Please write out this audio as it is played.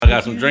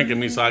got some drink in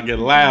me, so I get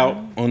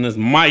loud on this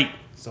mic.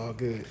 It's all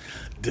good.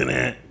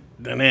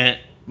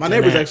 My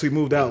neighbors actually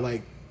moved out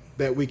like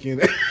that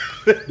weekend.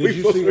 Did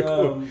you see?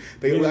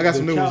 I got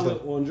some new ones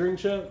though. On Drink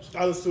Champs.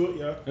 I listened to it.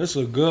 Yeah, It's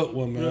a good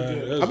one,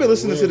 man. I've been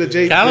listening to the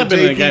J. Khaled been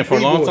in the game for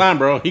a long boys. time,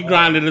 bro. He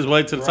grinded his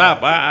way to the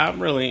top.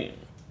 I'm really.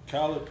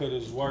 Khaled put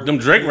his work. Them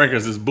Drake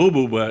records is boo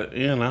boo, but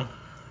you know.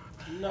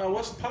 No,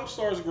 what's Pop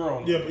Stars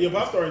growing? yeah.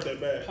 Pop Star ain't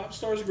that bad. Pop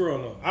Stars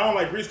growing up. I don't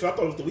like Grease because I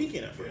thought it was The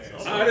Weeknd at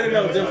first. I didn't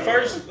know. The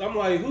first, I'm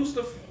like, who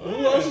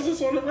else is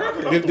this on the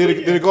record? Did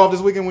it go off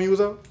this weekend when you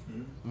was out?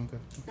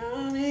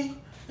 Okay.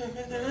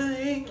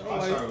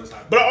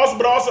 But I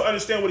also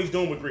understand what he's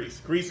doing with Grease.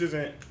 Grease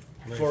isn't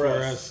for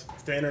us.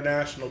 It's the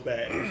international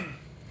bag.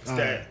 It's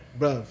that.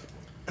 Bruv.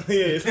 Yeah,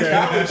 it's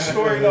that.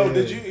 Story though.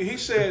 Did you? He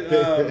said,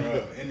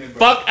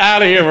 Fuck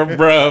out of here,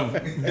 bruv.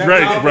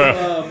 Drake,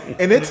 bruv.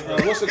 And it's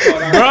what's it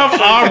called? Bruv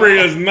Aubrey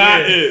is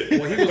not it.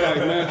 Well, he was like,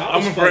 man,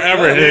 I'm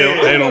forever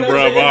hate on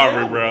bruv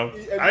Aubrey, bro.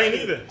 I ain't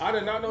either. I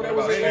did not know that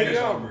was an indie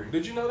album.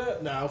 Did you know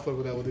that? I'll fuck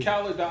with that with you.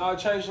 Khaled, the I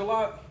Changed a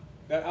Lot.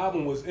 That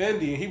album was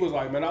indie, and he was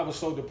like, man, I was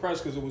so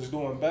depressed because it was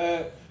doing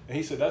bad. And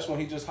he said that's when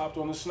he just hopped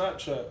on the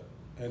Snapchat,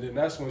 and then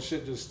that's when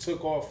shit just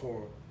took off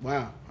for him.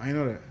 Wow, I didn't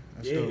know that.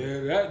 That's dope. Yeah,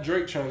 that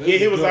Drake train. Yeah,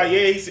 he was like,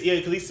 because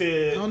he I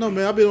said, don't know,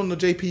 man. I've been on the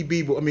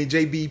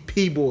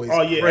JBP boys.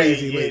 oh yeah,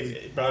 crazy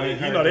lately. bro. You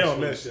know they don't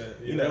miss.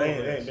 You know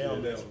they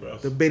don't miss, bro.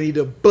 The Benny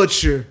the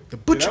Butcher,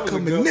 that was a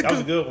coming, good- nigga. That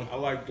was a good one. I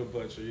like the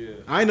Butcher, yeah.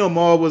 I know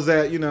Maul was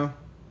that, Yeah,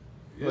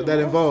 but that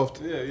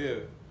involved. Yeah.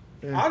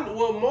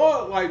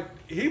 More like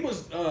he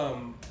was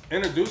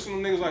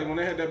introducing them niggas like when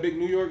they had that big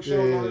New York show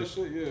and all that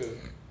shit. Yeah.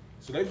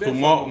 So they been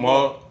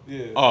Maul.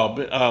 Yeah.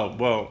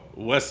 Well,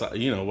 Westside.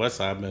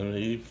 Westside, man,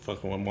 he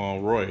fucking with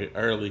Maul Roy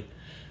early.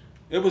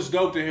 It was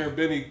dope to hear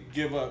Benny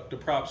give up the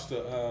props to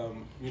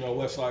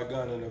Westside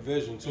Gun and the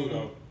Vision too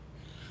though.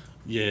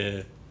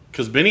 Yeah,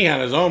 because Benny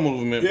had his own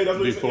movement Yeah, that's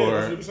what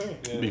before. he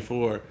saying.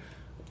 Before,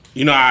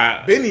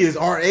 Benny is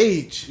our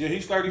age. Yeah,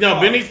 he's 35. No,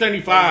 Benny's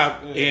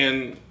 35, Yeah.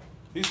 and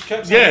He's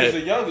kept saying Yeah.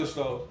 he's the youngest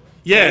though.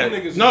 yeah, So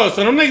them niggas- no,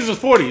 so them niggas is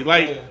 40.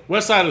 Like Yeah.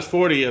 Westside is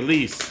 40 at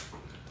least,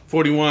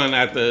 41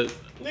 at the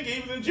Nigga,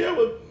 he was in jail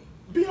with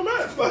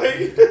BMX.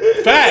 Like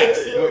facts.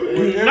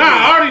 Nah,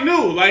 I already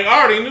knew.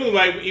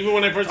 Like even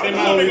when they first came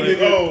out. nigga like,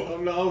 go.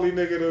 I'm the only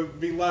nigga to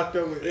be locked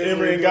up with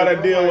Emery ain't got a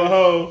deal with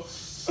Ho.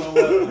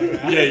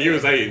 yeah, you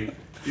was hating.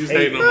 You was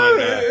hating on my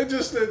guy. It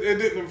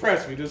didn't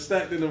impress me. The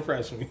stat didn't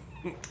impress me.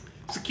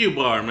 It's a cute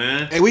bar,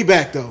 man. Hey, we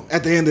back though.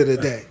 At the end of the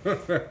day,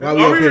 While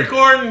Are up we here.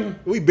 recording?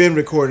 We been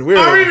recording. We're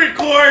Are we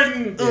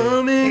recording?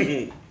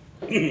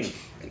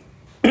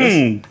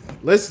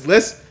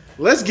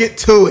 let's get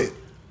to it.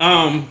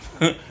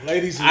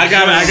 Ladies and I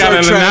got an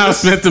Travis.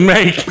 announcement to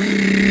make.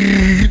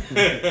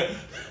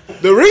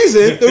 The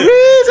reason.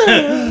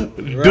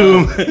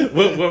 Due,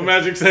 what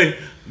Magic say?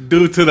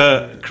 Due to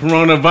the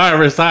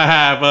coronavirus, I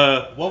have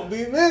won't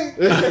be me.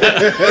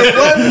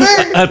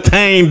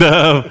 attained.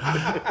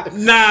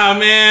 Nah,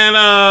 man.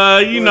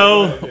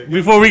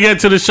 Before we get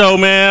to the show,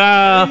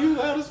 man, You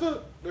loud as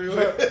fuck.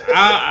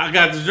 I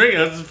got to drink.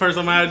 That's the first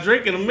time I had a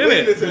drink in a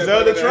minute.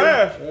 Zelda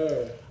Trash.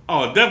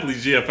 Oh, definitely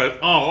GFF.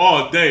 Oh,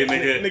 all day,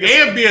 nigga.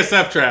 And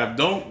BSF trap.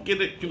 Don't get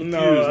it confused, No,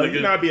 nigga.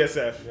 you're not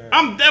BSF.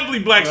 I'm definitely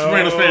Black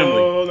Sopranos family.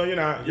 No, you're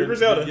not. You're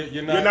Griselda. You're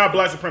You're not- not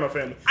Black Soprano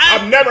family.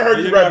 I've never heard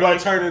you You're rap not Black.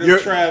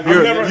 alternative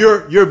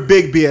Trav. You're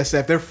big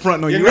BSF. They're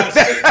fronting on you. You're not.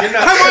 How am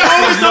I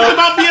always talking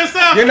about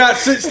BSF? You're not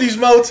 60s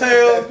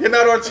Motel. You're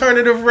not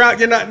alternative rock.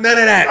 You're not none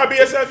of that. Not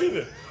BSF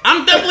either.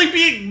 I'm definitely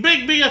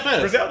big BFF.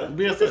 Griselda.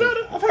 BFF.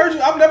 Griselda. I've heard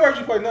you. I've never heard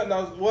you play nothing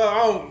else. Well,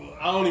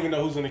 I don't even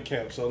know who's in the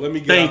camp. So let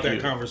me get Thank out that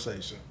you.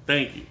 conversation.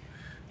 Thank you.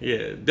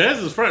 Yeah,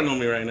 Dez is fronting on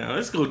me right now.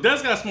 It's cool.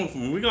 Dez got smoke for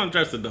me. We're gonna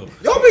address it though.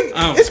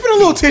 It's been a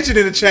little tension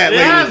in the chat It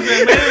has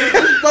lately. been,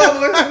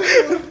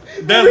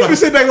 man. We Dez, should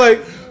sit back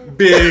like,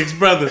 Biggs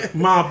brother,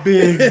 my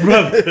big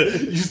brother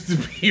used to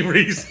be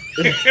Reese.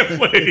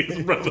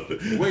 Wait, brother.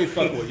 We ain't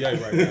fucking with Ye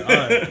right now. All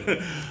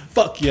right.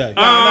 Fuck Ye. No,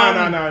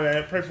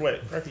 man. Pray for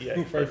what? Pray for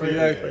Ye. Pray for Ye.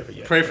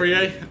 Pray for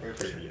Ye. Pray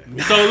for Ye.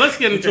 So let's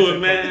get into it,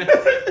 man.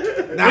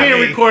 We ain't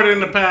recorded in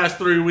the past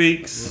 3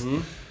 weeks.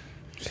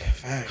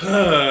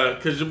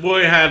 Cause your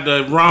boy had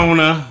the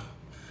Rona.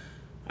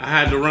 I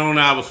had the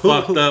Rona. I was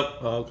fucked up.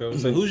 Oh, okay.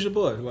 So who's your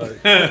boy?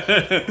 Like,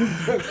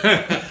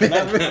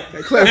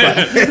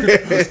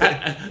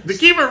 clarify. To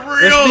keep it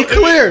real, Let's be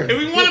clear. If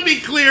we want to be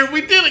clear,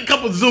 we did a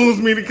couple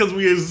Zooms meeting because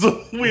we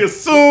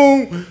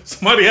assume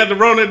somebody had the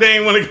Rona. They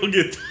ain't want to go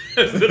get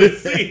tested to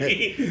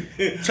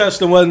see.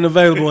 Testing wasn't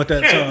available at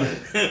that time.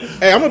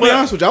 Hey, I'm gonna be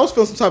honest with you. I was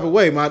feeling some type of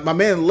way. My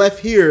man left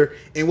here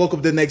and woke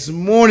up the next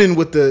morning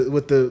with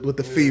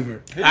the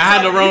fever. I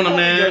had the Rona, He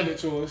man. gave it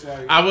to us,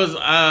 like, I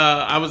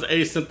was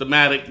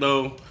asymptomatic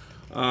though.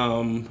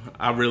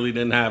 I really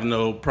didn't have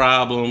no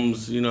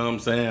problems. You know what I'm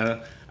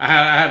saying? I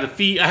had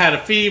a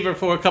fever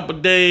for a couple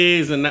of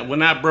days, and when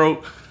that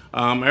broke,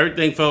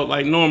 everything felt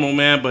like normal,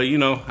 man. But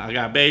I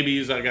got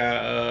babies, I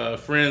got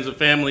friends and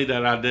family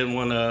that I didn't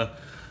want to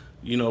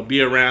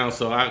be around.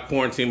 So I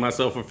quarantined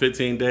myself for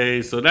 15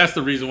 days. So that's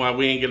the reason why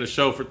we didn't get a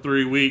show for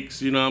 3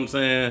 weeks. You know what I'm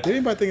saying? Did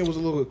anybody think it was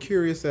a little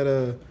curious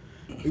that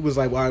he was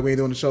like, "Why we ain't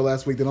doing the show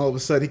last week?" Then all of a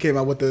sudden he came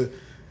out with the,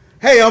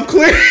 "Hey, I'm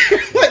clear."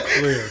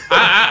 Clear.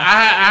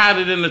 I had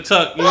it in the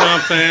tuck. You know what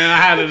I'm saying? I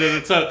had it in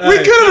the tuck. We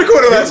could have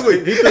recorded last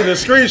week. He took a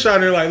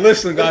screenshot and like,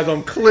 listen, guys,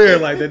 I'm clear.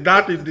 Like the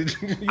doctor did.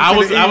 I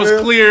was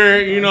clear.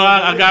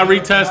 I got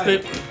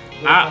retested.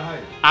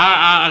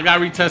 I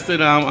got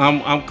retested.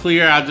 I'm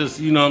clear. I just,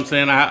 you know what I'm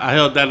saying, I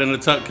held that in the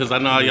tuck because I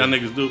know how y'all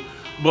niggas do.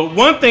 But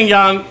one thing,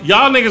 y'all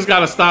niggas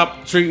gotta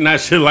stop treating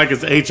that shit like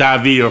it's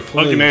HIV or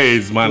fucking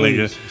AIDS, my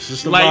nigga. It's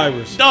just a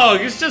virus.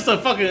 Dog, it's just a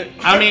fucking.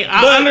 I mean,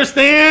 I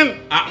understand.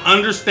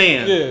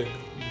 Yeah.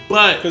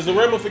 But because the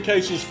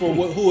ramifications for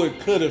who it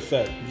could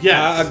affect.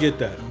 Yeah, I get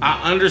that.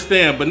 I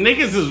understand. But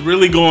niggas is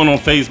really going on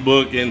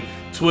Facebook and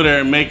Twitter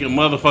and making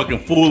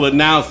motherfucking fool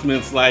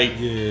announcements like,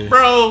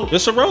 bro,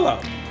 it's a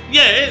rollout.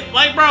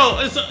 Yeah, bro,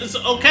 it's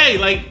okay.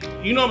 Like,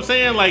 you know what I'm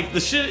saying? Like, the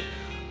shit,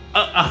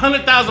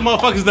 100,000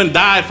 motherfuckers done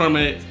died from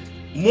it.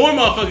 More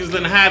motherfuckers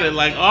done had it.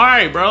 Like, all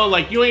right, bro.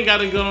 Like, you ain't got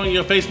to go on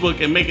your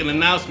Facebook and making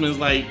announcements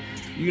like,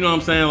 you know what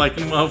I'm saying? Like,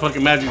 you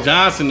motherfucking Magic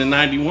Johnson in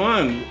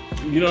 91.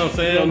 You know what I'm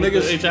saying?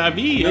 Niggas, HIV.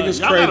 Niggas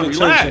y'all crave gotta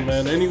attention, relax.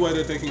 man. Any way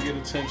that they can get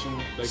attention,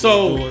 they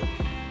So, can do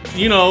it.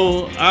 You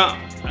know,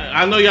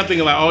 I know y'all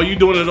thinking like, oh, you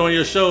doing it on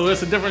your show.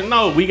 That's a different.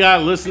 No, we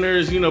got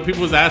listeners. You know,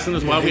 people was asking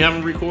us why we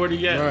haven't recorded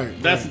yet.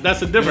 Right.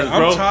 That's a difference, I'm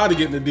bro. tired of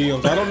getting the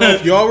DMs. I don't know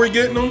if y'all were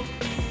getting them.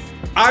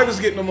 I was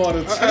getting them all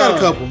the time. I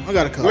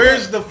got a couple.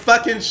 Where's the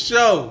fucking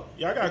show?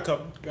 Yeah, I got a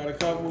couple. Got a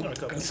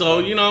couple. So,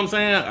 you know what I'm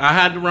saying? I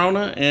had the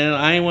Rona, and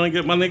I ain't want to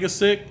get my niggas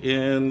sick,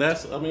 and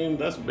that's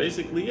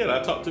basically it.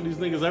 I talked to these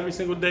niggas every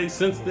single day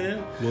since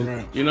then.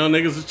 Right. You know,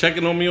 niggas was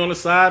checking on me on the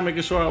side,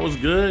 making sure I was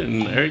good,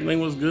 and everything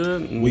was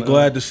good. And, We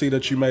glad to see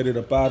that you made it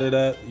up out of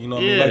that. You know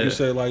what I mean? Like you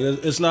said, like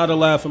it's not a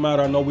laughing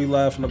matter. I know we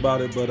laughing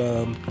about it, but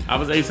I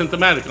was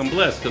asymptomatic. I'm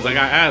blessed because I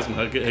got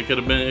asthma. It could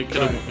have been. It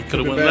could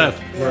have went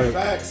left. Yeah,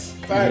 facts.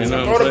 You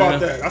know I what thought I'm about saying?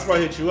 that. That's why I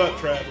hit you up,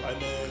 Trav. Like,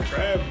 man,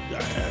 Trav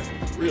got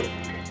asthma for real.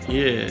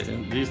 Yeah,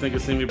 these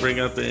niggas see me bring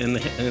out the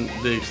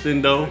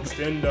extendo.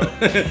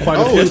 Extendo. quite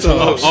a few it's a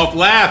times. Off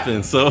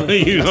laughing, so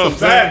you know what I'm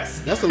saying. Facts.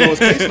 That's the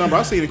lowest case number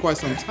I've seen in quite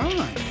some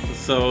time.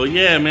 So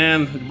yeah,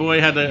 man, the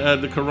boy had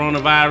the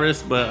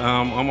coronavirus, but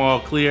I'm all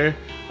clear.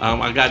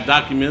 I got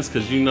documents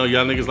because you know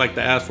y'all niggas like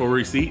to ask for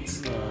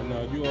receipts.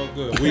 No, you all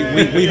good.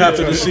 We happy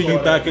to see you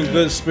back in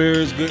good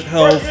spirits, good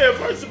health. Yeah,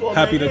 first of all,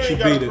 Happy man, that you ain't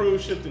gotta beat it.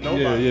 prove shit to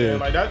nobody. Yeah. Man.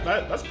 Like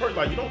that's perfect.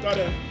 Like you don't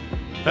gotta.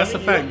 That's I a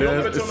mean, fact, you don't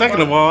man. gotta tell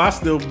Second of nobody. all, I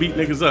still beat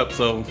niggas up,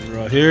 so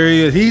Right, here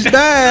he is. He's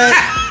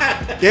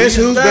back. Guess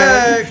who's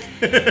back?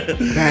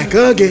 Back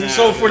again.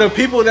 So for the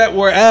people that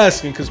were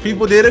asking, because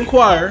people did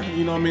inquire,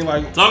 you know what I mean?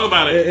 Like, talk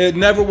about it. it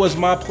never was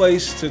my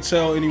place to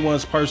tell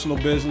anyone's personal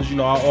business. You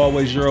know, I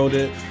always zeroed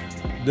it.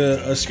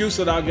 The excuse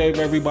that I gave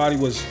everybody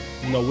was,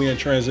 you know, we in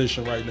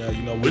transition right now.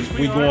 You know,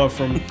 we going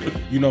from,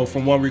 you know,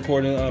 from one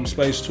recording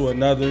space to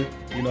another.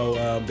 You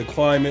know, the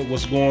climate,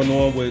 what's going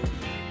on with,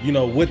 you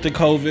know, with the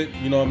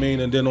COVID, you know what I mean?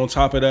 And then on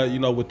top of that, you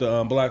know, with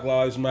the Black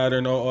Lives Matter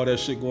and all that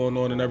shit going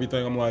on and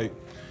everything, I'm like,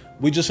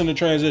 we just in the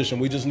transition.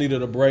 We just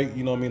needed a break,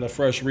 you know what I mean, a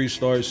fresh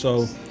restart.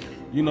 So,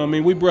 you know what I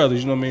mean, we brothers,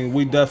 you know what I mean?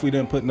 We definitely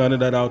didn't put none of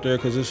that out there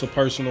because it's a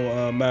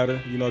personal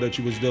matter, you know, that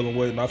you was dealing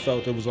with. And I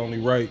felt it was only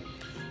right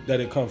that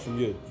it come from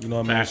you, you know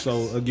what I mean? Facts.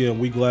 So, again,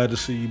 we glad to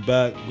see you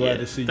back. Glad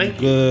to see you thank you.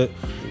 good.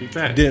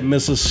 Fact. Didn't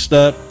miss a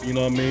step, you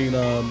know what I mean?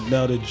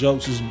 Now the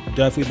jokes is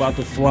definitely about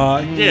to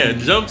fly. Yeah,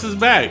 jokes is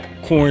back.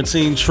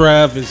 Quarantine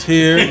Trav is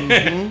here.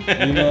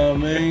 You know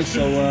what I mean?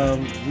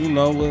 So, you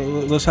know,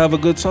 let's have a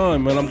good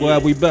time, man. I'm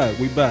glad we back.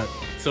 We back.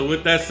 So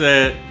with that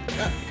said,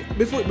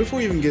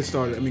 Before you even get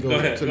started, let me go go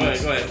ahead. to the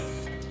next.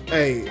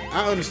 Hey,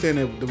 I understand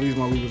that the reason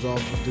why we was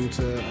off was due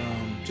to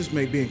just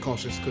being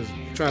cautious because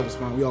Travis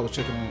fine. We always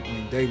checking on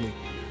him daily.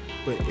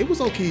 But it was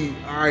low-key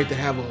all right to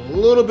have a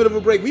little bit of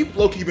a break. We've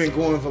low-key been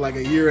going for like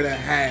a year and a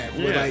half.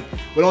 Yeah.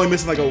 We're only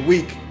missing like a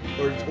week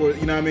or you know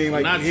what I mean?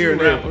 Like not here you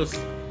and there. rappers.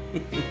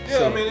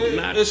 Yeah, I mean,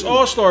 not it's true.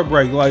 all-star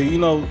break. Like, you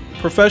know,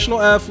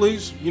 professional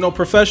athletes, you know,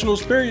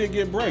 professionals, period,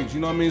 get breaks. You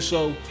know what I mean?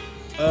 So,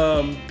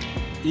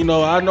 you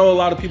know, I know a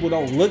lot of people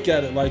don't look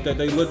at it like that.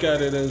 They look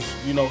at it as,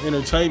 you know,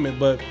 entertainment,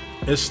 but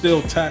it's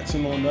still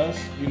taxing on us.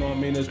 You know what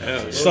I mean? It's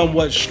Hell yeah.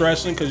 somewhat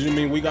stressing because, you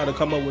mean, we got to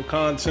come up with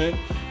content.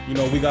 You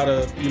know, we got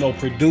to, you know,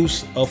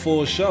 produce a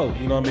full show.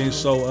 You know what I mean?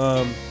 So,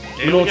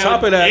 you know, on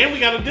top of that, and we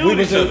gotta deal with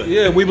was each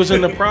other. we was in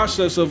the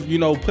process of, you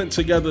know, putting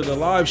together the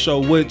live show,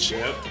 which,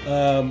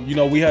 you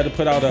know, we had to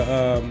put out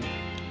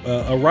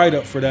a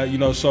write-up for that, you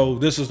know, so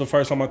this is the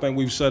first time I think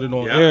we've said it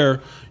on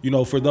air. You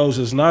know, for those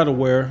that's not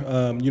aware,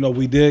 you know,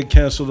 we did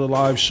cancel the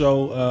live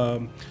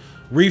show.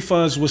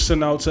 Refunds was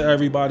sent out to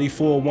everybody,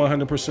 full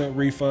 100%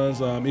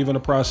 refunds, even the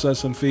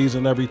processing fees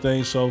and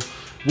everything. So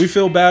we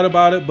feel bad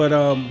about it, but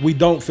we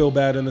don't feel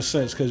bad in a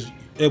sense because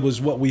it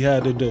was what we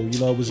had to do. You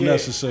know, it was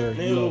necessary.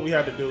 Knew You know? what we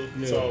had to do.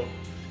 So,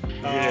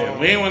 Yeah,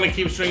 We ain't want to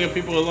keep stringing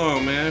people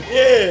along, man.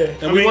 Yeah,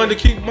 And we wanted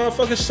to keep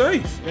motherfuckers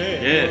safe.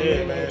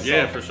 Yeah, man.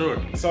 Yeah, for sure.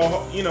 So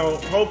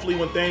hopefully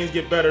when things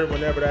get better,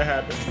 whenever that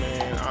happens,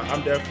 man,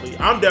 I'm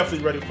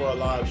definitely ready for a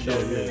live show,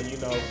 man.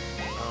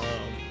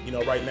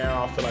 Right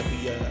now I feel like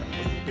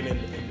we've been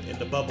in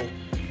the bubble.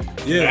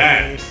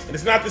 Yeah. And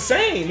it's not the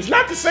same. It's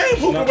not the same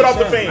hooping without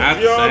the fans. Not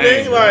You know the what I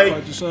mean? same. Like,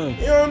 Like the same.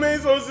 you know what I mean?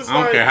 So it's just I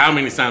don't like, care how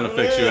many sound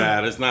effects you Yeah.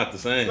 add. It's not the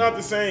same. it's not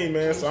the same,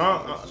 man. So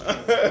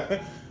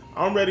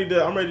I'm ready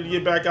to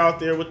get back out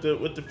there with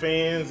the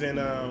fans and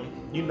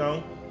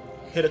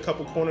hit a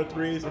couple corner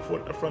threes in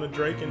front of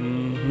Drake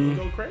and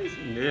go crazy.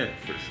 Yeah,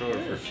 for sure.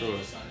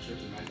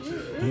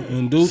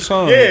 In due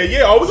time.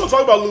 Yeah. Oh, we're gonna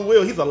talk about Lou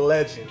Will. He's a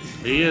legend.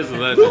 He is a Lou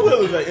legend.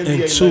 Will is an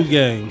NBA In 2 legend.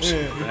 games.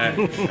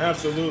 Yeah,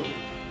 absolutely.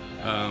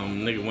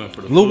 Nigga went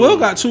for the Lou food. Will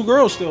got 2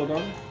 girls still,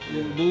 don't he?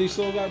 Yeah, do he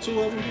still got 2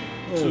 of them?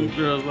 2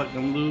 girls like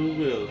I'm Lou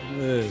Will.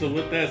 Yeah. So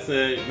with that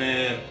said,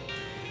 man.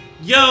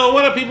 Yo,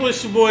 what up, people?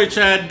 It's your boy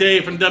Chad Day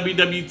from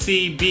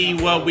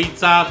WWTB. What we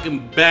talking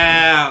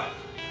about?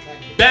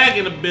 Back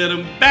in the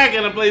building, back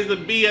in the place to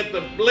be at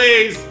the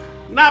place.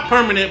 Not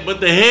permanent, but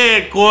the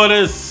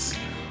headquarters.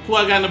 Who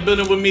I got in the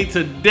building with me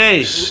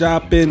today?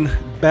 Shopping Little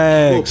pit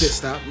bags.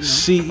 stop,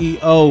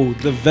 CEO,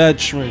 the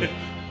veteran.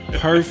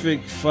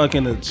 Perfect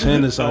fucking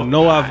attendance. I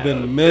know I've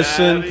been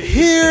missing.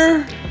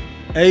 Here,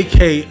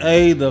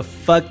 aka the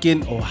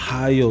fucking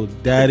Ohio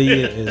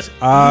Daddy, is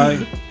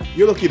I.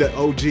 You're lucky the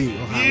OG.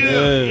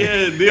 Ohio.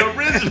 Yeah, the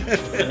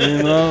original.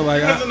 You know,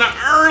 like That's in the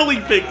early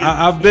picking.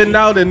 I've been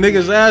out and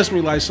niggas ask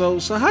me like, so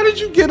how did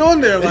you get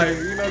on there? Like,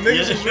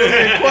 niggas is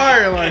really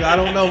inquiring. Like, I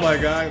don't know, my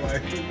guy.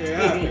 Like, it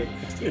happened.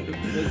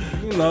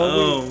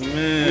 Oh, We're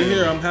man.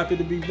 here. I'm happy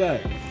to be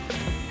back.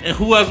 And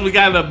who else we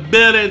got in the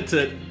building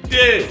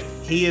today?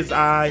 He is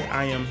I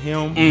am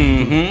him.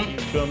 Mm-hmm. You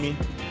feel me?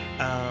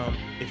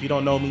 If you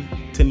don't know me,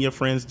 10 of your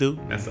friends do.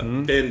 That's a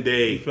thin You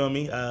day. feel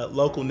me?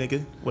 Local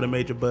nigga with a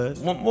major buzz.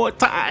 One more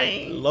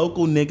time.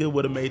 Local nigga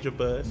with a major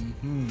buzz.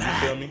 You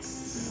feel me?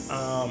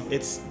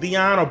 It's the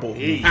Honorable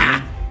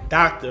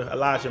Dr.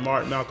 Elijah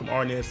Martin Malcolm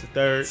Arnaz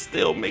III.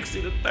 Still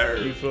mixing the You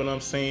third. feel what I'm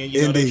saying?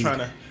 You know, they Indeed. trying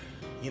to,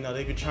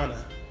 they've been trying to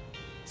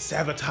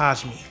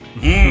sabotage me.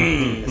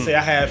 They say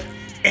I have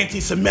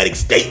anti-Semitic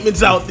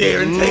statements out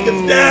there and take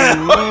us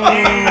down.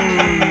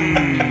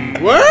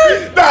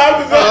 Word? Nah,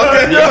 I'm just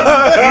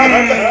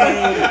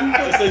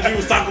I said you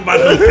was talking about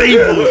the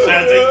people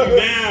trying to take you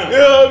down. You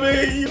know what I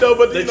mean?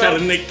 But They trying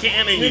to Nick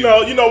Cannon you.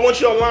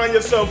 once you align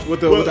yourself With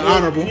the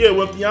honorable. Yeah,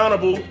 with the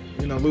honorable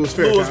Louis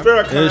Farrakhan. Louis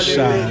Farrakhan.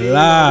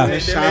 Inshallah.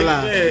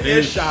 Inshallah.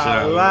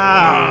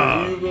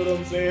 Inshallah. You know what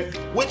I'm saying?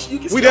 Which you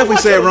can We still definitely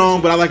watch said on-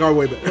 wrong, but I like our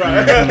way back.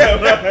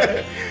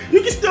 Right. You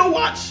can still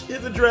watch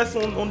his address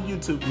on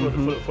YouTube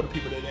for the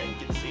people that didn't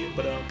get to see it.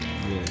 But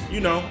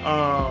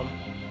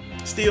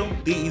still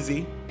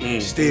DEZ.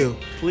 Still,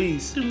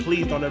 Please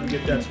don't ever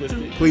get that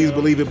twisted. please You know?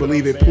 believe it, You know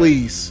believe what it, I'm saying?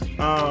 please.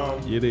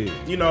 You did.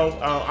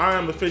 I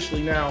am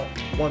officially now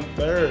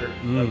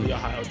 1/3 of the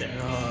Ohio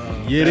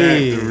Dance. You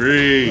did.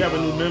 We have a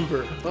new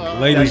member.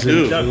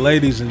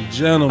 Ladies and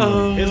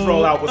gentlemen. His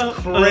rollout was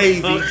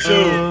crazy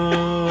too.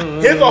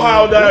 His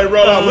Ohio Dance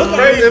rollout was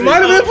crazy. It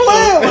might have been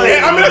planned. Like,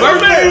 Yeah, I mean, that's what I'm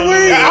birthday saying.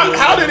 week.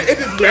 How did it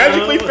just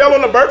magically fell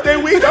on the birthday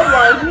week? I'm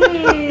like,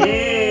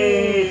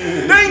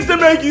 things to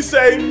make you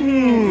say,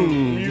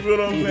 You feel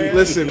what I'm saying?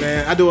 Listen,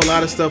 man, I do a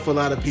lot of stuff for a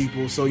lot of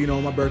people. So,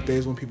 my birthday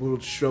is when people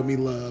show me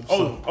love.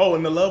 So. Oh,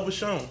 and the love was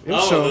shown. It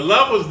was Oh, shown. the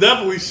love was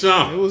definitely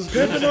shown. It was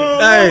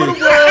Hey.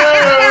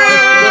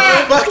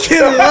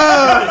 fucking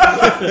love.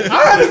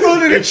 I had to go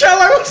to the chat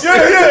like, what's Yeah.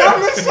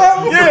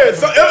 Yeah,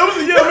 so it was,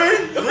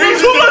 man, a little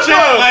too much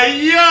love. Like,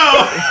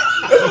 yo.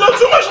 It's a little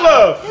too much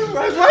love. I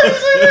was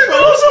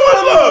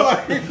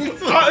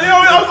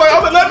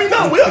like, let me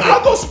know.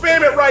 I'll go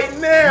spam it right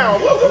now.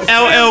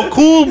 LL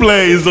Cool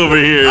Blaze over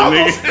here, I'll go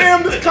nigga.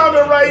 spam this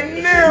comment right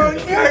now.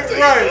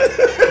 right.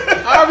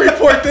 I'll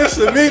report this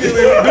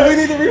immediately. Do we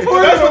need to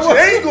report That's it? what you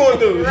ain't gonna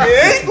do. You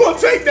ain't gonna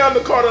take down the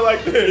Carter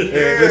like this.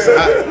 Listen,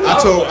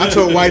 I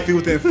told wifey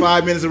within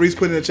 5 minutes of Reese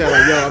putting in the chat,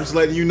 like, yo, I'm just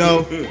letting you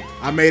know,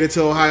 I made it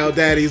to Ohio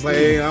Daddy's. Like,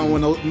 hey, I don't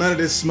want none of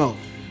this smoke.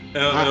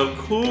 LL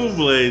Cool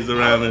Blaze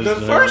around this.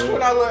 The first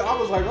one I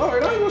was like, all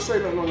right, I ain't gonna say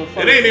nothing on the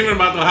phone. It ain't even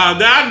about the how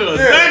I know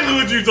exactly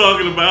what you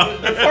talking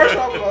about. The first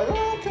one I was like,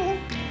 oh, okay.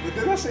 But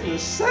then I seen the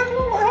second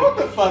one, like, what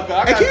the fuck?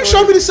 Hey, can you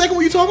show me the second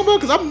one you talking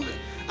about? Because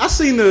I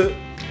seen the...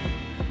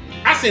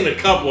 I seen a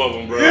couple of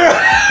them, bro.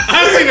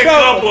 I seen a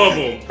couple of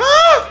them.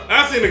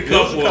 I seen a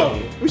couple of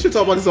them. We should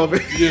talk about this off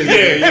air.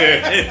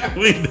 Yeah.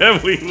 We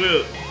definitely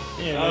will.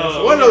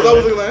 One of those I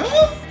was looking like,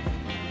 huh?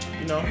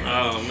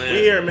 Oh, We man.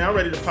 here, man. I'm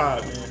ready to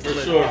pod, man. For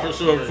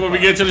sure. Before we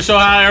get to the show,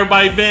 how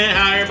everybody been?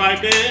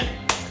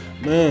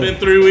 Man, Been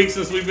 3 weeks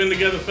since we've been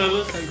together,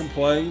 fellas. can't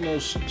complain.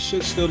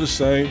 Shit's still the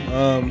same.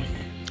 I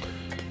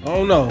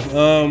don't know.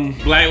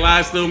 Black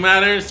lives still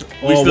matters.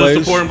 We still Always.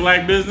 supporting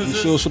black I'm businesses.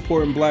 still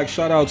supporting black.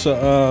 Shout out to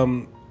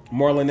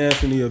Marlon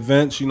Anthony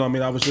Events.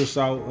 I was just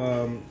out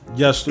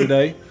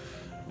yesterday.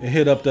 and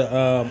hit up the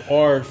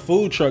our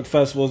food truck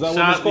festival. Is that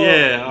what it's called?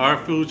 Yeah, our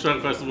food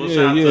truck festival.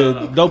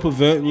 Yeah, dope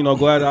event. You know,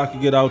 glad I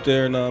could get out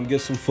there and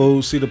get some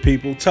food, see the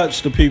people,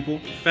 touch the people.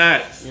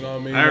 Facts. You know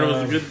what I mean? I heard it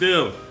was a good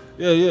deal.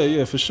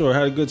 Yeah, for sure.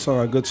 Had a good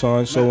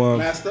time. So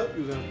Masked up?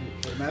 You was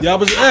masked yeah, I up?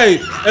 was. Hey,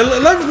 and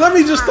let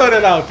me just throw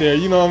that out there.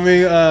 You know what I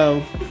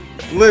mean?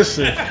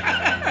 Listen.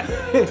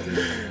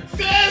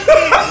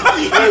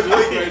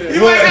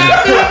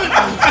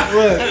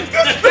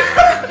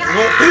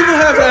 What people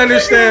have to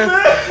understand.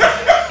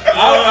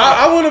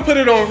 I want to put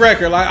it on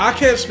record. Like, I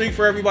can't speak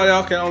for everybody.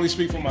 I can only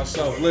speak for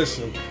myself.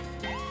 Listen.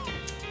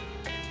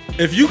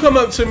 If you come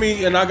up to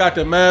me and I got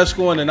the mask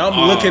on and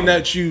I'm looking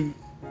at you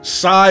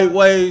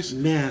sideways,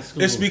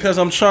 it's because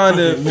I'm trying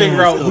to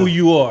figure out who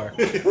you are.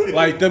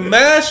 Like, the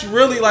mask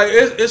really, like,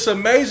 it's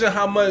amazing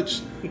how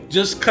much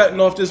just cutting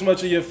off this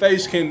much of your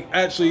face can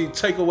actually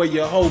take away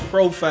your whole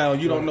profile.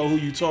 You don't know who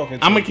you talking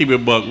to. I'm gonna keep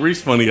it buck.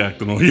 Reese funny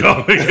acting on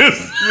y'all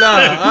niggas.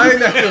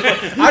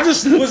 I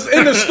just was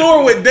in the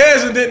store with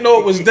Daz and didn't know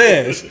it was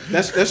Daz.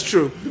 That's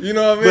true. You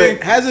know what I mean?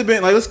 But has it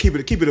been like, let's keep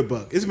it a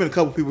buck? It's been a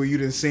couple people you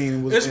didn't see.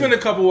 It's been a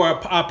couple where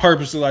I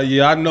purposely like,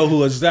 yeah, I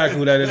know exactly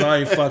who that is. I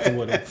ain't fucking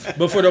with him.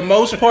 But for the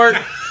most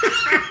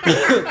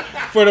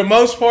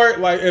part,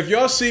 like, if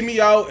y'all see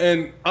me out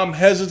and I'm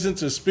hesitant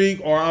to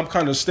speak or I'm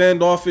kind of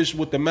standoffish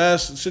with the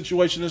mask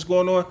situation that's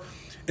going on,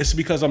 it's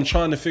because I'm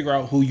trying to figure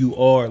out who you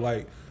are.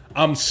 Like,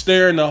 I'm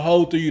staring the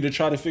hole through you to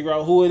try to figure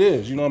out who it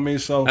is. You know what I mean?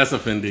 So that's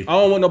offending. I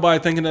don't want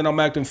nobody thinking that I'm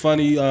acting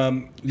funny.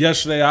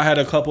 Yesterday, I had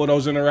a couple of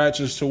those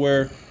interactions to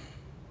where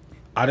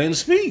I didn't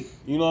speak.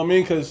 You know what I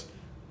mean? Because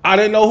I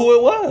didn't know who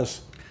it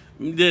was.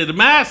 Yeah, the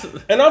mask.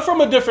 And I'm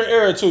from a different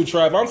era too,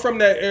 Trav. I'm from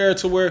that era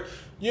to where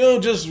you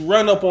don't just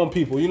run up on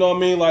people. You know what I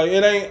mean? Like,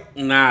 it ain't.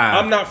 Nah.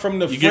 I'm not from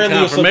the you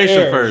friendliest get confirmation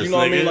of eras. first, You know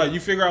what I nigga. mean? Like, you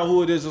figure out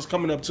who it is that's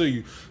coming up to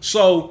you.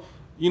 So,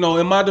 you know,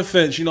 in my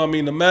defense, you know what I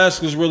mean? The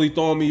mask is really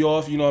throwing me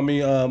off. You know what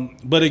I mean?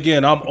 But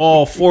again, I'm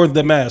all for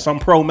the mask. I'm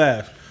pro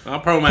mask.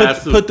 I'm pro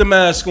mask too. Put the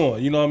mask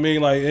on. You know what I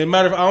mean? Like, it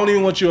matter. I don't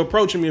even want you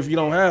approaching me if you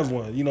don't have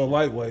one. You know,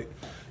 lightweight.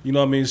 You know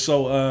what I mean?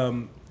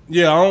 So,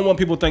 yeah, I don't want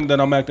people to think that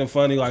I'm acting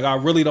funny. Like, I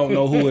really don't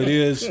know who it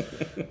is.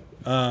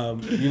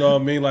 You know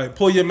what I mean? Like,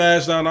 pull your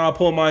mask down, I'll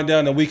pull mine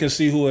down, and we can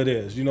see who it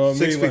is. You know what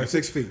I mean?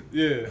 6 feet.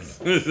 Yeah. Give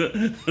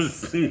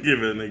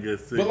a nigga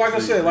 6 But like I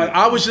said, like,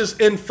 I was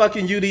just in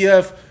fucking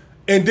UDF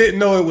and didn't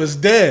know it was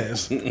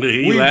Daz.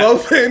 We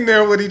both in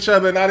there with each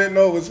other, and I didn't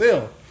know it was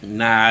him.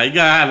 Nah, you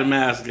gotta have the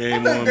mask game I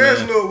on, think Daz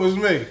man. knew it was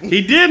me.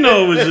 He did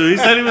know it was you. He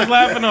said he was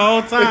laughing the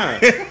whole time.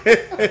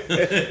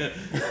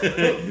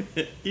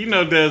 You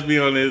know Daz be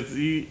on this.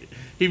 He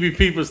be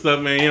peeping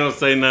stuff, man. He don't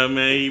say nothing,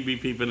 man. He be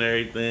peeping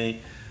everything.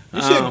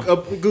 You said a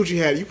Gucci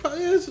hat. You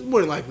probably, it's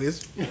more than likely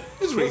it's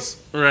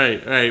Reese.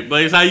 Right.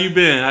 Blaze, how you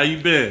been?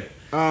 Great.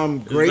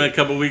 It's been a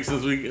couple weeks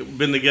since we've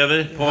been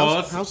together.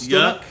 Pause.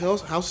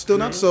 House still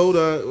not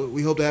sold.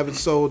 We hope to have it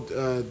sold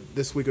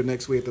this week or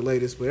next week at the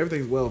latest. But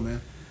everything's well,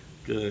 man.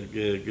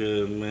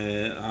 Good,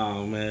 man.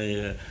 Oh man,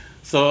 yeah.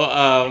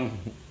 So,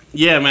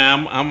 yeah,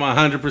 man, I'm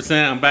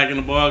 100%. I'm back in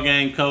the ball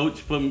game,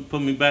 coach.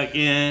 Put me back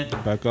in.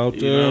 Back out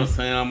there. You know what I'm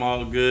saying? I'm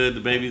all good. The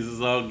babies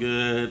is all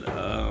good.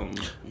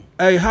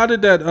 Hey, how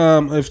did that,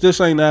 if this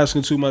ain't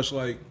asking too much,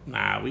 like...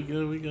 Nah, we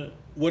good.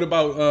 What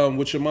about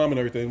with your mom and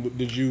everything?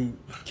 Did you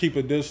keep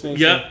a distance?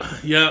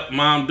 Yep.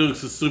 Mom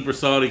Dukes is super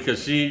salty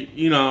because she,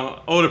 you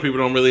know, older people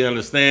don't really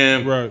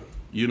understand. Right.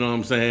 You know what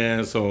I'm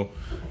saying? So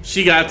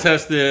she got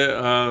tested,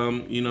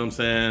 you know what I'm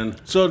saying?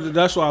 So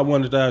that's why I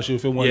wanted to ask you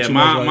if it wasn't too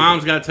much. much.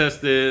 Mom's got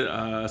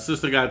tested,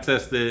 sister got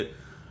tested,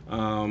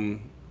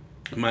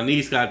 my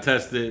niece got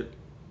tested.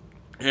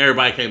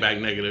 Everybody came back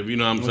negative, you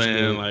know what I'm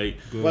saying? Good. Like,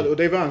 Well,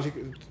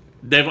 Davon,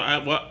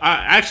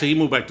 actually, he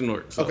moved back to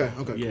Newark. So,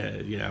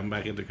 Okay. Yeah, I'm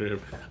back at the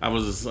crib. I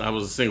was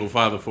a single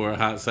father for a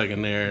hot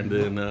second there, and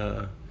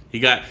then he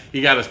got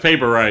his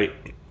paper right,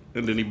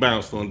 and then he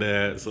bounced on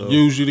Dad. So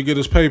used you to get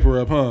his paper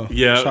up, huh?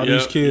 Yeah. That's how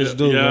these kids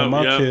do. Yeah, man.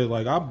 My yeah. kid,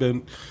 like, I've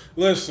been.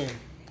 Listen,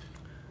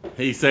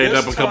 he saved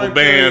This up a couple time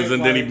bands, period,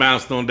 and then he like-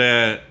 bounced on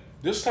Dad.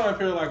 this time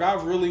period, like, I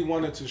really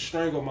wanted to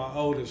strangle my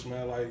oldest,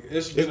 man. Like,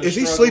 it's been a is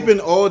he struggle sleeping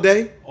all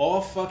day? all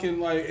fucking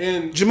like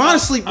and Jamon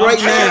is asleep I'm right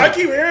trying- now. I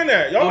keep hearing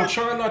that. Y'all I'm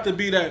trying not to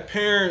be that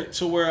parent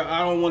to where I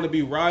don't want to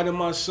be riding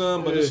my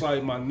son, but it's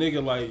like, my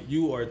nigga, like,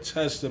 you are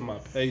testing my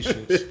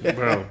patience.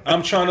 Bro.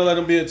 I'm trying to let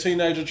him be a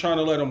teenager, trying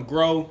to let him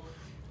grow.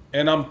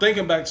 And I'm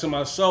thinking back to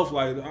myself,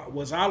 like,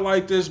 was I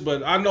like this?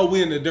 But I know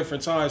we in a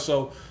different time,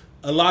 so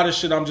a lot of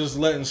shit I'm just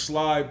letting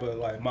slide. But,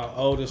 like, my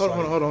oldest,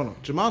 Hold on.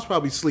 Jamon's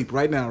probably asleep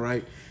right now,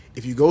 right?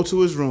 If you go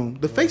to his room,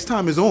 the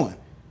FaceTime is on.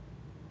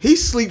 He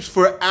sleeps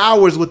for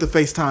hours with the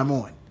FaceTime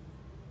on.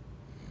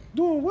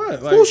 doing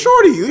what? Like, Little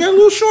shorty. You got a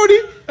little shorty.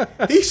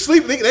 He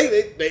sleep.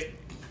 They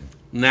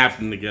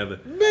Napping together.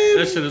 Man.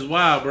 That shit is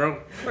wild,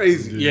 bro.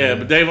 crazy. Yeah,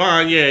 but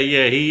Davon,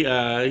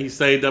 he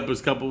saved up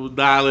his couple of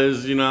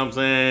dollars, you know what I'm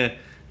saying?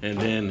 And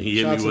then he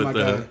hit Shout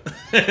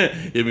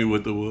me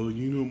with well,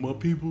 you know, my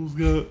people's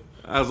got.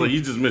 I was like,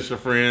 you just miss your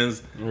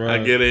friends.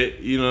 Right. I get it.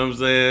 You know what I'm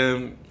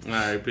saying? All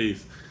right,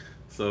 peace.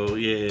 So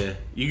yeah,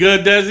 you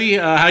good, Desi?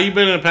 How you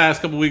been in the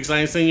past couple weeks?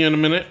 I ain't seen you in a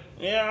minute.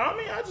 Yeah, I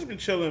mean, I just been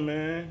chilling,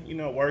 man.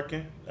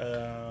 Working.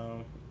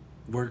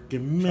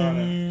 Working,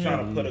 man.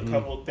 Trying to put a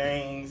couple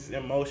things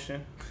in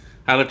motion.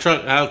 How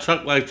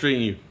truck life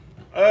treating you?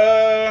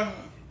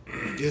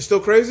 It's still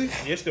crazy?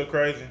 It's still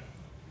crazy.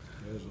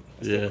 It's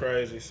Yeah. still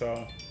crazy.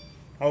 So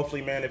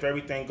hopefully, man, if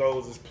everything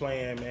goes as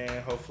planned,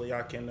 man, hopefully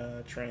I can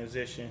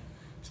transition.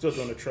 Still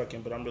doing the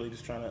trucking, but I'm really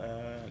just trying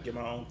to get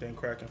my own thing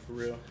cracking for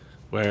real.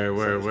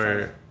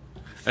 Where?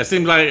 It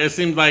seems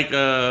like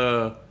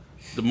the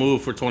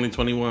move for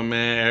 2021,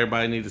 man.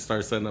 Everybody need to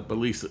start setting up at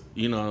least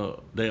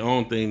their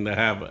own thing to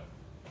have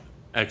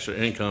extra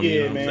income. Yeah,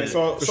 you know man. What I'm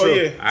So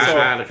saying? yeah, I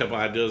had a couple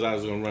ideas I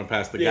was gonna run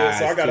past the guys.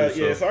 So I got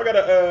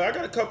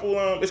a couple.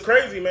 It's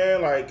crazy,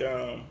 man. Like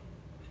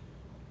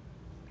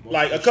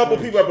a couple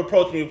people have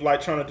approached me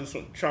like trying to do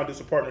some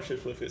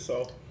partnerships with it.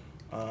 So,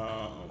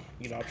 I'm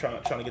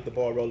trying to get the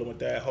ball rolling with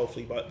that.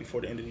 Hopefully,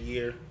 before the end of the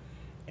year,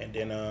 and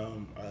then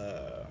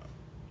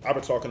I've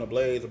been talking to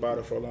Blaze about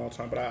it for a long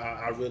time, but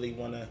I really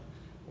want to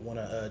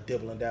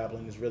dibble and dabble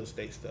in this real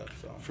estate stuff.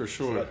 So For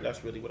sure. so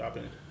that's really what I've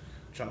been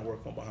trying to work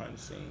on behind the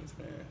scenes,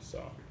 man.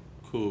 So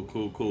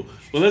Cool.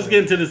 Well, let's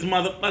get into this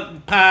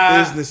motherfucking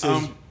pie. Business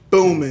is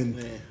booming.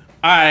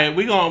 All right,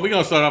 we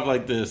gonna start off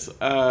like this.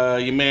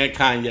 Your man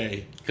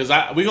Kanye, because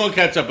we gonna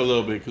catch up a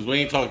little bit because we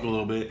ain't talked a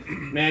little bit.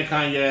 Man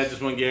Kanye, I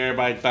just want to get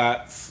everybody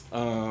thoughts.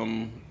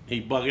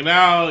 He bugging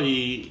out.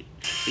 He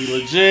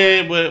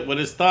legit with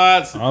his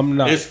thoughts. I'm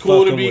not. It's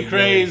cool to fucking be with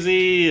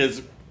crazy.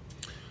 It's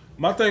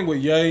My thing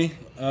with Ye,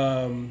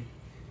 I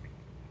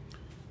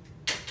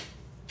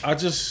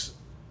just,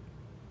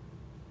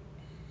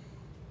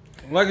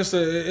 like I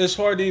said, it's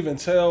hard to even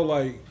tell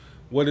like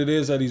what it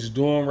is that he's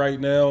doing right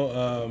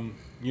now.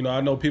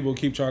 I know people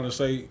keep trying to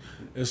say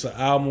it's an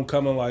album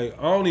coming. Like,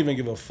 I don't even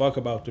give a fuck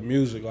about the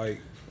music.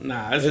 Like,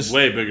 nah, it's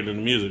way bigger than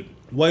the music.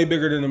 Way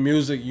bigger than the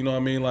music. You know what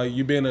I mean? Like,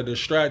 you being a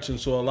distraction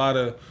to a lot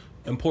of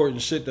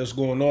important shit that's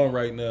going on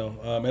right now.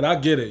 And I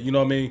get it. You know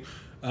what I mean?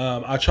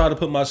 I try to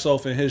put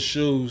myself in his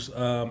shoes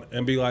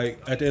and be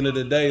like, at the end of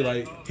the day,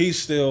 like, he's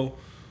still,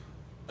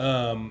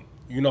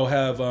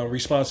 have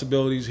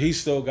responsibilities. He's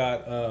still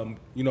got,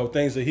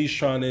 things that he's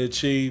trying to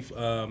achieve.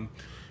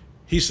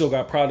 He's still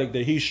got product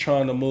that he's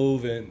trying to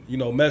move and,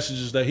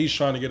 messages that he's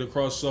trying to get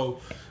across. So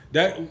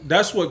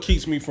that's what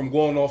keeps me from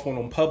going off on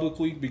him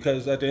publicly,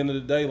 because at the end of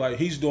the day, like,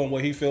 he's doing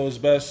what he feels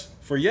best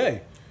for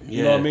Ye.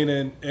 You know what I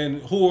mean?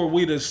 And who are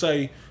we to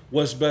say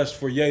what's best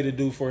for Ye to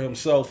do for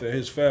himself and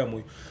his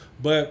family?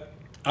 But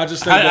I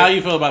just think how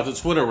you feel about the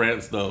Twitter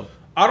rants though?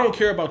 I don't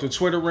care about the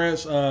Twitter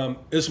rants.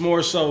 It's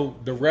more so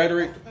the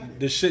rhetoric,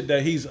 the shit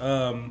that he's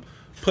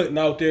putting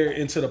out there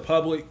into the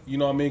public. You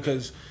know what I mean?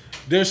 Because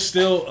there's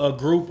still a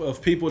group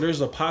of people.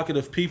 There's a pocket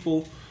of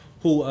people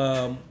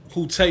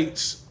who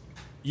takes,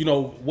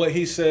 what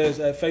he says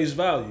at face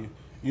value.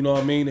 You know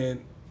what I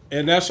mean?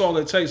 And that's all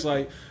it takes.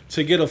 Like,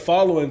 to get a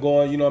following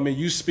going. You know what I mean?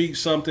 You speak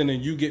something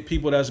and you get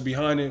people that's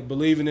behind it,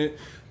 believing it.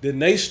 Then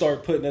they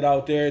start putting it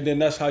out there, and then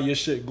that's how your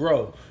shit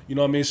grow. You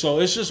know what I mean? So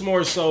it's just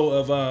more so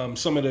of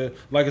some of the,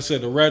 like I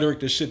said, the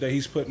rhetoric, the shit that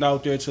he's putting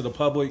out there to the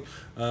public.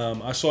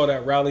 I saw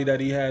that rally that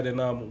he had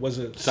in, was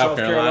it South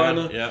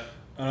Carolina? Yeah.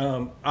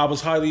 I was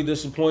highly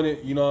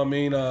disappointed. You know what I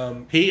mean?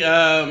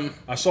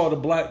 I saw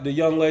the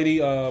young lady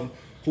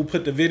who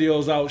put the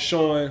videos out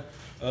showing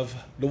of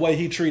the way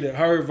he treated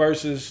her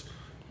versus,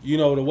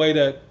 the way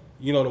that,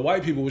 the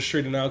white people was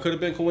treated. Now, it could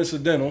have been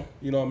coincidental.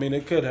 You know what I mean?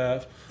 It could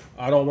have.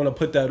 I don't want to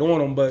put that on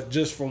him, but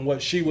just from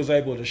what she was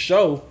able to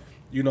show,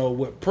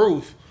 with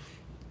proof,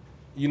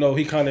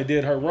 he kind of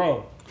did her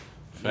wrong.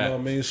 Facts. You know what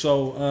I mean?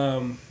 So,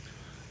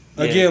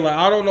 again, like,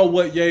 I don't know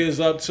what Ye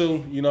is up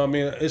to. You know what I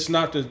mean? It's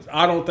not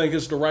I don't think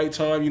it's the right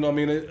time. You know what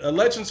I mean?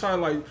 Election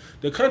time, like,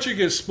 the country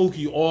gets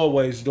spooky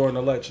always during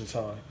election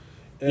time.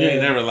 And, you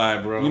ain't never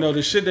lied, bro.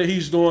 The shit that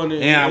he's doing,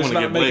 it's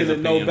not making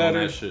it no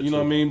better. You know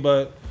what I mean?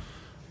 But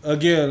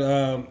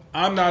again,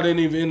 I'm not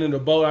even in the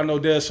boat. I know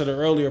Dad said it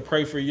earlier,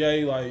 pray for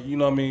Ye. Like, you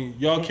know what I mean?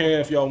 Y'all can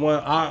if y'all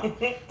want. I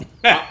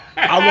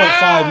want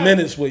 5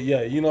 minutes with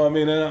Ye. You know what I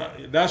mean?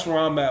 And that's where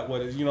I'm at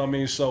with it. You know what I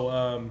mean?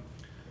 So,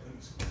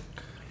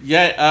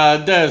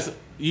 Des,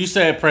 you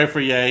said pray for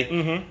Ye.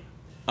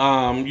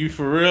 Mm-hmm. You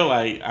for real?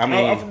 Like, I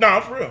mean,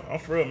 I'm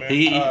for real, man.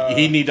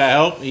 He need that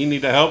help. He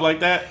need that help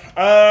like that.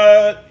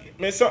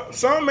 Man,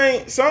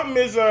 something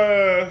is.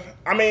 I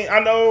mean, I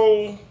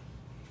know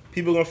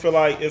people gonna feel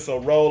like it's a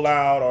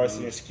rollout or it's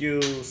an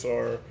excuse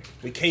or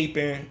we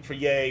caping for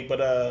Ye, but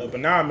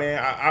nah,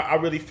 man. I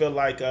really feel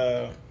like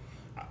I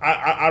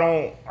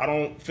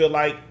don't feel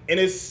like, and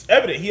it's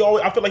evident.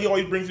 I feel like he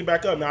always brings it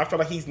back up. Man, I feel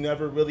like he's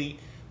never really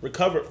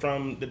recovered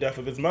from the death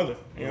of his mother.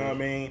 You know what I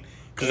mean?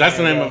 Because that's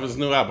the name of his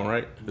new album,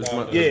 right? His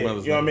mother's you know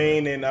name. what I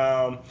mean? And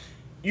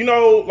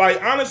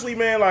like, honestly,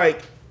 man,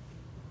 like,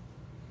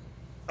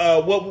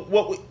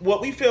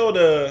 what we fail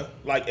to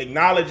like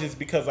acknowledge is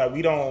because like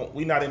we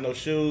not in those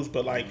shoes,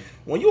 but like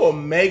when you're a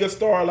mega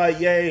star like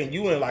Ye and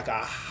you in like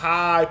a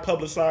high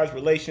publicized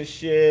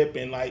relationship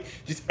and like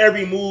just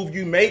every move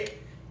you make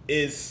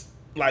is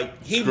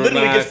Like he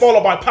literally gets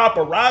followed by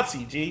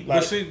paparazzi, G. Like,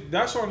 but see,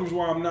 that's one reason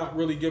why I'm not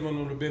really giving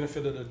him the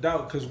benefit of the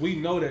doubt, because we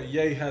know that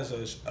Ye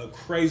has a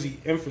crazy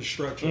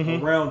infrastructure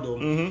around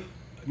him.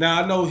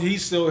 Now I know he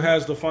still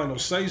has the final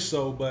say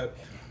so, but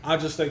I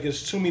just think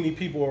it's too many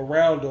people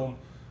around him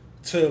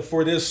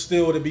for this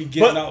still to be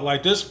getting out.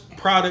 Like this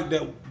product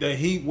that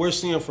we're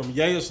seeing from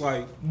Ye is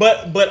like.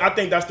 But I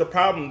think that's the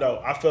problem though.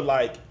 I feel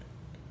like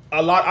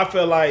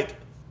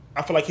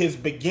his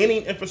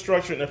beginning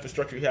infrastructure and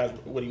infrastructure he has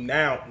with him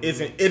now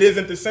isn't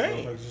the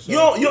same. You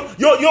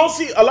don't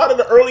see a lot of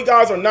the early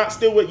guys are not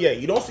still with Ye.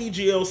 You don't see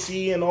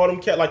GLC and all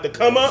them cat like the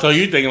come up. So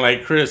you thinking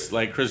like Chris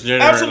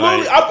Jenner?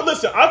 Absolutely.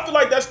 I feel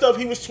like that stuff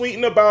he was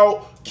tweeting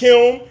about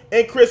Kim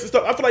and Chris and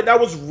stuff. I feel like that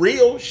was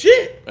real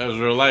shit. That was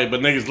real life,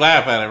 but niggas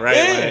laugh at it, right?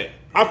 Yeah. Like,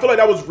 I feel like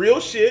that was real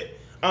shit.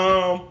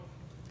 I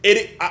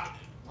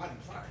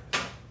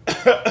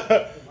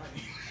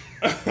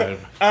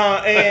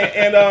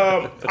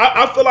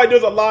feel like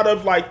there's a lot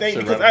of like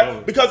things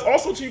because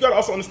also too, you gotta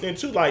also understand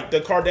too, like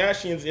the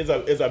Kardashians is a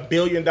 $1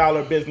 billion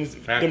business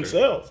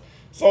themselves.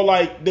 So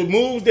like the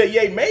moves that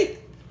Ye make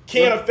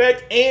can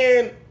affect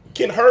and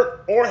can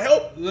hurt or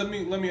help. Let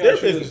me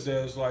ask you this,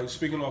 Des. Like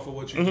speaking off of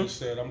what you just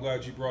said, I'm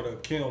glad you brought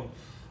up Kim.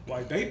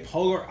 Like they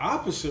polar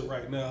opposite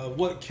right now of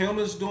what Kim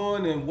is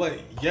doing and what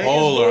Ye is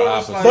doing.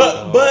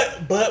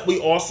 Opposite. But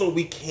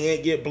we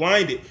can't get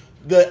blinded.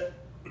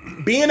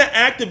 Being an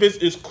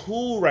activist is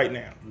cool right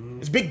now.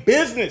 It's big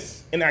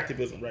business in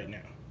activism right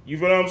now. You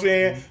feel what I'm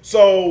saying?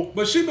 So,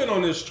 but she's been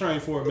on this train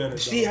for a minute.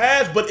 She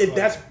has, but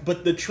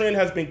the trend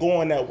has been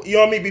going that way. You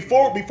know what I mean?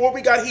 Before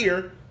we got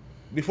here,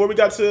 before we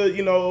got to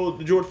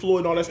the George Floyd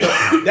and all that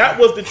stuff, that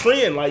was the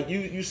trend. Like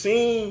you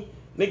seen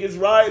niggas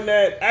riding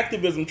that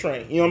activism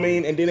train. You know what I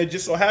mean? And then it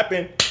just so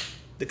happened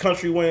the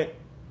country went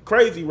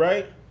crazy,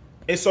 right?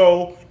 And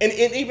so, and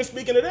even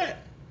speaking of that,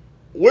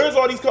 where's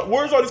all these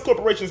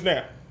corporations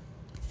now?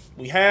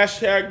 We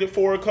hashtagged it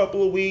for a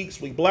couple of weeks.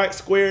 We black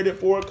squared it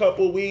for a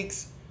couple of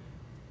weeks.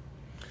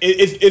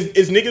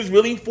 Is niggas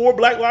really for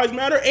Black Lives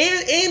Matter?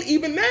 And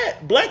even that,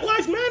 Black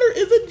Lives Matter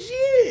is a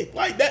jig.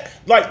 Like that,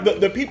 like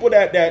the people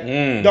that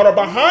are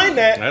behind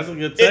that. That's a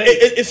good take.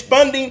 It's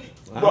funding.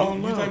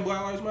 You think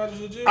Black Lives Matter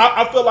is a jig?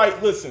 I feel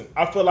like, listen,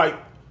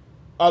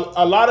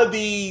 a lot of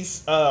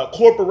these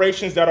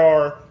corporations that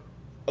are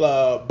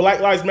Black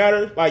Lives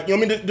Matter, like, you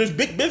know what I mean? There's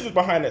big business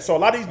behind that. So a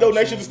lot of these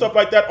donations and stuff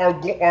like that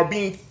are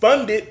being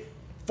funded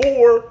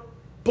for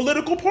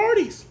political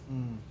parties.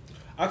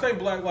 I think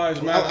Black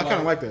Lives Matter. I kind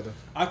of like that though.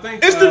 I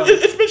think it's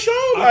been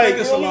shown. I think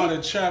it's a lot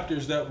of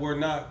chapters that we're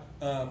not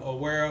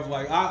aware of.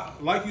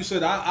 Like you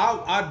said,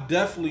 I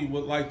definitely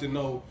would like to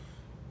know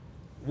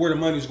where the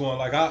money's going.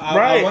 Like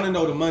I want to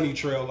know the money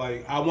trail.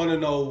 Like I want to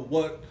know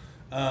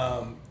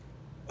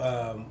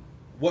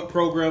what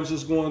programs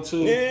it's going to.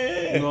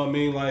 Yeah. You know what I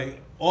mean?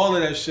 Like all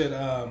of that shit.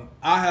 I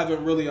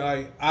haven't really.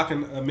 I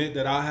can admit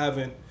that I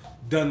haven't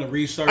done the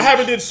research. I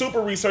haven't did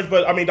super research,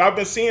 but I mean I've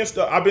been seeing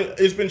stuff.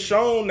 It's been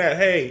shown that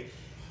hey.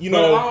 But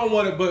I don't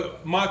want to.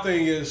 But my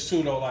thing is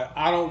too though. Like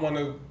I don't want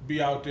to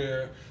be out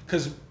there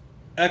because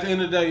at the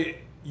end of the day,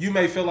 you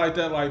may feel like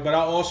that. Like, but I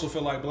also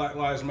feel like Black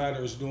Lives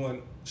Matter is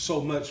doing so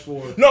much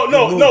for. No.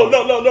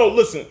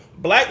 Listen,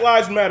 Black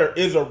Lives Matter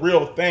is a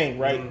real thing,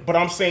 right? Mm-hmm. But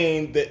I'm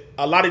saying that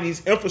a lot of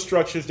these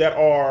infrastructures that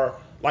are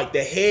like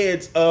the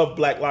heads of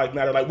Black Lives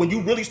Matter, like when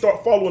you really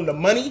start following the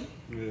money.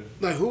 Yeah.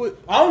 Like who?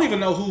 I don't even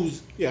know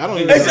who's. Yeah, I don't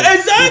even.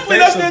 Exactly,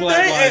 that's the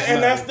thing,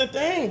 and that's the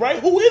thing, right?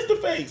 Who is the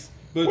face?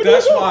 But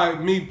that's why,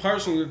 me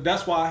personally,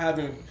 that's why I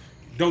haven't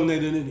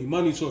donated any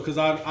money to it because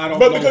I don't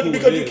know who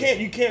because it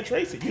you can't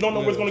trace it. You don't know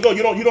where it's going to go.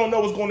 You don't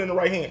know what's going in the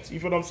right hands. You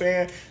feel what I'm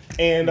saying?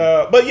 And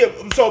but yeah,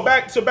 so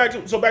back to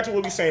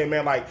what we're saying,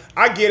 man. Like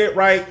I get it,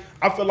 right?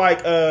 I feel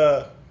like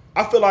the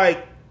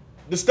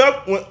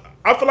stuff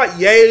I feel like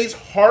Ye's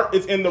heart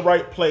is in the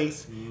right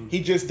place. Mm-hmm.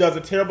 He just does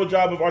a terrible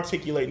job of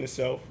articulating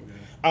himself.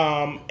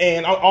 Yeah.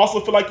 And I also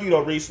feel like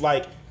Reese,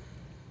 like.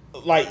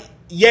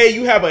 Yeah,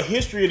 you have a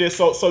history of this,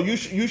 so you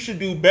should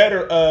do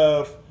better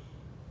of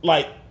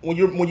like when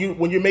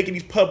you're making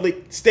these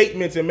public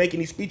statements and making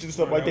these speeches and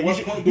stuff like that. You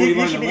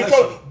should be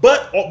controlled.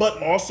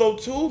 But also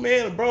too,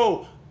 man,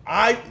 bro,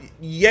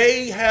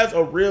 Ye has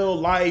a real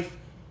life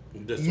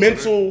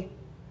mental.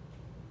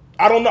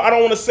 I don't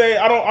want to say.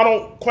 I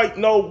don't quite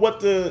know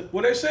what the.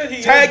 Well, they said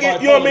he tag is bipolar.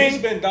 It. You know what I mean?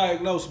 He's been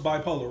diagnosed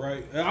bipolar,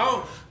 right?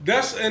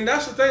 And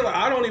that's the thing. Like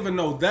I don't even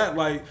know that.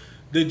 Like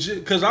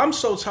because I'm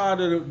so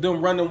tired of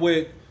them running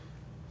with.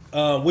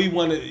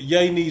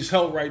 Ye needs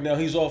help right now.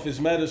 He's off his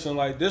medicine.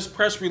 Like this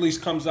press release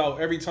comes out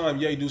every time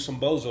Ye do some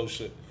bozo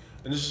shit,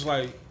 and it's just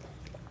like.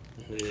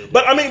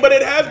 But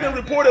it has been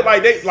reported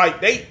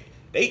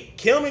they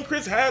Kim and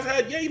Chris has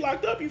had Ye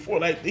locked up before.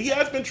 Like he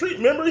has been treated.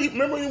 Remember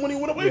when he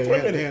went away for a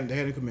minute. They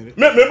had him committed.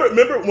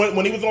 Remember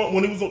when he was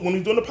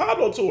doing the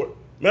Pablo tour.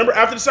 Remember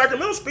after the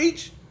Sacramento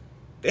speech,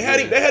 they had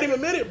him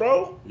admitted,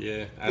 bro.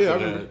 Yeah,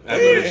 after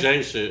the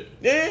Jay shit.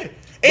 Yeah.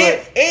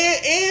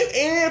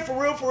 And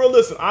for real,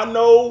 listen, I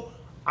know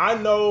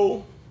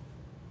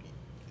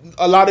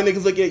a lot of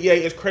niggas look at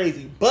Ye as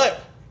crazy, but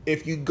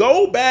if you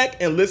go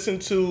back and listen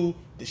to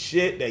the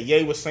shit that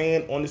Ye was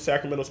saying on the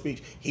Sacramento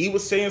speech, he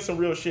was saying some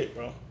real shit,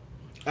 bro.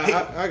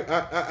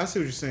 I see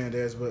what you're saying,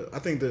 Dez, but I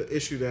think the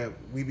issue that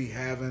we be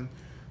having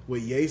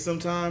with Ye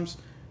sometimes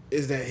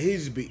is that he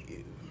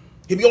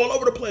be all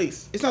over the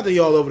place. It's not that he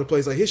all over the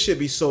place. Like his shit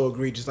be so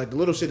egregious. Like the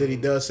little shit that he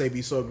does say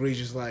be so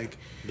egregious. Like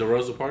the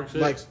Rosa Parks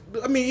shit. Like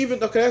I mean, even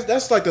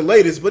that's like the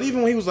latest. But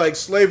even when he was like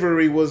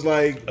slavery was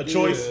like a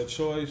choice. Yeah, a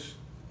choice.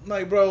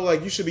 Like bro,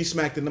 like you should be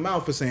smacked in the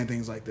mouth for saying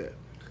things like that.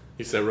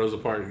 He said Rosa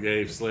Parks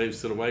gave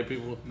slaves to the white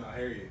people. No,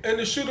 Harriet. And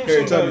to shoot him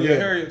Harriet Tubman, yeah.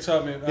 Harriet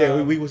Tubman.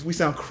 Yeah, we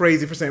sound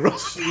crazy for saying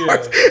Rosa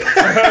Parks.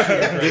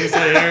 Did he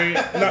say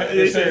Harriet? No,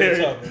 he said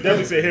Harriet.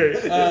 Definitely said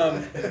Harriet.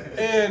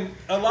 And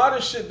a lot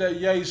of shit that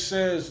Ye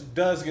says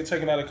does get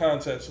taken out of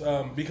context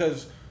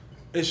because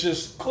it's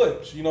just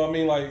clips. You know what I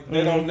mean? Like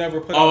they don't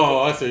never put. Oh,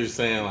 I see what you're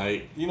saying.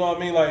 Like you know what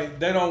I mean? Like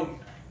they don't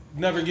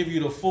never give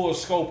you the full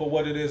scope of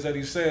what it is that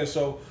he's saying.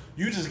 So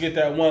you just get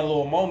that one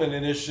little moment,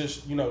 and it's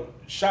just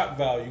shock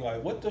value.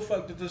 Like what the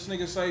fuck did this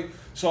nigga say?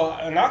 So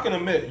and I can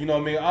admit, you know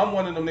what I mean? I'm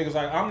one of them niggas.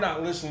 Like I'm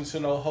not listening to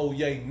no whole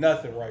Ye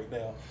nothing right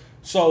now.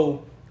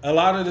 So a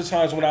lot of the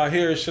times when I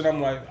hear shit,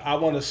 I'm like, I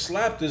want to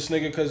slap this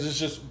nigga because it's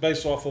just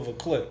based off of a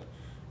clip.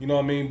 You know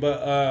what I mean?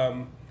 But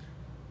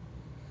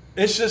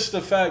it's just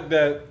the fact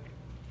that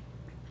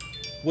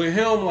with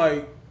him,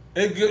 like,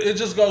 it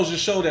just goes to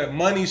show that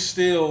money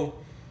still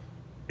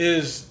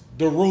is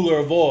the ruler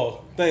of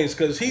all things.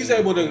 Because he's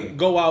able to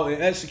go out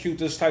and execute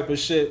this type of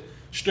shit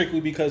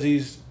strictly because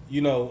he's,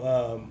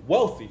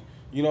 wealthy.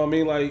 You know what I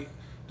mean? Like,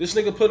 this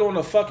nigga put on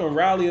a fucking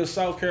rally in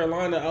South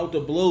Carolina out the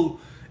blue.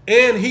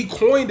 And he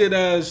coined it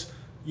as,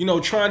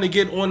 trying to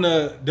get on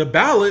the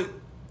ballot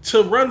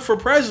to run for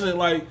president.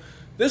 Like,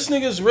 this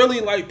nigga's really,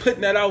 like,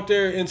 putting that out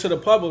there into the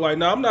public. Like,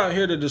 now, I'm not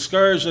here to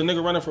discourage a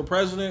nigga running for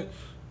president.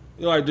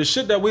 Like, the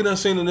shit that we done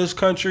seen in this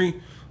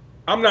country,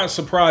 I'm not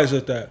surprised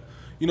at that.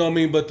 You know what I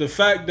mean? But the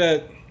fact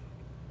that,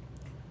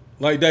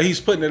 like, that he's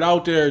putting it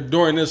out there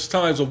during this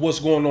times of what's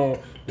going on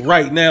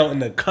right now in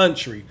the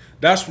country,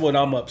 that's what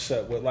I'm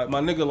upset with. Like, my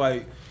nigga,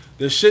 like,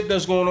 the shit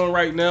that's going on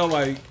right now,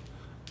 like,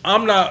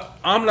 I'm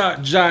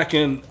not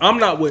jacking. I'm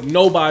not with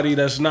nobody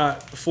that's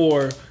not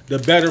for the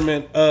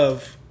betterment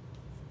of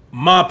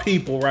my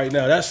people right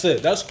now. That's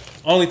it. That's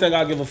the only thing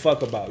I give a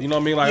fuck about. You know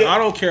what I mean? Like, I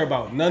don't care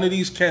about none of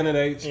these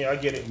candidates. Yeah, I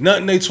get it.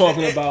 Nothing they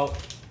talking about.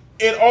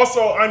 And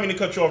also, I mean to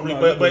cut you off,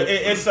 but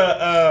it's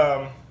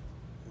a.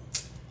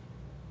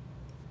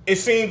 It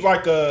seems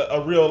like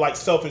a real like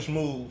selfish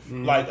move,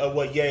 like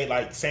what Ye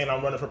like saying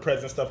I'm running for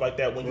president, stuff like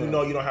that. When you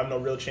know you don't have no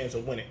real chance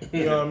of winning,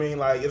 you know what I mean?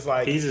 Like it's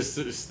like he's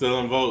just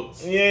stealing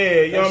votes.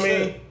 Yeah, you know what I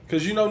mean?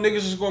 Because niggas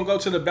is gonna go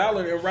to the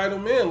ballot and write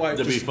them in, like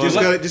just because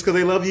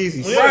they love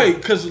Yeezys, right?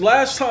 Because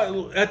last time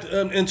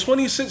in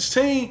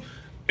 2016.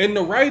 In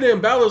the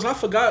write-in ballots, I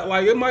forgot,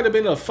 like, it might have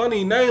been a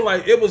funny name.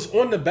 Like, it was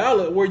on the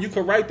ballot where you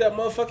could write that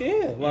motherfucker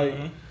in. Like,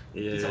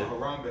 It's on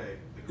Harambe.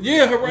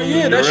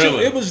 That shit,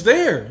 it was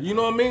there. You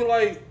know what I mean?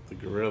 Like, the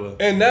gorilla.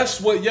 And that's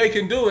what Ye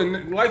can do.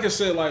 And like I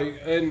said,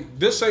 like, and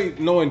this ain't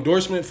no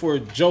endorsement for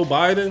Joe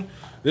Biden.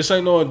 This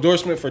ain't no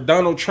endorsement for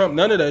Donald Trump.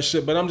 None of that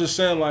shit. But I'm just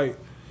saying, like,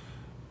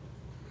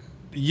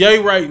 Ye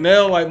right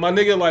now, like, my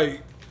nigga,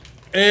 like,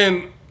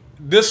 and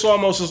this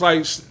almost is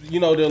like, the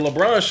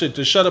LeBron shit,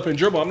 to shut up and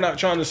dribble. I'm not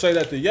trying to say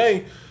that to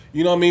Ye,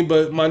 you know what I mean?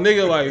 But my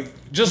nigga, like,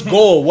 just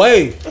go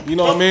away. You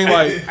know what I mean?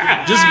 Like,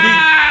 just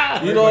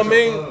be, you know what I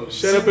mean?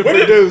 Shut up and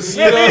produce.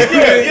 You know what I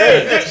mean?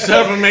 Yeah.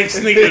 Shut up and make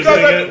sneakers. Because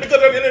at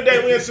the end of the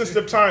day, we're in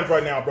sensitive times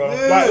right now, bro.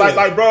 Yeah.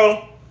 Like,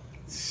 bro,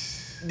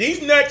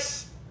 these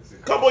next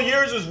couple of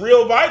years is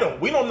real vital.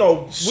 We don't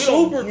know.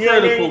 Super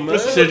critical, man.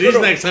 Shit, these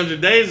next 100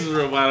 days is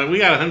real violent. We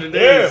got 100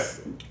 days. Yeah.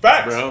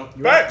 Facts, bro.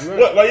 Facts. Right.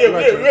 What? Like,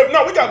 Right.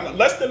 no, we got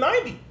less than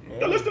 90.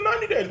 Got less than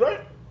 90 days,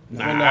 right?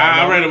 Nah,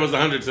 I read it was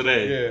 100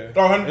 today. Yeah.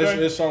 Oh, 100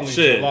 It's only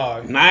Shit,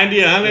 July.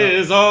 90, 100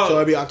 is all. So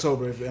it'll be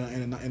October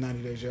in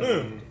 90 days.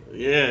 Yeah.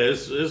 Yeah,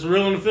 it's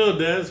real in the field,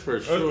 Des,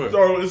 for sure.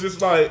 So it's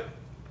just like,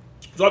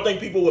 so I think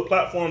people with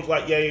platforms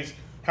like Ye's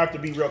have to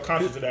be real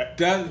conscious of that.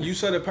 That you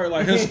said it perfect.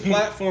 Like, his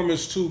platform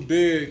is too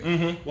big.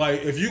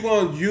 Like, if you're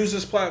gonna use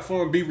this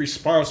platform, be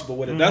responsible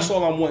with it. That's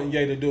all I'm wanting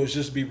Ye to do, is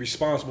just be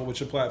responsible with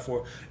your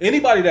platform.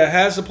 Anybody that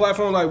has a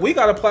platform, like, we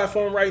got a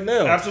platform right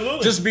now.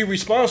 Absolutely. Just be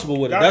responsible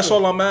with it. Gotcha. That's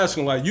all I'm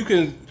asking. Like, you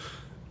can.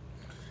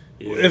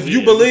 Yeah, If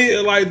you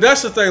believe, like,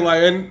 that's the thing,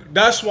 like, and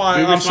that's why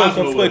Be I'm so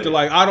responsible conflicted. with it.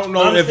 Like, I don't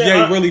know if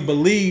Ye really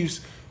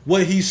believes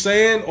what he's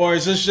saying, or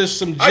is this just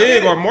some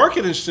jig or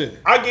marketing shit?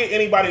 I get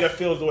anybody that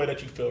feels the way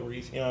that you feel,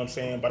 Reese. You know what I'm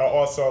saying? But I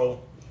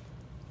also,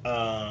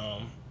 I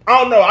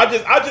don't know.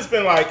 I just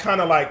been like, kind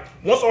of like,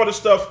 once all this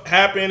stuff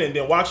happened, and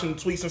then watching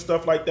tweets and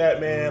stuff like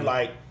that, man.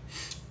 Like,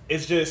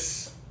 it's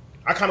just,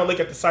 I kind of look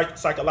at the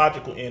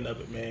psychological end of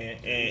it, man.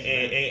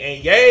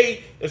 And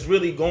Ye is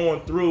really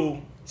going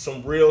through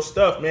some real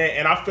stuff, man.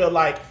 And I feel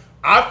like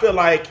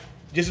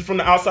just from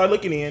the outside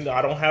looking in,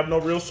 I don't have no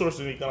real source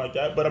or anything like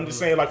that, but I'm just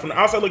saying, like, from the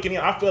outside looking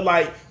in, I feel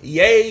like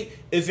Ye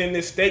is in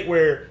this state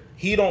where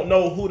he don't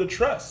know who to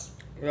trust.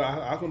 Yeah,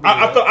 I can.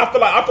 I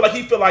feel like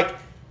he feels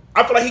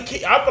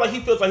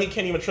like he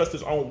can't even trust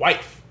his own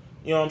wife.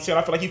 You know what I'm saying?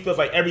 I feel like he feels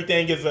like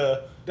everything is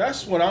a.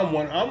 That's what I'm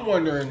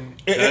wondering.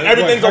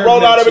 Everything's a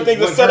rollout.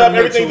 Everything's a setup.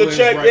 Everything's a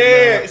check.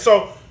 Yeah.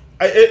 So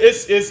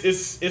it's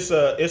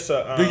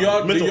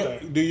a mental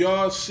thing. Do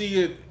y'all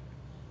see it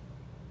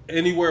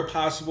anywhere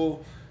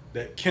possible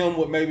that Kim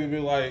would maybe be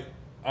like,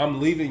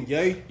 I'm leaving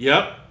Ye?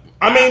 Yep.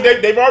 I mean,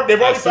 they've already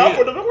filed it.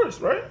 for divorce,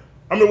 right?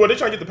 I mean, they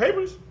trying to get the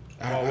papers?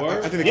 I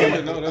think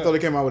I thought they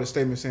came out with a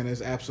statement saying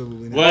there's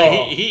absolutely no.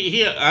 Well,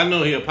 he I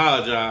know he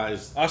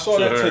apologized. I saw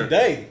to that her.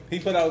 today. He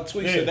put out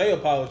tweets today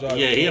apologizing.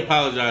 Yeah, he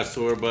apologized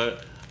to her,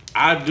 but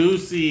I do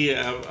see.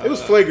 It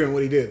was flagrant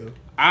what he did, though.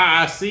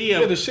 I see.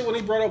 The shit when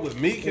he brought up with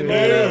Meek and all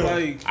that,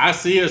 like I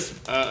see a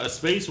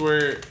space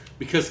where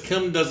because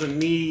Kim doesn't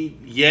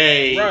need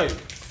Ye right.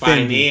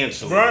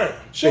 financially, Right.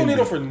 She don't need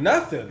him for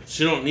nothing.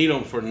 She don't need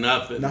him for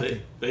nothing.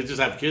 Nothing. They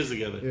just have kids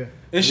together. Yeah.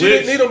 And she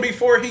didn't need him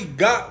before he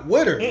got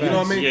with her. You know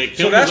what I mean? Yeah, Kim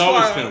so that's was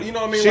always why, Kim. you know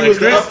what I mean? She Like,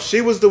 was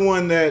she was the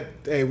one that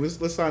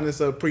let's sign this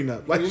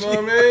prenup. Like you know what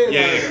I mean?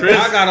 Yeah, Like, Chris-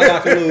 I got a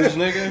lot to lose,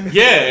 nigga.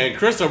 Yeah, and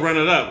Chris will run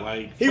it up.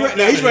 Like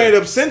he's ran it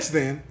up since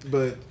then,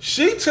 but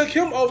She took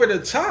him over the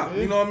top.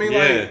 You know what I mean?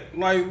 Yeah.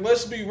 Like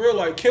let's be real.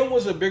 Like Kim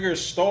was a bigger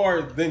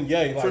star than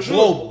Ye, like For sure.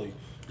 globally.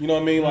 You know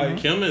what I mean? Like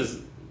Kim is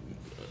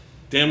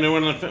damn near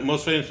one of the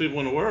most famous people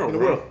in the world,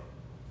 bro.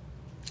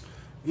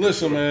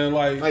 listen, man,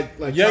 like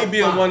Ye top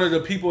being 5. one of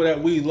the people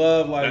that we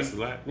love, That's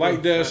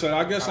like Dad said,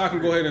 I guess I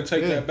can go ahead and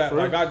take that back. for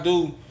Like I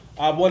do.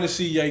 I want to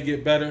see Ye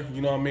get better.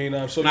 You know what I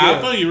mean? So Nah,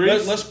 I feel you,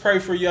 Reese. let's pray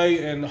for Ye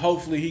and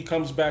hopefully he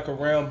comes back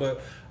around.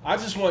 But I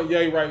just want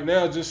Ye right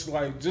now, just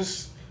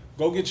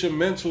go get your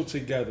mental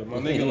together, my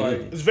nigga.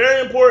 Like, It's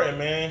very important,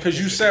 man. because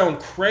you sound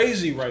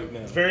crazy right now.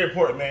 It's very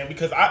important, man,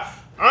 because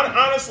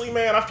honestly,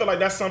 man, I feel like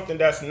that's something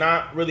that's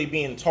not really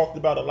being talked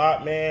about a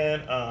lot,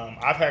 man.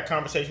 I've had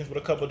conversations with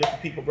a couple of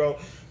different people, bro.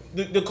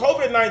 The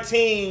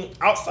COVID-19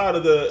 outside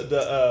of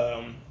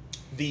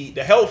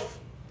the health,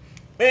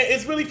 man,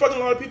 it's really fucking a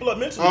lot of people up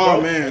mentally, bro.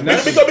 Oh, man.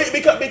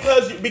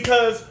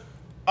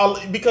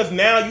 Because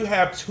now you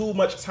have too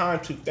much time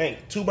to think,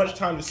 too much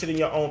time to sit in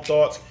your own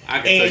thoughts, I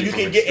can tell and you you from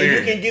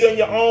can get in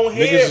your own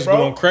head, Niggas is bro.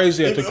 going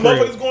crazy at the crib.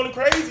 Motherfuckers going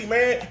crazy,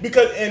 man.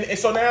 Because and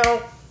so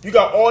now you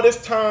got all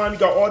this time, you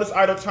got all this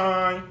idle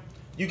time,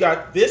 you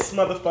got this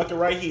motherfucker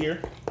right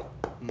here.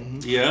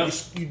 Yeah.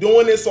 You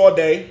doing this all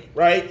day,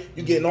 right?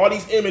 You getting all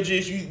these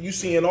images, you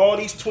seeing all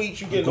these tweets,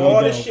 you getting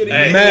all this shit.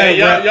 Hey, Man,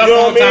 y'all you know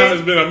phone what I time mean?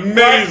 has been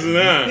amazing,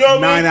 huh? You know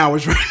what I 9 mean?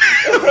 hours right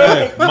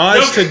Hey,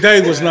 mine's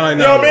today was 9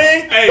 You know hours. what I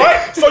mean? Hey.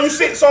 Right? So you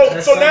see, so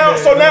now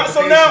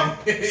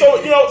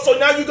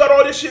you got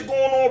all this shit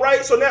going on,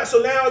 right? So now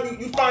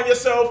you find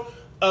yourself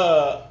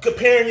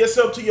comparing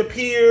yourself to your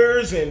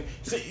peers, and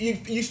so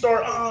you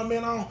start, oh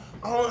man, I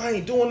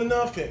ain't doing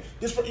enough, and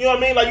this, you know what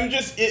I mean? Like you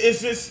just,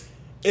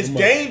 it's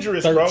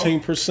dangerous, bro.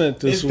 13%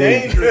 this It's week.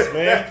 dangerous,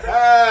 man.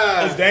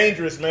 It's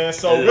dangerous, man.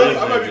 So really,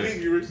 I might be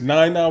beating you, Rich.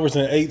 9 hours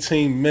and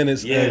 18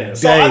 minutes Yeah. a day.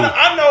 so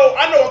I know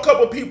a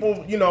couple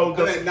people, you know,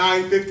 I'm at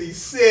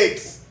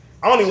 9:56.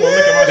 I don't even want to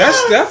look at my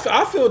That's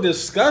I feel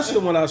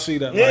disgusted when I see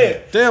that. Yeah,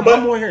 Like, damn, but-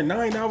 I'm on here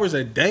 9 hours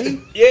a day.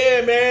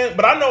 Yeah, man.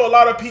 But I know a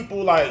lot of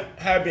people like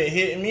have been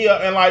hitting me up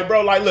and like,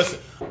 bro, like, listen,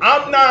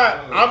 I'm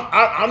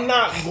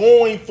not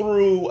going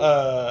through.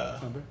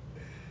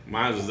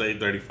 Mine was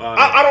 8:35.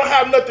 I don't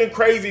have nothing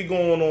crazy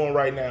going on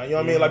right now. You know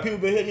what I mean? Like people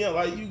been hitting me up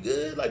like, you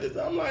good? Like this.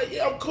 I'm like,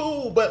 yeah, I'm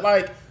cool, but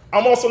like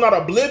I'm also not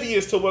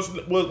oblivious to what's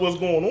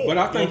going on. But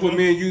I think You know with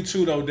me and you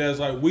too, though, Des,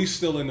 like we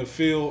still in the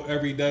field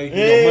every day. You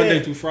Yeah. know, Monday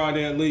through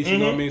Friday at least. You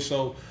know what I mean?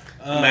 So,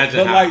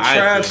 Imagine but how like I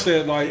Trav feel.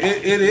 said, like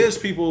it is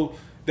people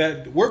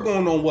that we're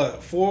going on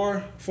what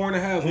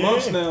 4.5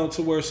 months now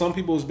to where some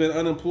people has been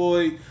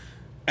unemployed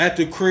at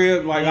the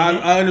crib. Like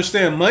I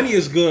understand money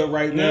is good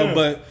right now,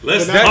 but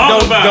Let's that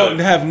talk about don't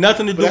it. have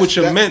nothing to do with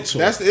your mental.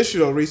 That's the issue,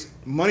 though, Reese.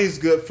 Money's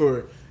good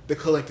for the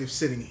collective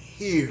sitting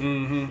here.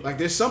 Like,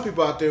 there's some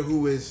people out there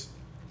who is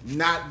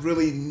not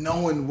really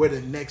knowing where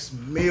the next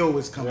meal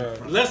is coming Right.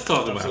 from. Let's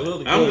talk about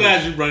Absolutely. it. I'm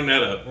glad you brought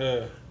that up. Yeah.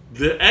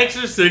 The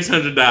extra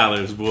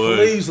 $600, boy.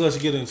 Please, let's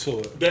get into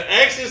it. The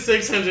extra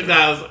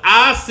 $600.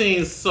 I've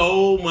seen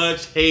so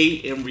much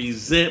hate and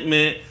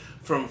resentment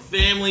from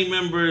family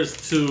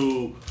members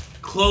to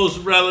close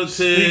relatives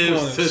Speak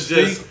on it. to Speak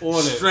just on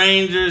it.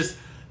 strangers.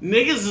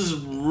 Niggas is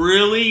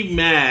really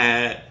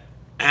mad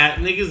at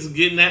niggas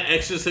getting that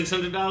extra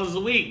 $600 a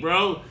week,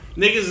 bro.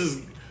 Niggas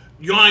is,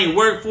 you ain't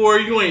work for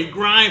it, you ain't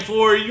grind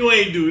for it, you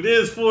ain't do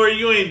this for it,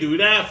 you ain't do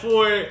that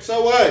for it.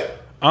 So what?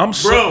 I'm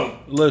Bro,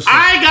 listen.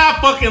 I got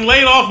fucking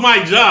laid off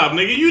my job,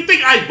 nigga. You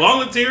think I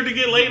volunteered to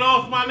get laid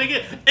off, my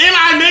nigga? And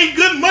I made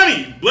good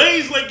money.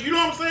 Blaze, like, you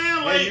know what I'm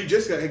saying? Like, Hey, you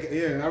just got,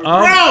 yeah.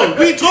 bro,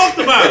 we talked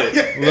about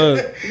it.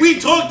 Look, We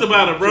talked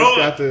about it, bro.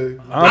 Got the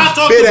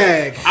I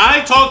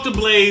big talked to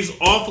Blaze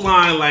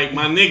offline, like,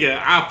 my nigga,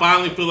 I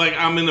finally feel like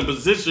I'm in a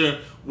position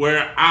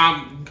where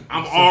I'm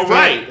all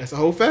right. That's a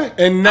whole fact.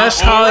 and that's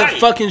I'm how alright.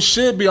 it fucking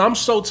should be. I'm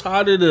so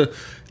tired of the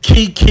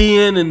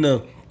keying and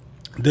the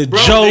Bro, they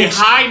jokes,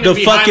 hiding the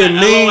behind fucking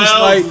the memes.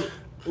 LOLs. Like,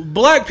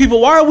 black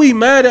people, why are we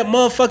mad at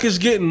motherfuckers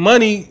getting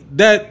money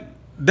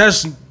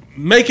that's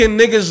making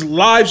niggas'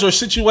 lives or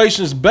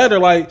situations better.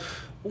 Like,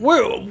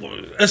 where's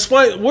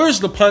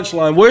the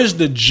punchline? Where's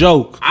the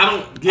joke? I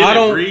don't get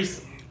it,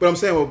 Reese. But I'm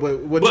saying, but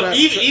what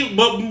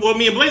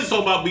me and Blaze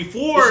talk about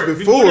before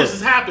this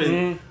has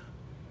happened,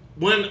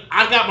 when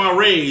I got my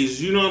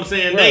raise, you know what I'm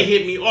saying? Right. They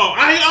hit me off.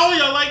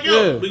 Y'all like,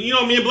 yo. Yeah. But you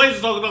know, me and Blaze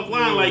was talking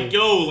offline, like,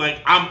 yo, like,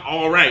 I'm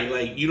all right.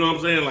 Like, you know what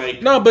I'm saying?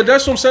 Like, no, but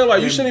that's what I'm saying.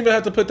 Like, you shouldn't even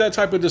have to put that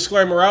type of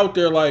disclaimer out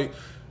there. Like,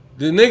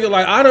 the nigga,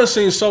 like, I done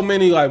seen so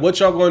many, like, what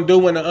y'all gonna do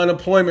when the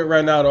unemployment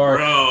ran out, or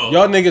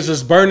y'all niggas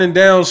is burning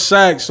down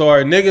Saks,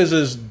 or niggas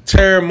is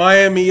tearing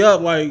Miami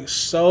up. Like,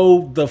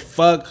 so the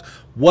fuck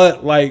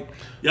what? Like,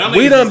 y'all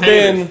we done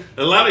been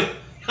a lot of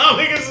y'all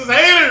niggas is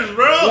haters,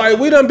 bro. Like,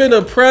 we done been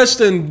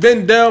oppressed and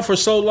been down for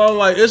so long.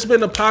 Like, it's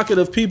been a pocket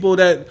of people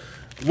that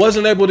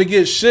wasn't able to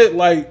get shit.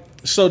 Like,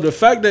 so the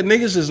fact that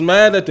niggas is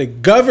mad at the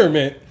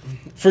government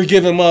for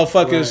giving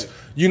motherfuckers,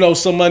 you know,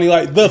 some money,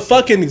 like the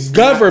fucking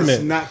government.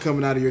 It's not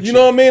coming out of your check. You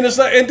know what I mean? It's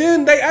not, and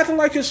then they acting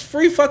like it's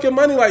free fucking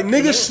money. Like,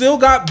 niggas still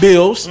got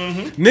bills.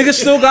 Niggas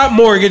still got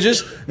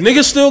mortgages.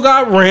 Niggas still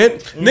got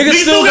rent.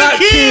 Niggas still got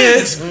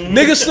kids.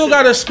 Niggas still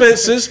got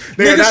expenses.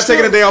 They're not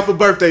taking a day off for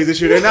birthdays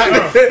this year. They're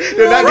not giving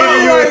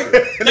you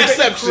an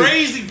exception. The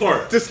crazy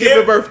part. To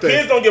skip a birthday.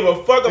 Kids don't give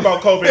a fuck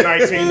about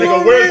COVID-19. They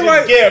go, where's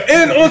the gift?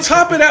 And on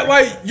top of that,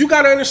 like, you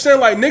gotta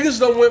understand, like,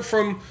 niggas done went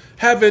from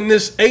having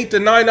this 8 to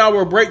 9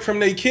 hour break from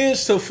their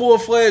kids to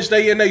full-fledged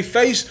they in their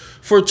face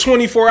for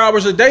 24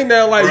 hours a day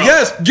now. Like,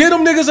 yes, get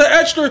them niggas an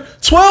extra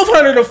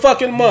 $1,200 a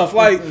fucking month.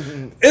 Like,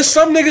 it's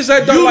some niggas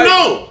that don't like... You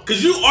know,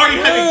 because you already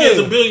had your kids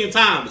a billion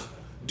times.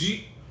 Do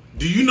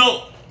you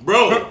know...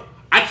 Bro,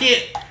 I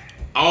can't...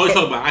 I always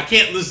talk about I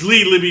can't just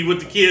leave Libby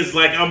with the kids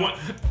like I'm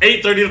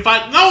 8:30 to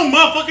 5. No,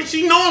 motherfucker,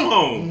 she know I'm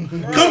home.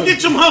 Come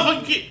get your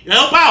motherfucking kid.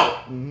 Help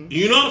out.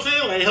 You know what I'm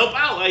saying? Like, help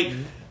out. Like,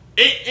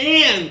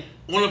 and...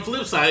 on the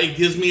flip side, it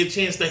gives me a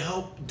chance to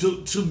help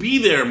to be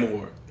there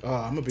more.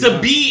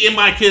 Be in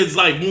my kids'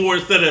 life more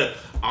instead of,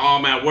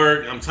 I'm at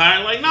work, I'm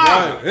tired. Like,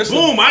 nah,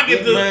 boom, I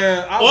get to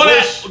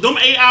them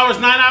 8 hours,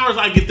 9 hours.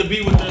 I get to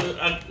be with the.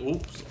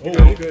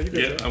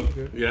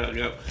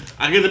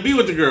 I get to be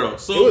with the girl.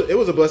 So it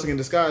was a blessing in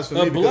disguise for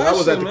me because I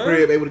was at the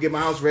crib, able to get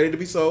my house ready to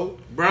be sold.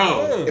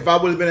 Bro, if I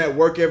would have been at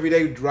work every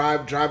day,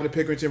 driving to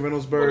Pickerington,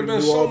 Reynoldsburg,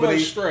 New Albany,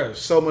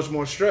 so much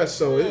more stress.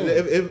 So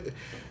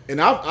and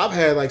I've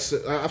had, like,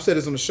 I've said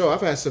this on the show, I've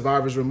had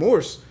survivor's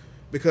remorse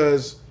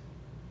because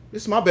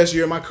this is my best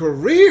year of my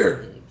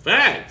career.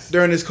 Facts.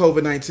 During this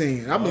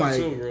COVID-19. I'm like,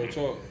 too, real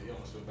talk.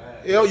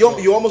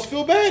 You almost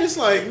feel bad. It's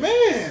like,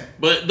 man.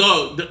 But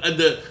dog,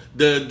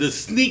 the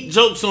sneak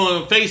jokes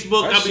on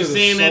Facebook, I be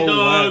seeing that,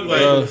 dog.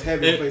 Like, it's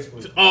heavy on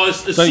Facebook. Oh,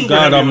 it's Thank super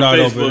God heavy I'm not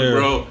on Facebook, over there.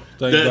 bro.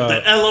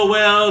 The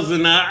LOLs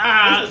and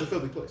Facebook's a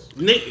filthy place.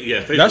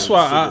 Facebook. That's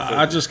why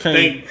I just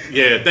can't.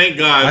 Thank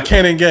God. I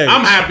can't engage.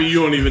 I'm happy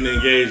you don't even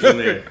engage in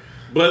there.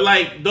 But,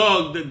 like,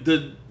 dog,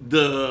 the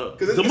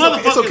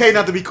motherfuckers. It's okay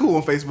not to be cool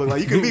on Facebook.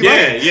 Like, you can be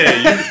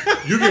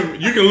you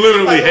can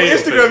literally like, hate on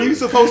Instagram. You're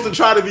supposed to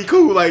try to be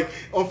cool. Like,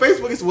 on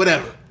Facebook, it's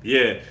whatever.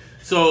 Yeah.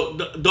 So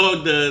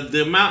dog,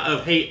 the amount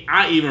of hate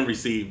I even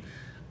received.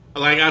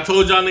 Like I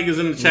told y'all niggas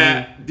in the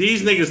chat,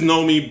 these niggas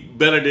know me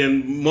better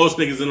than most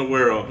niggas in the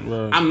world.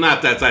 Right. I'm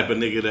not that type of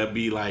nigga that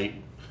be like,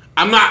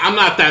 I'm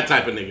not that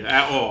type of nigga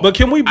at all. But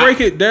can we break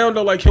it down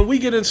though? Like, can we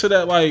get into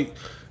that? Like,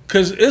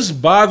 cause it's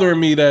bothering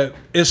me that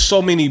it's so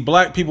many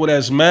black people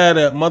that's mad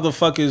at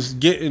motherfuckers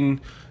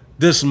getting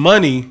this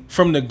money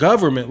from the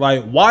government.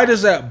 Like, why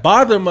does that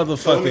bother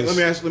motherfuckers? So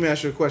let me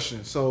ask you a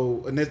question.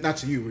 So, and it's not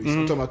to you, Reese.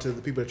 I'm talking about to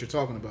the people that you're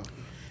talking about.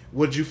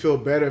 Would you feel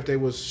better if they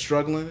was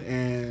struggling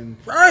and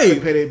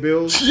couldn't pay their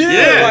bills?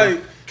 Yeah,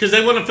 like, because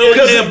they want to feel like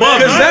they're above.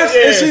 Because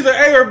it's either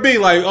A or B.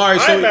 Like, all right,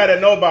 I ain't mad at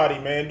nobody,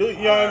 man. You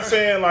know what I'm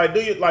saying? Like,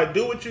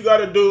 do what you got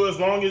to do as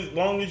long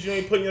as you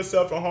ain't putting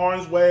yourself in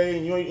harm's way,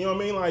 and you know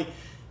what I mean? Like,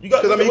 you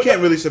got. Because you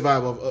can't really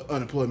survive off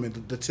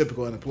unemployment, the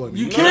typical unemployment.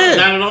 You can't.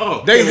 Not at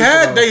all. They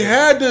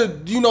had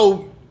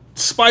to,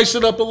 spice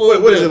it up a little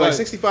bit. What is it, like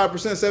 65%,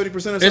 70% or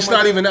something? It's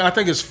not even. I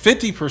think it's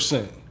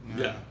 50%.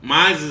 Yeah,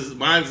 mine's is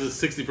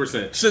 60%.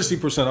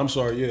 60%. I'm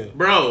sorry. Yeah,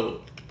 bro.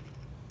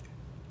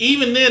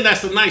 Even then,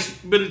 that's a nice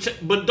bit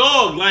of. But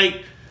dog,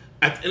 like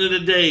at the end of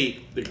the day,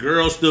 the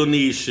girls still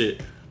need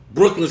shit.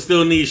 Brooklyn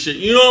still needs shit.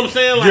 You know what I'm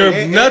saying?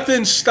 Like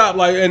nothing stopped.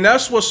 Like, and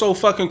that's what's so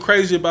fucking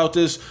crazy about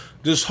this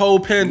whole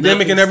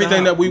pandemic and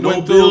everything that we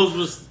went through. Bills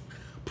was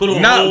put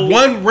on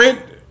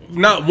hold.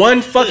 Not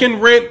one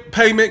fucking rent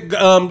payment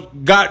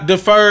got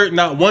deferred.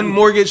 Not one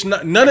mortgage.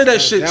 None of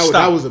that shit stopped.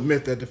 That was a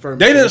myth that deferment.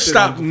 They didn't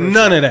stop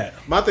none of that.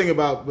 My thing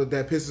about what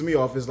that pisses me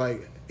off is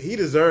like he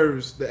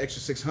deserves the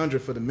extra $600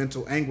 for the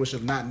mental anguish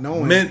of not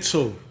knowing. When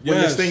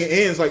this thing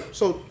ends,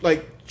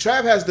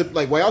 Trav has to,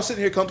 like, while y'all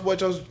sitting here comfortable at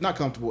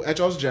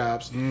y'all's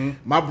jobs,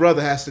 my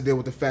brother has to deal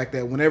with the fact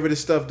that whenever this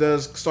stuff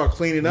does start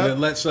cleaning up, it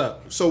lets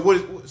up. So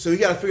he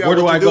got to figure out where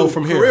do I go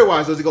from here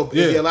career-wise. Does he go?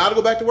 Is he allowed to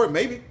go back to work?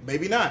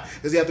 Maybe not.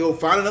 Does he have to go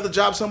find another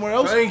job somewhere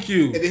else? Thank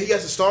you. And then he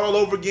has to start all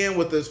over again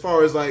with as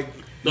far as like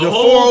The your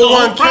whole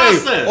 401k,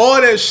 process. all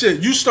that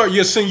shit. You start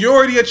your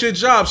seniority at your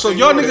job. So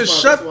y'all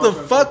niggas shut the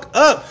fuck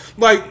up.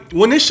 Like,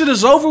 when this shit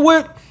is over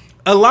with,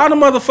 a lot of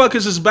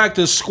motherfuckers is back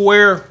to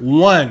square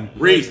one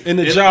in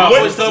the job.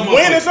 When it's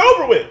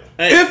over with.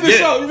 Hey, if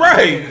it's over,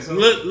 right.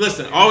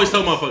 Listen, I always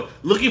tell motherfuckers,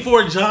 looking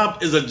for a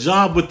job is a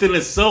job within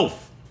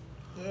itself.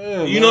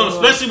 Yeah, you know,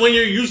 especially when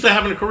you're used to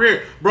having a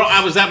career. Bro,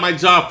 I was at my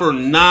job for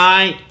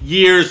 9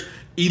 years,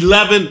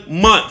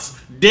 11 months.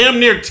 Damn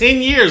near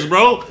 10 years,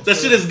 bro. That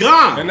shit is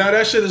gone. And now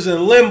that shit is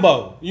in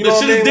limbo. You know that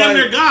what shit I mean? is damn Like,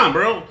 near gone,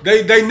 bro.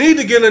 They need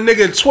to get a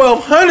nigga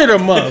 $1,200 a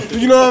month.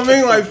 You know what I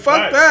mean? Like,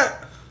 fuck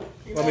that.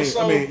 I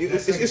mean,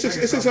 it's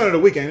 600 a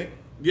week, ain't it?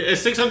 Yeah,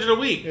 it's $600 a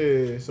week.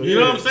 Yeah, so you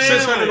know what I'm saying?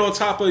 600 on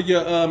top of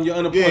your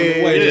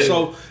unemployment wage. yeah.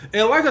 So,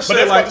 and like I said, But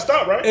that's like, about to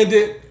stop, right? And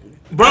then,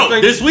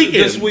 Bro, this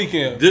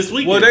weekend.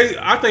 Well,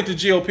 I think the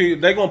GOP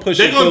they gonna push.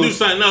 They're gonna do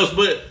something else,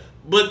 but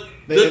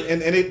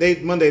they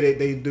Monday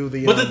they do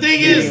the. But the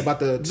thing is, about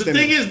the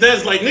thing is,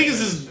 that's like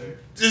niggas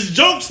is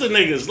jokes to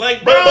niggas.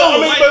 Like, bro,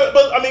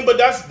 but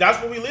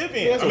that's what we live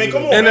in. I mean,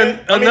 come on, and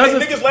man.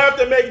 then Niggas laughed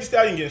at Megan Thee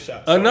Stallion getting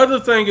shot. Another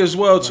thing as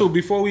well too.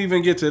 Before we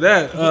even get to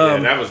that,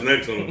 that was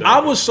next on the. I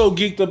was so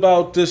geeked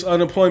about this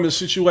unemployment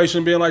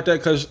situation being like that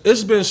because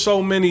it's been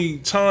so many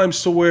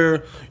times to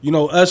where, you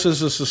know, us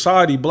as a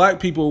society,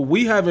 black people,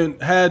 we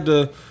haven't had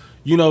the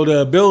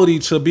ability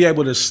to be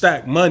able to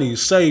stack money,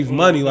 save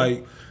money.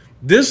 Like,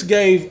 this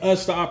gave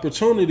us the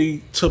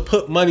opportunity to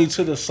put money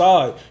to the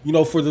side, you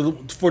know, for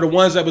the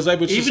ones that was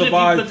able to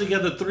survive. Even if you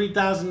put together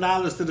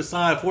 $3,000 to the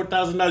side,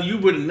 $4,000, you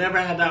would have never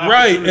had that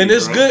opportunity. Right, and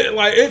it's good.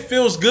 Like, it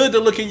feels good to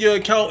look in your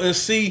account and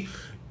see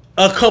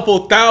a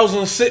couple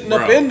thousand sitting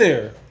up in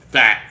there.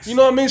 Facts. You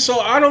know what I mean?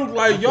 So I don't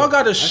y'all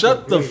gotta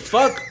shut the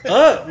fuck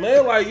up,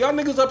 man. Like, y'all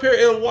niggas up here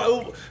and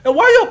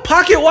why y'all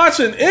pocket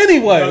watching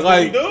anyway? That's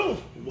like, what we do.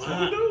 That's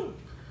what we do.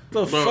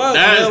 The fuck,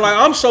 man. Like,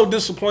 I'm so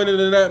disappointed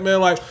in that, man.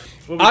 Like,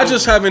 I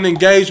just haven't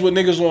engaged with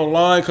niggas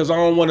online because I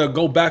don't want to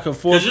go back and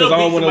forth because I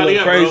don't want to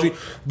look crazy. Bro.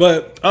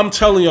 But I'm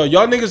telling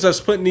y'all niggas that's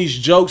putting these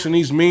jokes and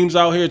these memes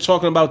out here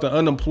talking about the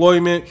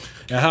unemployment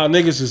and how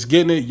niggas is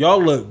getting it,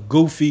 y'all look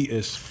goofy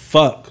as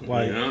fuck.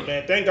 Like,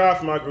 man, thank God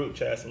for my group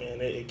chats,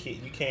 man. I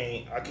can't.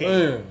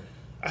 Man.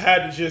 I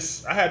had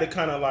to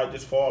kind of like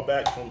just fall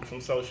back from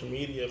social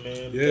media,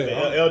 man.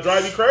 Yeah, it'll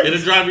drive you crazy.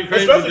 It'll drive you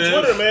crazy,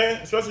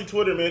 especially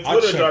Twitter, man.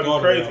 Twitter drive you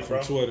crazy,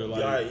 bro. Twitter,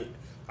 like,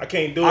 I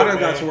can't do it. I done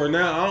got to where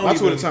now. My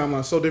Twitter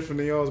timeline is so different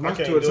than y'all's. My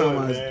Twitter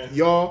timeline is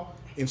y'all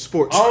in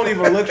sports. I don't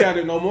even look at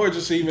it no more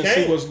just to even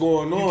see what's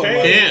going on.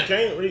 You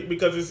can't read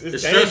because it's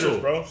dangerous, stressful,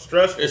 bro.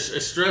 Stressful.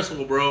 It's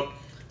stressful, bro.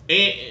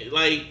 And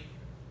like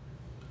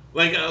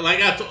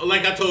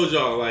I told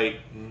y'all,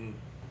 like,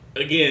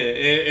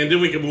 again, and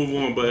then we can move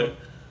on. But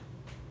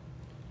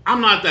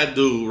I'm not that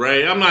dude,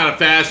 right? I'm not a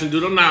fashion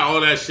dude. I'm not all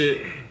that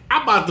shit.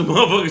 I bought the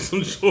motherfuckers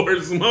some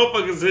shorts. The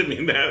motherfuckers hit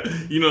me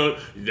that, you know,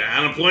 the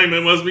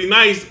unemployment must be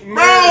nice. Bro,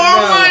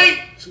 I'm like,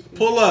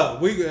 pull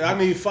up. I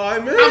need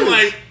 5 minutes. I'm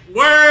like,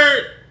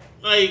 word.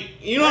 Like,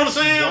 you know what I'm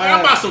saying?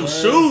 I bought some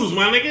shoes,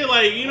 my nigga.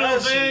 Like, you know what I'm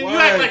saying? You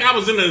act like I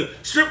was in a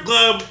strip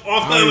club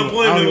off the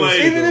unemployment.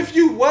 Like, even if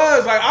you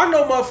was, like, I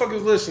know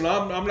motherfuckers, listen,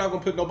 I'm not going to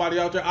put nobody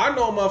out there. I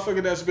know a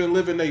motherfucker that's been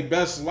living their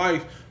best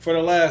life for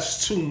the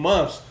last 2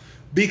 months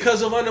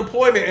because of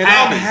unemployment. And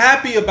I'm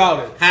happy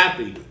about it.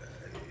 Happy.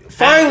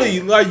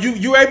 Finally, like,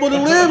 you able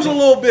to live a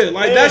little bit.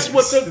 Like, that's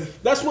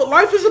what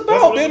life is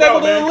about, being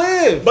able to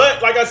live.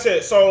 But like I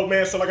said,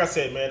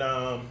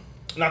 man,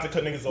 not to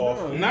cut niggas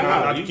off.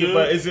 Not to keep,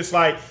 but it's just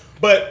like,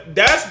 but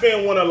that's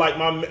been one of like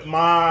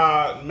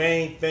my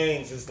main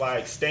things is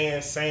like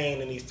staying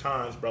sane in these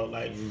times, bro.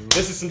 Like,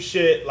 this is some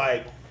shit.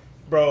 Like,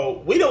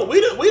 bro, we done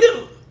lived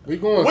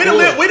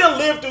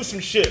through some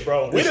shit,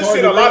 bro. We done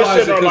seen a lot of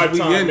shit in our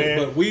lifetime, man.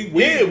 But we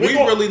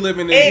really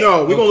living in.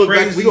 No, we gonna look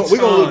back. We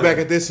gonna look back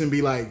at this and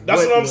be like,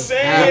 that's what I'm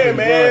saying,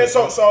 man. Right.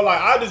 So like,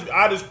 I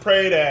just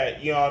pray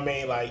that, you know what I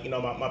mean, like, you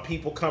know, my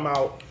people come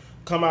out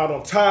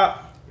on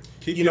top.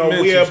 You know,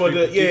 we able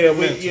to,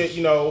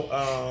 you know,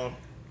 I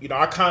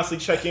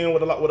constantly check in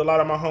with a lot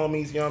of my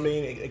homies, you know what I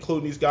mean,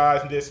 including these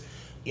guys, and just,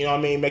 you know what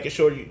I mean, making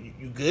sure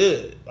you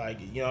good, like,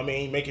 you know what I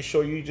mean, making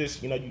sure you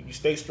just, you know, you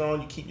stay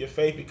strong, you keep your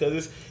faith,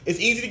 because it's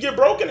easy to get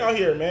broken out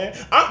here, man.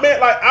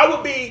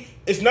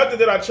 It's nothing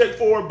that I check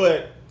for,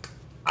 but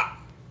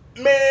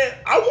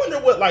I wonder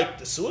what like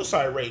the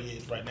suicide rate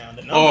is right now.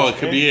 The numbers, it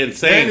could be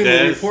insane. They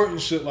ain't reporting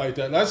shit like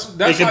that. That's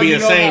it how be you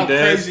insane, know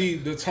how crazy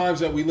the times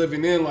that we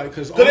living in. Like,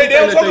 because they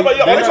don't talk about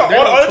all they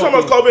talking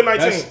about COVID-19.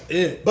 That's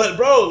it. But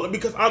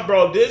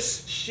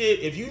this shit.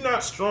 If you're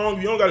not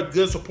strong, you don't got a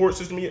good support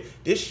system.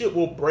 This shit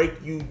will break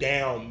you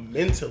down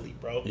mentally,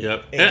 bro.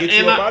 Yep, and get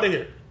you up out of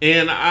here.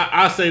 And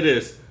I say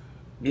this: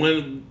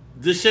 when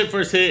this shit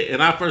first hit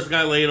and I first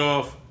got laid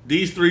off,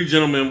 these 3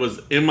 gentlemen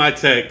was in my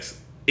text.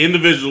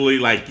 Individually,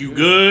 like, you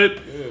good?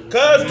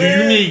 Do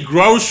you need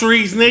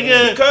groceries,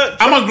 nigga?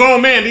 I'm a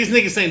grown man. These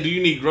niggas saying, do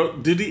you need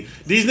groceries?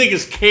 These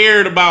niggas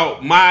cared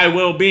about my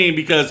well-being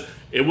because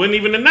it wasn't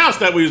even announced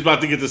that we was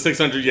about to get to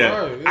 600 yet.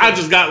 Right, yeah. I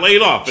just got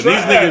laid off. And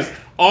these niggas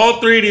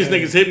All three of these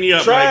niggas hit me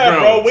up Trav, like,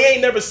 bro, we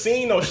ain't never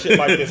seen no shit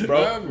like this,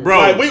 bro. Bro,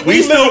 Like,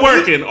 we still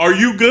working. Are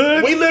you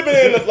good? We living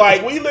in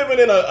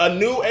a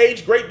new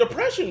age Great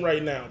Depression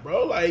right now,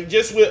 bro. Like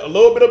just with a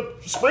little bit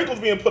of sprinkles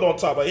being put on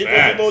top. Like here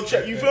goes a little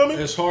check. You feel me?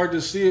 It's hard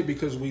to see it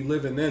because we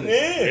living in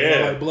it.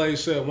 Yeah. Like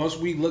Blaze said, once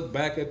we look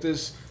back at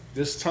this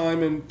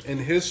time in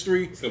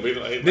history, It's gonna be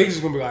like, niggas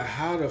gonna be like,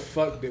 how the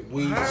fuck did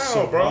we Wow,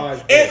 survive bro.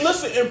 this? And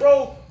listen,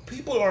 bro,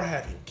 people are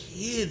having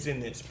kids in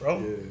this, bro.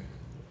 Yeah.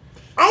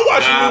 I'm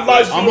watching Nah, you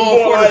like I'm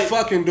all for like, the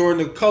fucking during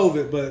the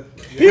COVID, but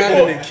people,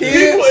 having the kids.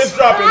 people is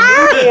dropping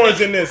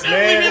newborns in this,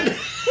 man.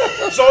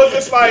 So it's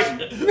just like,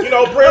 prayers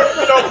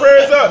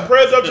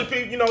up to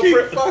people, Keep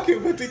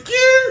fucking with the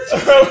kids.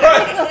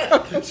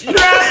 right?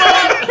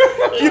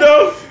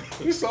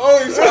 It's the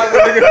only time a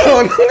nigga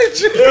going on the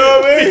shit. You know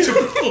what I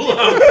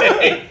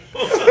mean?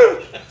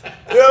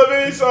 You know what I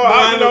mean? So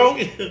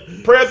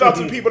prayers out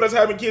to people that's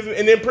having kids,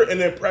 and then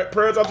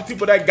prayers out to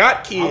people that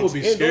got kids. I would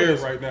be scared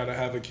right now to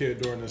have a kid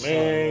during this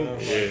Man. time.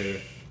 yeah.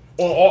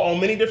 On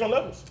many different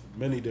levels,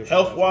 Many different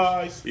health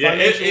wise. Yeah,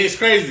 it's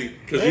crazy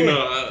because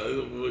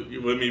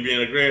with me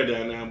being a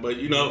granddad now, but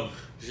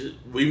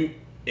we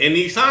in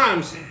these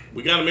times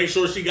we got to make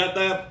sure she got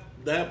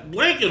that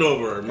blanket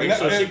over her, make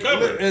sure she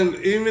covered. And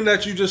even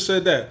that you just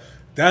said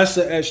that's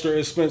an extra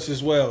expense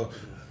as well.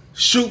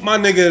 Shoot my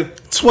nigga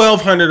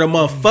 $1,200 a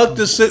month. Fuck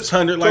the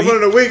 $600. Like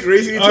 $1,200 a week,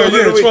 Reese.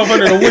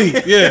 $1,200 a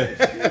week.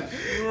 Yeah.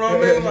 You know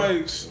what I mean?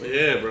 Like,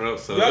 Yeah, bro.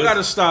 So y'all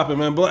gotta stop it,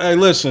 man. But hey,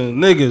 listen,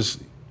 niggas,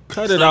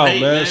 cut it out,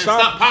 man.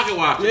 Stop pocket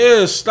watching.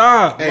 Yeah,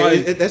 stop.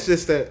 Hey, Like, that's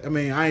just that. I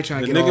mean, I ain't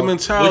trying the to get nigga all,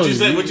 mentality.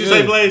 What you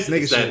say, Blaze?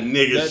 Nigga It's that shit.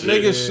 nigga That shit.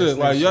 nigga shit.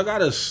 Like, y'all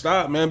gotta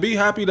stop, man. Be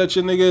happy that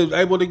your nigga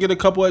able to get a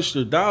couple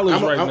extra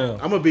dollars right now.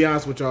 I'm gonna be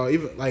honest with y'all.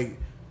 Even like,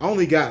 I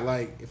only got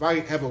like, if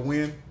I have a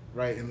win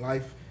right in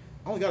life,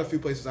 I only got a few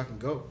places I can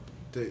go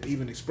to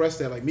even express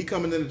that. Like me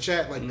coming in the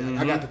chat, like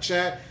I got the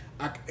chat.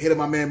 I hit up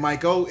my man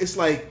Mike O. It's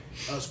like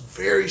a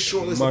very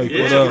short list Mike, of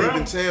people what that up? you can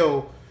even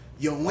tell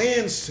your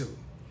wins to,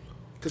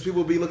 because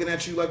people be looking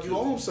at you like you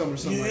own something or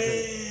something like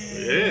that.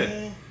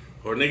 Yeah.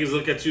 Or niggas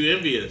look at you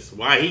envious.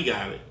 Why he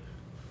got it?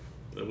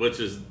 Which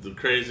is the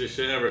craziest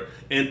shit ever.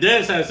 And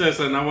Dez has said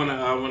something. I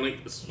wanna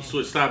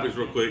switch topics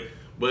real quick.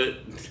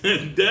 But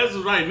Dez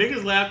was right.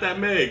 Niggas laughed at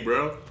Meg,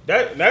 bro.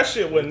 That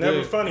shit was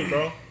never funny,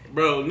 bro.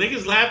 Bro,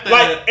 niggas laughed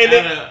Like,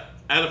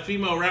 at a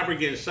female rapper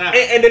getting shot.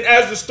 And then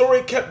as the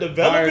story kept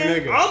developing,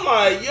 Fire nigga. I'm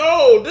like,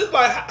 yo, this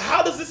like,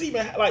 how does this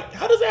even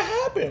how does that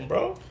happen,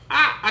 bro?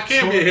 I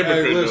can't be a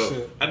hypocrite Hey, though.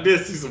 listen. I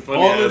did see some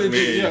funny All ass of the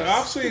memes.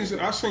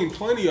 yeah, I've seen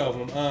plenty of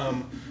them.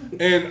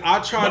 And I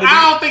try But to.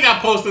 I don't think I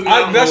posted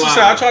that. That's just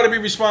I try to be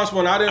responsible,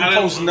 and I didn't I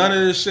didn't- post none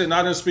of this shit, and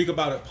I didn't speak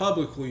about it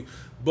publicly.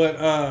 But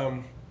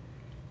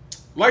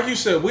like you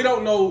said, we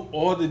don't know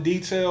all the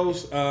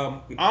details.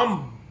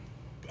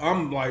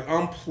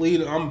 I'm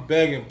pleading, I'm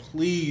begging,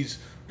 please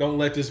don't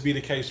let this be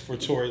the case for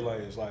Tory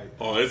Lanez. Like,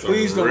 it's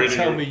please don't already-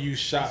 tell me you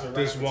shot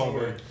this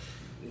woman.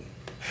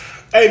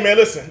 Hey man,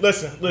 listen,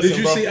 Did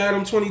you bro. see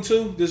Adam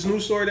 22? This new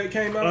story that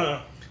came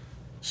out.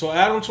 So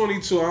Adam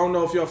 22, I don't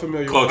know if y'all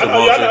familiar with Culture him.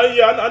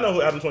 I know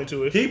who Adam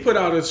 22 is. He put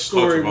out a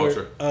story Culture with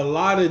vulture. a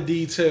lot of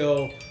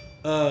detail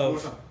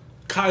of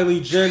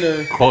Kylie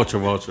Jenner Culture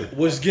vulture.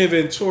 was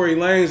giving Tory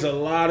Lanez a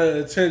lot of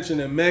attention,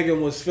 and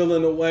Megan was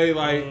feeling away.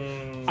 Like,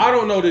 I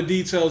don't know the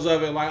details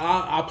of it. Like,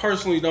 I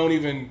personally don't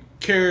even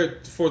care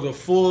for the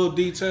full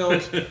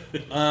details.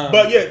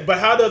 But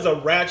how does a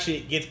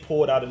ratchet get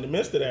pulled out in the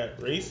midst of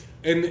that, Reese?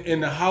 In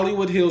the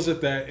Hollywood Hills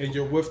at that, and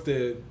you're with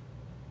the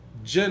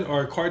Jen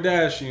or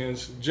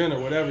Kardashians, Jenner,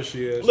 whatever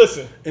she is.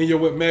 Listen. And you're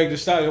with Meg Thee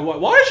Stallion.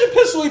 Why is your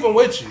pistol even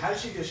with you? How did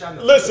she get shot in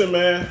the Listen,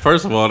 man.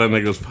 First of all, that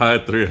nigga's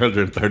probably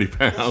 330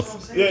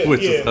 pounds, Yeah,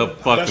 which is yeah.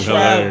 fucking That's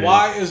hilarious.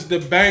 Why is the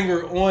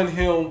banger on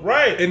him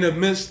Right. in the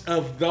midst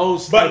of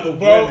those type But of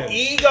bro, women?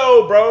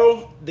 ego,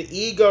 bro. The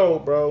ego,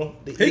 bro.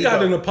 The He ego.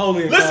 got the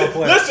Napoleon Listen,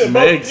 complex. listen,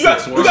 bro. Meg You got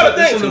to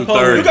This is think.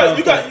 Napoleon You got,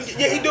 complex.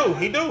 yeah, he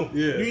do.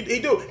 Yeah. He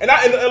do. And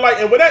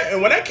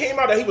when that came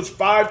out that he was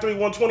 5'3",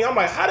 120, I'm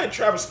like, how did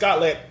Travis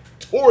Scott let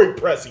Tory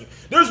press him?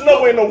 There's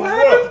no way in the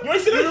world. You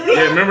ain't see that?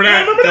 Yeah, remember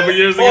that? Remember Couple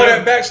years ago? Oh,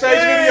 that backstage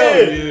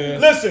video? Yeah.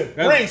 Listen,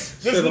 That Reese,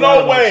 said there's a lot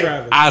no about way.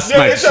 Travis. I Yeah,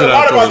 smacked it said shit a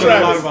lot out about of Said a lot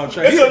Travis. about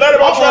Travis. It said a lot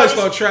about I always Travis.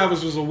 thought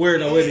Travis was a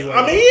weirdo anyway.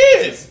 I mean, he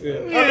is. Yeah.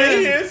 I mean,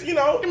 he is. You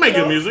know, He make you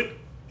know. good music.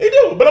 He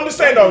do, but I'm just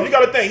saying though, you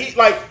got to think he,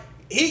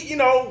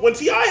 when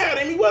T.I. had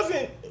him, he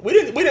wasn't. We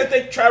didn't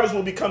think Travis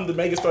would become the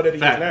megastar that he is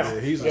Fact. now. Yeah,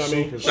 he's You know a what I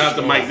mean? superstar. Shout out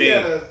to Mike He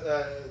had Dan.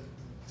 a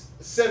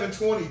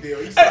 720 deal.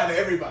 He signed to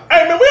everybody.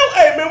 Hey man, we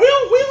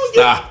don't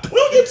Stop.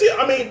 give T.I.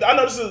 I mean, I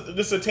know this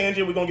is a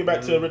tangent. We're gonna get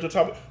back to the original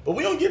topic, but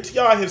we don't give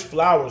T.I. his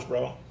flowers,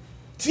 bro.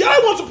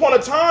 T.I. once upon a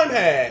time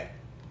had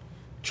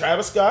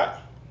Travis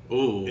Scott,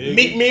 Ooh.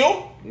 Meek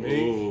Mill,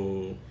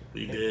 Ooh.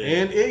 He did.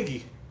 And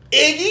Iggy.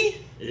 Iggy.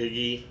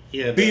 He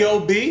had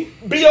B.O.B.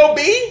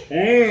 B.O.B.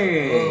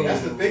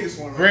 That's the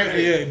biggest one. Grant,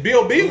 yeah,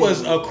 B.O.B.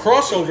 was a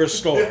crossover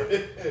star.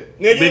 Nigga.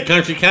 Big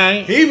Country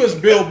Kane. He was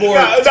Billboard.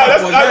 That's top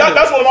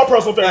 100. one of my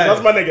personal favorites. Hey.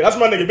 That's my nigga. That's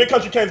my nigga. Big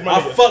Country Kane's my I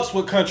nigga. fucks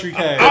with Country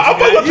Kane. I fuck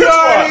with You Pitch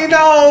already Squad.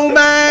 know,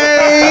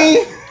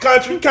 man.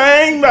 Country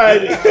King,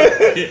 baby.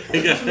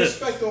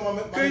 Respect on my I'm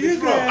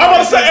about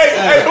to say,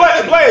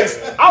 hey, Blaze,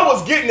 I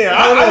was getting there.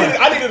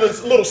 I needed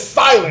a little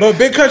silence. But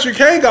Big Country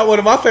Kane got one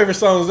of my favorite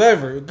songs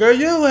ever. Girl,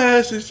 your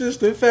ass is just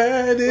the That's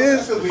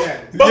fattest. what we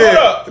had. But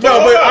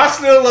hold up. I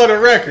still love the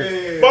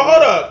record. But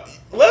hold up.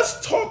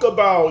 Let's talk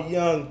about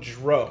Young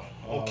Dro,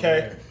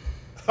 okay?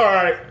 All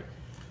right.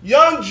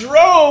 Young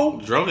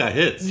Dro. Dro got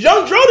hits.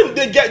 Young Dro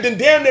done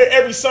damn near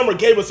every summer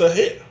gave us a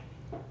hit.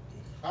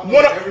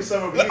 Every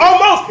summer.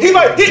 Almost. He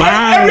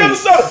every other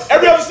summer.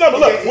 Every other summer.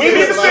 Look, we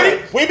be in the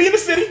city. We be in the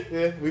city.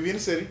 Yeah, we be in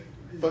the city.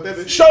 Fuck that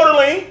bitch. Shoulder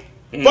lean.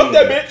 Fuck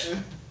that bitch.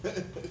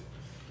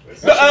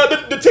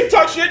 The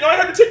TikTok shit. You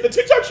ain't heard the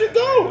TikTok shit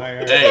go.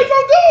 The TikTok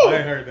don't go. I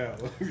heard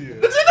that one.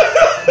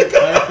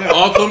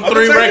 All them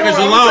three take records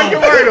your word- I'm gonna take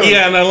your word alone. on it.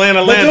 Yeah, an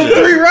Atlanta But them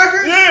legend. 3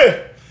 records? Yeah.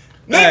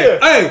 Nigga.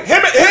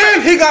 Hey,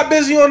 and he got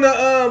busy on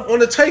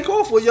the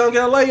takeoff with Young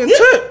LA and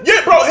Tip.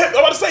 Yeah, bro. I'm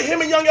about to say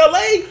him and Young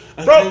LA.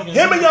 Bro,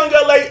 him and Young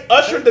LA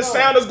ushered the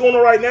sound that's going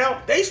on right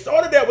now. They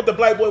started that with the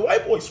black boy,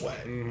 white boy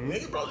swag.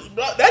 Nigga, bro,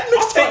 that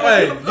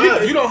mixtape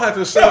was You don't have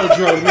to sell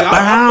Dro. Me,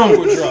 I fuck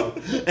with Dro.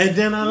 And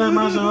then I let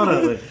my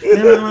shoulder with.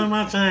 Then I let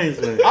my chains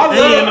with.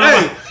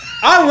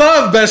 I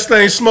love Best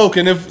Thing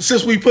Smoking.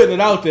 Since we putting it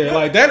out there,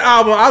 like that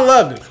album, I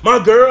loved it. My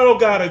girl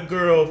got a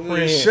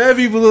girlfriend.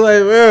 Chevy Blue like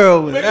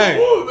Earl. Come Hey,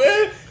 on,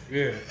 man.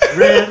 yeah.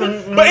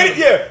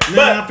 But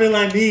Now I feel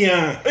like Dion.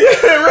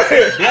 yeah,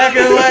 right. Black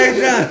and white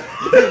John.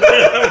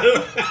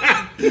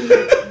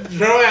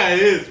 Bro, that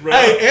is, bro.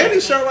 Hey, and he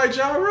shirt like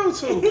Ja Rule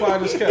too.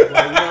 Quiet as kept.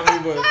 Like, you know what I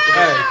mean? But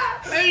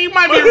hey, Hey, you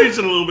might be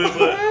reaching a little bit,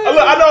 but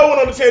I know I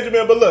went on a tangent,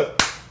 man, but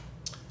look.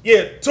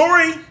 Yeah,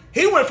 Tory,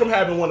 he went from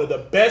having one of the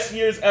best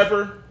years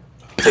ever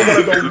to one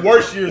of the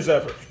worst years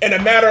ever. In a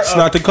matter it's of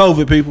not the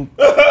COVID, people.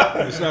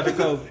 It's not the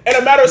COVID. in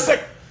a matter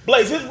of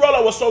Blaze, his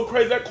rollout was so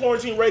crazy. That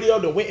quarantine radio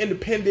that went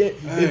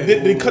independent,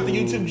 then cut the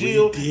YouTube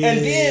deal, and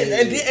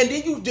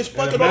then you just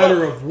fuck In a it all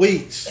matter up. of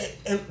weeks.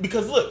 And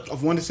because look,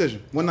 Of one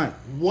decision, one night.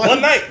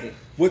 one night.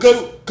 With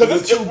Because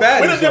with two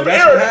baddies, we're in a though, different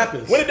that's era. what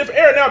happens. We're in a different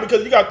era now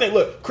because you got to think.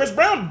 Look, Chris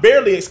Brown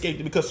barely escaped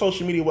it because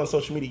social media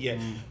wasn't social media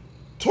yet.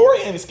 Tory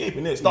ain't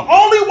escaping this. The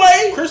only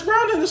way. Chris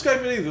Brown didn't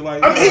escape it either.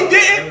 Like, I mean, he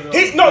didn't.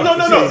 He no.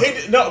 He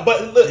did, no.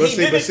 But look, he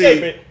didn't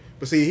escape it.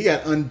 But see, he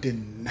got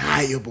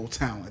undeniable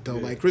talent though.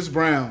 Like Chris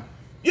Brown.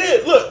 Yeah,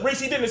 look, Reese,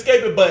 he didn't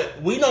escape it, but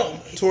we don't.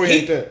 Tory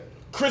ain't that.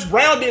 Chris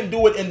Brown didn't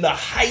do it in the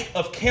height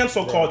of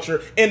cancel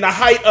culture, in the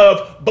height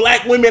of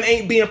black women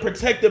ain't being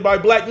protected by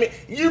black men.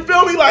 You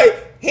feel me?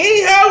 Like, he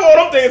ain't have all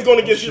them things going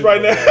against you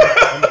right now.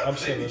 I'm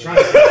saying Trying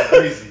to get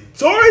crazy.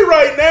 Tory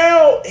right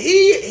now,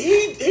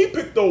 he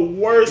picked the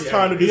worst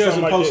time to do he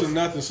something hasn't like posted this.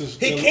 nothing since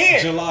He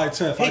can't. July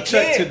 10th. He I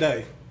checked can't.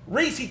 today.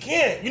 Reese, he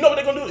can't. You know what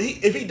they're gonna do?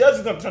 If he does,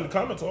 he's gonna turn the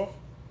comments off.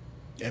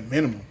 At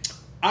minimum.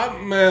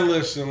 Man,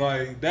 listen,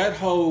 like that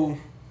whole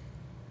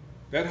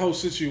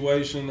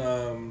situation.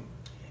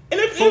 And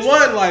if For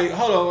one, like,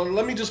 hold on,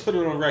 let me just put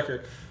it on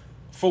record.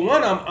 For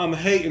one, I'm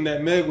hating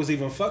that Meg was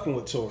even fucking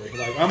with Tory.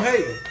 Like, I'm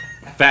hating.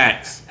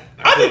 facts.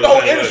 I think the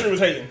whole industry was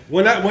hating.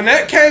 When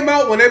that came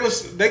out, when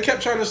they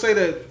kept trying to say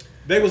that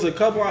they was a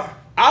couple,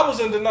 I was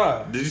in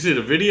denial. Did you see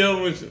the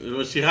video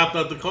when she hopped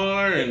out the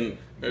car and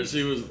or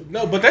she was?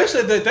 No, but they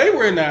said that they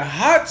were in that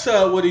hot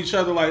tub with each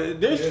other. Like,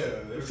 there's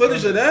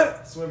footage of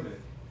that. Swimming.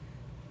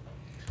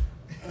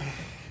 See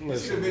the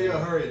Listen, video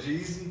of her at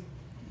Jeezy?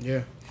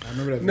 Yeah, I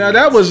remember that. now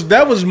that was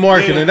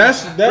marketing. That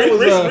was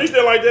Reese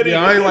didn't like that either.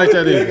 yeah, I ain't like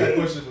that They got either.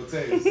 questionable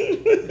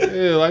taste.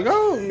 Yeah, like,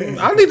 oh,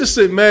 I need to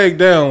sit Meg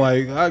down.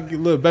 Like,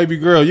 look, baby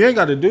girl, you ain't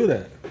got to do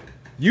that.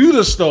 You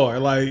the star.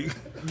 Like,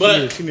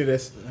 But She knew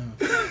that.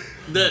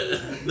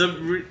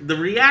 the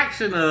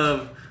reaction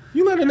of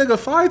you let a nigga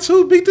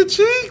 5'2" beat the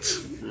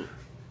cheeks.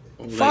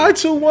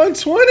 5'2",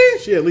 120.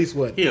 She at least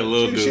what? he a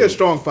little She dude. a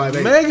strong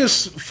 5'8". Meg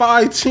is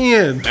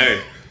 5'10",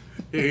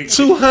 Hey,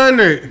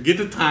 200. get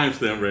the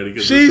timestamp ready.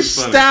 'Cause She's this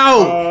is funny.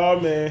 stout. Oh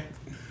man.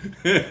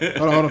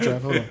 Hold on,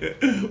 Trav. Hold on.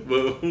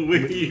 But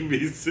when you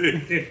be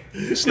singing,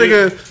 This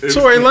nigga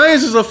Tory Lanez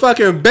is a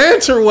fucking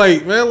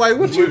banterweight, man. Like,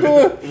 what you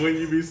doing? When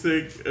you be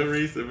sick,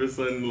 Reese, if it's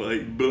something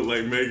like built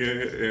like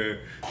Megan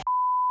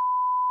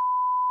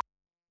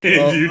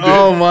and you do.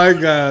 Oh my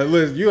God!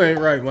 Listen, you ain't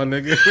right, my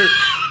nigga.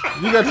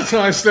 You got the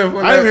timestamp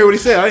on I didn't that. hear what he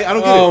said. I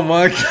don't get Oh it.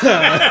 my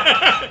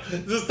God!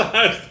 Just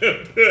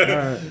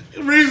timestamp.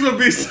 Reese would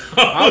be so.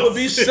 I would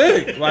be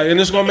sick. Like, and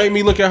it's gonna make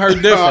me look at her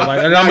different.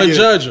 Like, and Now I'm I a get it.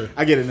 judge her.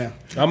 I get it now.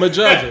 I'm a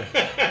judge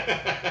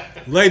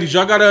her. Ladies,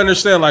 y'all gotta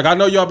understand. Like, I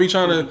know y'all be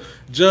trying to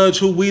judge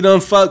who we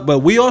done fucked, but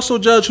we also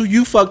judge who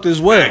you fucked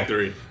as well.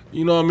 Factory.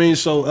 You know what I mean?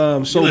 So,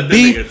 Let so that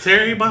be nigga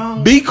Terry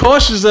Bone. be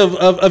cautious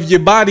of your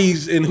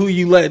bodies and who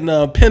you letting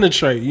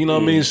penetrate. You know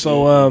what I mean?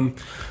 So,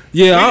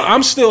 yeah,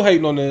 I'm still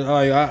hating on that.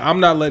 Like, I'm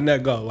not letting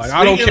that go. Like,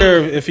 I don't Speaking care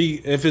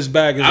if his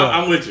bag is up.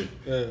 I'm with you.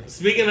 Yeah.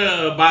 Speaking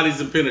of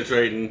bodies and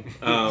penetrating,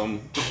 I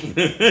mean,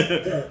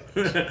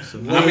 we've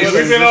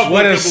What been off for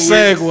what a a couple weeks.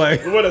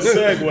 segue. What a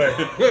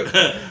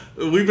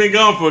segue. We've been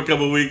gone for a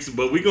couple weeks,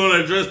 but we're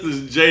gonna address this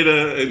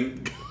Jada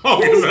and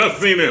August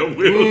Alsina and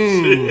Will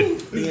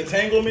shit. The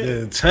entanglement.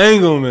 The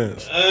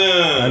entanglements.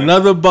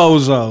 Another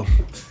bozo.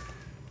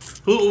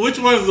 Which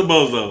one's the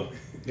bozo?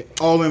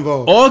 All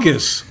involved.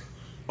 August.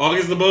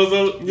 August the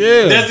bozo?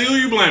 Yeah. That's who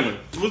you blaming.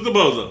 Who's the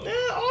bozo? Yeah,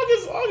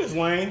 August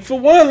Wayne. For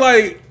one,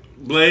 like,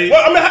 Blaze?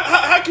 Well, I mean,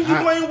 how can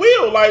you blame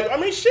Will? Like, I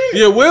mean, shit.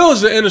 yeah, Will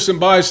is an innocent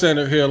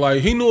bystander here.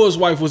 Like, he knew his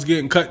wife was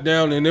getting cut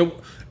down, and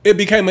it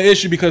became an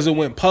issue because it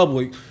went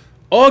public.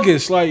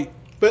 August, like,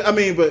 But I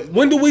mean, but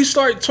when do we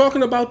start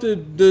talking about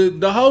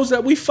the hoes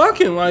that we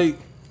fucking like?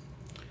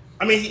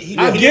 I mean, he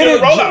I he get did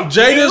it. a rollout.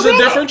 Jada's He did a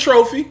different rollout.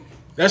 trophy.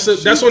 That's on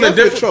a definitely a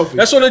different trophy.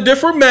 That's on a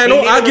different mantle.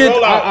 He needed a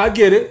rollout. I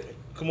get it.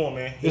 Come on,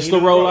 man. He It's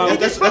needed the a rollout.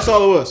 that's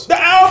all it was. The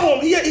album,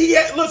 he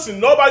had. Listen,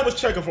 nobody was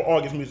checking for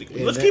August music.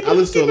 Let's keep it. I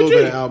listened to a little G.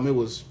 bit of the album. It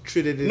was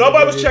treated.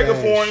 Nobody was checking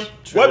for him.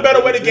 What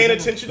better way to gain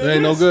attention It than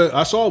ain't no this? good.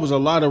 I saw it was a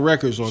lot of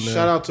records on there.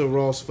 Shout out to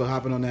Ross for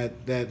hopping on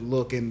that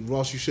look, and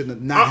Ross, you shouldn't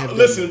have not have done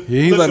Listen, that.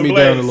 Yeah, he let listen, me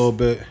Blaze. down a little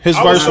bit. His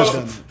I was verse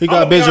so- was, he I'ma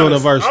got be busy on the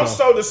honest, verse I'm though.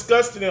 so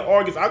disgusted in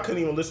August. I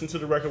couldn't even listen to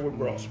the record with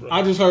Ross, bro.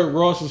 I just heard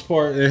Ross's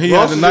part, and he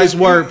Ross had a is nice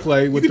just-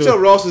 wordplay You with can the. tell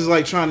Ross is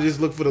like trying to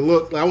just look for the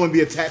look. Like, I want to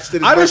be attached to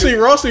this. I didn't see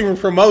record. Ross even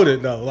promote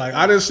it though. Like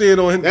I didn't see it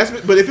on him.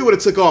 But if it would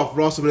have took off,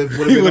 Ross would have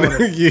been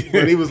on it. Yeah.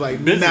 But he was like,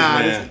 nah,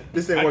 Businessman.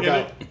 this didn't I work get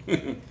out.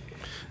 it.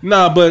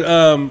 Nah, but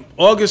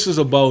August is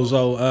a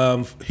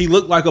bozo. He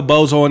looked like a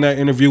bozo in that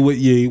interview with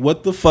Ye.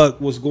 What the fuck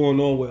was going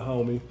on with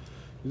homie?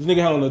 This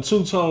nigga had on a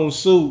two-tone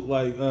suit.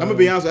 Like I'm gonna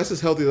be honest, that's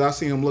as healthy as I've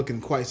seen him look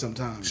in quite some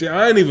time. See,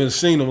 I ain't even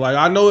seen him. Like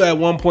I know at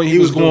one point he, He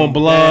was was going doing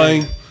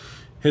blind. bad.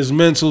 His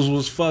mentals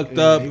was fucked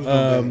Yeah, up. he was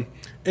doing bad.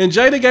 And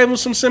Jada gave him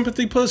some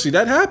sympathy pussy.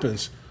 That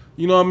happens.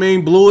 You know what I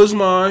mean? Blew his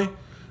mind.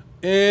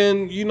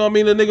 And you know what I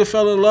mean? The nigga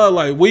fell in love.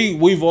 Like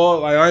we've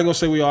all, like I ain't gonna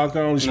say we all, I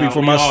can only speak Nah, for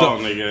we myself. all,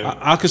 nigga.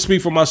 I can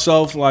speak for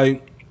myself.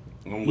 Like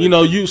I'm you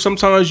know, you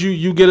sometimes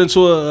you get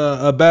into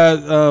a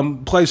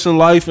bad place in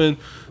life, and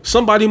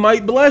somebody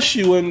might bless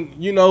you, and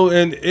you know,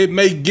 and it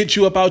may get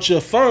you up out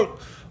your funk.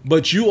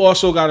 But you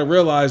also got to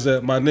realize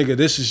that, my nigga,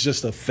 this is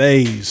just a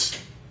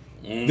phase.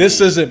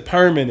 This isn't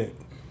permanent.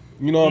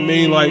 You know what I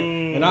mean? Like,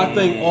 and I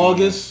think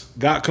August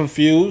got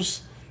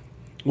confused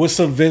with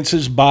some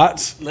vintage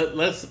bots.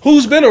 Let's.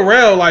 Who's been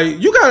around? Like,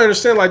 you gotta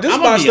understand. Like, this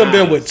I'ma bot's be done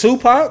been with honest.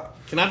 Tupac.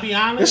 Can I be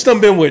honest? This done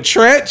been with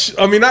Tretch.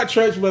 I mean, not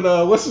Tretch,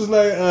 but what's his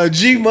name?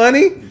 G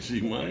Money.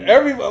 G Money.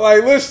 Everybody,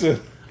 like,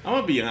 listen. I'm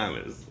gonna be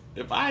honest.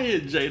 If I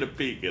hit Jada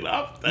Pinkett,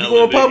 I'm You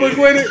going public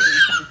with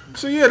it?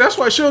 So yeah, that's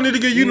why she don't need to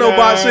get you no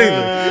bots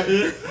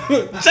either.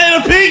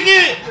 Jada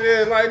Pinkett.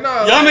 Yeah, like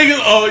nah, Y'all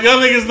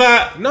niggas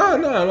not.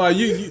 no, like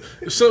you.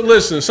 So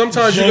listen,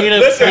 sometimes you.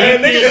 Listen, man,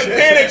 niggas is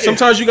panicking.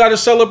 Sometimes you got to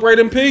celebrate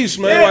in peace,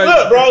 man. Yeah, like,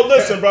 look, bro,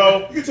 listen, bro.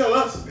 You can tell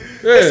us. yeah.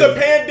 It's a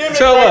pandemic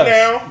Tell right us.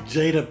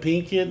 now. Jada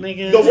Pinkett,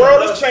 nigga. The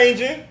world is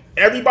changing.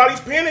 Everybody's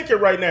panicking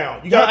right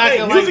now. You gotta Y'all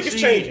think, acting music like is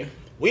she- changing.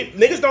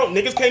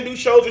 Niggas can't do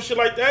shows and shit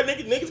like that.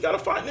 Niggas gotta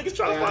find. Niggas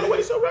trying to find a way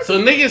to sell records.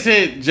 So niggas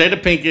hit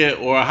Jada Pinkett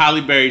or a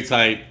Halle Berry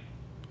type.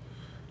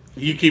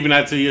 You keeping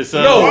that to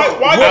yourself? No,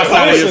 why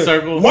outside of your listen,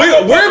 circle?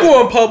 We're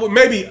going public,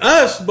 maybe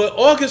us, but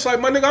August, like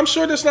my nigga, I'm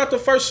sure that's not the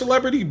first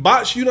celebrity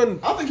bots you done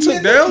I think he took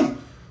had down.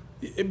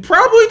 It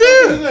probably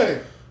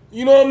did.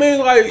 You know what I mean?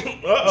 Like,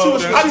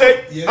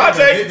 I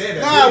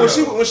take. Nah,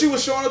 when she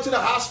was showing up to the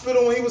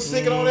hospital when he was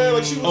sick and all that,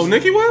 like she was. oh,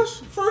 Nikki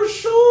was? for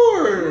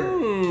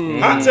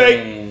sure. I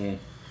take.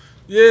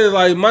 Yeah,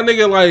 like my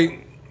nigga,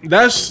 like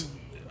that's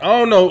I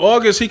don't know.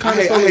 August, he kind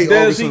I of hate- fell I hate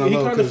into August he when I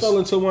know, kind of 'cause fell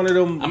into one of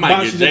them I might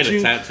boxes get that Jada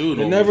you tattooed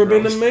you on never me,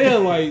 been bro. the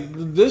man.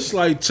 Like this,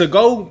 like to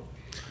go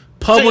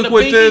public Jada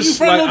with Pinkett, this. you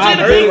from Like no I Jada get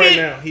Hurting it. right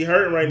now. He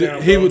hurting right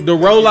now. He bro. the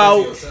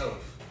rollout.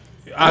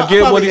 I I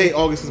get what probably he. hate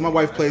August because my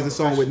wife plays this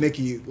song with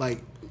Nicki like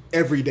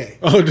every day.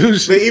 Oh,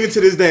 dude, But even to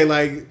this day,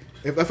 like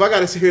if I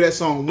got to hear that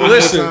song one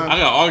Listen, more I time,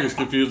 got August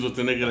confused with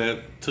the nigga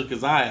that took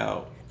his eye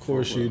out. of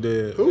course you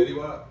did.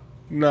 Who?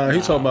 Nah, he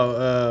talking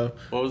about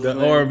What was the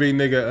his name? R&B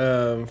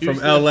nigga from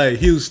Houston? L.A.,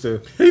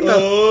 Houston. He know.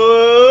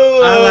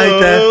 Oh, I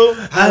like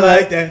that. I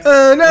like that.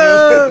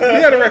 No,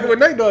 he had a record with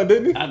Nate Dogg,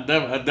 didn't he? I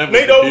definitely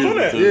Nate Dogg was on confused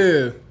that. the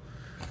two.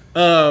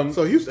 Yeah.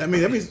 So Houston, I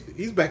mean, that means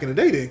he's back in the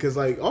day then, because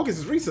like August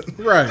is recent.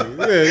 Right.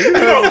 Yeah. You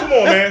know. No, come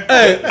on, man.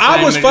 Hey,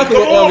 I was nigga. fucking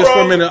Come with on, August for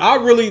bro. a minute. I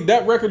really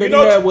that record that You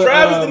he had know, with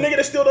Travis, the nigga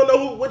that still don't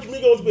know which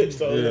Migos bitch.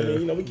 So I mean,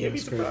 you know, we can't be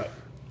surprised.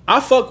 I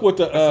fuck with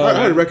the I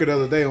heard a record the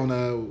other day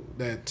on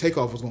that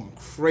Takeoff was going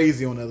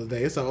crazy on the other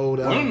day. It's an old.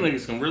 One of them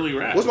niggas can really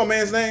rap. What's my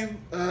man's name?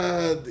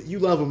 You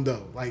love him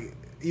though. Like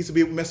he used to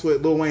be mess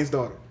with Lil Wayne's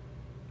daughter.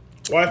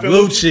 Wife and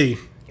Lucci.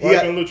 Lucci.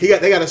 Wife and Lucci.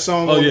 They got a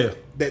song. Oh, on yeah.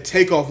 that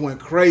Takeoff went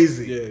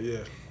crazy. Yeah, yeah.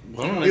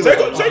 One of them He's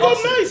niggas- Take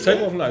off nice. Take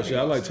man. off nice. Yeah,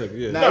 I like take.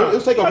 Yeah. Nah, it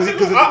was Takeoff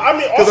because I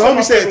mean, the also my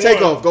homie said favorite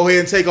Takeoff. one. Go ahead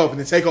and take off, and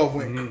then Takeoff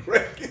went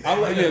crazy. I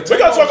like, yeah, We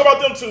gotta talk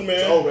about them too,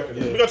 man. old record.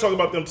 We gotta talk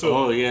about them too.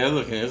 Oh yeah,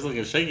 it's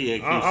looking shaky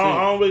at QC.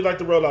 I don't really like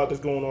the rollout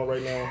that's going on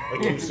right now at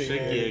QC, Shaky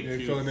man. at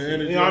You feeling the QC.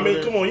 energy? You know what I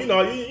mean? Come on,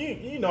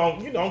 you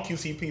know I'm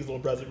QCP's little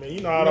brother, man.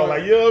 You know I don't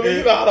like you know what I mean?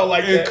 You know I don't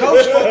like And that.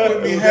 Coach fuck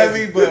with me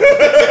heavy, but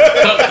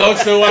Coach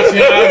still watching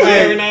your eyes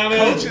every now and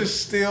then. Coach is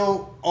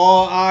still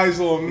all eyes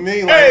on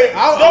me. Like, Hey,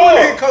 I dog. want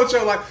to hit Coach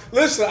up. Like,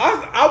 listen,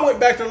 I went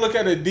back to look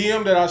at a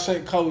DM that I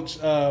sent Coach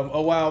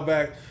a while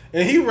back,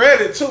 and he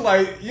read it too.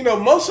 Like, you know,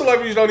 most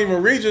celebrities don't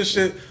even read your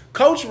shit.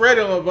 Coach read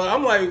it, but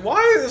I'm like,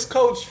 why is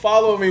Coach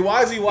following me?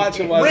 Why is he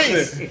watching my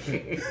Reese,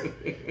 shit?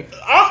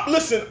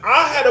 listen,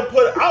 I had to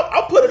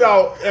I put it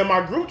out in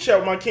my group chat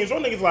with my Kings.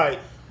 One niggas like,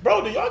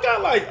 bro, do y'all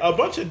got like a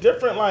bunch of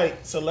different like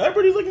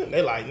celebrities looking?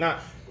 They like, nah.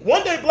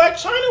 One day, Black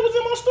China was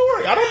in my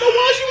story. I don't know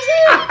why she was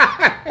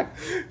there.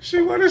 She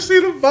want to see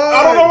the vibe.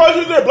 I don't know why she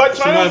was there. Black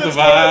China was wanted in the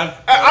the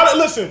story. vibe.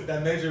 Listen.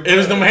 That major. It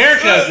was them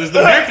haircuts. It's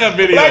the haircut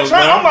videos, Black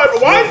China. I'm bro.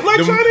 like, why is Black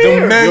China The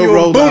here? manual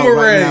rolled out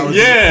right now. boomerang.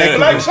 Yeah.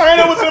 Black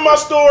China was in my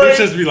story, It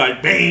just be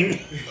like,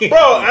 bang.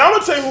 bro. And I'm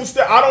gonna tell you who's.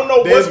 I don't know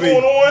what's Desby.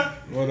 going on.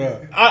 What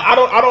up? I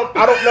don't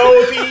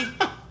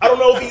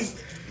know if he's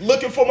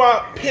looking for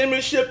my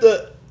penmanship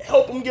to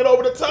help him get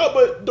over the top,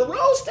 but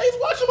DeRozan stays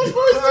watching my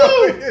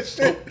stories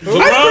too. Ice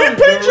cream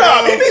paint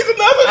job. He needs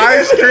another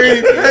Ice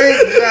cream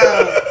paint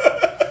job.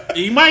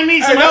 You might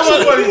need Hey, some that's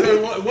other. funny.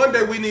 One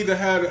day we need to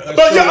have a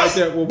But show yeah, like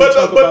that where we but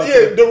talk about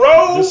the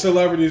DeRozan,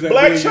 celebrities that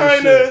Black be in your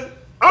shit. China.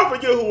 I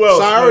forget who else.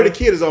 Sorry, man. the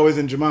kid is always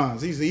in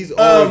Jamon's. He's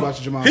always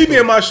watching Jamon's. He be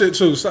in my shit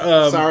too.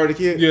 Sorry, the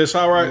kid. Yeah,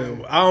 sorry.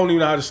 I don't even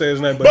know how to say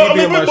his name, but But, he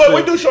be in my but we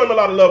shit. do show him a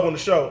lot of love on the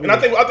show, and I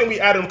think we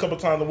added him a couple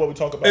times to what we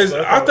talk about. Is, so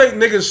that's I all. think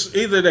niggas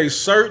either they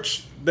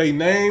search they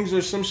names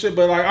or some shit,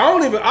 but like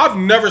I've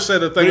never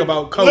said a thing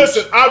about Coach.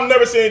 Listen, I've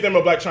never seen anything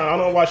about Black China. I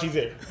don't know why she's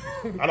there.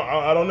 I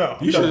don't know.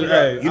 You should.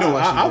 Hey, You know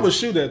why I she's would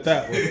shoot at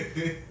that one.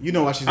 You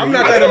know why she's. I'm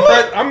there. not that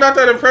impressed. I'm not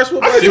that impressed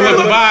with Black She want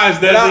the China,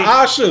 vibes, but Desi.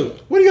 I'll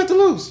shoot. What do you got to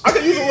lose? I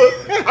could use a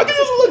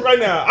look right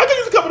now. I could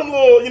use a couple of them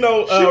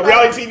little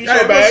reality TV show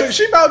Hey, bags. listen,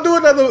 she about to do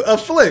another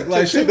flick.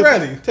 Like she Take the-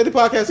 ready. Take the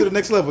podcast to the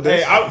next level.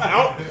 Hey, Des.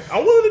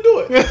 I'm willing to do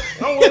it.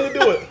 I'm willing to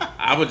do it.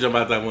 I would jump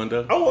out that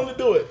window. I'm willing to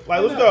do it.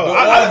 Like, let's go. Go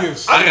I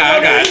August.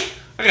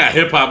 I got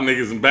hip hop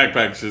niggas and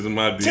backpack shit in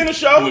my deep. 10 a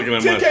show, Looking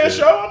at my 10K a shit.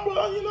 show.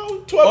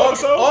 I'm 12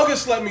 episodes.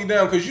 August let me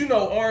down because you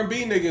know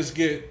R&B niggas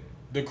get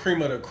the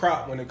cream of the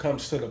crop when it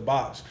comes to the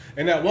box.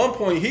 And at one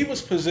point he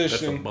was That's a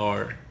positioned.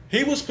 bar.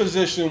 He was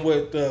positioned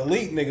with the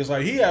elite niggas.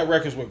 Like he had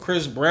records with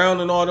Chris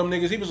Brown and all them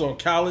niggas. He was on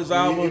Khaled's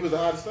album. He was the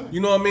hottest thing. You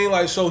know what I mean?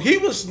 Like, so he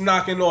was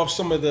knocking off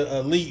some of the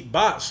elite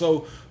bots.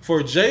 So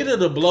for Jada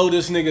to blow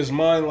this nigga's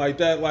mind like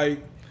that, like,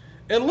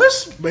 and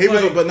let's. But he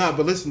was, like,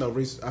 but listen though,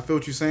 Reese. I feel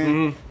what you're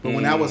saying. But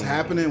when that was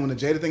happening, when the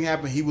Jada thing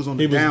happened, he was on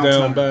the he was down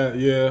down turn.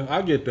 bad. Yeah,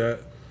 I get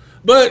that.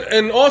 But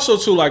and also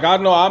too, like I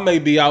know I may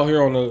be out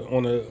here on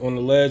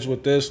the ledge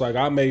with this. Like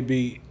I may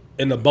be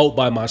in the boat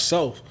by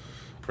myself.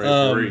 Pray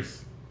for Reese.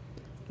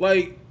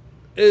 Like,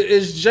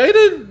 is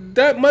Jada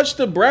that much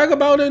to brag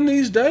about in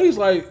these days?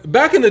 Like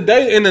back in the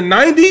day, in the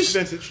 '90s,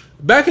 Vintage.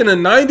 back in the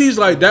 '90s,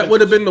 like that would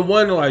have been the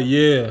one. Like,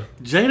 yeah.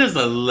 Jada's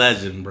a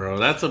legend, bro.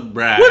 That's a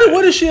brag.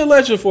 What is she a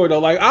legend for though?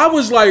 Like I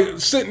was like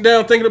sitting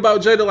down thinking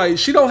about Jada. Like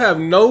she don't have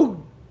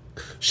no.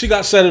 She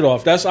got Set It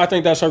Off. I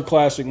think that's her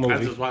classic I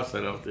movie. just watched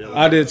that off the other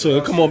I did too.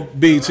 It come on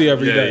BET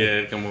every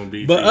day. Yeah, come on,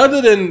 BT. But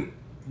other than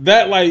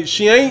that, like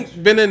she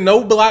ain't been in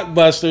no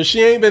blockbuster.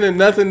 She ain't been in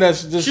nothing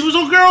that's just. she was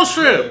on Girls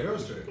Trip.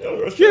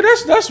 Yeah,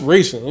 that's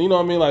recent. You know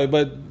what I mean? Like,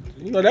 but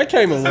you know that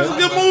came and That's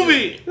went. a good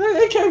movie.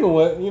 It came and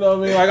went. You know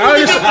what I mean? Like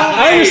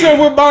I understand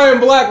we're buying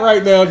black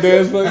right now,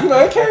 Des, but you know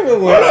it came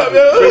and went.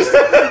 Reese,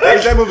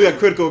 that movie a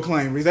critical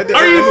acclaim, Reese. That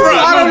Are you from?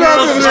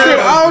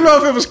 I don't know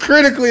if it was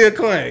critically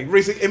acclaimed.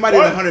 Reese, it might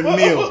have been 100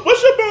 mil.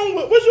 What's your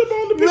bone? What's your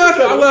bone to pick?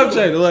 Nothing. I with love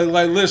Jada? Jada.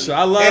 Like listen,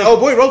 I love. And oh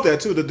boy, wrote that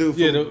too. The dude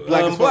from yeah, the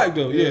Black as black Fuck.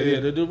 dude. Yeah,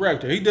 the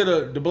director. He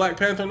did the Black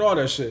Panther and all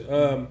that shit.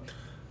 No.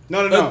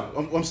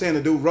 I'm saying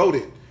the dude wrote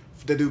it.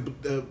 The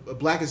dude,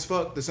 Black as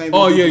Fuck. The same. Dude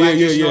Oh who yeah.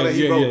 Blackish and all that,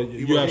 he wrote. He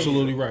You're wrote it.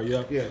 absolutely right.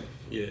 Yeah. Yeah.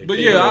 Yeah, But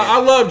yeah, I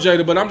love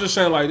Jada, but I'm just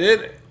saying like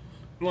it,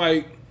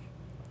 like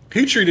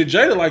he treated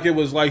Jada like it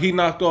was like he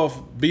knocked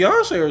off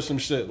Beyonce or some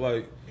shit,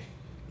 like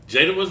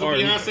Jada was a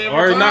Beyonce of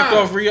or her he time. knocked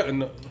off Rihanna.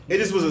 No. It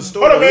just was a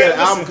story. Hold on, He had man. an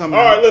album Listen. coming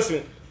All right, out.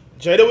 listen.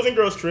 Jada was in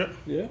Girls Trip.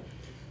 Yeah.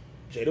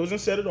 Jada was in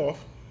Set It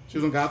Off. She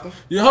was on Gotham.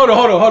 Yeah, hold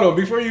on.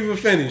 Before you even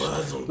finish,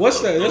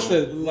 what's that? That's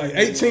the like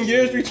 18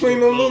 years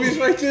between them movies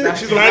right there. Nah,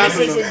 she's on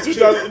Gotham. 96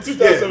 though. and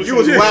 2017. You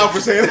was wild for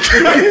saying that.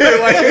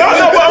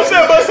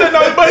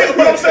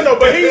 No,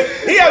 but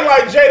he had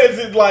like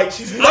Jada's like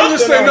she's. I'm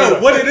just saying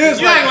no. What it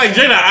is You act like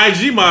Jada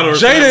IG model. Or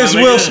Jada is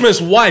something, my Will nigga.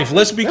 Smith's wife.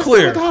 Let's be At the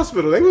clear.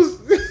 hospital. They was.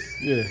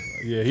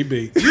 Yeah, he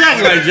beat. You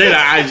act like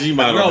Jada IG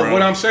model, No, bro.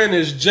 what I'm saying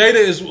is Jada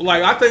is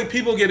like I think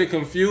people get it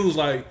confused.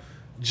 Like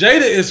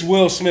Jada is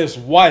Will Smith's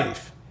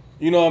wife.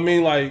 You know what I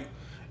mean? Like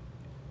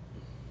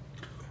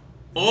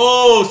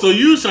Oh, so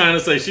you trying to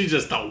say she's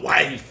just a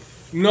wife?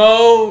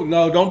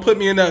 no, don't put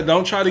me in that.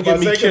 Don't try to get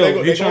me They killed.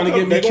 gon- He's they trying to gon'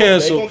 get me come- they gon'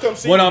 canceled. come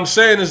see What you. I'm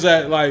saying is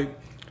that like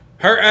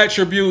her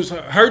attributes,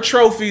 her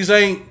trophies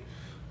ain't.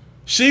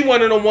 She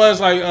one of the ones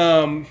like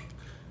You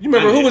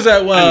remember who was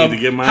that? I need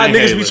to get my how niggas be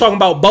inhaler. talking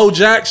about Bo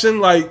Jackson?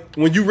 Like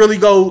when you really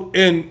go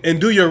and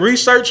do your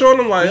research on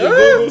him, like,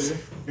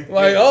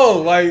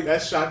 like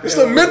That's shocking. it's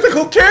a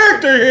mythical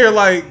character here.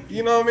 Like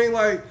you know what I mean?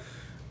 Like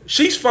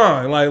she's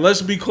fine. Like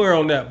let's be clear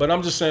on that. But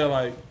I'm just saying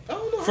like I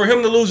don't know. for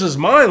him to lose his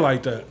mind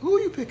like that. Who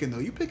are you picking though?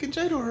 You picking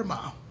Jada or her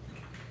mom?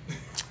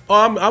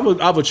 Oh,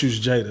 I would choose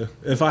Jada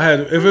if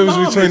it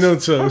was between them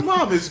two. Her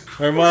mom is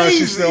crazy. Her mom,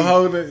 she's still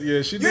holding it.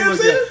 Yeah, she You do know look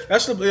what I'm good.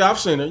 That's I've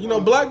seen her. You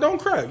know, black don't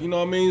crack. You know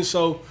what I mean?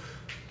 So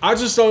I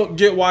just don't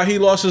get why he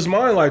lost his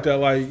mind like that.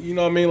 Like, you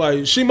know what I mean?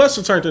 Like, she must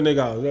have turned the nigga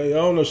out. Like, I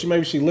don't know.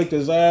 Maybe she licked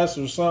his ass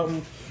or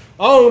something.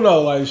 I don't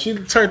know. Like, she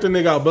turned the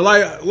nigga out.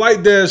 But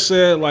like Dad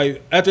said,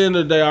 like, at the end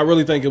of the day, I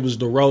really think it was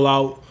the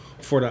rollout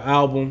for the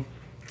album.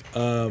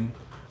 And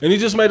he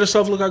just made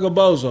himself look like a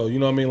bozo. You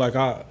know what I mean? Like,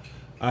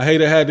 I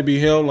hate it had to be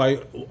him.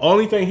 Like,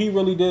 only thing he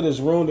really did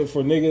is ruined it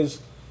for niggas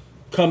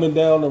coming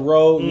down the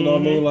road. You know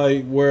what I mean?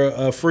 Like, where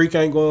a freak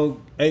ain't gonna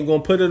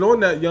put it on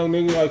that young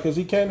nigga, like, cause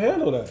he can't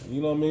handle that.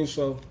 You know what I mean?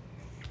 So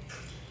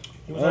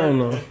I don't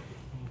know.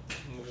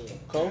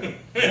 Cole? My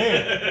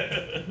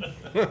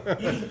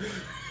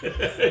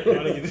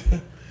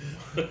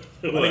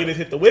nigga just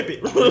hit the whip it.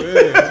 How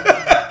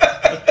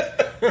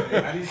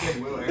do you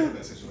think Will handled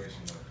that situation,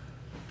 though?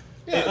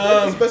 Yeah,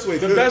 that's the best way.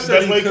 The Good. best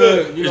that he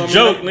could. You know It's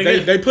what I joke, mean?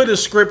 nigga. They put a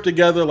script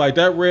together, like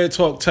that Red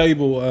Talk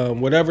table,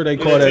 whatever they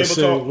call Red that Table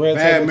shit. Talk. Red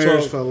Bad Table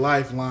Marriage Talk. for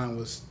Life line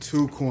was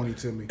too corny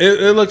to me.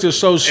 It looked just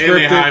so And they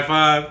scripted. high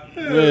five.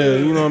 Yeah,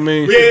 you know what I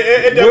mean? Yeah,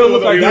 it Will definitely look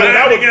was like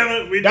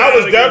that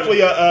was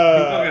definitely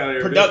outta a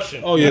here,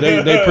 production. Oh yeah,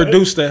 they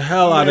produced the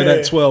hell out of Yeah.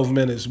 that 12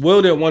 minutes.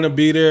 Will didn't want to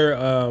be there,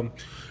 and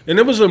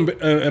it was an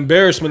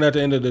embarrassment at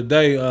the end of the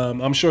day.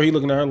 I'm sure he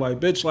looking at her like,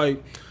 bitch,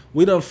 like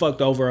we done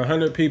fucked over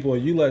 100 people,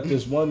 and you let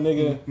this one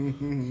nigga,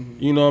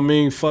 you know what I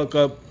mean, fuck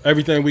up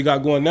everything we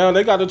got going. Now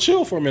they got to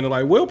chill for a minute.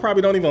 Like Will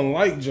probably don't even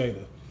like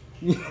Jada.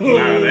 Nah,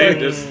 they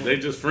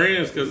just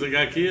friends because they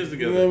got kids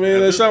together. You know what I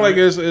mean? It sounds like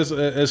it's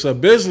a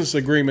business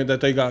agreement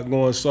that they got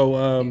going. So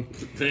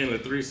Paying a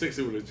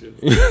 360 with a chick.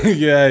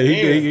 yeah,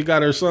 Damn. he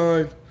got her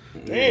signed.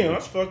 Damn,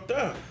 that's fucked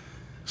up.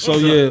 So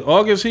yeah,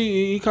 August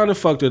he kind of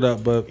fucked it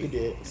up, but He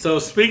did. So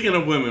speaking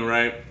of women,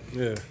 right?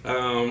 yeah.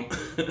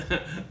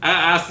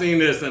 I seen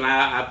this and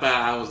I thought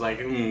I was like,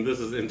 this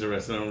is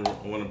interesting. I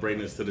want to bring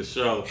this to the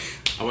show.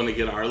 I want to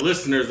get our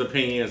listeners'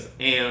 opinions,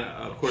 and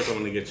of course, I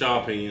want to get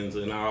y'all opinions,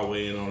 and I'll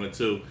weigh in on it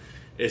too.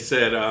 It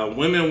said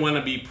women want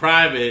to be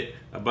private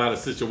about a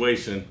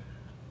situation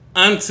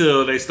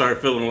until they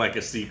start feeling like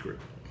a secret.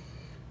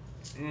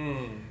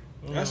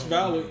 That's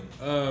valid.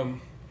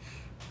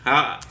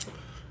 How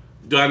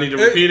do I need to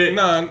repeat it?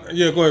 Nah,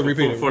 yeah, go ahead,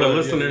 repeat it. For the Go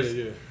ahead, listeners.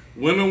 yeah.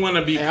 Women want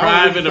to be Hey, I don't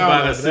private know if you found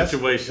about a that, but that's-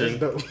 situation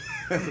That's dope.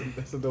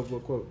 That's a dope little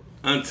quote.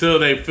 until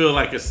they feel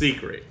like a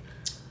secret.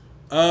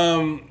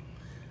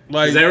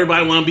 Like Does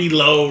everybody want to be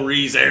low,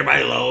 Reese?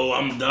 Everybody low.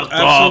 I'm ducked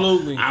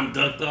Absolutely. off. I'm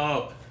ducked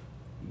off.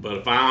 But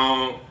if I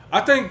don't,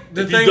 I think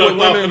the if you thing with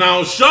ducked off women, and I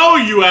don't show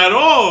you at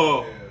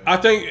all, I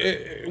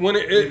think when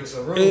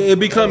it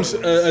becomes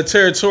a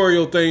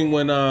territorial thing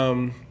when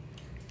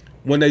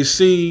they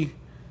see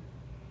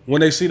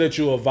that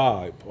you a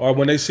vibe, or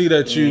when they see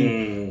that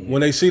you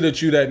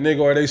that nigga,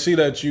 or they see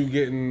that you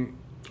getting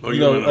Or you you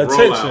know in a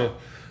attention,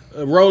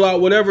 rollout,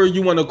 whatever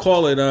you want to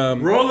call it.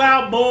 roll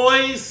out,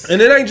 boys.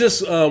 And it ain't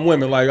just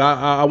women. Like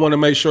I want to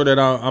make sure that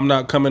I'm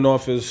not coming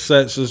off as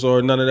sexist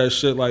or none of that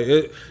shit. Like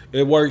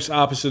it works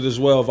opposite as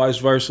well, vice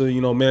versa.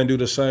 You know, men do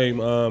the same.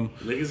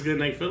 Niggas getting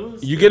their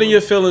feelings. You get in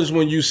your feelings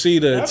when you see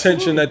the Absolutely.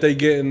 attention that they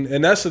getting,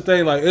 and that's the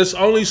thing. Like it's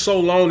only so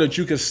long that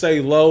you can stay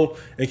low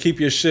and keep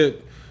your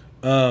shit,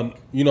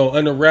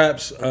 under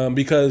wraps.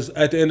 Because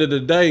at the end of the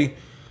day,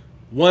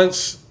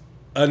 once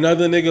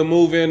another nigga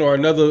move in or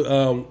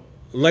another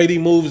lady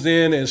moves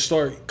in and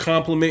start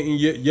complimenting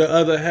your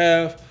other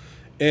half,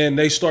 and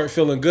they start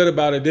feeling good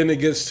about it, then it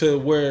gets to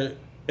where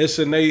it's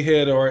in their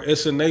head or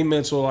it's in their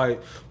mental, like,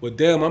 well,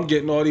 damn, I'm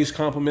getting all these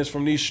compliments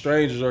from these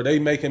strangers, or they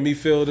making me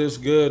feel this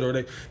good,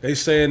 or they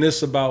saying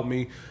this about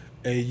me,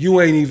 and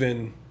you ain't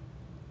even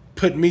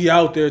put me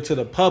out there to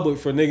the public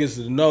for niggas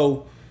to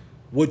know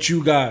what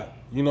you got.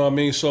 You know what I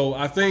mean? So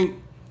I think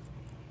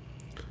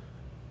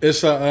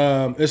it's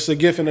a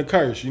gift and a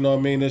curse. You know what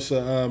I mean? It's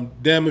a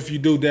damn if you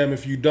do, damn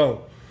if you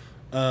don't.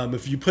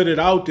 If you put it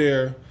out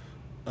there,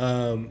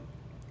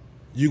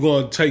 you're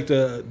gonna take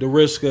the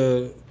risk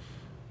of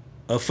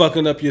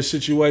fucking up your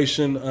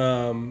situation.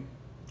 Of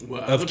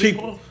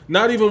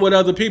not even with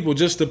other people,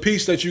 just the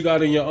peace that you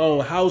got in your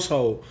own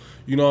household.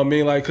 You know what I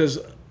mean? Like, cause,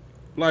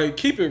 like,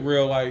 keep it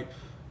real. Like,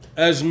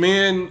 as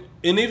men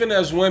and even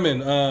as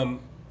women,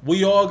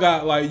 we all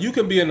got, like, you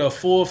can be in a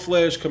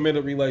full-fledged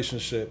committed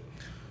relationship,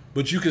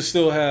 but you can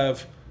still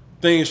have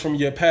things from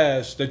your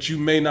past that you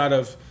may not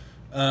have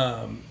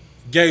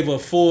gave a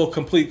full,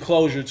 complete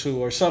closure to,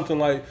 or something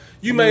like.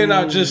 You may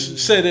not just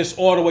say this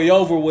all the way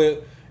over with.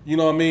 You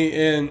know what I mean?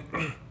 And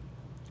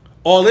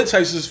all it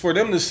takes is for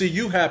them to see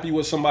you happy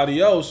with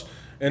somebody else,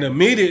 and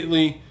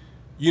immediately,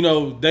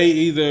 they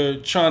either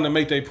trying to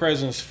make their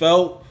presence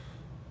felt,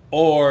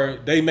 or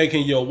they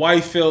making your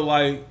wife feel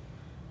like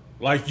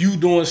you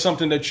doing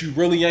something that you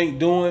really ain't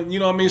doing. You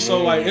know what I mean?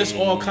 So like it's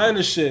all kind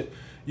of shit,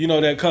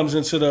 that comes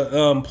into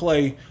the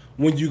play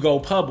when you go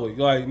public.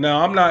 Like,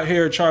 now I'm not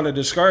here trying to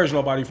discourage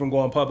nobody from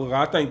going public.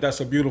 I think that's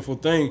a beautiful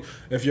thing.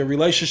 If your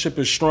relationship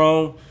is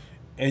strong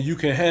and you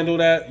can handle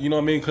that, you know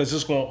what I mean? Because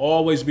it's going to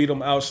always be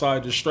them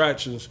outside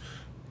distractions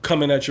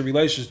coming at your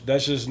relationship.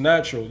 That's just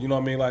natural, you know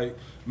what I mean? Like,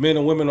 men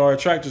and women are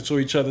attracted to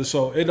each other,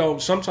 so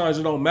sometimes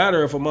it don't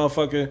matter if a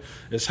motherfucker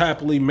is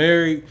happily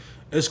married.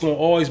 It's going to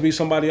always be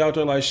somebody out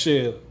there like,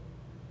 shit,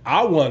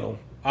 I want him.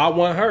 I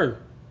want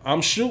her.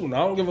 I'm shooting. I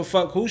don't give a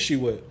fuck who she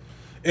with.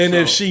 And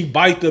if she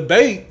bite the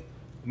bait,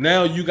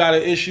 now you got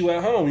an issue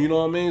at home, you know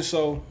what I mean?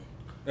 So,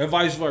 and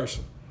vice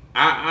versa.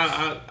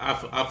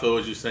 I feel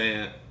what you're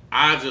saying.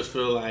 I just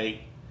feel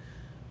like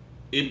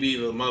it be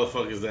the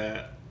motherfuckers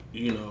that,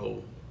 you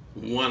know,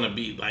 want to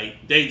be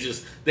like, they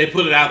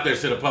put it out there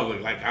to the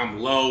public like, I'm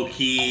low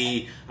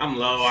key, I'm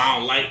low, I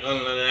don't like none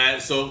of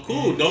that. So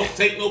cool, don't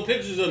take no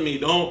pictures of me. I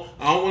don't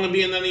want to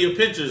be in none of your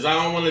pictures. I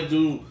don't want to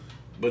do.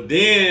 But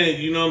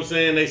then, you know what I'm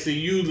saying, they see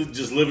you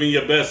just living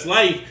your best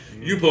life.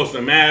 You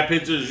posting mad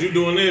pictures, you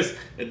doing this,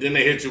 and then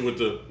they hit you with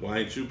the, why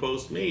ain't you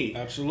post me?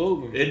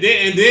 Absolutely. And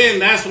then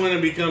that's when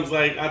it becomes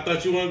like, I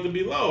thought you wanted to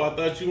be low. I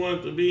thought you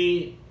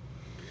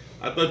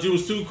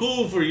was too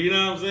cool for you, you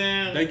know what I'm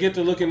saying? They get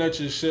to looking at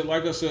your shit.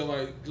 Like I said,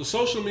 like, the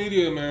social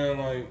media, man,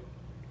 like,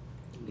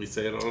 we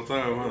say it all the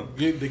time, huh?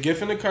 The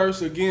gift and the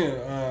curse,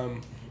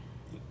 again,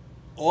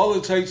 all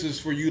it takes is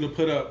for you to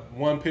put up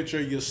one picture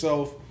of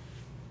yourself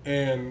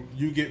and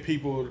you get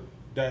people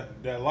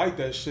that like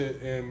that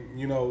shit, and,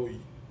 you know,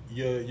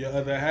 your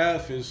other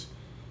half is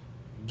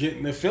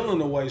getting the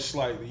feeling away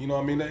slightly, you know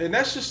what I mean? And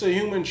that's just a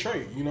human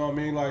trait, you know what I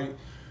mean?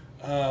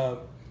 Like,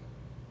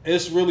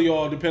 it's really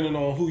all depending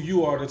on who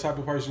you are, the type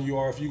of person you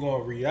are, if you're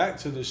going to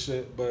react to this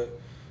shit.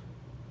 But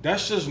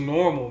that's just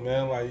normal,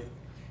 man. Like,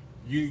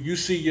 you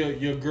see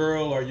your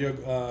girl or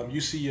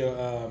you see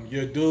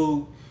your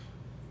dude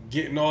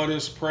getting all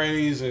this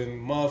praise,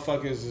 and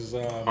motherfuckers is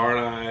hard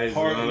eyes and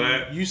all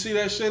that. You see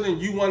that shit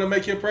and you want to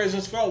make your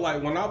presence felt.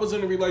 Like, when I was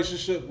in a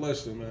relationship,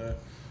 listen, man,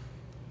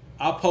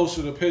 I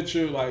posted a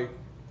picture, like,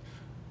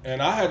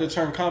 and I had to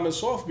turn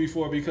comments off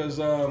before because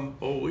we know.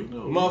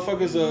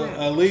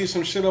 Motherfuckers leave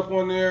some shit up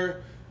on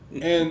there,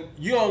 and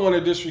you don't want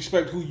to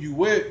disrespect who you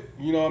with,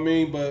 you know what I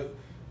mean? But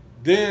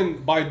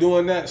then by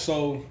doing that,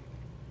 so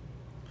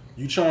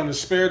you trying to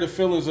spare the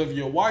feelings of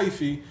your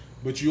wifey,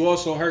 but you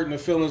also hurting the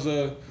feelings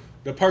of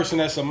the person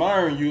that's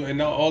admiring you, and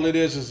now all it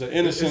is an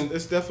innocent.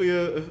 It's definitely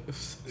a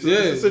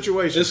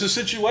situation. It's a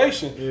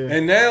situation, yeah.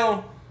 And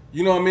now,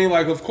 you know what I mean?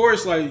 Like, of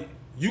course, like,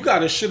 you got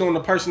to shit on the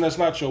person that's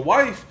not your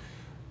wife,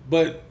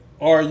 but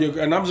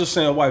and I'm just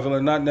saying wife,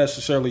 not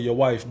necessarily your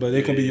wife, but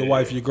it can be your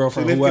wife, your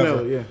girlfriend, whoever.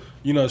 Other, yeah.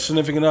 You know,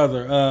 significant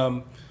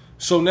other.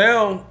 So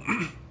now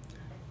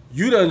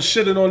you done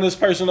shitted on this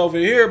person over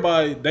here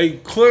they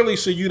clearly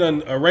see you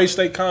done erased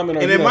their comment.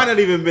 And it might not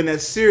even been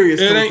that serious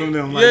coming from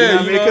them. Like,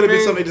 yeah, you know, it could have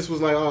been something that just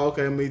was like, oh,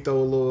 okay, let me throw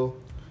a little.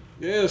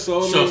 Yeah,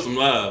 so show some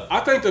love.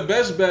 I think the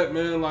best bet,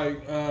 man,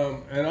 like,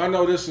 and I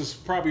know this is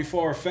probably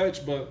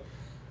far-fetched, but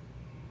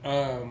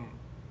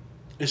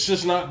it's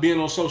just not being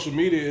on social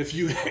media if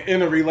you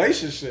in a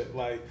relationship,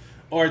 like,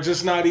 or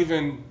just not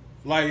even,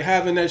 like,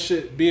 having that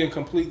shit being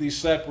completely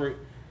separate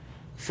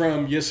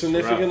from your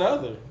significant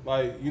other.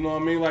 Like, you know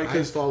what I mean? Like,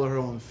 I follow her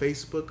on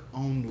Facebook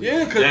only.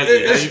 Yeah, because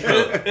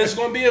it's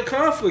going to be a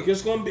conflict.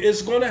 It's going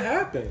to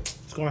happen.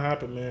 It's going to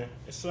happen, man.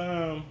 It's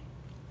You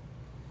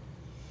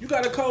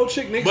got a cold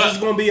chick, niggas is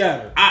going to be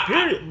at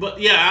her. But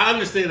yeah, I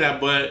understand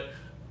that, but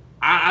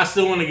I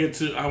still want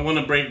to I want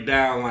to break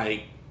down,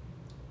 like,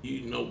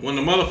 you know, when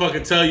the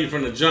motherfucker tell you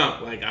from the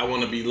jump, like, I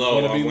want to be low,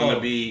 I want to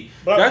be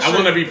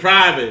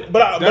private.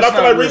 But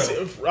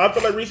I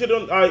feel like Reese hit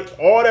on, like,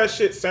 all that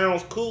shit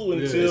sounds cool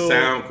until it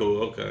sound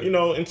cool, okay. You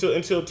know,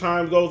 until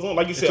time goes on,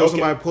 like you said. Until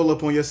somebody pull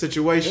up on your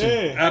situation.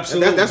 Yeah,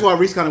 absolutely. That's why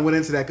Reese kind of went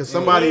into that, because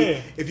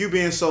somebody, if you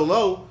being so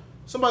low,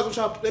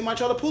 they might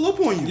try to pull up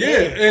on you. Yeah,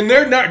 and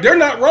they're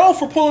not wrong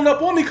for pulling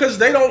up on me,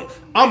 because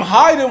I'm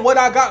hiding what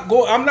I got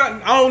going. I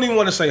don't even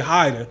want to say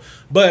hiding,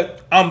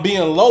 but I'm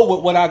being low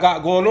with what I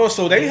got going on.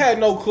 So they had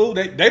no clue.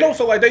 They don't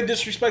feel like they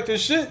disrespecting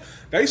shit.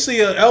 They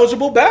see an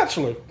eligible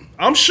bachelor.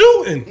 I'm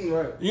shooting.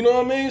 Right. You know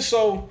what I mean?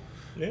 So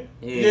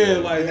yeah,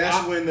 like, and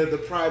that's when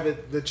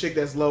the chick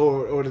that's low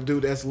or the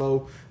dude that's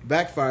low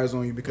backfires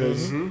on you,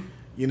 because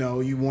you know,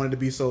 you wanted to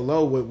be so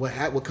low.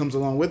 What comes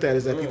along with that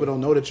is that people don't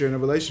know that you're in a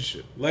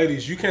relationship.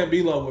 Ladies, you can't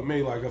be low with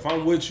me. Like, if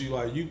I'm with you,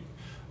 like,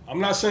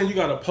 I'm not saying you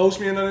got to post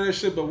me and none of this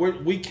shit, but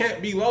we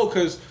can't be low,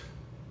 because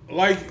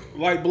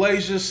like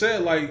Blaze just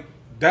said, like,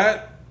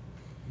 that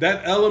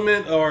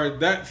element or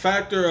that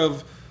factor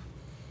of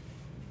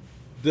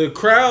the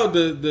crowd,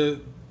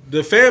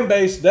 the fan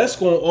base, that's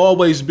going to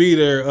always be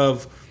there,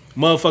 of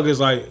motherfuckers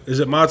like, is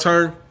it my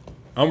turn?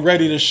 I'm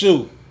ready to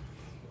shoot.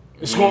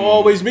 It's gonna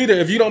always be there.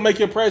 If you don't make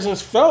your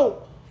presence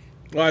felt,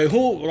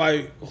 who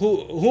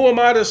am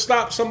I to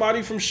stop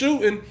somebody from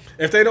shooting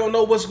if they don't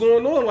know what's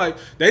going on? Like,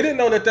 they didn't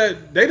know that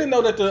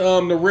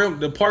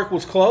the park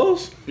was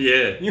closed.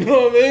 Yeah, you know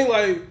what I mean?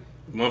 Like,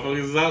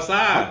 motherfuckers is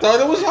outside. I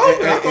thought it was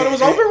open. I thought it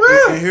was open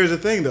rim. And here's the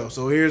thing, though.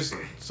 So here's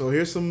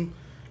some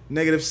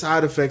negative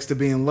side effects to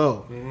being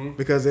low,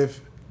 because if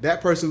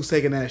that person who's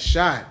taking that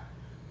shot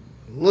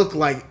look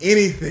like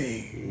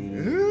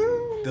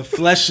anything, the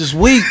flesh is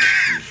weak.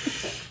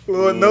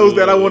 Lord knows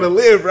that I want to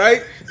live,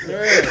 right?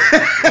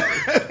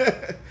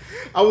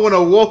 I want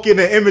to walk in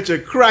the image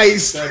of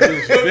Christ. That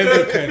is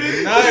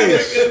vindicated.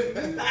 Nice.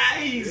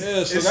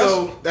 Nice. Yeah,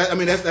 so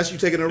That's you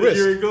taking a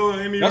risk.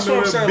 that's what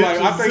I'm saying. Like,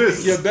 I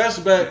think your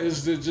best bet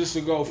is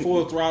to go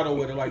full throttle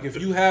with it. Like, if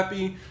you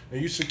happy and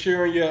you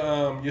secure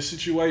in your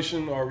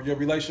situation or your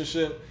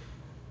relationship,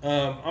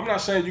 I'm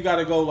not saying you got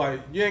to go like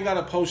you ain't got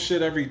to post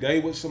shit every day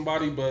with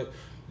somebody, but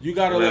you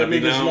got to let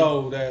niggas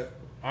know that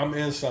I'm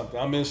in something.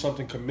 I'm in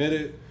something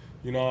committed.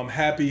 You know, I'm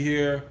happy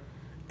here,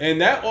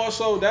 and that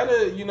also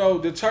deter the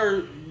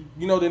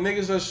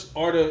niggas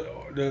are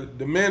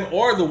the men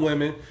or the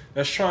women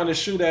that's trying to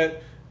shoot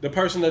at the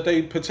person that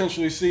they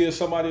potentially see as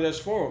somebody that's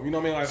for them. You know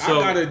what I mean? Like,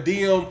 I got a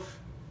DM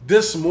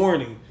this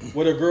morning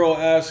with a girl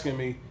asking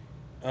me,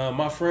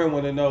 my friend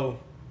want to know,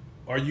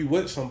 are you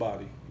with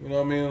somebody? You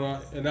know what I mean?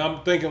 And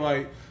I'm thinking,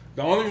 like,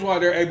 the only reason why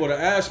they're able to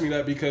ask me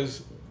that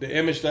because the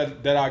image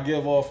that I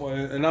give off,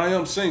 and I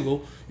am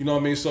single, you know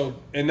what I mean? So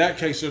in that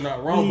case, they're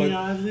not wrong, but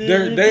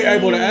they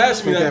able to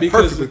ask me that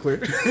because perfectly clear.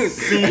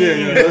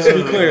 yeah, let's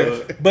be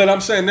clear. But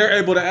I'm saying they're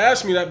able to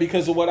ask me that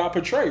because of what I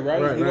portray,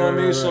 right? You know what I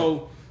mean? Right.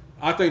 So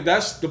I think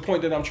that's the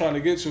point that I'm trying to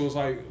get to is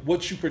like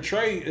what you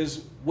portray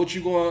is what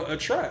you're going to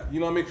attract. You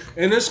know what I mean?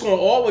 And it's going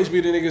to always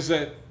be the niggas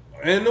that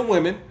and the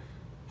women.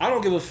 I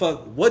don't give a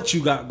fuck what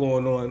you got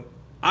going on.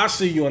 I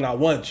see you and I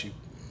want you.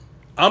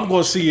 I'm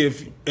going to see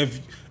if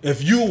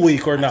you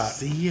weak or not.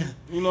 See ya.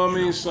 You know what I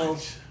mean? So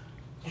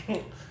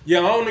yeah,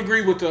 I don't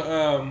agree with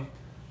the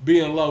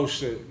being low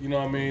shit. You know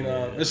what I mean?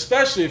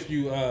 Especially if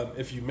you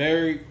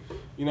married.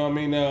 You know what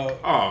I mean?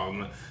 Hell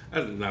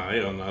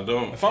no,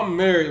 don't. If I'm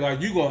married, like,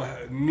 you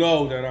gonna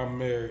know that I'm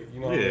married. You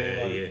know what I mean?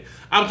 Like, yeah.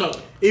 I'm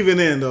talking. Even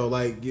then, though,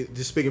 like,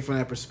 just speaking from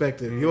that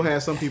perspective, you'll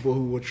have some people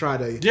who will try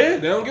to. Yeah,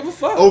 they don't give a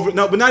fuck.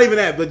 But not even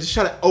that, but just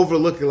try to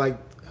overlook it. Like,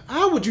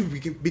 how would you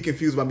be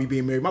confused about me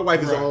being married? My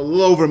wife is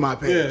all over my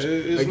page. Yeah,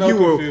 it's like, no you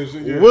were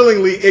confusion,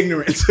 willingly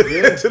ignorant to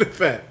the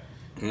fact.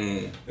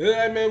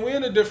 Yeah, man, we're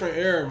in a different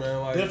era,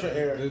 man. Like, different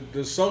era. The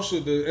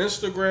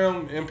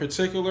Instagram in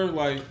particular,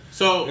 like,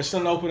 So it's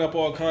gonna open up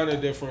all kind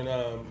of different,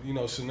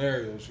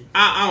 scenarios.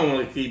 I don't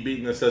want to keep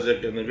beating the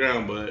subject in the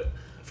ground, but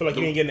I feel like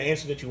you ain't getting the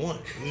answer that you want.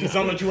 Is it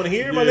something that you want to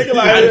hear, my nigga?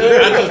 Like, I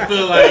just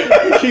feel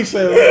like Keep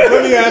saying,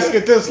 let me ask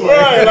it this way.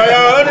 right, like,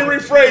 let me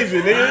rephrase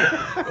it, nigga.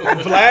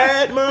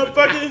 Vlad,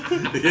 motherfucker.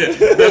 yeah,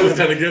 that was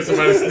trying to get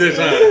somebody to snitch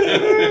on.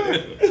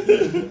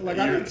 Like,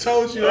 I done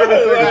told you Like,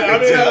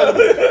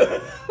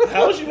 everything.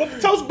 how she want the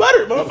toast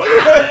buttered,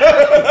 motherfucker?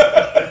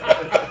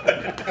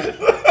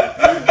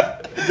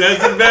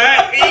 That's a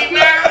bad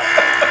email.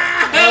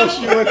 How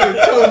she want the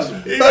toast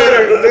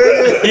buttered,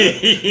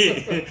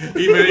 nigga.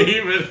 He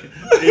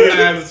gonna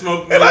have to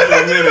smoke for a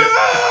minute.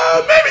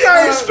 Maybe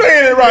I ain't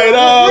saying it right.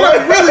 What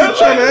I'm really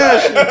trying to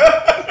ask you.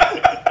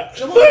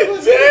 Like,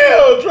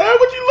 damn, Drive,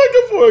 what you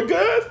looking for,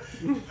 guys?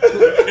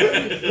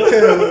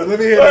 Let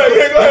me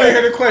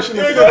hear the question.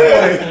 Go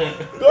ahead.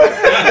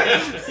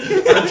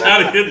 I'm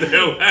trying to get the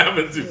hell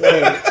happened to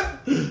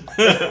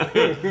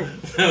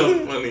that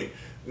was funny.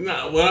 No,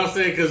 what I'm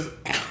saying, because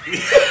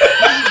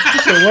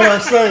What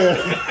I'm saying.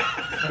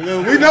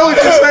 We know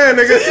what you're saying,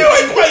 nigga. You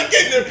ain't quite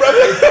getting it,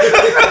 brother.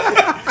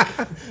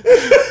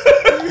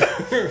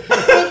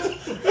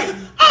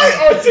 I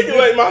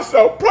articulate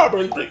myself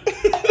properly.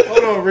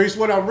 Hold on, Reese.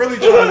 What I'm really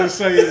trying to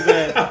say is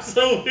that I'm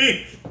so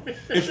weak.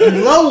 if you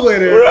low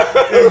with her,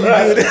 and you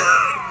do that.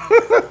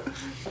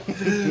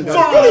 So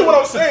really what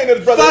I'm saying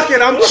is, brother, Fuck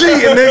it, I'm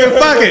cheating, nigga.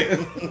 Fuck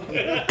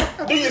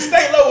it. do you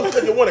stay low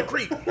because you want to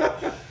creep?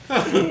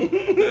 I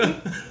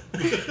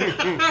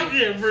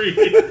can't breathe.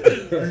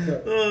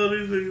 Oh,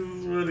 these niggas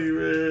is funny,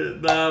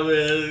 man. Nah,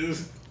 man.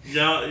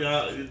 Y'all,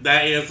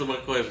 that answered my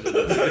question.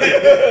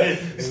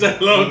 Stay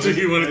low till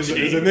you want to cheat.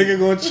 Is a nigga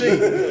gonna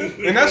cheat?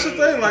 And that's the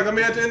thing. Like, I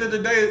mean, at the end of the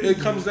day, it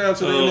comes down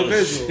to the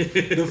individual.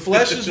 Shit. The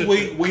flesh is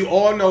weak. We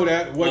all know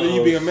that. Whether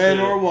you be a man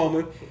or a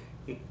woman,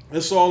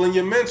 it's all in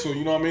your mental.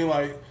 You know what I mean?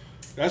 Like,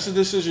 that's a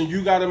decision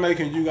you got to make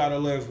and you got to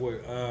live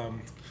with.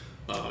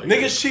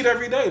 Niggas cheat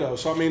every day though,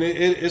 so I mean,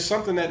 it's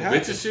something that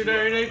happens. Bitches shoot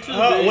every day too.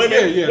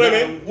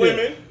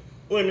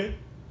 Women.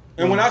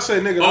 And when I say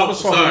niggas, I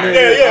was talking sorry.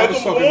 men. Yeah, I was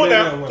come talking on men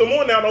now. and Come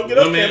women. on now. Don't get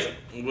us canceled.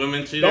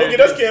 Women cheat. Don't every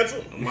get us day.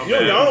 canceled. My You're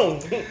on your bad. own.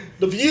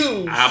 The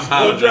views I on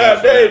apologize Drive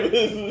for that.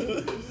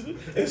 Dave.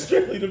 It's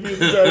strictly the views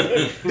of Drive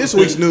Dave. This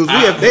week's news,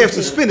 they have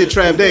suspended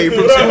Trav Dave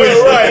from 2 weeks.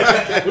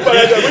 Right. We about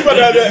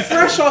to have that.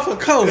 Fresh off of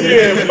COVID.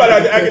 Yeah, we about to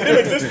have the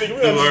academics this nigga.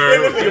 We got to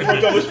suspend this nigga for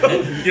a couple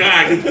shows.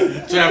 God,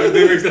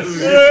 Travis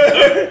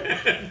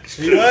that's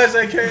He was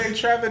AKA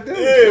Travis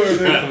Dillon.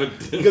 Yeah,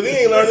 because he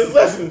ain't learned his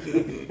lesson.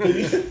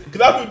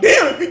 Because I'll be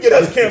damned if he get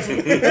us canceled.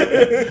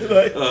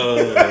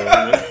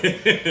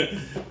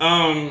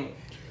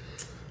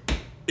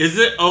 Is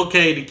it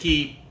okay to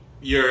keep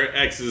your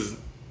ex's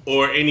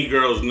or any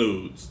girl's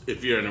nudes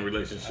if you're in a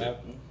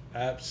relationship?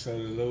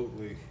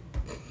 Absolutely.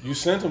 You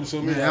sent them to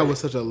me. Man, that was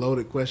such a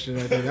loaded question.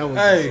 I think that was.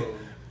 Hey,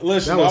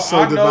 Listen, That was so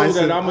I know divisive.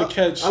 that I'm gonna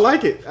catch. I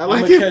like it. I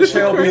like I'm gonna it. catch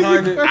hell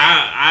behind it.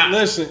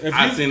 Listen,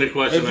 I seen the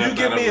question. if you I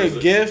give thought me it a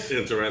was gift,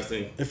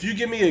 interesting. if you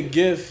give me a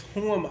gift,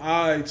 who am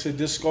I to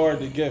discard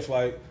the gift?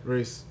 Like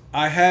Reese.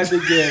 I had the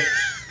gift.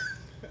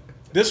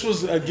 This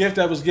was a gift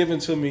that was given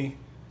to me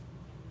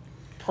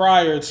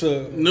prior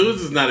to.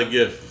 News is not a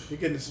gift. You're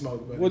getting the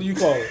smoke, buddy. What do you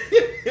call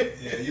it?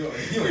 Yeah, you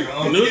ain't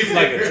on. News is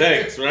like a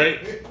text, right?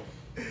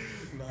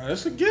 Nah,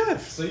 it's a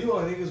gift. So you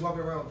want niggas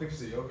walking around with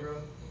pictures of your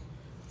girl?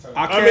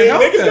 I can't mean,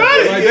 help niggas that. got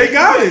it. Like, they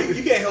got it.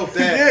 You can't help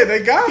that. Yeah,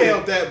 they got You it. can't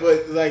help that,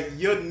 but like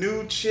your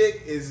new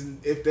chick is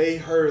if they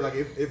heard like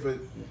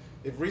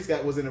if Reese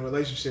was in a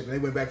relationship and they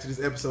went back to this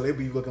episode, they'd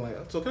be looking like,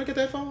 so can I get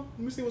that phone? Let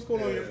me see what's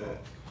going on in your phone.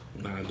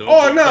 Nah, don't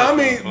Oh put no, text I on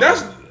mean the phone.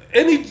 that's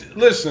any.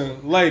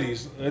 Listen,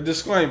 ladies, a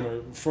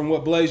disclaimer from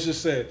what Blaze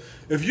just said.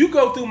 If you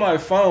go through my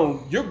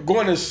phone, you're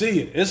going to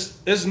see it.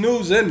 It's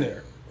news in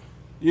there.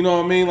 You know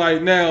what I mean?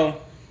 Like now,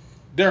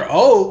 they're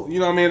old. You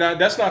know what I mean?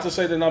 That's not to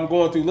say that I'm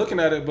going through looking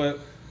at it, but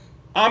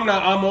I'm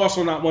not. I'm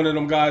also not one of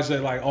them guys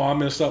that like, oh, I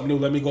missed something new.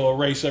 Let me go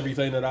erase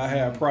everything that I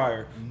had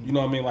prior. You know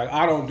what I mean? Like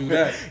I don't do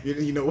that.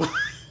 You know what?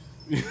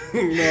 You know what I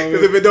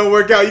Because mean? if it don't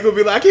work out, you're gonna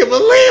be like, I can't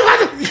believe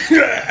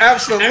I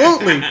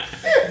Absolutely.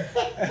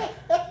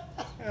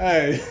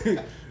 Hey,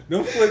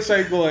 them flicks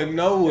ain't going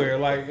nowhere.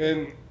 Like,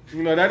 and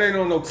you know that ain't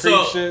on no creep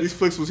So, shit. These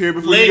flicks was here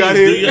before Ladies, you got do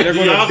here. you- They're do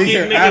gonna y'all be keep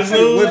here niggas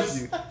absolutely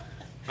news? with you.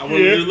 I want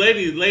to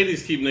do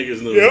ladies keep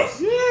niggas news. Yep.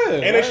 Yeah,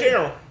 And they right?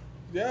 share them.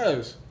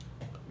 Yes.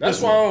 That's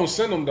why I don't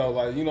send them though.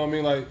 Like, you know what I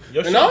mean? Like,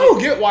 Your and shit I don't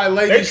get why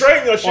ladies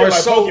trade your shit are like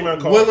so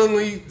Pokemon cards.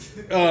 willingly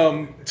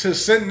to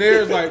send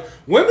theirs. Like,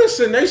 women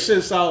send their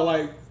shits out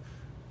like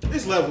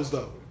It's levels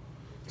though.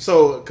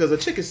 So, because a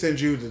chick can send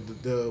you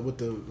with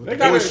the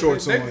boy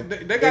shorts on. they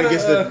And got it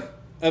gets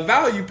a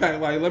value pack.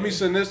 Like, let me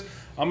send this.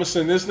 I'm gonna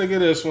send this nigga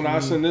this one. I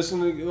send this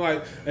nigga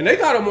like, and they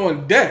got them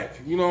on deck.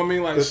 You know what I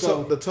mean? Like,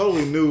 the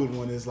totally nude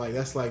one is like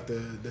that's like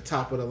the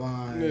top of the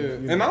line. yeah. you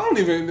And know. I don't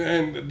even.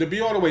 And to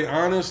be all the way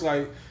honest,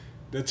 like,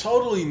 the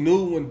totally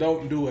new one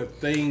don't do a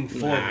thing for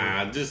me.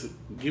 Nah, just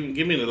give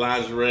me the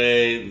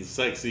lingerie, the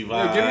sexy vibe.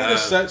 Yeah, give me the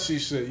sexy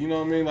shit. You know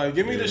what I mean? Like,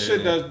 give me the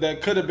shit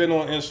that could have been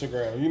on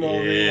Instagram. You know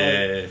what I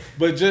mean? Like,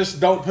 but just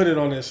don't put it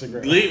on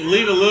Instagram.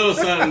 Leave a little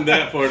something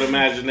that for the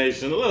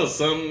imagination, a little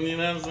something. You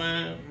know what I'm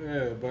saying?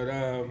 Yeah, but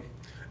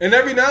and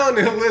every now and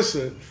then,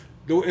 listen,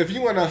 if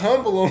you want to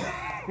humble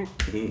them,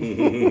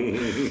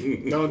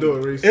 Don't do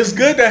it, Reese. it's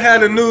good to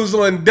have the news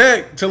on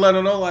deck to let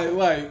them know,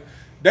 like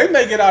they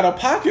may get out of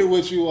pocket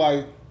with you,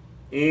 like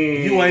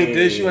you ain't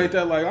this, you ain't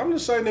that. Like, I'm the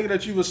same nigga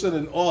that you was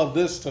sending all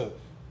this to.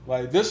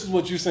 Like, this is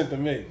what you sent to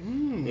me.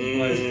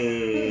 Like,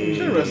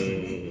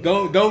 Interesting.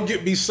 don't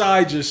get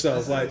beside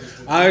yourself. Like,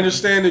 I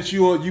understand that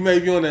you may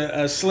be on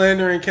a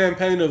slandering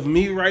campaign of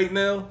me right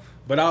now,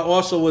 but I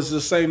also was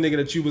the same nigga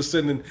that you was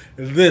sending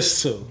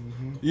this to.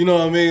 You know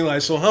what I mean?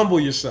 Like, so humble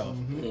yourself.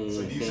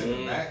 So you send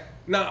it back?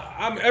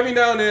 Now, every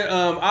now and then,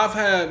 I've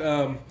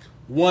had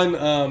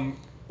one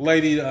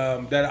lady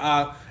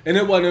that and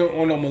it wasn't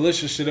on no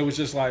malicious shit. It was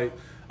just like,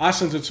 I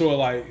sent it to her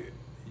like,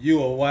 you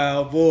a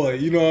wild boy.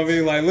 You know what I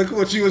mean? Like, look at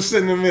what you was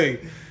sending me.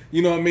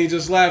 You know what I mean?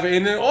 Just laughing.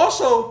 And then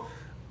also,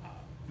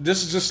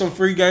 this is just some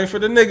free game for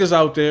the niggas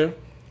out there.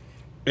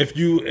 If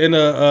you in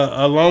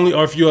a lonely,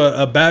 or if you're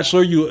a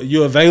bachelor,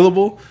 you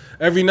available.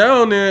 Every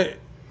now and then,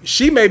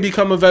 she may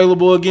become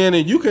available again,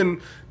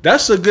 and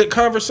that's a good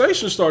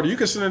conversation starter. You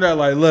can send her that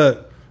like,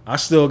 look, I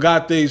still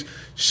got these.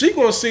 She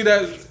gonna see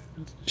that.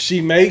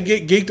 She may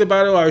get geeked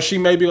about it, or she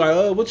may be like,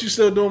 oh, what you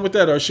still doing with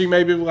that? Or she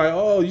may be like,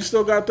 oh, you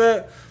still got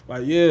that?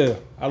 Like, yeah,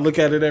 I look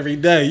at it every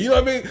day. You know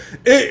what I I mean?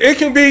 It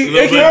can be,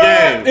 it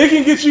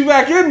can get you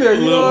back in there.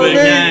 You know what I mean?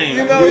 Gang.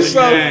 You know,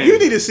 so Gang. You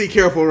need to see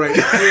careful right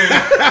now.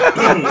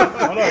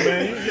 Hold on,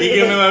 man. He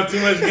giving up too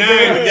much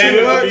game. The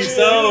game will be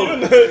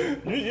sold.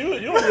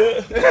 You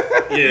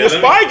Yeah,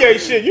 Spygate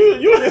shit. You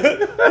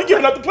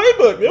giving up the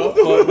playbook,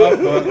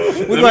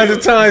 man. we like to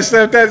time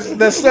stamp that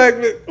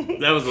segment.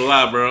 that was a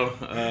lot, bro.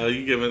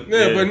 You giving?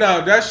 Yeah, but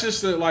no, that's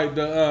just what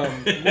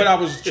I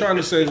was trying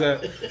to say is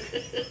that,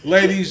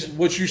 ladies,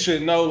 what you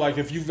should know, like,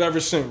 if you've ever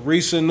sent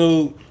Reese a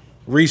nude,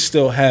 Reese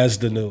still has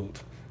the nude.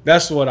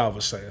 That's what I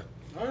was saying.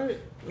 All right.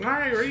 All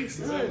right, Reese.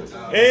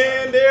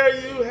 And there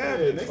you have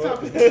it. Next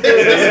topic.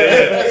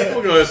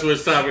 We're gonna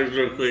switch topics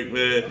real quick,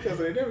 man. Because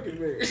they never get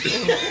married.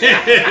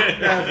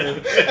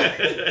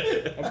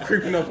 I'm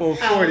creeping up on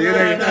 40. It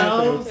ain't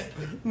happening.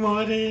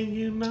 More than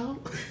you know.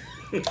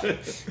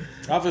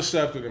 I've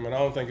accepted him, and I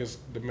don't think it's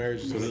the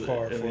marriage to the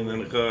card for In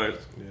me. the cards.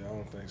 Yeah, I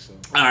don't think so.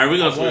 All right, we're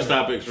gonna switch wonder.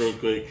 topics real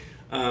quick.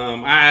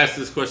 I asked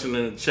this question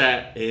in the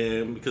chat,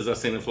 and because I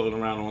seen it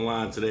floating around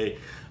online today,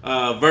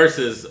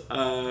 versus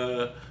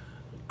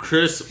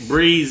Chris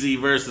Breezy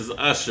versus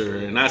Usher,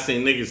 and I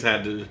seen niggas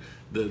had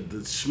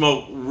the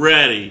smoke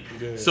ready.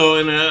 Yeah. So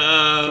in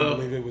I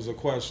believe it was a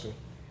question.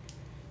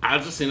 I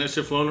just seen that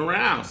shit floating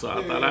around, so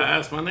I thought I'd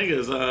ask my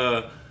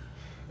niggas.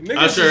 Niggas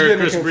Usher, is getting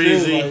Chris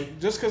confused, Breezy. like,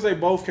 just because they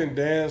both can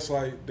dance,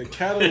 like, the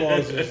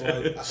catalogs is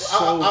like so.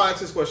 I'll ask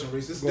this question,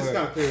 Reese. This Go kind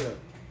ahead. of cleared up.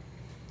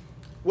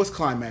 What's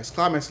Climax?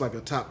 Climax is like a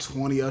top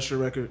 20 Usher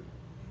record.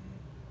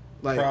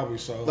 Like Probably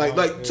so. Like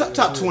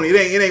top 20.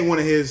 It ain't one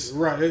of his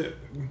Right.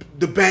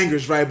 the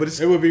bangers, right? But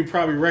It would be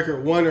probably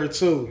record 1 or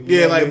 2.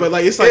 yeah, like but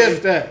like it's like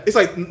if that. it's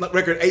like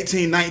record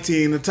 18,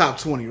 19 in the top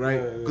 20,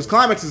 right? Because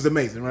Climax is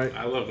amazing, right?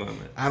 I love Climax.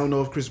 I don't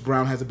know if Chris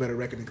Brown has a better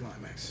record than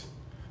Climax.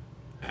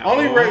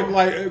 Only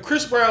like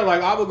Chris Brown,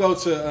 like I would go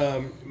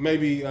to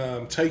maybe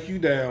Take You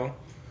Down,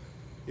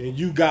 and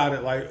You Got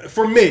It. Like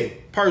for me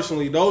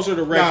personally, those are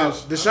the Now,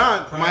 records.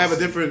 Deshaun might have a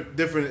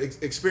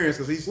different experience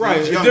because he's Right,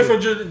 he's a younger,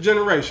 different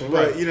generation.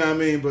 but Right. you know what I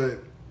mean. But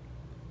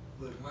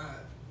Look,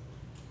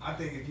 I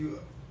think if you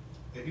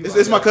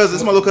it's my cousin,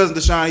 it's my little cousin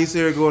Deshaun. He's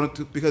here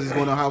because he's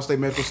going to Ohio State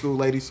Medical School,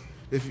 ladies.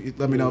 If you,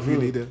 let me know if you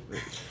need to.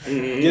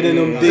 Get in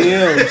them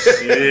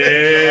DMs.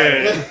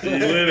 Yeah, you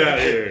lit out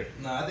here.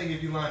 No, I think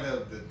if you lined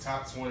up the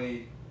top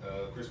 20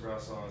 Chris Brown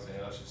songs and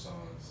Usher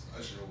songs,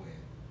 Usher will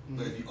win.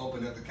 But if you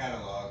open up the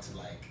catalog to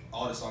like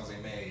all the songs they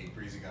made,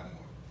 Breezy got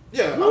more.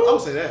 Yeah, I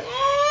would say that.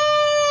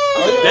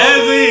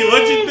 Dazzy,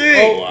 what you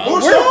think?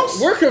 More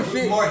songs? We're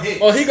confused. More hits.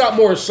 Oh, he got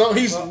more songs.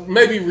 He's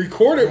maybe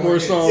recorded more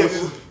hits. songs.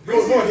 Yeah,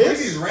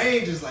 Breezy's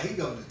range is like he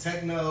go to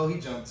techno, he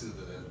jumped to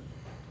the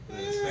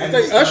I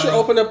think Usher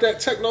opened up that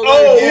techno. Oh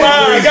lane.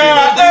 my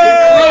God!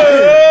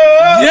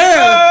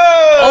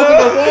 Yeah. Open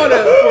the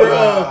water for.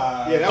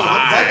 Yeah,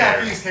 that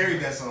guy Peace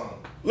carried that song.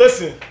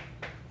 Listen,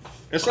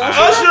 It's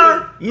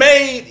Usher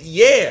made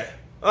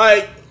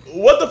like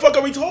what the fuck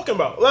are we talking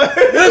about? Like,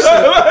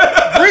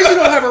 Breezy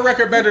don't have a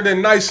record better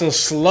than Nice and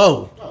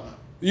Slow.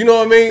 You know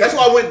what I mean? that's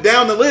why I went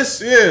down the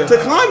list Yeah. to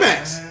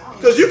Climax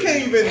because you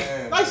can't even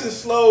nice and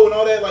slow and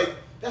all that. Like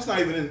that's not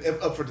even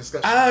up for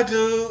discussion. I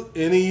do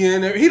any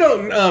and every. He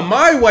don't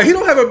My Way. He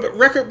don't have a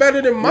record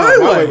better than My My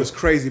Way. Way was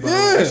crazy, by the way.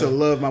 I used to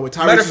love My Way.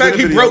 Tyrese Matter of fact,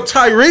 was in he the video. broke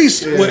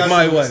Tyrese with Got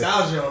My some Way.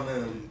 nostalgia on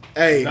them.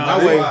 Hey, Nah, My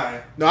they Way.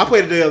 lie. No, I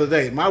played it the other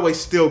day. My Way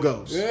still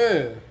goes.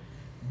 Yeah.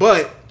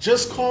 But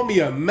Just call me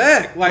a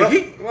Mac. Like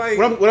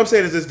what I'm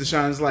saying is this,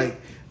 Deshaun, is like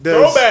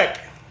throwback.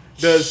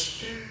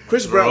 Does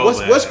Chris Brown?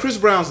 Throwback. What's Chris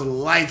Brown's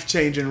life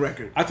changing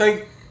record? I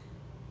think,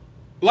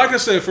 like I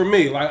said, for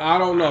me, like I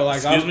don't know,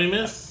 like Excuse me,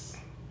 miss.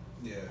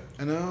 Yeah.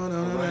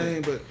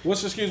 No, but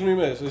What's Excuse Me,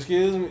 Miss?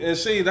 Excuse me, and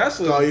see that's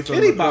a call you from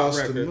kitty bop across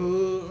the record.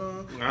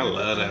 moon. I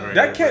love that record.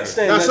 That can't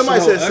stand. Now that somebody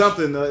song. said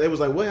something. It was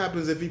like, what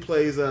happens if he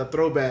plays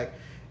Throwback,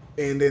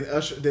 and then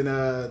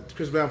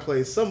Chris Brown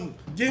plays some.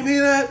 Give me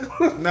that.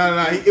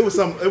 No. It was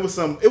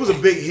a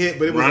big hit,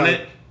 but it was Run like,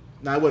 It?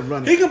 No, it wasn't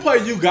Run It. He can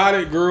play You Got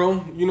It,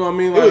 Girl. You know what I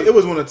mean? It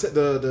was one of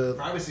the.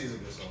 Privacy is a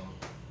good song.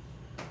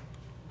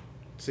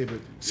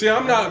 See,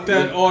 I'm not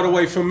that all the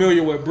way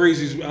familiar with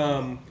Breezy's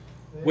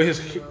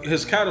with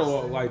his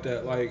catalog like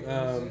that. Like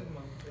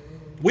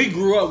we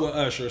grew up with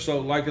Usher, so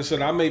like I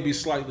said, I may be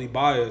slightly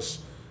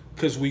biased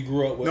because we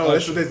grew up with No,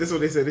 Usher. this is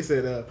what they said. They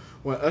said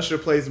when Usher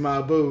plays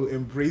My Boo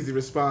and Breezy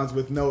responds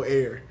with no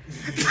air.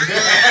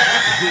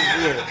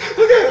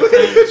 Look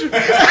at the picture.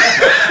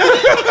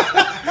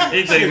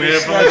 He taking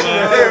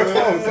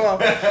headphones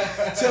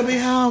off. Tell me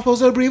how I'm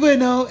supposed to breathe with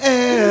no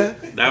air.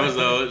 That was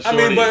the. I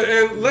mean, but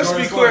and let's be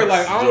George clear. Sparks.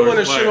 Like I don't George want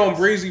to shit Sparks. on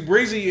Breezy.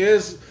 Breezy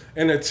is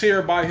in a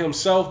tier by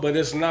himself, but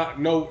it's not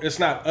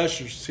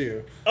Usher's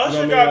tier.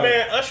 Usher You know what I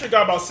mean? Usher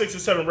got about 6 or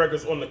 7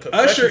 records on the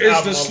Usher Confessions is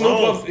album the Snoop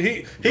alone. of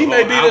he The may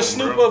whole be the album,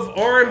 Snoop bro. of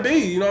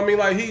R&B. You know what I mean?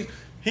 Like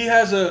he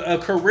has a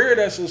career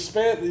that's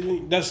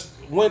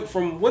went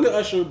from when did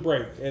Usher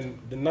break in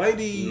the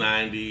 90?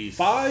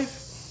 95?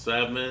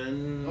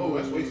 7. Oh,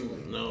 that's way too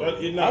late. No.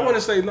 I want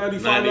to say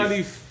 95,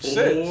 96.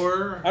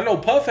 94. I know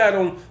Puff had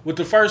him with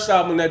the first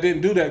album that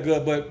didn't do that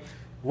good, but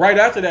right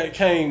after that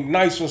came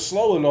Nice and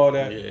Slow and all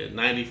that Yeah,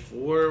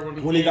 94.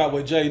 when he got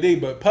with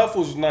JD. But Puff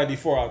was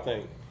 94, I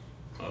think.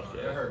 I Okay.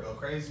 heard Go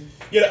Crazy.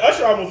 Yeah, the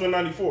Usher album was in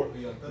 94.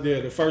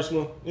 Yeah, the first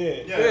one. Yeah.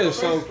 Yeah,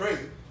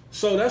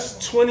 so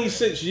that's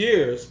 26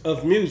 years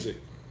of music.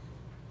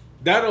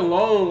 That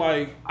alone,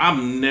 like,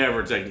 I'm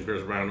never taking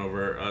Chris Brown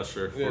over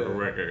Usher for the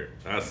record.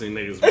 I seen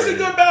niggas. It's a ready.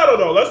 good battle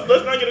though. Let's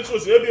not get it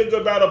twisted. It'll be a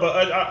good battle,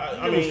 but I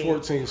give him mean,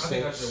 14 I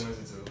think Usher cents.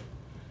 wins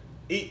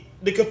it too.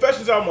 the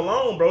Confessions album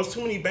alone, bro. It's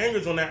too many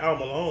bangers on that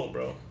album alone,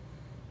 bro.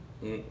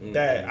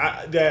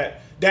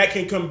 That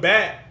can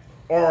combat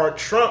or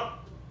trump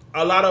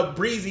a lot of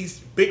Breezy's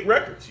big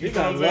records. You He know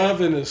got what I'm saying?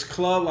 Love in his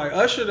club. Like,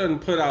 Usher done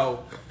put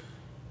out,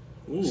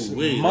 Ooh,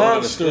 wait,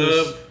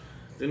 monsters. Club.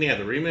 Then he had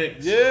the remix.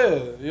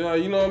 yeah, you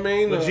know what I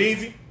mean? With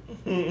Jeezy.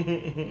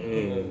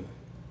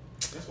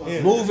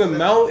 Moving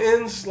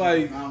Mountains,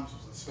 like, come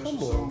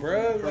on,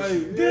 bro.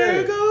 Like,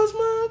 there goes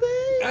my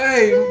baby.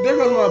 Hey, there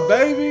goes my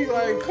baby.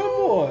 Like, come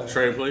on.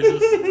 Trade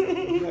places.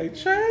 Like,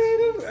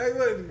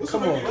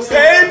 come on.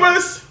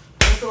 Papers.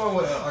 What's the one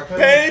with R.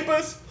 Kelly?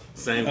 Papers.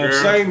 Same girl.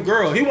 Same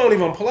girl. He won't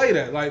even play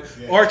that. Like,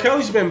 R.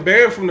 Kelly's been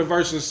banned from the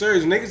Versus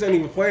series. Niggas ain't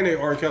even playing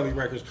their R. Kelly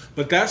records.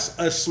 But that's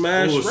a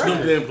smash Ooh, Snoop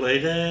record. didn't play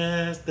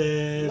that.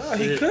 Nah,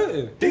 he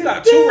couldn't. He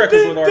got 2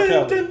 records with R.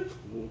 Kelly.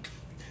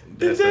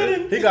 That's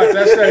it. He got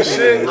That's That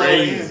Shit.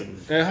 Crazy.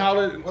 And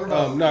Holland. What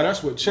about No,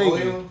 that's with Chingy.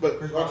 William? But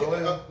Chris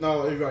Brown?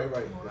 no, you're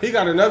right. He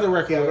got another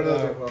record. Yeah, with, but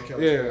another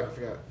record. yeah. I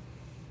forgot.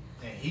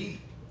 And Heat.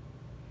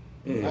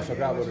 I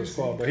forgot what it's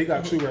called, but he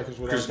got 2 records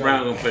with Chris R. Brown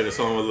Kelly. gonna play the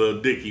song with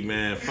Lil Dicky,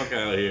 man. Fuck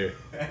out of here.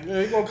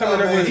 Yeah, he gonna come in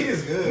Man, there he with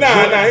is good. Nah,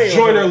 he ain't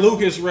Joyner gonna-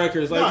 Lucas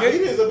records. Nah, Like,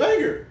 Heat is a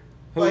banger.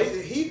 Like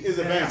Heat is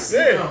a banger.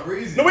 Yeah.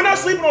 Breezy, No, we're not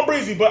bro. sleeping on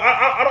Breezy, but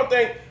I don't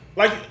think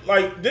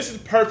like this is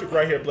perfect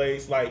right here,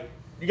 Blaze. Like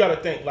you got to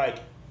think like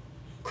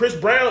Chris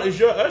Brown is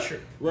your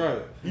Usher. right.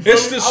 You feel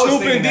It's me? the I was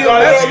Snoop thinking and that.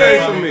 Like, DMX game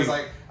yeah, for Because, me.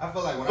 like, I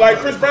feel like when Like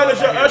I Chris Brown is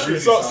your Usher.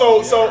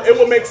 So it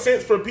will make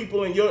sense for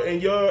people in your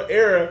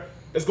era.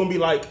 It's gonna be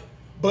like,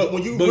 but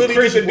when you But really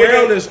Chris get to dig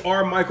Brown in- is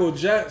R. Michael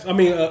Jackson. I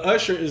mean,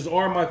 Usher is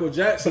R. Michael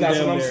Jackson. But that's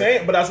down what I'm there.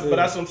 saying. But that's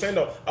what I'm saying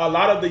though. A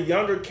lot of the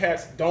younger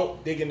cats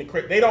don't dig into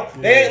crazy. They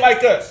ain't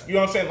like us. You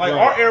know what I'm saying? Like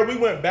Right. our era, we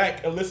went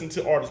back and listened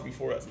to artists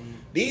before us.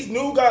 These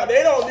new guys,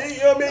 they don't. You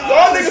know what I mean?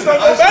 Y'all niggas don't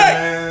go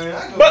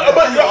back. But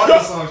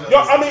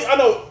I mean, I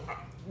know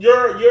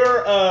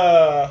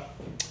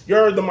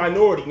you're the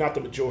minority, not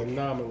the majority.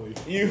 Nominally.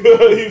 You feel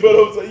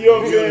what I'm saying? You know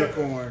what I'm saying?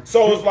 Unicorn.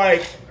 So it's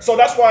like, so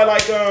that's why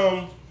like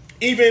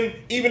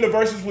even the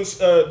verses with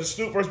the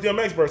Snoop versus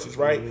DMX verses,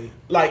 right? Mm-hmm.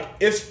 Like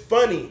it's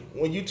funny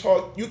when you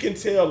talk. You can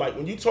tell like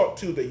when you talk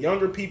to the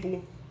younger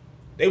people,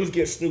 they was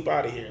getting Snoop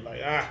out of here,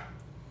 like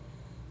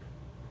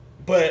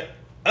But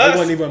They us,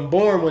 wasn't even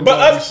born when but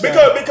Doggy us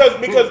Style.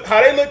 because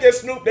how they look at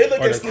Snoop, they look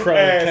Or at the Snoop Crown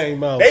as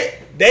came out.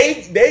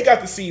 they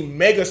got to see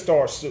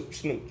megastar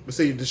Snoop. But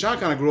see, Deshaun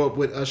kind of grew up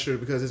with Usher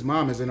because his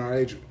mom is in our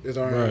age,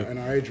 Right. in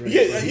our age range.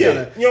 Yeah, So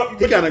yeah.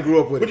 He kind of grew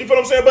up with But it. you feel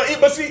what I'm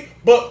saying?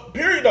 But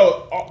period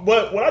though.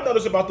 But what I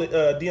noticed about the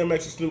DMX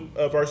and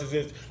Snoop verses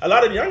is a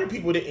lot of the younger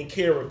people didn't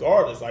care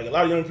regardless. Like a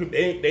lot of young people,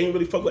 they ain't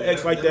really fuck with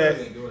X like that.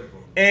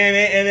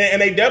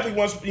 And they definitely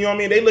want, you know what I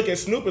mean? They look at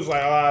Snoop as like,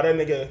 that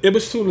nigga. It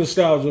was too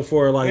nostalgic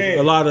for like Man.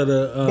 a lot of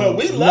the But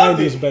we loved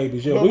 90s it,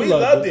 babies. Yeah, but we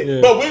loved it.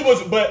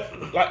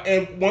 Yeah.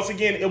 And once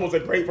again, it was a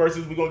great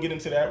versus. We're gonna get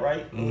into that,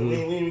 right? We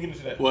ain't even get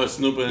into that. What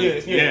Snoop and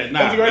Yeah.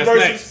 nah, It was a great that's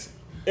versus. next.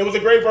 It was a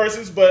great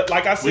versus, but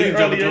like I We said can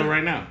jump into earlier, it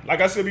right now. like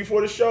I said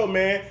before the show,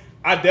 man,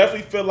 I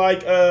definitely feel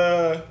like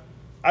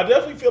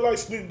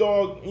Snoop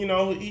Dogg, you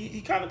know,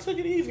 he kind of took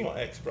it easy on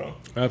X, bro.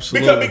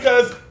 Absolutely.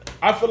 Because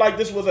I feel like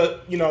this was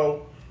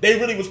they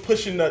really was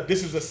pushing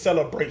this is a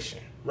celebration,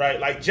 right?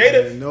 Like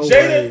Jada, Yeah, no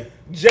way.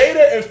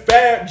 Jada and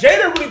Fab,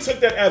 Jada really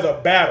took that as a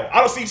battle. I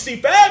don't see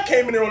Fab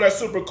came in there on that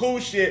super cool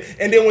shit,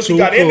 and then when she Too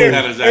got in cool. there,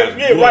 Had his ass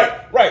yeah,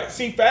 whooped. right.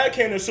 See, Fab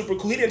came in there super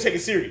cool. He didn't take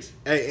it serious.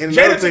 Hey, and Jada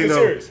another took thing it though,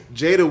 serious.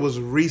 Jada was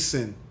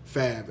recent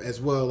Fab as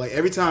well. Like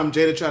every time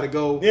Jada tried to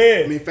go,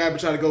 Yeah. I mean Fab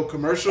would try to go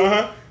commercial.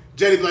 Uh-huh.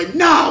 Jada be like,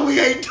 nah, we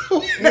ain't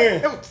doing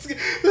that.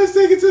 Let's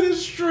take it to the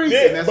streets.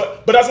 And Yeah, that's,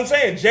 but that's what I'm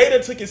saying.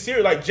 Jada took it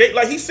serious. Like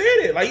he said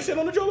it. Like he said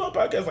on the Joe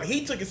Budden podcast. Like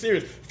he took it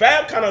serious.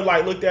 Fab kind of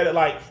like looked at it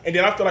like, and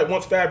then I feel like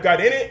once Fab got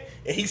in it,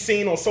 and he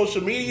seen on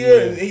social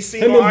media, and he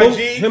seen Him on and IG,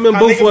 Booth- him and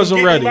how Booth niggas was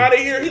wasn't getting him ready. out of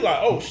here. He like,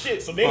 oh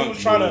shit. So then he Fuck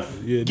was trying Booth.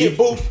 to Yeah, get they-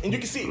 Booth, and you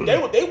can see they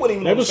wouldn't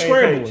even. They on was the same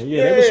scrambling. page.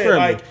 Yeah, they was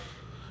scrambling. Like,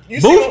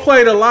 you see Booth him-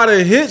 played a lot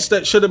of hits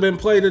that should have been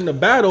played in the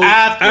battle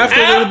after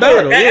the battle.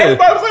 and Yeah.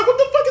 everybody was like, "What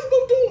the fuck is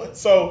Snoop doing?"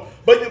 So,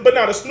 but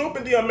now the Snoop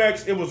and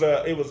DMX,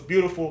 it was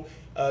beautiful.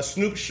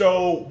 Snoop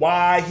showed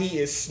why he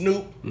is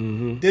Snoop.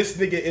 Mm-hmm. This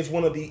nigga is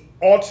one of the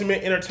ultimate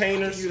how can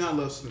entertainers. you not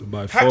love Snoop?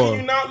 By How far. can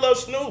you not love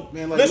Snoop?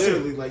 Man, like Listen,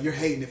 literally, like you're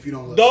hating if you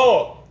don't love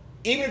dog.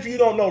 Even if you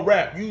don't know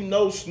rap, you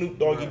know Snoop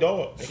Doggy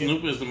Dogg.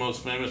 Snoop is the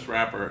most famous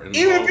rapper in the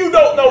Even whole if you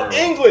don't know world.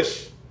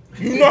 English,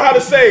 you know how to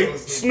say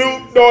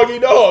Snoop Doggy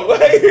Dogg.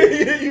 Like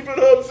you know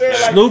what I'm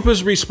saying? Like, Snoop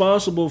is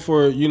responsible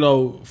for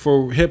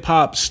for hip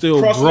hop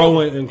still Crossing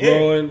growing over. and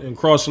growing and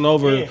crossing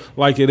over Yeah.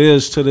 like it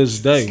is to this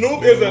day.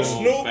 Snoop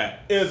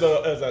fact. is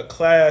a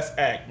class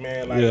act,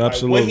 man. Like, Yeah, like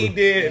absolutely. what he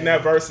did in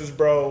that verses,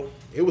 bro.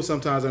 It was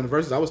sometimes in the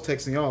verses I was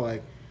texting y'all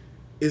like,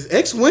 is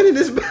X winning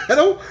this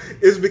battle?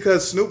 It's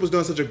because Snoop was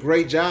doing such a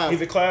great job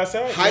He's a class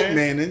act, hype man.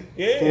 manning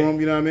Yeah. for him,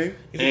 you know what I mean?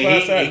 He's a And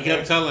class he act, kept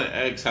man. telling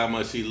X how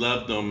much he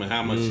loved them and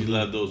how much he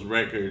loved those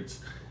records,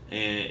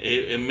 and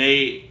it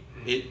made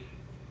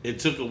it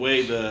took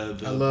away the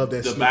I love that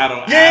the Snoop.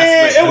 battle Yeah,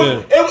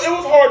 aspect. it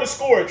was hard to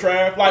score it,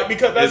 Trav. Like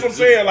because that's what I'm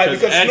saying. Like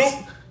because X-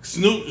 Snoop,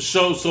 Snoop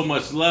shows so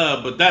much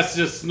love, but that's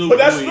just Snoop. but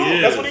that's who Snoop. He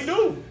is. That's what he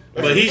do. That's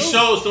But what he do.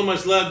 shows so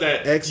much love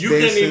that X you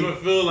couldn't dancing. even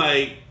feel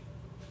like.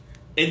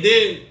 And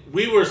then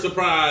we were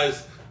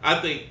surprised. I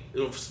think,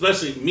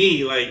 especially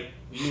me, like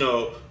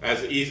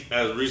as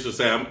Reese was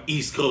saying, I'm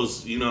East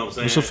Coast. You know what I'm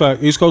saying? It's a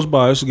fact. East Coast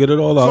bias. Get it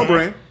all On out.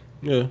 brand.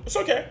 Yeah. It's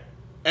okay.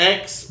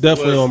 X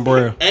Definitely on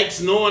brand. X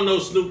knowing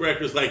those Snoop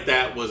records like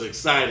that was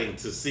exciting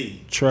to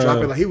see. Trav. Drop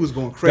it like he was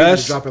going crazy.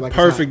 That's to drop it like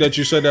perfect it's that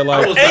you said that. I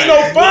Like was Ain't like, no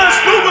fun.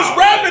 wow. Snoop was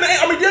rapping.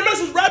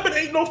 DMX was rapping.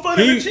 Ain't no fun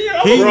in he the cheer.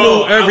 he Bro,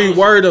 knew I every was-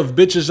 word of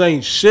bitches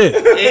ain't shit.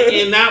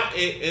 And now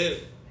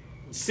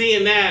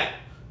seeing that,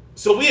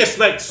 so we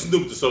expect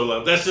Snoop to show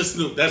love. That's just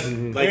Snoop. That's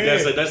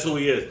that's who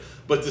he is.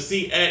 But to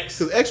see X,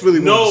 Because X really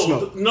wanted to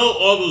smoke. know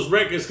all those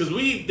records, because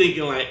we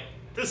thinking like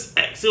this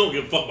X, he don't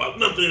give a fuck about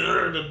nothing,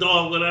 or the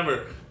dog,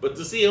 whatever. But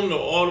to see him know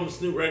all them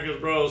Snoop records,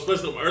 bro,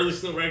 especially them early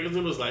Snoop records,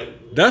 it was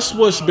like That's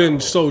what's been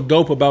so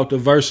dope about the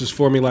verses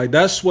for me. Like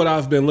that's what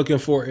I've been looking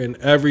for in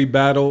every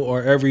battle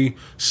or every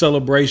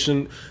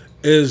celebration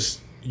is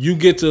you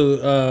get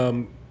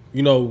to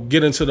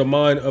get into the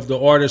mind of the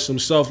artist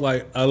himself.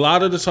 Like a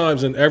lot of the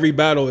times in every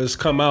battle it's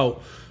come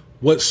out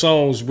what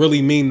songs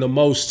really mean the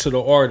most to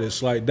the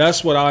artist. Like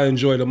that's what I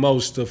enjoy the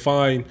most, to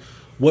find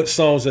what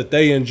songs that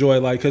they enjoy.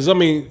 Like, because I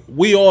mean,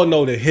 we all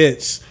know the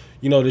hits,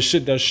 the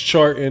shit that's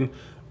charting.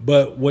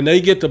 But when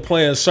they get to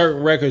playing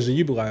certain records and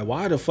you be like,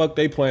 why the fuck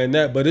they playing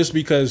that? But it's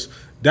because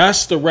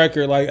that's the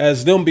record, like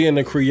as them being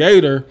the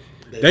creator,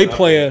 they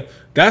playing,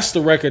 that's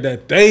the record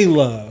that they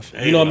love.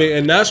 You know what I mean?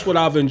 And that's what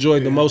I've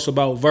enjoyed the most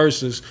about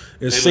Versus,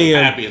 is seeing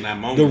happy in that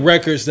moment. The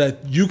records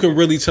that you can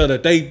really tell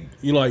that they,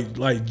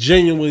 like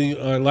genuinely,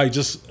 like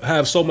just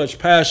have so much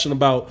passion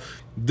about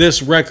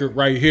this record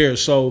right here.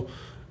 So,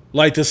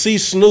 like to see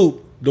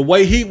Snoop, the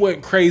way he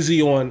went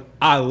crazy on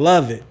I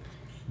Love It,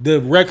 the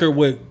record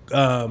with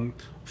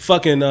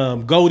fucking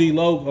Goldie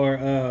Loc,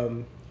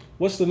 or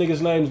what's the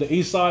nigga's name? The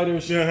East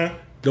Siders. Uh-huh.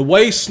 The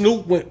way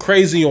Snoop went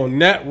crazy on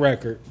that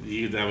record,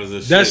 that was a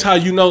that's shit. how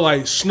you know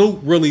like Snoop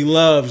really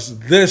loves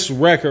this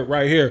record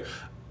right here.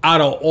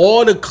 Out of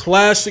all the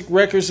classic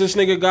records this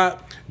nigga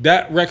got,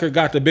 that record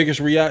got the biggest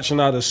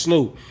reaction out of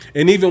Snoop.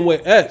 And even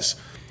with X,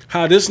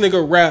 how this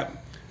nigga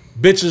rap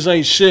bitches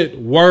ain't shit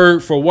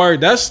word for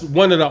word. That's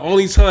one of the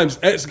only times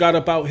X got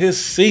up out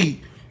his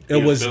seat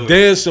and was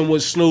dancing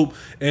with Snoop,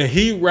 and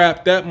he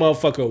rapped that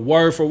motherfucker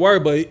word for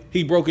word, but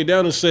he broke it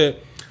down and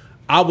said,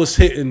 I was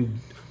hitting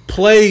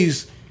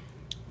plays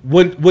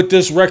with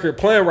this record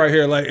playing right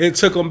here. Like it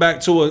took him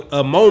back to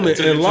a moment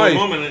in life.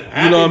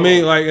 You know what I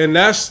mean? Like, and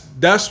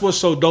that's what's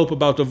so dope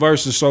about the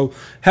Verses. So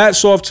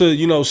hats off to,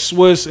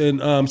 Swizz and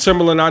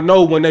Timbaland. I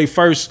know when they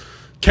first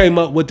came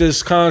up with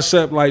this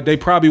concept, like they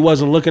probably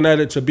wasn't looking at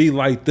it to be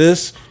like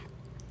this,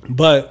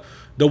 but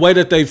the way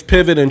that they've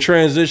pivoted and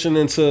transitioned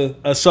into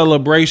a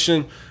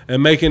celebration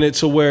and making it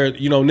to where,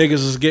 niggas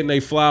is getting their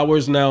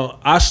flowers. Now,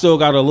 I still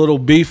got a little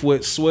beef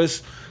with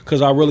Swizz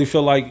because I really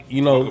feel like,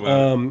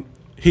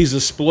 he's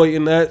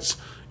exploiting that.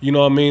 You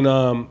know what I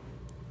mean?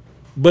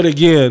 But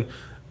again,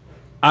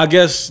 I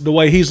guess the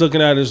way he's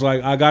looking at it is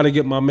like, I got to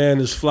get my man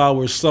his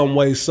flowers some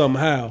way,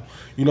 somehow.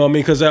 You know what I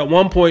mean? Because at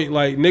one point,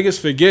 like, niggas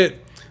forget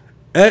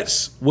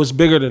X was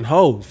bigger than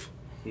Hove.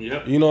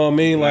 Yep. You know what I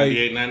mean? Like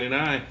 98, 99.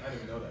 I didn't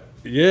even know that.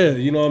 Yeah,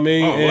 you know what I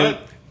mean? Oh,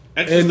 what?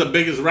 X is the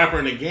biggest rapper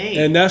in the game.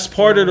 And that's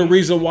part of the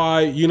reason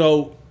why,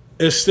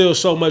 it's still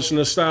so much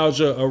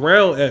nostalgia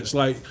around X.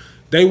 Like,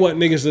 they want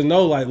niggas to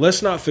know, like,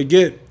 let's not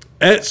forget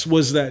X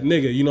was that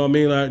nigga, you know what I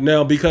mean? Like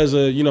now because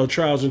of,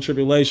 trials and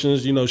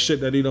tribulations, shit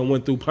that he done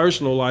went through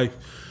personal life,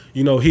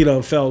 he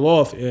done fell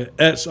off.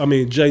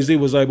 And Jay-Z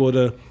was able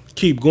to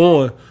keep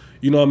going,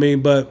 you know what I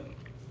mean? But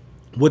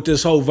with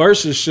this whole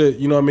Versus shit,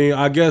 you know what I mean?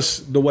 I guess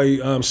the way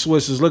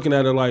Swizz is looking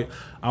at it, like,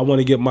 I want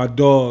to get my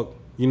dog,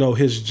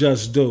 his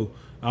just due.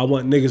 I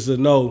want niggas to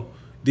know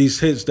these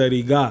hits that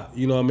he got,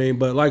 you know what I mean?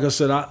 But like I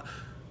said,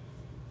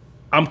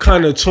 I'm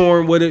kind of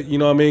torn with it, you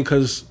know what I mean?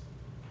 Because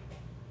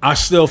I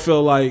still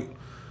feel like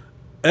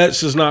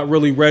X is not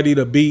really ready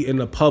to be in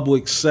the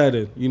public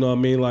setting. You know what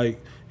I mean?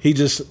 Like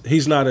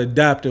he's not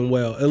adapting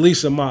well, at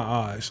least in my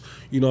eyes.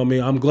 You know what I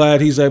mean? I'm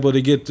glad he's able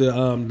to get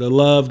the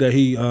love that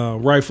he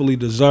rightfully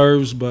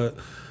deserves, but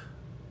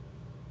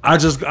I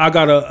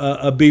got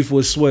a beef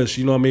with Swizz.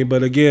 You know what I mean?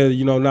 But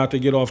again, not to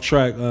get off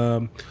track.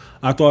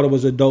 I thought it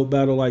was a dope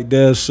battle, like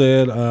Dez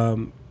said.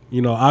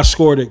 I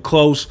scored it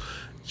close,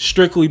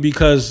 strictly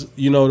because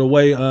the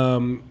way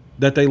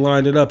that they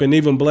lined it up. And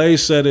even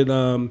Blaze said it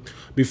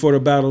before the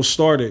battle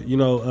started.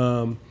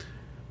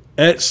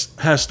 X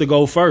has to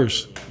go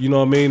first. You know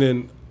what I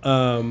mean?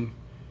 And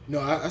No,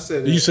 I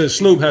said you said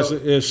Snoop has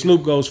to, if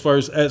Snoop goes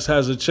first, X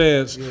has a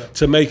chance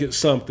to make it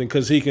something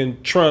because he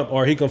can trump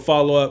or he can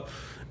follow up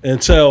and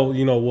tell,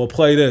 we'll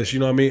play this. You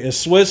know what I mean? And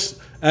Swizz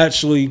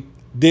actually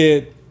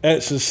did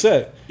X's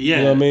set. Yeah.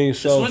 You know what I mean?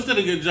 So Swizz did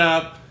a good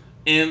job.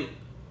 And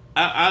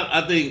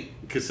I think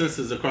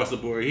consensus across the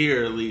board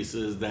here, at least,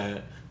 is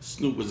that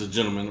Snoop was a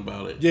gentleman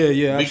about it.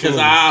 Yeah, because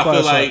absolutely. I feel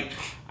Class like up.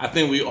 I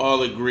think we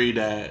all agree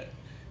that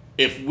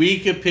if we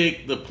could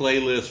pick the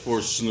playlist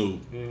for Snoop,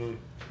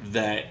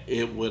 that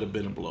it would have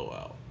been a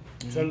blowout.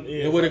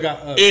 it would have got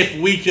up. If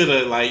we could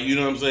have, you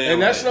know what I'm saying?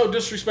 And that's no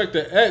disrespect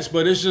to X,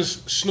 but it's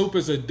just Snoop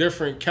is a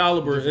different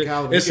caliber.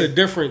 It's a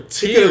different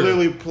He could have tier.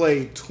 literally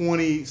played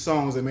 20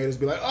 songs that made us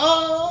be like,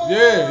 oh!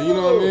 Yeah, you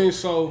know what I mean?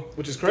 So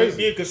Which is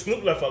crazy. Yeah, because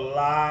Snoop left a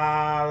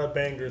lot of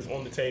bangers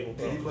on the table,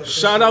 bro.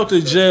 shout out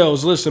to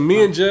Jails. Listen,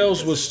 me and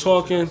Jails was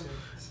talking,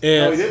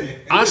 and he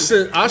didn't. I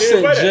sent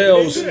play that.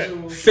 Jails He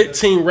didn't do that.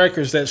 15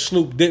 records that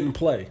Snoop didn't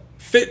play.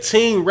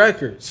 15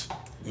 records.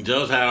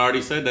 Joe's had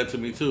already said that to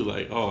me too.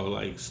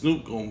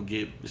 Snoop gonna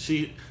get.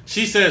 She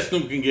said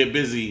Snoop can get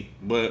busy,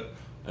 but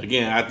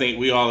again, I think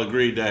we all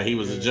agreed that he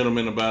was a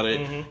gentleman about it,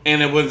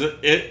 and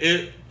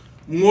it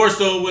more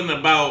so wasn't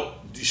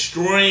about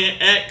destroying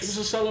X. It's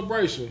a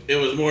celebration. It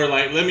was more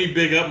like, let me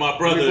big up my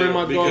brother bring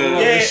my dog because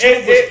along. Yeah,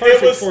 Snoop was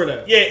perfect for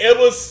that. Yeah, it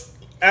was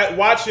at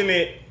watching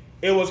it.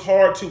 It was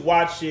hard to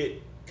watch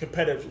it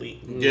competitively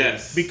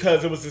yes,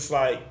 because it was just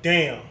like,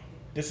 damn,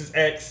 this is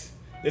X,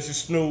 this is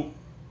Snoop.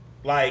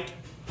 Like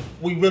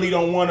we really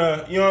don't want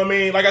to, you know what I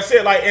mean? Like I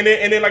said, like, and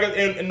then like,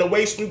 and the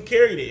way Snoop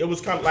carried it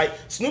was kind of like,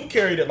 Snoop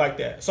carried it like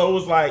that. So it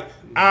was like,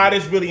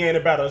 this really ain't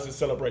about us, it's a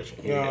celebration.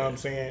 You know what I'm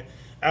saying?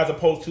 As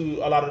opposed to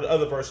a lot of the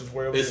other verses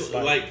where it was It's just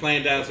like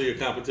playing down to your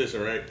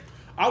competition, right?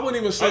 I wouldn't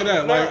even say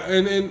that. Like,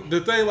 and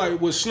the thing,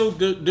 like with Snoop,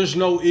 there's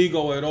no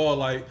ego at all.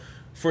 Like,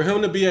 for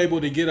him to be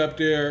able to get up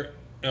there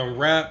and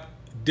rap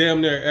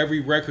damn near every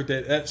record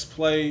that X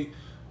played,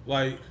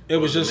 like it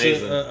was just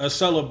a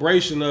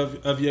celebration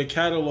of your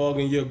catalog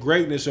and your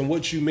greatness and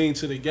what you mean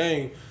to the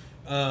game,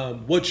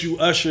 what you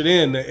ushered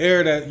in, the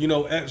era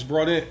that X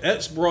brought in.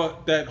 X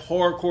brought that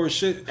hardcore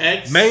shit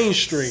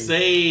mainstream.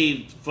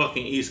 Saved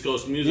fucking East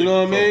Coast music. You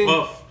know what I mean?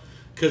 Puff,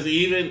 because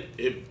even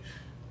if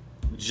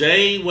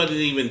Jay wasn't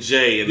even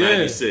Jay in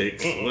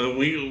 '96, when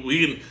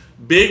we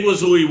Big was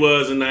who he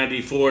was in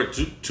 '94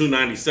 to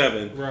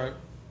 '97. Right.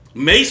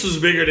 Mace was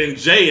bigger than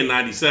Jay in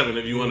 '97,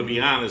 if you want to be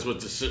honest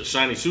with the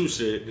shiny shoe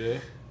shit. Yeah.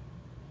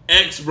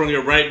 X brought it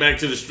right back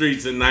to the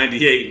streets in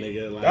 '98,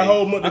 nigga. Like, that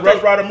whole the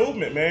Rough Rider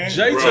movement, man.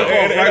 Jay took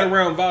off right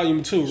around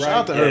Volume 2, right? Shout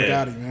out to Irv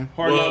Gotti, man.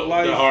 Hard Knock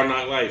Life. The Hard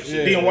Knock Life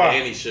shit. Being wild.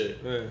 Any shit.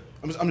 Yeah.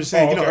 I'm just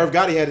saying, Irv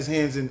Gotti had his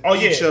hands in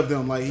each of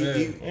them. Like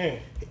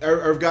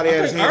Irv Gotti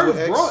had his hands with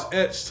X. brought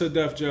X to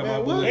Def Jam,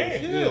 I believe.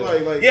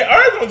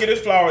 Irv don't get his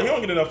flowers. He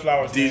don't get enough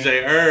flowers.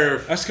 DJ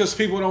Irv. That's because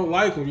people don't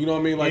like him. You know what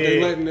I mean? Like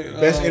they letting it.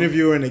 Best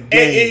interviewer in the game.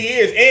 And he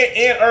is.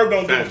 And Irv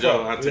don't give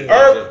a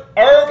fuck.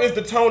 Irv is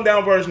the toned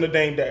down version of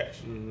Dame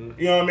Dash.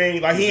 You know what I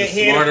mean? Like he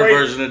ain't smarter afraid.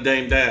 version of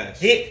Dame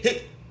Dash.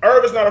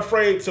 Irv is not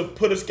afraid to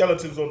put his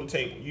skeletons on the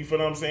table. You feel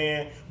what I'm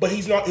saying? But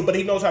he's not. But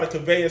he knows how to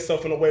convey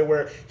himself in a way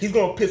where he's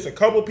gonna piss a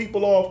couple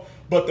people off,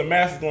 but the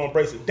masses gonna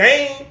embrace it.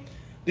 Dame,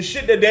 the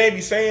shit that Dame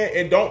be saying,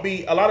 it don't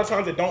be a lot of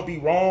times it don't be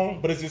wrong,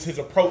 but it's just his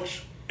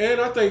approach.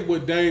 And I think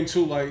with Dame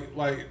too, like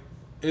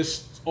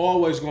it's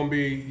always gonna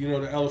be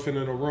the elephant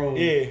in the room.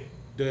 Yeah.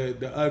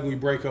 The ugly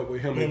breakup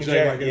with him and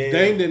Jay. Like if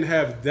Dame didn't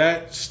have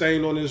that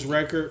stain on his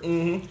record.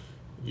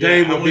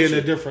 Dame would be in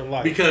a different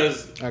light.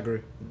 Because I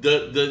agree.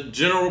 The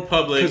general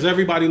public, because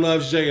everybody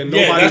loves Jay and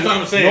that's what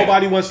I'm saying.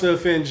 Nobody wants to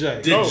offend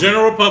Jay. The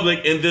general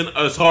public and then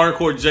us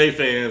hardcore Jay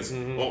fans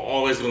are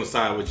always going to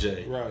side with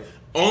Jay. Right.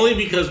 Only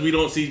because we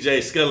don't see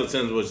Jay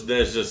skeletons, which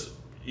that's just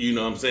what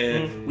I'm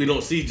saying. We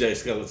don't see Jay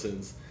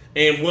skeletons,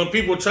 and when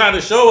people try to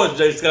show us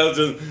Jay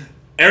skeletons,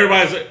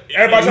 everybody's me.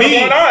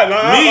 I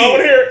want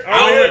to hear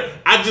it.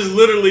 I just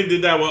literally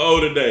did that with O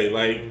today.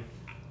 Like,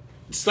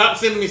 stop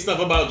sending me stuff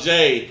about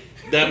Jay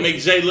that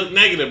makes Jay look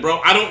negative, bro.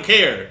 I don't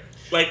care.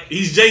 Like,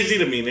 he's Jay-Z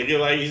to me, nigga.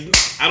 Like,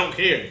 I don't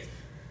care.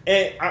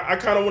 And I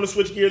kind of want to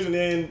switch gears and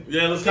then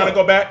let's kind of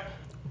go back.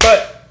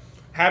 But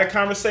had a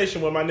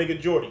conversation with my nigga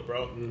Jordy,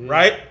 bro.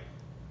 Right?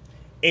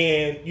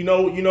 And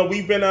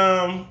we've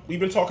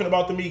been talking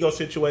about the Migos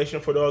situation.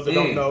 For those that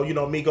don't know,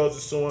 Migos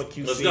is suing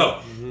QC. Let's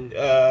go.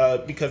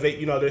 Because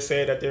they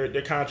said that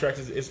their contract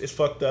is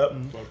fucked up.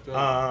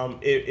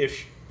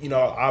 If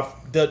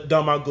I've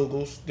done my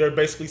Googles, they're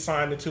basically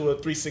signed into a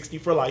 360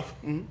 for life.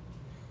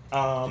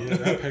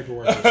 That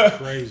paperwork is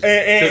crazy.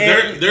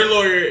 Because their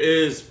lawyer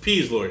is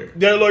P's lawyer.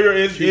 Their lawyer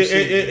is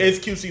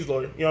QC's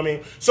lawyer. You know what I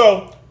mean?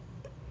 So,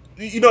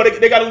 they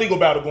got a legal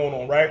battle going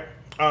on, right?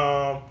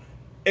 I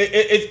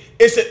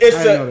didn't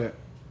know that.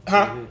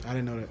 Huh? I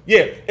didn't know that.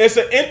 Yeah,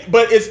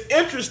 but it's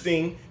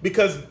interesting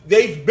because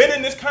they've been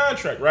in this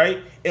contract, right?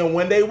 And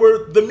when they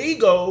were the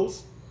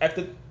Migos, at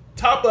the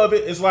top of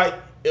it, it's like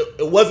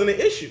it wasn't an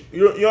issue.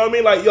 You know what I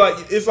mean?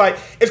 It's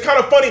kind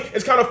of funny.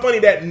 It's kind of funny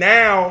that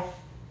now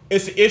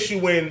it's an issue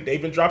when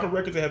they've been dropping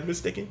records that have been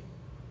sticking.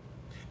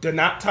 They're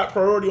not top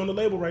priority on the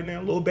label right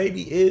now. Lil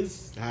Baby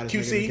is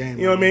QC. You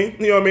know what I mean?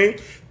 You know what I mean?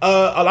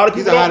 A lot of people.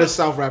 He's the hottest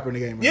South rapper in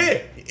the game.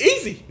 Right now.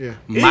 Easy. Yeah,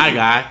 easy. My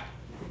guy.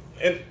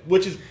 And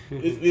which is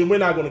we're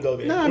not going to go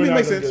there. No, I mean, it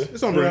makes sense.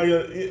 It's on brand.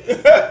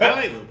 I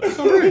like Lil Baby. It's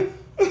on brand.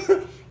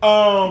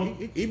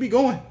 He be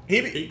going.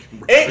 And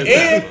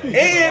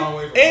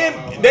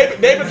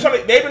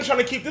they've been trying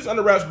to keep this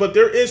under wraps, but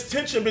there is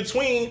tension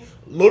between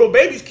Lil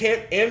Baby's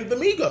camp and the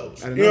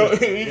Migos. You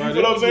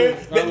know what I'm saying?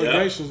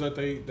 Allegations that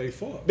they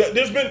fought.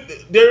 There's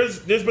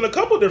been a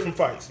couple different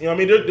fights. You know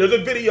what I mean? There's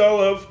a video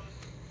of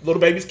Lil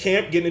Baby's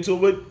camp getting into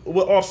it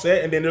with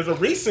Offset, and then there's a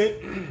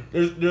recent.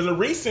 Did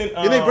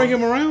they bring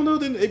him around though?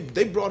 Then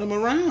they brought him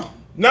around.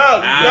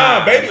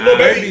 Nah, Lil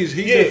Baby's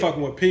been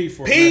fucking with P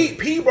for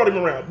P brought him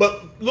around,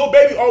 but Lil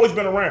Baby always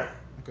been around.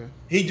 Okay.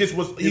 He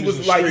was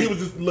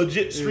this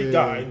legit street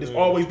guy and just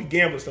always be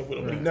gambling stuff with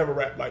him, but he never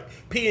rapped. Like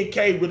P and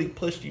K really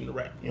pushed him to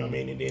rap. You know what I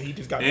mean? And then he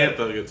just got and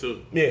Thugger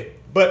too. Yeah,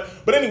 but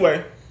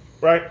anyway,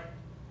 right?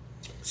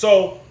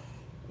 So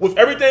with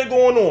everything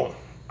going on,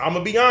 I'm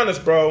gonna be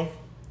honest, bro.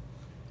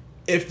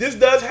 If this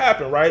does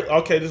happen, right?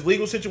 Okay, this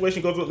legal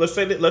situation goes. Let's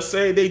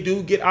say they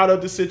do get out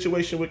of the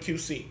situation with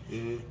QC.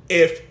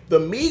 If the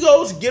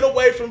Migos get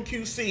away from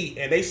QC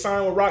and they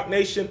sign with Roc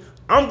Nation,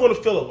 I'm gonna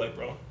feel away,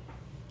 bro.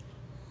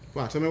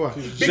 Why? Tell me why.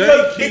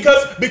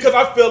 Because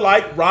I feel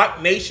like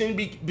Roc Nation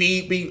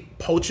be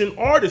poaching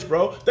artists,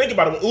 bro. Think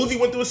about it. When Uzi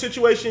went through a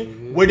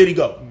situation, where did he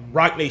go?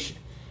 Roc Nation.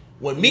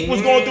 When Meek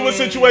was going through a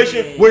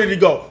situation, where did he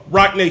go?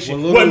 Rock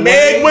Nation. When When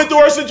Meg went through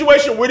her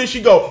situation, where did she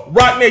go?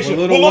 Rock Nation.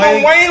 When Lil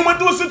Wayne went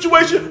through a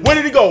situation, where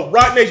did he go?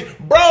 Rock Nation.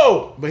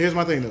 Bro. But here's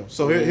my thing though.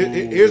 So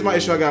here's my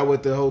issue I got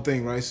with the whole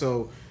thing, right?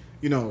 So,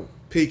 you know,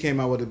 P came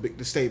out with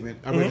the statement.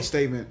 I read the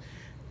statement,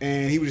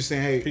 and he was just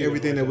saying, "Hey, P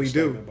everything that we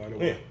do." by the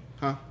way. Yeah.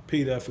 Huh?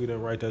 P definitely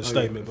didn't write that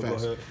statement, but go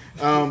facts.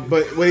 ahead.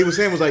 But what he was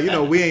saying was like, you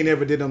know, we ain't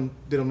never did them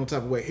no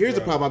type of way. Here's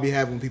the problem I be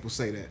having when people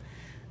say that.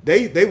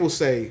 They will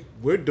say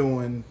we're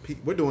doing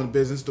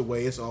business the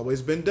way it's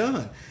always been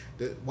done.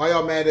 Why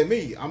y'all mad at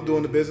me? I'm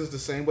doing the business the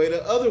same way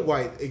the other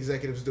white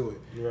executives do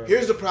it. Right.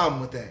 Here's the problem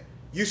with that.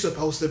 You're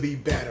supposed to be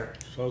better.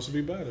 Supposed to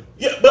be better.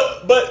 Yeah,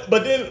 but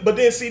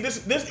then see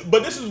this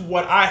is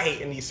what I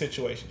hate in these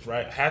situations,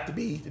 right? I have to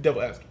be the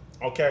devil advocate.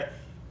 Okay?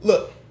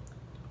 Look,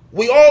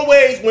 we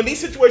always, when these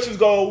situations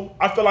go,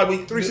 I feel like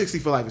 360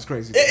 for life is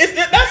crazy.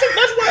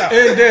 That's wild.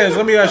 And Dez,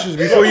 let me ask you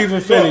this before you even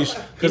finish,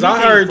 because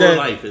I heard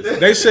that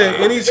they said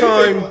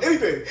anytime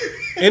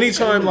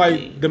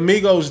like the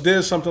Migos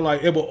did something,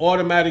 like it will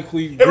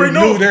automatically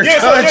renew their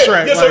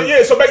contract.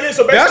 So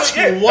basically, that's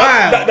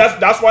wild.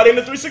 That's why they in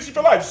the 360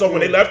 for life. So when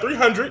they left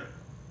 300,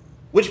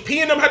 which P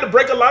and them had to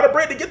break a lot of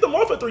bread to get them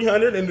off at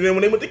 300, and then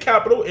when they went to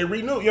Capitol, it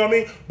renewed. You know what I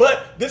mean?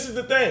 But this is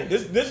the thing.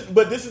 This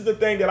is the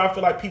thing that I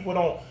feel like people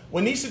don't.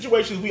 When these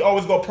situations, we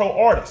always go pro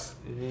artists.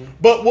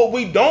 But what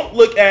we don't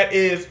look at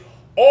is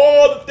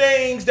all the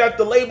things that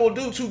the label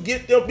do to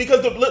get them,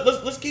 because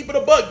let's keep it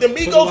a buck. The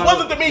Migos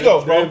wasn't the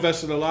Migos, bro. They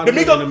invested a lot of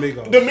money in the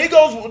Migos. The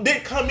Migos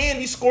didn't come in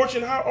these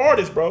scorching hot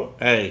artists, bro.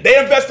 Hey. They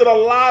invested a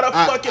lot of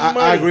fucking money.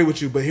 I agree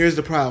with you, but here's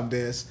the problem,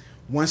 Des.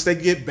 Once they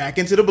get back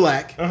into the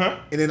black, and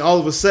then all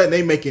of a sudden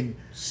they making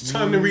It's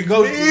time to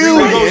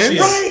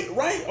renegotiate.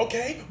 Right,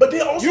 okay. But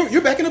then also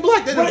you're back in the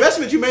black. That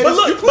investment you made, But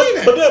look, you clean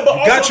that. but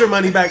also, Got your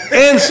money back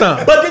and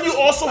some. But then you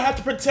also have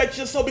to protect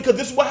yourself, because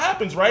this is what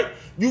happens, right?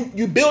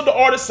 You build the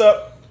artists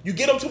up, you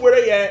get them to where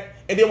they at,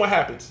 and then what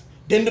happens?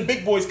 Then the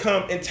big boys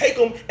come and take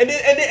them, and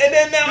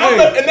then now I'm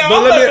left in the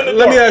dark.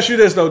 Let me ask you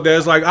this though,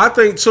 Des. Like I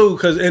think too,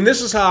 and this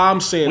is how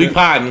I'm seeing We it.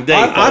 potting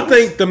today, I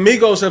think the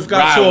Migos have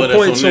got Ride to with a us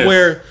point on to this.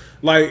 where,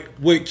 like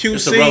with QC,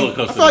 It's a roller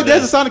coaster. I feel like today.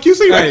 that's a sign of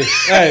QC, right?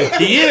 Hey,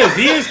 He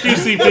is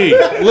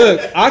QCP.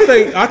 look,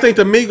 I think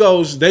the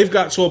Migos, they've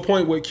got to a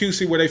point with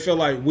QC where they feel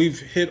like we've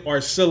hit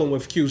our ceiling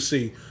with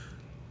QC.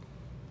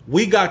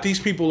 We got these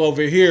people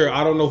over here.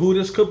 I don't know who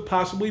this could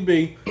possibly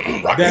be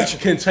that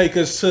can take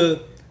us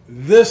to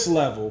this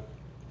level.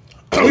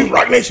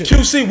 Rock Nation.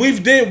 QC,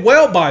 we've did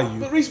well by you.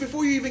 But Reese,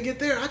 before you even get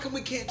there, how come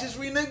we can't just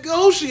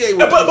renegotiate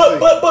with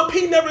But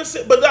P never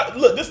said. But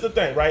look, this is the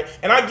thing, right?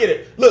 And I get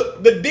it.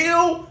 Look, the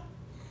deal.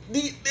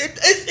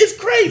 It's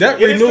crazy. That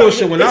renewal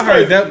shit, when I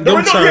heard that,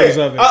 them terms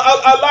of it,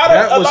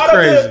 a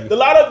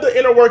lot of the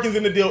inner workings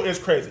in the deal is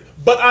crazy.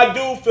 But I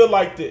do feel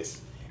like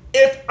this.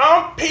 If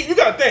I'm P, you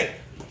gotta think.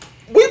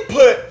 We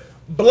put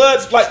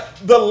Bloods, like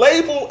the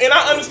label, and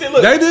I understand.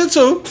 Look, they did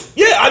too.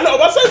 yeah, I know.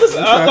 I was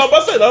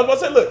about to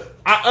say, look,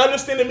 I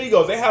understand the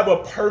Migos. They have a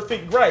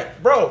perfect great,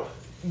 bro.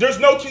 There's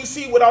no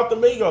QC without the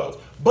Migos.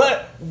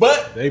 But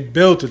They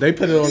built it. They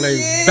put it on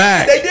their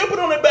back. They did put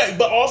it on their back,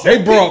 but also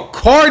They brought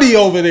Cardi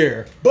over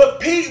there.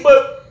 But P and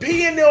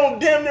them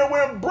damn near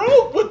went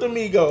broke with the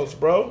Migos,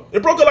 bro.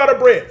 It broke a lot of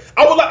bread.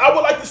 I would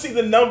like to see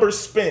the numbers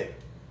spent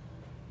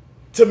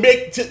to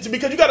make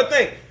because you got to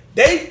think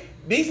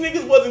these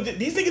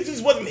niggas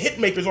just wasn't hit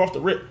makers off the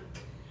rip.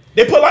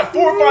 They put like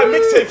 4 or 5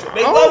 mixtapes.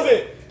 They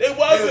wasn't. They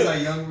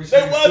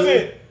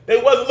wasn't.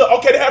 Look,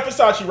 okay, they have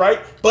Versace, right?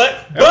 But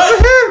hold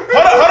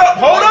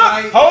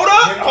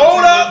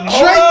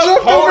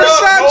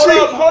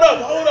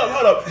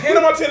up.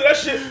 Hannah Montana,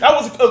 that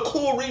was a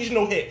cool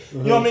regional hit. You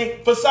know what I mean?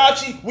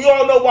 Versace, we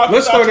all know why.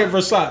 Let's start at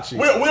Versace. We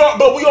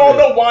all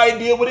know why it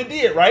did what it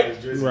did, right?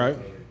 Right.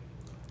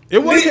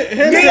 It wasn't.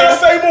 Need I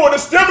say more? The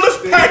stimulus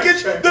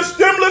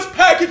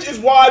package is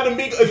why the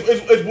Migos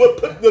is what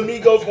put the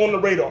Migos on the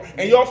radar,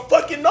 and y'all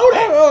fucking know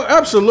that. Oh,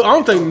 absolutely. I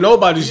don't think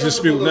nobody's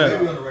disputing that.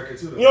 On the record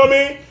too, though. You know what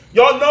I mean?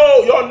 Y'all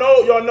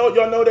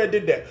know that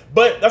did that.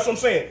 But that's what I'm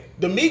saying.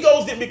 The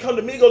Migos didn't become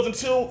the Migos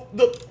until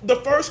the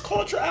first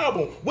Culture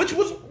album, which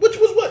was what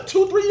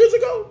 2-3 years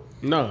ago.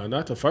 No,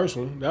 not the first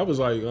one. That was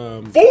like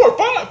 4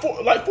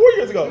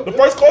 years ago. The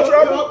first Culture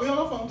album. We on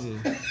our phones.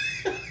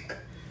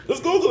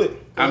 Let's Google it.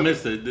 I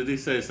missed it. Did he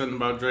say something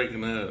about Drake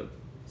and the?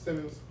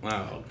 Stimulus.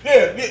 Wow.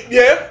 Yeah.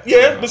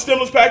 The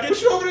stimulus package.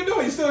 What you over there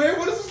doing? You still here?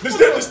 What is this?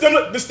 The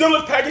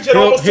stimulus package at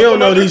he almost. don't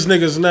know these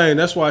niggas' name.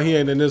 That's why he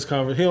ain't in this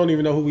conference. He don't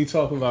even know who we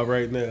talking about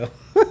right now.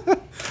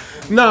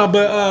 Nah,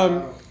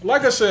 but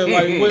like I said,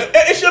 like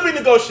it should be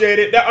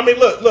negotiated. I mean,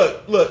 look.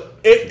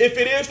 If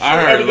it is true,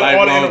 I heard all the inner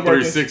Lifelong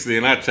workings. 360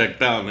 and I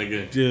checked out,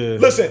 nigga. yeah.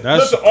 Listen.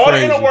 All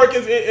the inner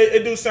workings,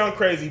 it do sound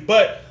crazy,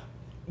 but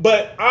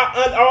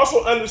I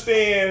also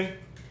understand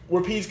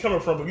where P's coming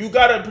from. But you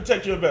gotta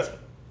protect your investment.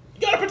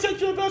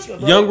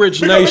 Bro. Young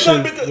Rich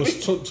Nation because-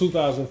 was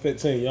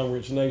 2015. Young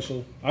Rich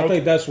Nation. I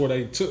think that's where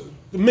they took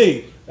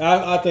me.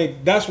 I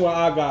think that's where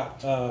I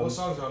got What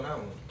songs are on that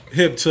one?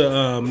 hip to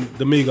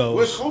the Migos.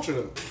 Where's Culture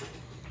though?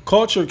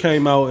 Culture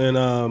came out in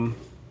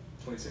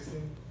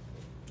 2016?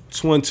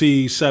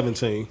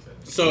 2017.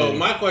 So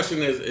my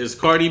question is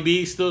Cardi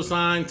B still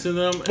signed to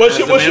them?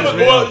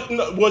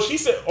 She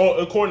said,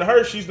 according to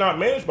her, she's not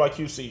managed by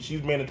QC.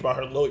 She's managed by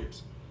her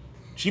lawyers.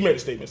 She made a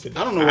statement.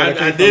 I don't know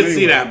where I did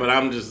see that, but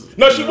I'm just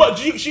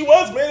she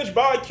was managed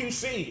by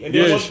QC, and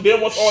then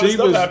once all this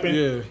stuff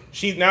happened,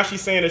 she's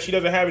saying that she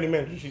doesn't have any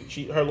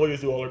managers. Her lawyers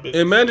do all her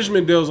business. And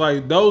management deals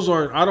like those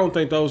aren't. I don't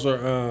think those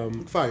are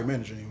fire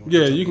manager anymore.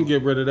 Yeah, you can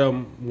get rid of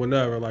them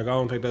whenever. Like I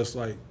don't think that's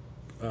like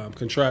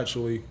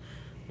contractually.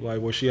 Like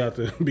where she have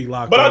to be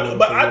locked. But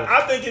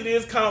I think it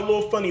is kind of a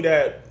little funny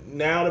that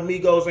now the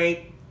Migos ain't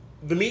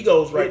the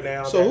Migos right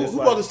now. So who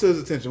brought this to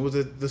his attention? Was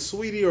it the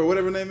Sweetie or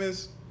whatever her name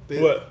is?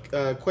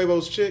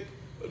 Quavo's chick.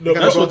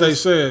 That's what they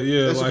said.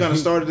 Yeah, that's what kind of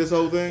started this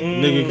whole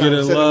thing. Nigga get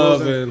in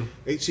love and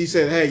she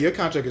said, "Hey, your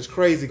contract is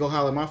crazy. Go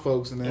holler at my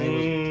folks." And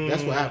then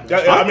that's what happened.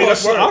 I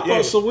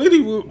thought Sweetie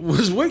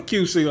was with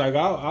QC. Like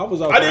I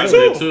was out. I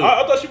did too.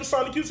 I thought she was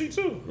signed to QC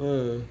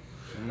too.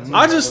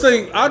 I just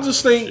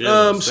think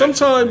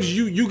sometimes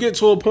you get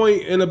to a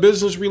point in a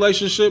business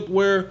relationship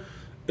where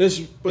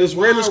it's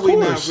ran its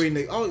course.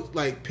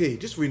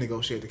 Just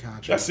renegotiate the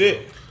contract. That's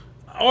it.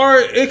 Or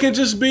it can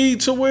just be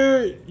to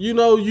where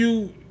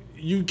you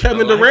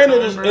Kevin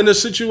Durant in a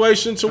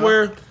situation to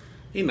where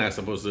he's not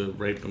supposed to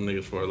rape them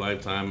niggas for a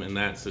lifetime in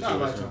that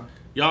situation.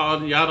 Y'all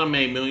done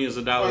made millions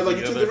of dollars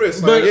together. You took the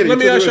risk. But let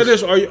me ask you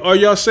this: Are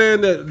y'all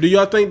saying that? Do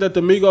y'all think that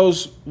the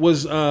Migos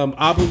was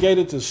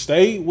obligated to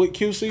stay with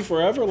QC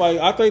forever? Like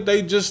I think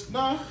they just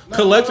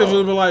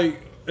collectively be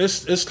like,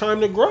 it's time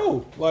to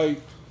grow.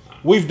 Like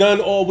we've done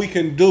all we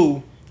can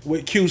do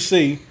with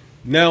QC.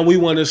 Now we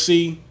want to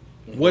see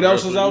what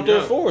else is out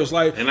there for us.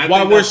 Like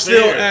while we're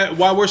still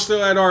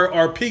at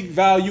our peak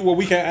value where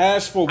we can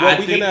ask for what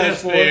we can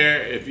ask for. I think that's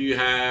fair if you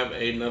have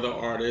another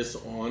artist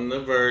on the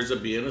verge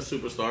of being a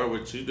superstar,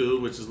 which you do,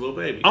 which is Lil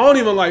Baby. I don't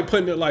even like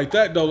putting it like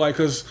that though, like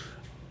because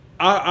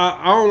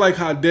I don't like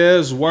how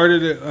Dez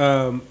worded it.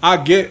 I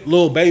get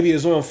Lil Baby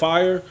is on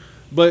fire,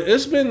 but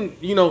it's been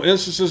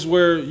instances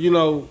where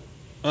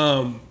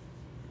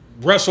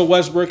Russell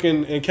Westbrook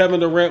and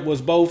Kevin Durant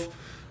was both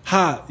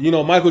hot.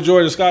 Michael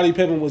Jordan and Scottie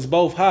Pippen was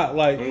both hot.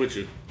 Like I'm with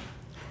you.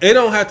 It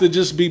don't have to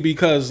just be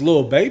because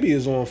Lil Baby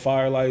is on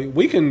fire. Like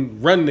we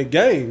can run the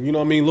game. You know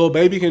what I mean? Lil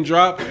Baby can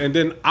drop and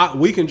then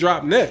we can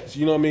drop next.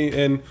 You know what I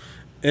mean?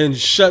 And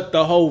shut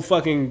the whole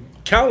fucking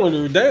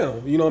calendar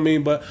down. You know what I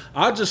mean? But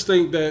I just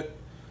think that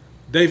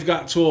they've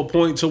got to a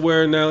point to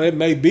where now it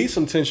may be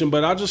some tension,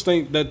 but I just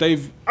think that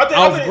they've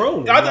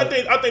outgrown. I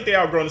think they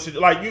outgrown the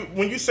situation. Like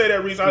when you say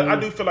that, Reese, I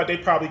do feel like they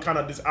probably kind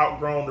of just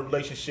outgrown the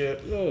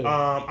relationship.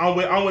 Yeah. I'm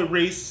with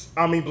Reese.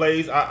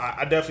 Blaze.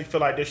 I definitely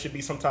feel like there should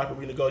be some type of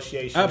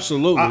renegotiation.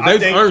 Absolutely,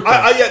 they've earned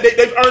that.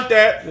 They've earned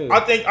that. Yeah. I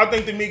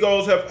think the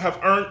Migos have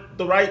earned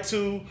the right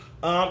to.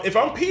 If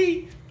I'm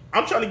P,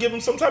 I'm trying to give him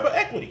some type of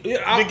equity.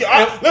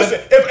 Yeah, listen,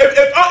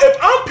 if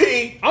I'm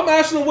P, I'm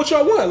asking him what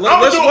y'all want.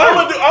 I'm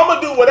gonna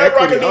do whatever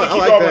equity. I can do to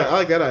keep y'all I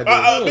like that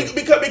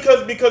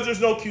idea. Because there's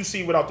no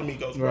QC without the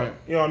Migos, right?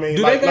 You know what I mean?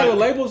 Do they got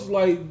labels?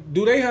 Like,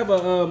 do they have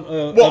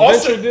a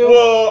venture deal?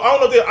 Well, I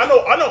don't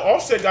know. I know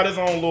Offset got his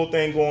own little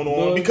thing going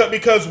on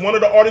because one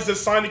of the artists that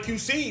signed to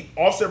QC,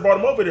 Offset brought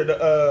him over there.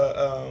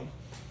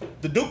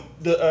 The Duke,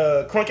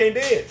 Crunk Ain't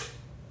Dead.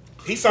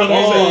 He signed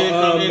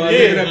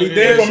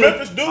from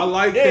Memphis, Duke. I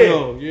like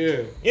him.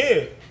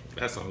 Yeah.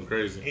 That sounds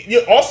crazy. Yeah,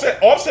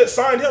 Offset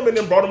signed him and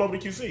then brought him over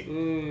to QC.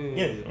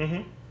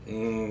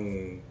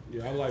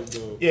 Yeah, I like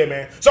Duke. Yeah,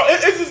 man. So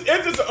it's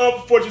just an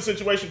unfortunate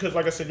situation because,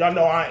 like I said, y'all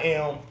know I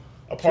am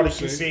a part of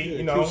QC.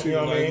 You know what I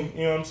mean?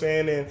 You know what I'm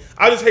saying? And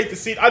I just hate to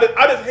see. I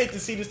just hate to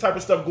see this type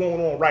of stuff going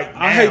on right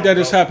now. I hate that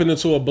it's happening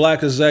to a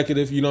black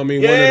executive. You know what I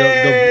mean? One of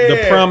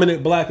the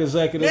prominent black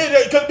executives.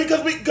 Yeah,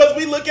 because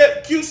we look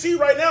at QC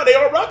right now. They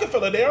are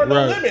Rockefeller. They are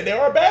No Limit. They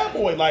are Bad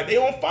Boy. Like they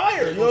on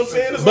fire. You know what I'm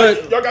saying? It's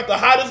like y'all got the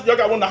hottest. Y'all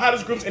got one of the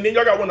hottest groups, and then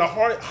y'all got one of the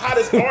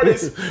hottest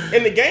artists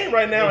in the game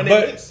right now. And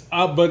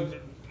but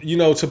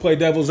to play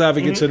devil's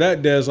advocate to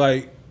that, there's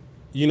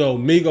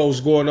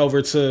Migos going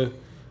over to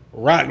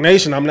Rock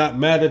Nation. I'm not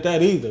mad at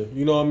that either.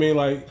 You know what I mean?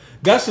 Like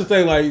that's the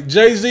thing. Like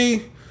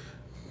Jay-Z,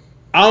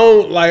 I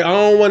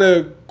don't want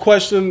to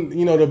question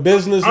the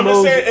business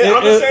moves.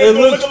 It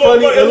looks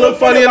funny. It looks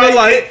funny in the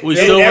light. We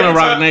still want to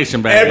Rock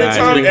Nation back.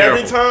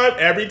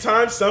 Every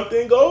time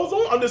something goes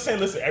on, I'm just saying.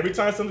 Listen, every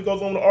time something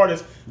goes on with the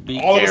artist,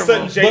 all of a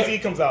sudden Jay-Z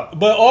comes out.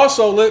 But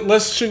also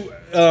let's shoot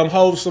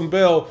Hov some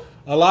bell.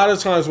 A lot of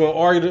times when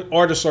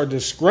artists are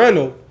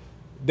disgruntled,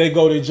 they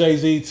go to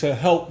Jay-Z to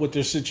help with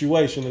their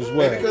situation as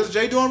well. Because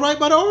Jay doing right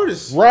by the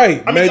artists.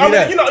 Right. I mean,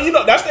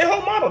 that's their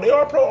whole model. They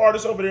are pro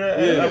artists over there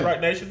at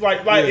Rock Nation.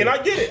 And I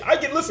get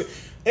it. Listen.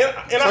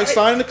 It's like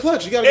signing the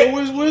clutch. You gotta go.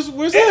 Where's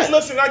that?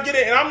 Listen, I get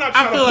it, and I'm not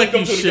trying to. I feel like you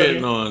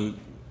shitting on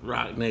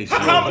Rock Nation.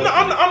 I'm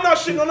not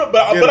shitting on it,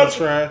 but I'm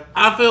trying.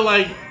 I feel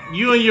like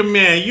you and your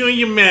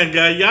man,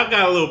 guy, y'all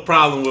got a little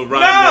problem with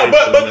Rock Nation.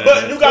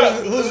 But you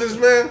gotta. Who's this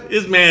man?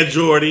 It's man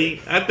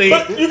Jordy. I think.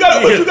 But you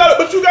gotta.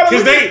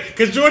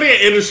 Because Jordy an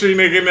industry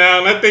nigga now,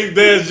 and I think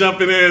Dez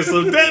jumping in,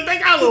 so they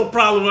got a little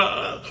problem.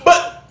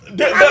 But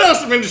I know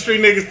some industry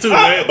niggas too,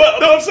 man.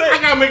 But I'm saying,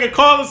 I gotta make a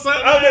call or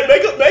something.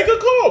 make a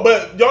call,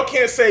 but y'all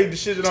can't say the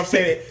shit that I'm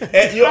saying.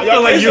 And y'all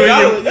feel like can't you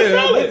say and it's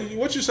valid.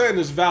 What you saying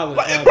is valid.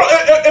 Bro,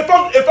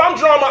 if I'm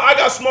drama, I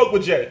got smoke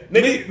with Jay.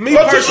 Nigga, Me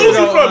go to personally, Uzi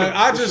though, from me.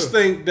 I just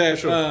think that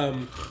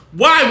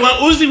Why?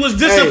 When Uzi was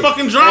dissing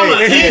fucking drama,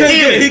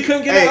 he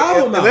couldn't get an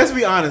album out. Let's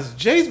be honest.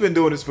 Jay's been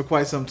doing this for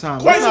quite some time.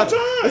 Let's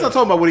Let's not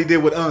talk about what he did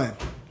with Un.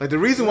 Like the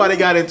reason why they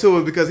got into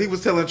it because he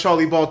was telling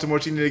Charlie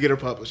Baltimore she needed to get her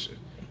publisher.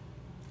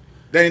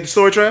 That ain't the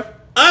story, Trav?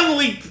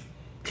 unleaked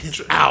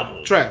his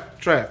album.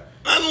 Trav.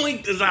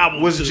 Unleaked his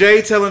album. Was too.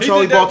 Jay telling He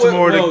Charlie did that with-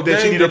 Baltimore well, that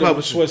she Dame needed her did it with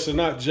publisher? Twister,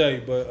 not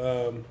Jay,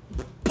 but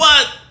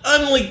But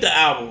unleaked the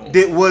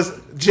album. Was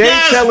Jay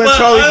Yes, telling but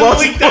Charlie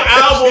unleaked Baltimore?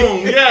 the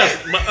album. Yes,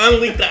 but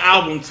unleaked the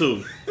album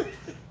too.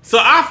 So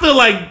I feel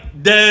like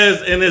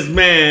Dez and his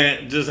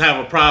man just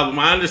have a problem.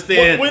 I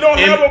understand We don't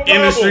have a problem.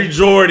 industry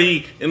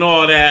Jordy and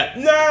all that.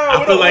 No, I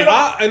we feel don't- like we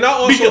don't- and I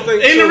also because,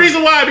 think and too- the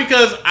reason why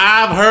because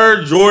I've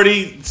heard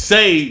Jordy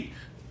say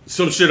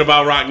some shit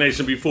about Rock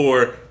Nation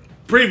before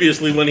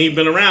previously when he'd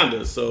been around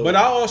us. So But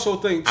I also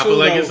think too, I feel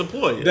like though, it's a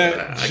ploy.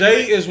 that I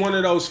Jay get it. is one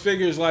of those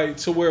figures like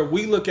to where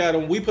we look at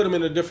him, we put him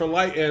in a different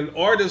light, and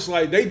artists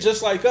like they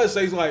just like us.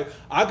 They like,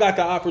 I got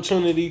the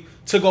opportunity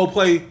to go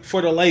play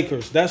for the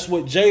Lakers. That's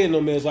what Jay and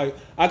them is like.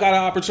 I got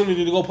an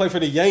opportunity to go play for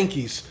the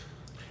Yankees.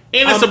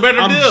 and it's a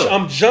better deal.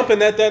 I'm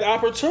jumping at that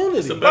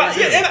opportunity. better-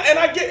 Yeah, and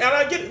I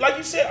get like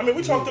you said. I mean,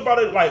 we talked about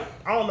it like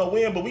I don't know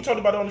when, but we talked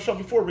about it on the show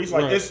before. Reese,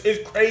 like Right.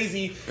 it's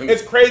crazy.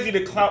 It's crazy the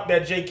clout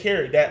that Jay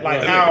carried. That like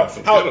Right. how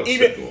Some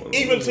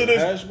even to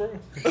this. Hash, bro.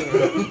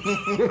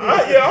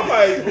 Yeah, I'm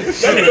like,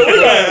 that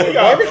nigga, we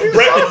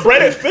got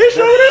breaded fish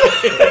over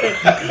there.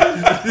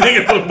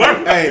 Nigga put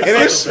barbecue. Hey, it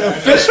ain't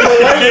Fish with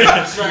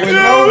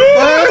no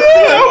bun.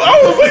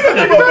 I was looking at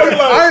that motherfucker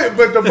like,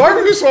 but the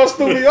barbecue sauce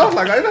threw me off.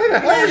 Like I ain't a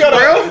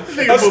hash,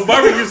 Nigga put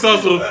barbecue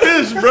sauce with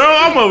fish, bro.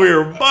 I'm over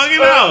here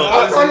bugging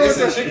out. It's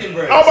a chicken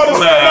breast. I was about to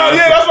say,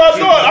 yeah, that's what I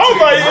thought. I was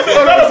like, is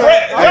that a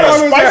bread? Is that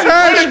a spicy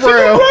hash bread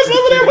brown. chicken breast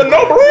over there with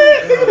no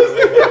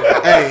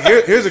bread?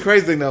 Hey, here's the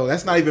crazy thing though.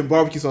 That's not even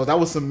barbecue sauce. That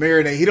was some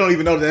marinade. He don't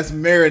even know that that's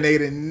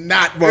marinated,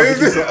 not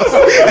barbecue sauce.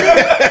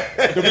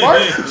 The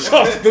barbecue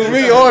sauce threw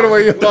me all the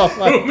way off.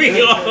 Like,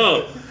 Me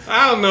on.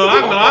 I don't know.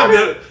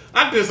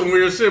 I did some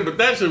weird shit, but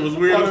that shit was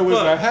weird it as was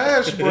a fuck.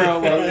 hash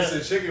brown. Like, It's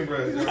a chicken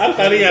breast. I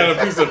thought he had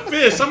a piece of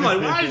fish. I'm like,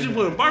 why did you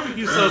put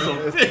barbecue sauce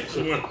on fish?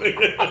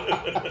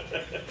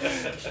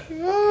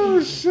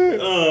 oh shit.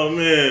 Oh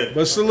man.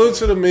 But salute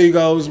to the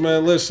Migos,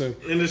 man. Listen,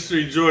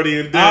 Industry Jordy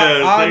and Dez.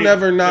 I they-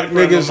 never knock they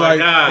friend of niggas my like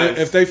guys.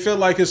 if they feel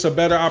like it's a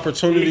better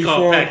opportunity Let me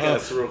call for Pat them.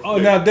 Gas real Oh,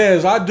 quick. now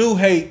Dez, I do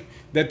hate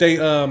that they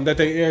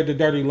aired the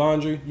dirty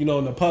laundry, you know,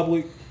 in the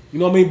public. You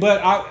know what I mean?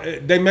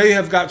 But they may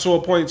have got to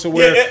a point to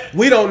where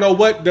we don't know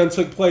what done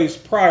took place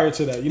prior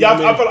to that. You know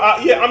what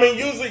I mean? I mean,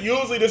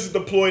 usually this is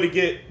the ploy to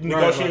get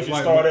negotiations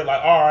right. started.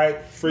 Like, all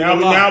right, Free now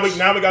the locks. we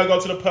gotta go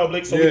to the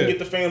public so we Yeah. can get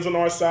the fans on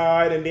our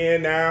side, and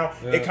then now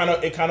it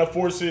kind of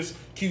forces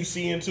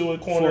QC into a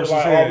corner. Forces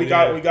Like, hand, we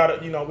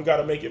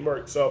gotta make it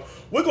work. So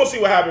we're gonna see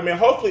what happens, man.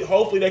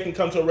 Hopefully they can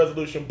come to a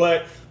resolution.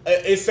 But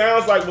it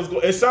sounds like what's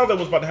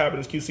about to happen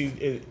is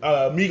QC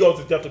Migos is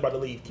definitely about to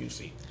leave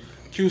QC.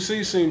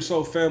 QC seems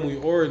so family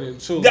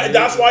oriented too.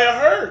 That's why it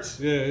hurts.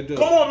 Yeah, it does.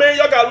 Come on, man.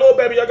 Y'all got Lil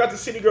Baby. Y'all got the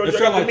City Girls. It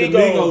Y'all felt got like the the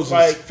Migos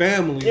Migos. is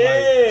family.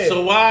 Yeah.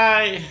 So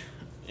why?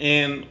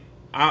 And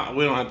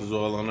we don't have to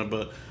dwell on it,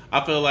 but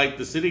I feel like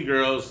the City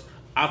Girls.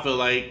 I feel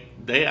like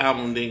their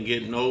album didn't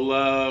get no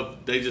love.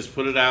 They just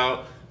put it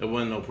out. There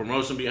wasn't no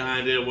promotion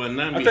behind it. Wasn't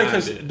nothing I think behind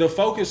because it. the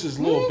focus is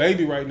Lil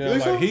Baby right now.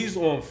 think Like so? he's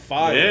on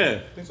fire. Yeah.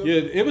 Yeah.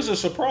 It was a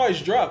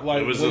surprise drop.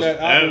 Like It was. when that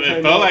album It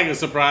came felt out. like a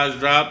surprise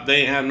drop. They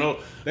ain't have no.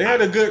 They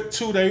had a good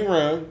 2-day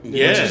run,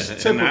 Yeah, which is and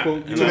typical. I-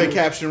 you and know? I- That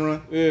caption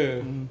run. Yeah,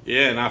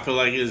 Yeah, and I feel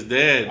like it's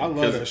dead. I love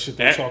 'Cause that shit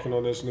they're talking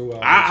on this new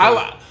album.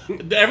 I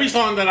every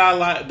song that I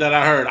like that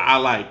I heard I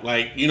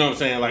like you know what I'm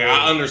saying, like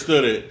I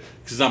understood it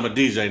because I'm a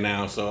DJ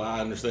now, so I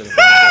understand it.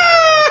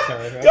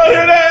 Y'all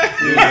hear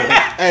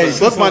that? Hey,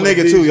 book my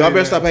nigga too. Y'all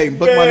better stop hating.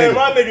 Book my Man, nigga.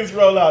 my niggas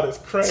roll out is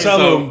crazy. Tell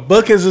So- them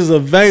bookings is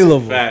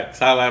available. Facts.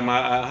 Highlight my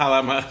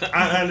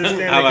I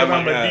understand I it like because my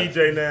I'm a guy.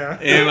 DJ now.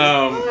 and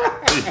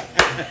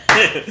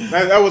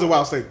That was a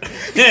wild statement.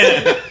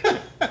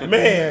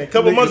 Man, a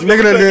couple months ago. Nigga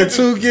we done couldn't did get-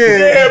 2 gigs.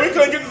 Yeah, we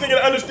couldn't get this nigga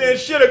to understand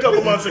shit a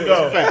couple months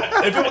ago.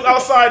 If it was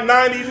outside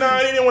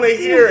 99, he didn't want to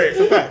hear it.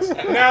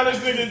 Now this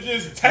nigga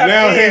just tapped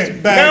Now in. his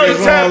back now he is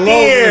tapped all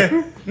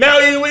in. Now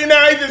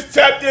he just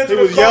tapped into He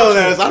the was yelling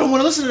at culture. us. I don't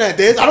want to listen to that,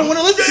 Dez. I don't want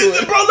to listen to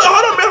it. Bro, look,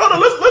 hold on.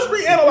 Let's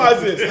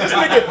reanalyze this. This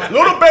nigga,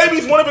 Lil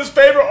Baby's one of his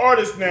favorite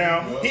artists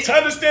now. He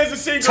understands the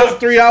secrets. Top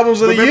 3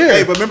 albums of the Remember, year.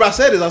 hey, but remember I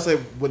said this. I said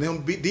when him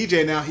be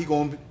DJ now, he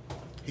gonna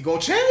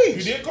change.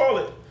 You did call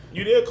it.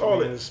 You did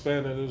call it.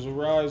 Hispanic is a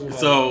rising.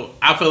 so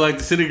I feel like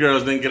the City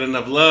Girls didn't get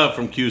enough love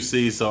from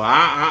QC, so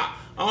I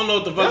don't know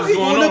what the fuck Now is he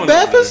going going on. to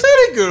Bad for there.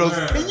 City Girls.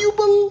 Can you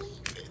believe?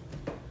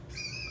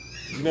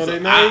 You know their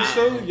names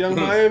too? Young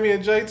Miami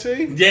and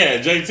JT? Yeah,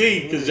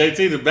 JT, because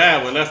JT the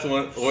bad one. That's the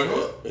one. Or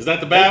is that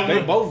the bad They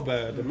one? both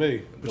bad to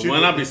me. The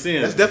one I be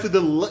seeing. That's definitely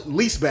the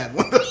least bad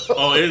one.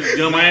 Oh, is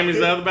Young Miami's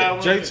the other bad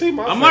one? JT,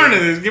 my I'm favorite. learning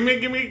this.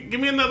 Give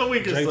me another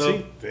week or so.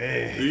 JT?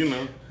 Damn. You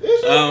know.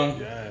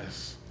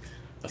 Yes.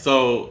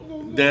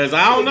 So there's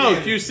I don't know.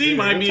 QC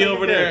might be take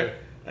over it there. back.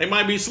 They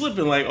might be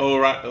slipping like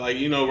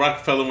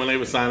Rockefeller when they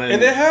were signing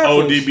And it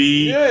happens.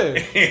 ODB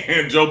Yeah.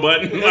 and Joe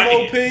Budden.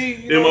 MOP,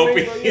 you know what I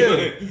mean? Like,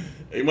 yeah.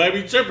 They might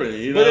be tripping.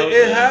 You But know.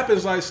 it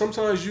happens. Like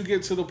sometimes you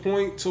get to the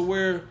point to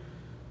where,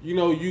 you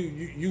know,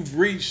 you've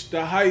reached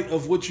the height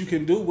of what you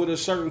can do with a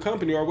certain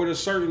company or with a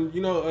certain,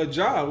 you know, a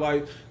job.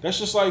 Like that's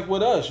just like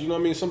with us. You know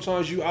what I mean?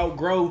 Sometimes you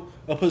outgrow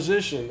a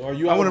position or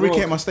you. I want to outgrow-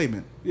 recant my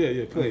statement.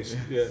 Yeah, please.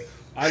 Yeah,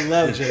 I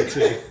love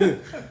JT.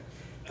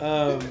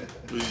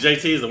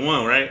 JT is the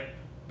one, right?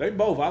 They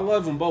both. I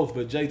love them both,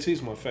 but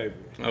JT's my favorite.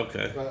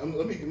 Okay. Let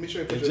me show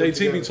you. And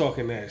JT be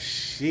talking that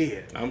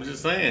shit. I'm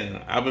just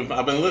saying. I've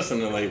been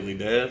listening lately,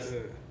 Des.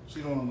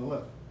 She's on the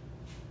left.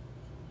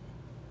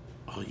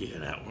 Oh yeah,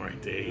 that one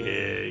right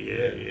there.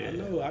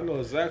 Yeah. I know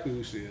exactly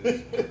who she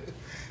is.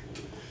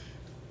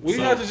 We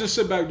So- have to just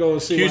sit back though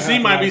and see. what QC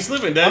happens. might be Like,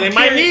 slipping. They I'm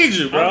might curious- need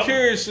you, bro. I'm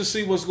curious to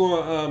see what's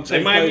going to They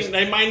take might place.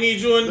 they might need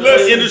you in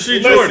Listen, industry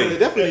listen. Jordan. It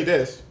definitely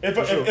does.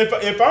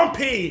 If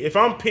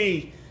I'm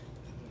P,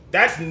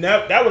 that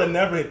would have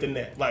never hit the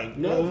net. Like,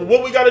 No.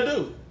 what we got to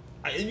do?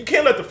 You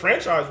can't let the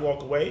franchise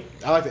walk away.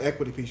 I like the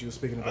equity piece you were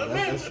speaking about. Man,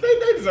 That's-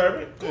 they deserve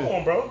it. Come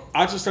on, bro.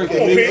 I just think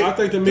Come on, P. the P,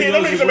 Migos them is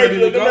niggas ready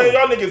to man, go.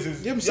 y'all niggas is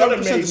Give them y'all 7%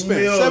 done to made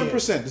spend. millions.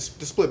 7%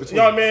 the split between.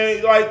 Y'all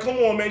man, like, come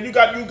on, man. You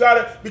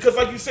gotta because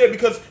like you said,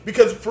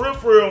 because for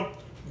real,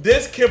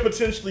 this can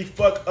potentially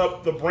fuck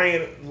up the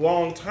brand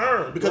long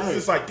term. Because it's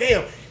just like,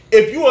 damn,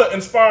 if you an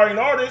inspiring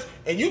artist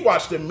and you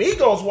watch the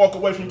Migos walk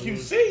away from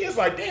QC, it's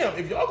like, damn,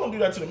 if y'all gonna do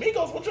that to the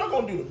Migos, what y'all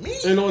gonna do to me?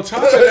 And on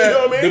top of You that,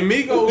 know what I mean?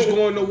 the Migos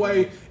going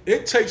away,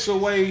 it takes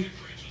away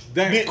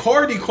that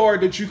Cardi card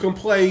that you can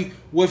play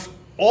with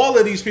all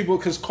of these people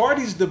because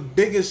Cardi's the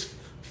biggest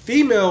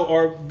female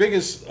or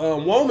biggest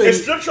woman. It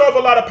strips you of a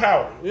lot of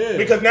power. Yeah.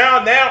 Because now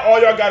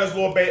all y'all got is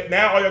Lil Baby.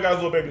 Now all y'all got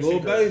is Lil Baby. Little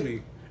Secret.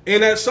 baby.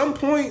 And at some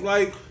point,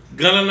 like,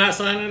 Gunna not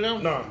signing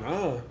them? Nah.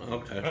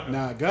 Okay.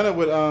 Nah, Gunna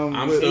with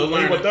I'm with, still He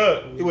learning. with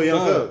Thug. he with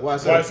Young Thug.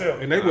 YSL.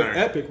 and they went Alright.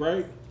 Epic,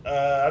 right?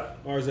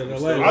 Or is it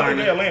still Atlanta? I think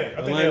they're Atlantic.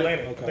 I think they're Atlantic?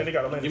 Atlantic. I Okay. think they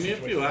got Atlantic. Give me a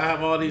situation. few. I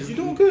have all these. You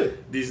doing good?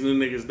 These new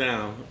niggas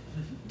down.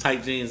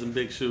 Tight jeans and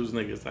big shoes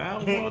niggas. I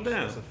have them all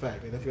down. That's a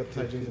fact. They definitely got the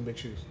tight jeans and big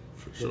shoes.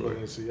 The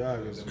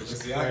Balenciagas.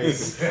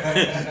 Balenciagas.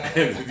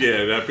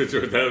 Yeah, that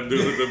picture of that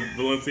dude with the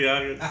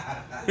Balenciagas.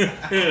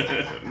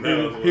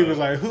 He was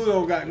like, "Who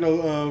don't got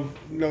no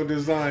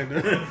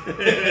designer?"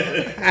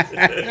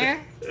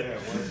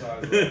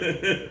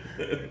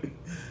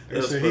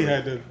 They said he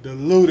had the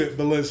diluted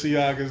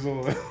Balenciagas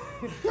on.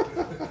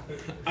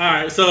 All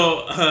right,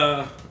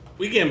 so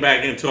we getting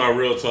back into our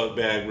real talk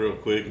bag real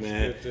quick,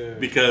 man, Yeah.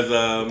 because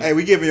Hey,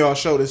 we giving y'all a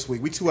show this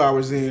week. We 2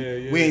 hours in.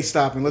 Yeah. We ain't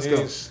stopping. Let's go.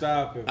 Ain't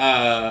stopping. 2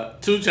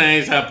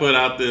 Chainz have put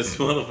out this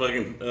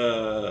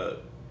motherfucking.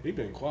 He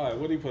been quiet.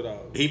 What he put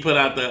out? He put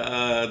out the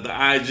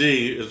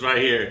IG. It's right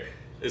here.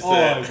 It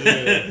Oh,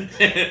 said,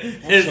 yeah.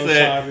 it so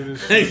said, tired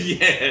of this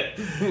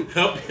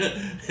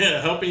shit.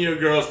 helping your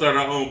girl start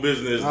her own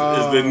business is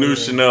Oh, the new yeah.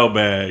 Chanel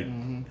bag.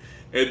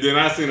 And then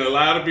I seen a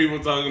lot of people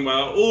talking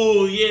about,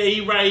 oh yeah,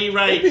 he right.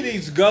 It be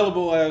these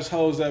gullible ass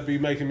hoes that be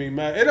making me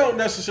mad. It don't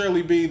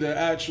necessarily be the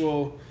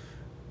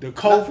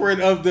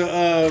culprit of the.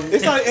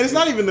 It's not. And it's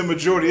not even the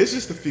majority. It's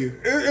just a few.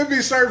 It be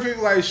certain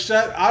people like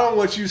shut. I don't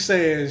want you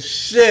saying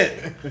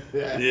shit.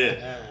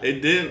 Yeah,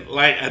 it didn't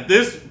like at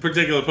this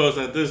particular post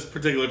at this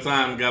particular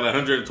time got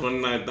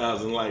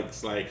 129,000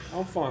 likes. Like,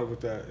 I'm fine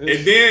with that. and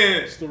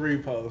then It's the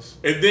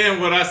repost.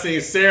 what I seen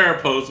Sarah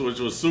post, which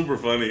was super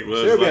funny, was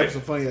She'll be like, having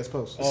some funny ass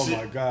posts. Oh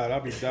my god, I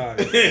be dying.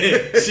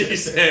 she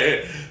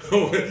said,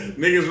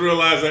 niggas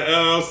realize that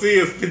LLC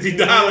is It's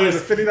a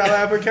 $50 $50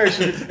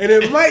 application, and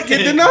it might get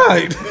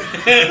denied.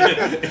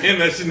 and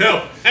the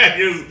Chanel bag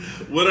is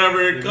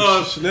whatever it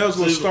costs. Chanel's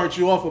gonna She's- start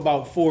you off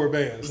about 4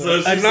 bands.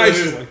 So A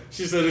nice one.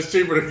 she said it's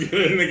cheaper to get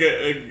a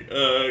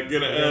nigga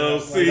get an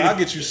LLC. Like, I'll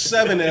get you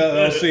 7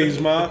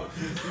 LLCs, ma.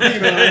 You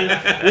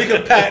know, we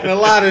can patent a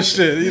lot of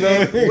shit. You know,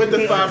 With the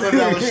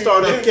 $500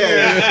 startup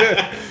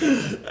cash.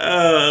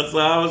 So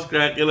I was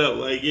cracking up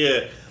like,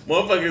 yeah,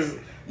 motherfuckers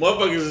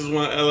just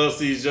want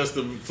LLCs just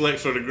to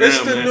flex for the gram. It's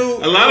the man. new-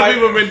 a lot like, of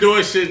people have been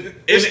doing shit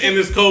in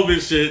this COVID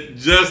shit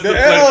just the to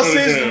flex for LLC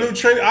the is the gram. new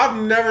trend. I've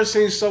never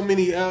seen so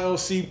many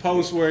LLC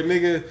posts where a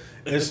nigga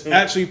is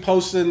actually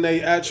posting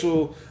their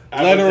actual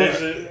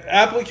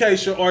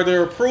application or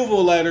their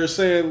approval letter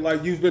saying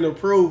like you've been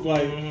approved.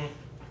 Like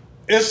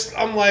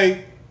I'm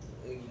like,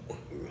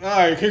 all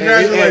right,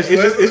 congratulations.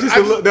 It's just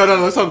the look. No,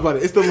 let's talk about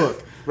it. It's the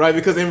look, right?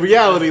 Because in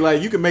reality,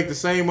 like you can make the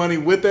same money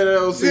with that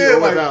LLC Yeah, or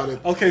like, without it.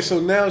 okay, so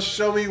now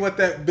show me what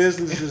that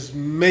business is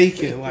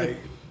making. Like,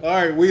 all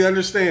right, we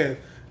understand.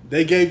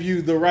 They gave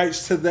you the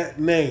rights to that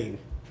name.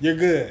 You're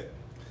good.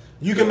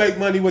 You can make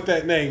money with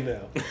that name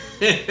now.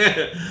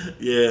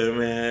 Yeah,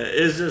 man.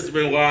 It's just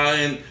been wild,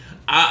 and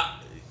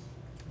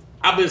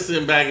I've been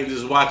sitting back and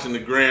just watching the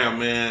gram,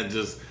 man.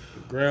 Just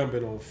Graham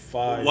been on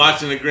fire.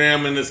 watching the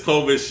gram and this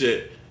COVID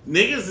shit.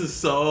 Niggas is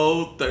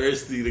so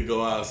thirsty to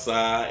go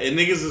outside, and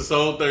niggas is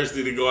so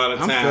thirsty to go out of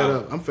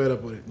town. I'm fed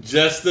up with it.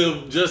 Just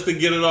to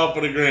get it off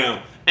of the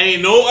gram.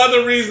 Ain't no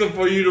other reason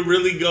for you to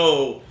really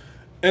go.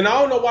 And I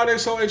don't know why they're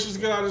so anxious to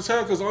get out of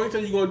town, because the only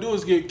thing you're going to do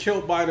is get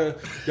killed by the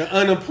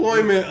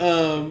unemployment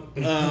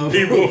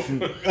People.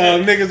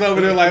 niggas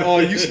over there like, oh,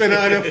 you spending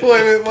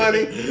unemployment money?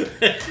 You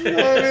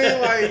know what I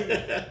mean?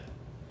 Like,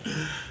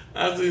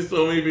 I've seen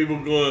so many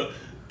people going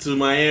to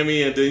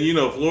Miami, and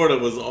then, Florida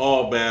was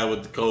all bad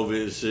with the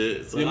COVID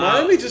shit. So yeah,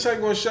 Miami just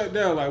ain't going to shut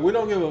down. Like, we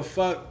don't give a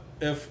fuck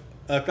if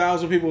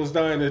 1,000 people was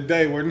dying a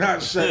day. We're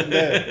not shutting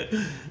down.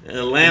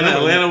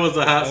 Atlanta was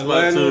a hot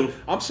spot too.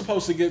 I'm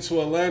supposed to get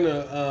to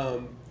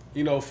Atlanta,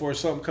 for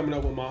something coming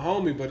up with my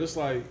homie, but it's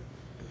like,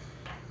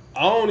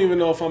 I don't even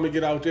know if I'm gonna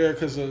get out there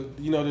because of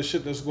the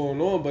shit that's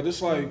going on. But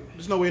it's like,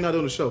 There's no way you're not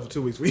doing the show for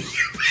 2 weeks. right?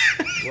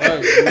 You know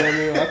what I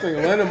mean? I think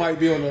Atlanta might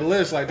be on the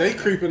list. Like, they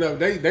creeping up.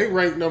 They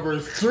rank number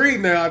 3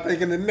 now, I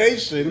think, in the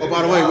nation. Oh,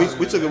 by the way,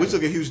 we took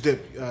a huge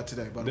dip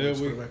today. By the way, Did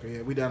just we? for the record,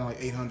 yeah, we down to like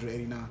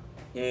 889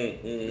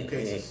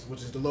 cases,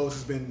 which is the lowest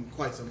it's been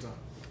quite some time.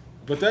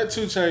 But that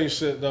 2 Chainz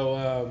shit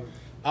though,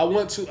 I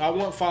want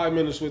 5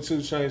 minutes with 2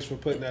 Chainz for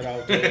putting that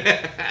out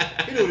there.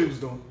 He knew what he was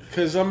doing.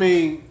 Because I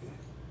mean,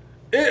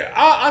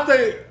 I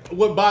think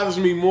what bothers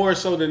me more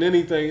so than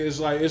anything is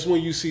like, it's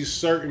when you see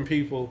certain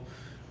people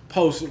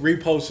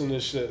reposting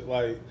this shit.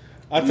 Like,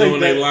 I think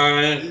Knowing they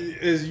lying.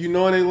 is they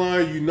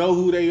lying. You know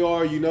who they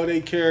are. You know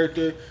their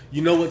character.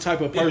 You know what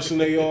type of person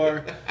they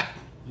are.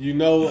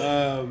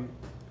 Even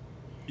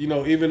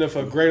if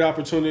a great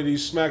opportunity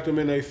smacked them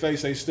in their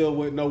face, they still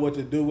wouldn't know what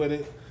to do with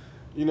it.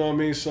 You know what I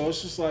mean? So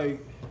it's just like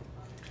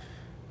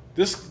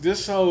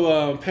this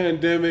whole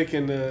pandemic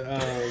and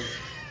the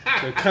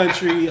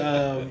country,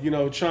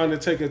 trying to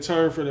take a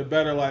turn for the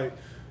better. Like,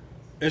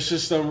 it's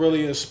just done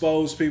really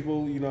expose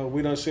people.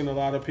 We done seen a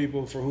lot of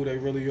people for who they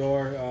really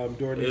are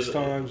during these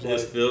times.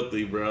 It's like,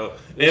 filthy, bro.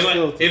 It's And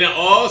filthy. it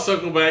all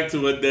circle back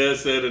to what Dad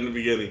said in the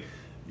beginning.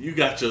 You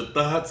got your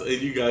thoughts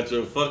and you got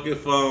your fucking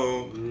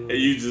phone, and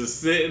you just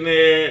sitting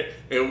there,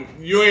 and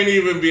you ain't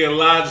even being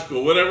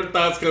logical. Whatever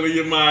thoughts come to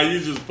your mind, you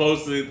just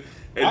posted,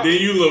 and then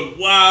you look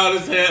wild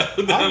as hell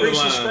down I the line.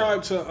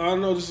 resubscribed to. I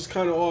know this is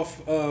kind of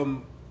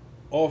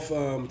off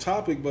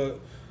topic, but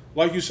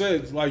like you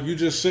said, like, you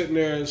just sitting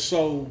there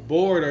so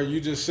bored, or you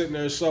just sitting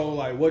there so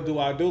like, what do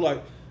I do?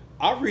 Like,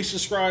 I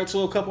resubscribed to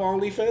a couple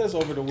OnlyFans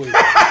over the week.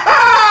 I'm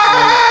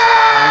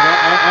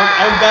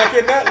back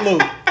in that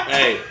loop.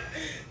 Hey,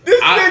 This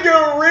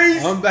nigga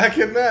Reese. I'm back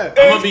in that.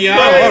 I'm gonna be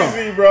honest.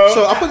 Crazy, bro.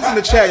 So I put this in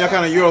the chat. Y'all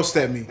kind of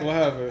Eurostep me. What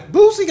happened?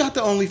 Boosie got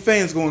the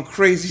OnlyFans going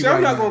crazy See, right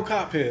I'm not now. gonna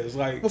cop his.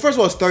 Like, Well, first of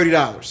all, it's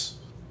 $30.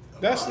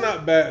 that's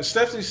not bad.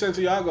 Stephanie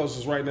Santiago's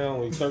is right now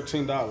only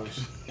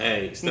 $13.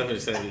 Hey, Stephanie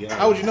Santiago.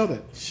 How would you know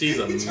that? She's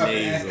amazing.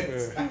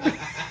 Yeah,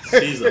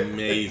 She's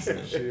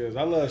amazing. she is.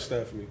 I love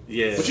Stephanie.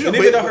 Yeah. But you And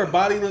know, even though her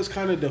body looks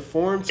kind of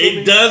deformed to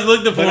me, It does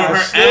look deformed. But I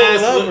Her still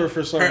ass, love look- her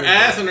for some her reason.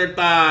 ass and her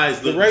thighs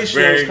the look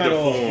ratio very is kind of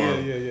off.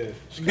 deformed. Yeah.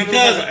 She kinda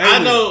Because look like an I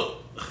alien. know.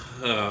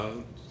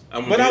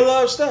 But I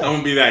love Steph. I'm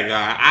gonna be that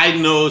guy. I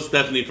know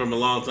Stephanie from a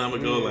long time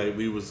ago. Like,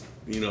 we was,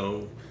 Yeah, you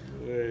know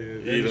what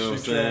I'm Industry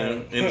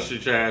saying, trash. industry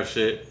trash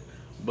shit.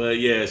 But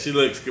yeah, she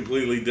looks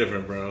completely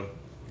different, bro.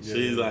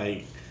 She's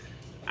like,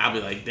 I'll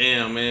be like,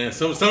 damn, man.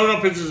 Some of them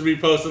pictures be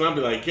posting, I'll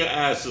be like, your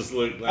ass just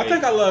look like. I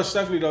think I love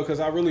Stephanie though, because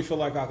I really feel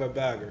like I could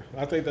bag her.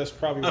 I think that's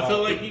probably. I why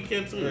feel like you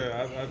can too.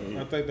 Yeah,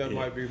 I think that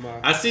might be my.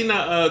 I seen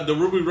that the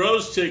Ruby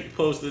Rose chick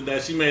posted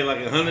that she made like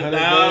 100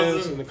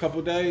 bands $100,000 in a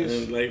couple days.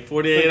 in like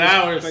 48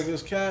 hours. I think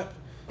this cap.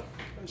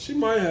 She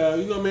might have.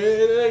 You know what I mean?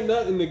 It ain't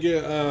nothing to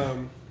get.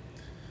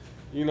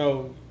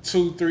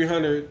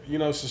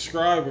 200-300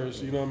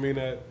 subscribers. You know what I mean?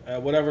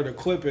 At whatever the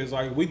clip is.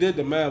 Like, we did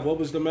the math. What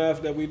was the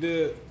math that we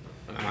did?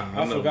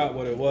 I know. forgot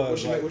what it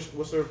was. Like,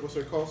 What's her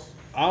cost?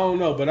 I don't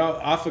know, but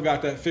I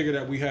forgot that figure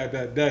that we had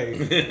that day.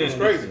 It's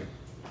crazy.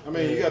 I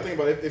mean, you gotta think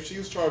about it. If she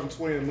was charging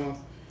 $20 a month,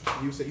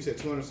 you said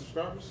 200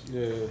 subscribers.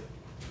 Yeah,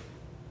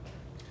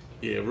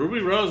 Yeah,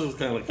 Ruby Rose was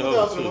kind of cold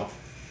 4,000 a too. month.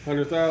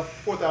 100,000,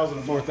 4,000 a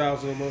month.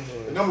 4,000 a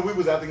month. The number we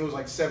was, I think it was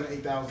like 7,000,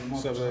 8,000 a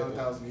month, 7,000,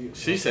 100,000 a year.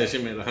 She said she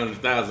made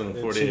 100,000 in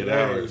In 48 2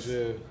 hours. days,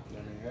 yeah. I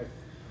mean, hey.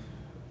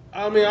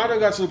 I mean, I done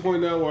got to the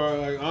point now where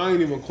like I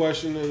ain't even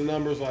questioning the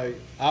numbers. Like,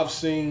 I've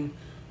seen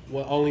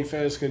what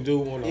OnlyFans can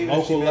do on a Even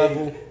if she local made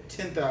level.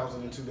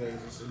 10,000 in 2 days.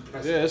 It's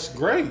impressive. Yeah, it's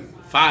great.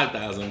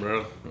 5,000,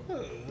 bro.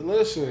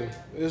 Listen,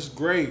 it's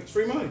great. It's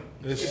free money.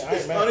 It's-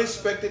 It's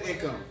unexpected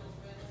income.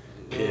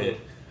 Yeah.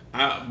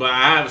 But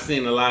I have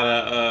seen a lot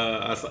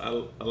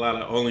of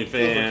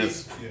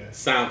OnlyFans, Yeah.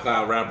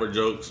 SoundCloud rapper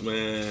jokes,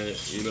 man.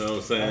 You know what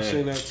I'm saying? I've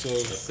seen that too.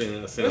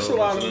 I've seen There's a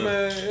lot of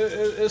man.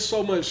 It's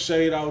so much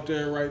shade out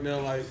there right now.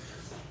 Like,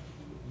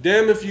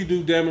 damn if you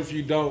do, damn if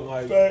you don't.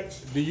 Like,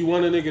 Facts. do you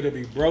want a nigga to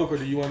be broke or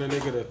do you want a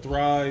nigga to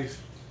thrive?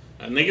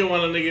 A nigga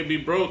want a nigga be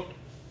broke.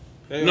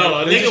 No,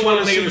 a they nigga just want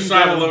a wanna nigga see to you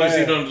strive down as long as he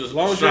bad. don't just As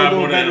long as strive you're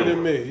more doing better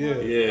than than me. Yeah.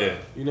 Yeah.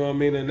 You know what I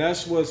mean? And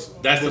that's what's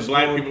That's the what's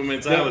black going- people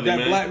mentality, that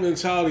man. black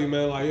mentality,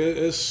 man. Like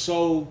it's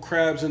so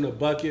crabs in the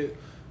bucket.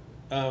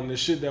 The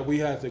shit that we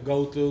have to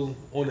go through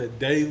on a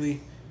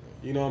daily.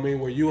 You know what I mean?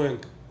 Where you in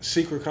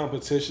secret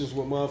competitions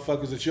with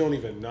motherfuckers that you don't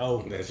even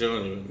know. That you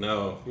don't even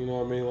know. You know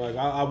what I mean? Like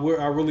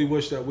I really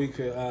wish that we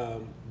could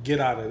get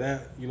out of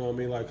that. You know what I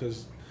mean? Like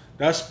because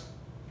that's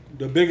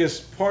the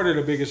biggest part of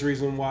the biggest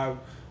reason why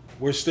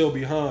we're still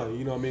behind.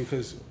 You know what I mean?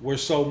 Because we're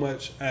so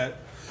much at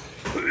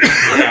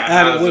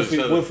it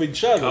with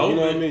each other. COVID. You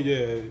know what I mean?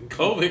 Yeah.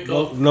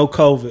 COVID. No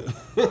COVID.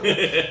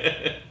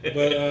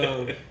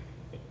 But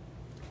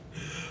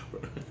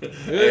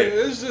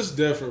it's just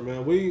different,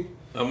 man.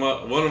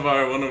 One of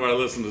our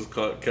listeners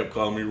kept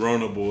calling me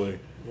Rona Boy,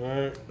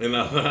 Right. and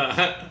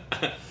I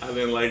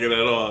didn't like it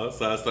at all.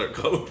 So I started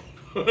calling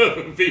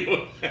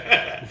people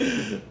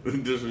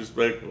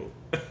disrespectful.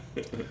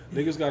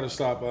 Niggas got to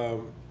stop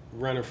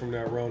running from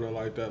that Rona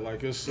like that.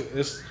 Like it's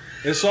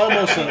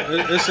almost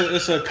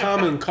it's a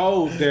common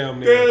cold damn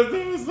near.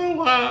 That was so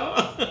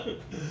wild.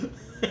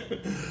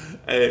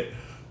 Hey,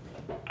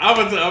 I'm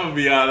gonna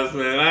be honest,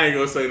 man. I ain't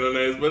gonna say no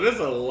names, but there's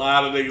a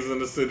lot of niggas in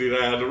the city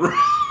that had to run.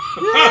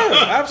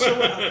 Yeah,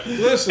 absolutely.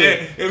 Listen,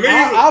 and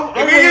I'm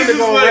willing niggas to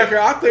go on like- record.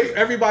 I think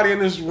everybody in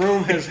this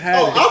room has had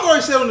Oh, it. I've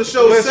already said on the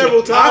show Listen,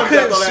 several times. I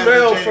couldn't thought that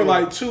smell was for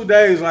like 2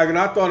 days, like, and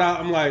I thought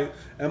I'm like,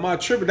 am I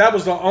tripping? That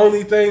was the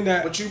only thing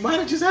that. But you might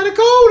have just had a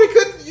cold.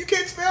 You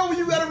can't smell when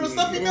you got a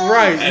stuffy nose.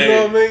 Right, Hey. you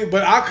know what I mean?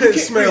 But I couldn't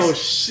can't- smell Reese.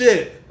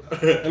 shit.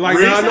 And like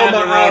Reese now I know had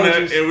my to run it,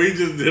 allergies. and we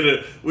just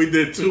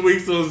did 2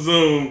 weeks on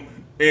Zoom,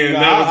 and Nah,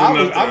 that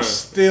was enough time. I'm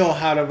still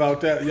hot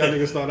about that. Y'all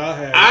niggas thought I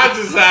had. I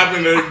just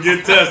happened to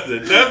get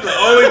tested. That's the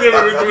only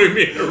difference between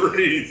me and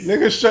Reese.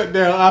 Niggas shut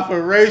down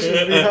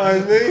operations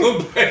behind me.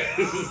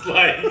 This is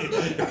like,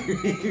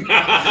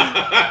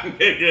 nah,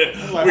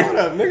 nigga. Like, hold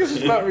up, niggas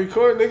is not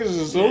recording. Niggas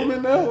is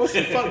zooming now. What's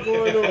the fuck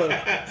going on?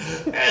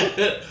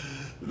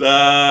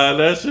 Nah,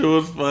 that shit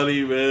was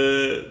funny,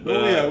 man.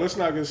 Oh yeah, let's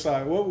not get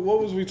side. What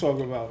was we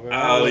talking about, man?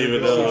 I don't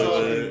even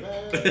know,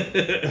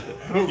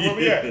 man. Where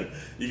we at?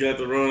 You got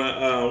the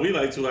Rona. We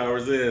like 2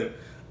 hours in.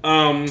 2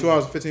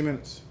 hours and 15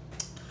 minutes.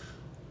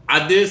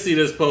 I did see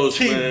this post,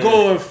 Keep man.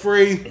 going,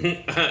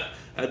 free.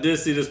 I did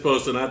see this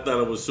post, and I thought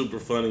it was super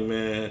funny,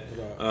 man.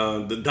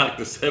 The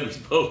Dr. Sebi's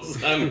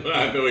post. I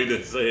know he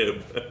didn't say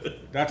it,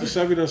 but Dr.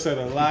 Sebi done said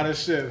a lot of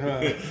shit, huh?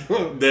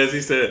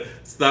 Desi said,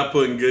 "Stop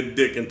putting good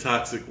dick in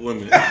toxic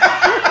women."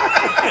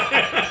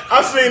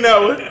 I seen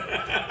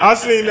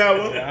that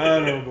one.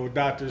 Honorable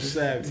Dr.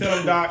 Sebi. Tell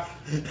him, Doc.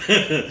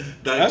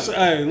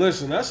 Hey,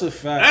 listen, that's a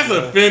fact. That's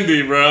man.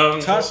 offending, bro.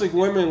 Toxic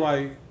women,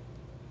 like,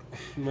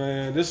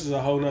 man, this is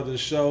a whole nother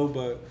show,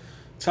 but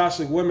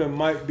toxic women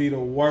might be the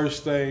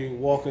worst thing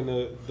walking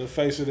the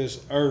face of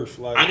this earth.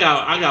 Like, I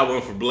got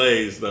one for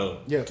Blaze though.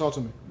 Yeah, talk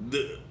to me.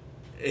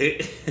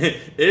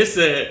 It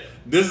said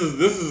this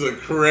is a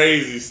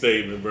crazy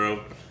statement,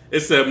 bro. It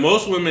said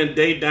most women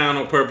date down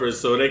on purpose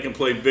so they can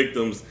play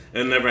victims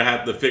and never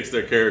have to fix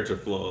their character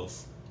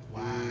flaws.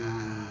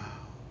 Wow.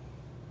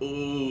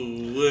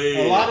 Ooh,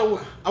 wait. a lot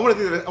of I want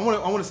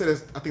to say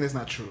this. I think that's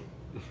not true.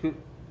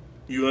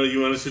 You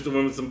want to shoot the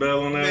women some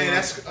bell on that? Man, one?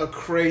 that's a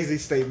crazy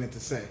statement to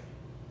say.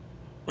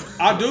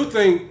 I do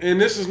think, and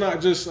this is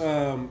not just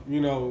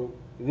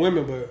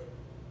women, but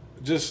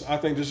just I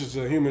think this is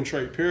a human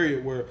trait.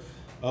 Period, where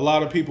a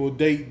lot of people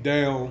date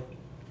down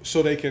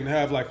so they can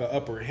have like an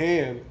upper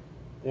hand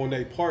on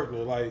their partner,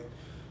 like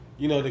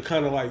to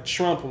kind of like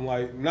trump them.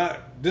 Like,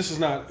 not this is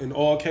not in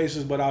all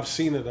cases, but I've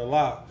seen it a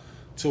lot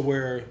to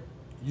where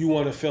you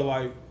want to feel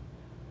like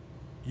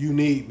you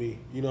need me,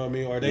 you know what I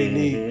mean, or they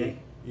need me,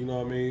 you know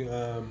what I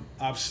mean.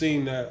 I've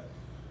seen that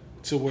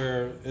to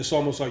where it's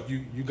almost like you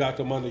got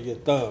them under your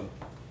thumb,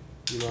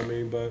 you know what I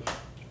mean. But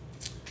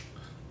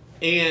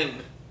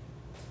And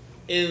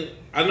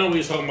I know we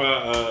was talking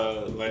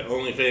about like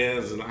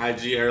OnlyFans and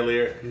IG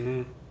earlier.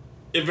 Mm-hmm.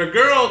 If a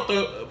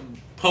girl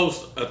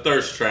posts a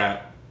thirst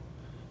trap,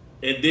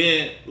 and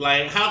then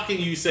like, how can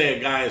you say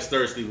a guy is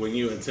thirsty when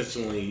you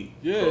intentionally?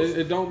 yeah, post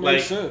it don't make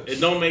like, sense.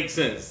 It don't make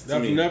sense to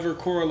I've me. never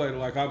correlated.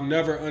 Like, I've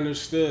never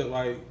understood.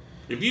 Like,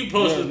 If you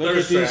post a look at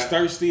thirst these trap,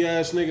 thirsty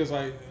ass niggas.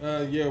 Like,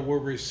 yeah, we're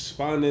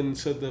responding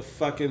to the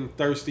fucking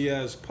thirsty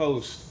ass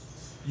post.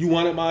 You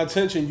wanted my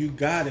attention. You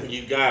got it.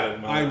 you got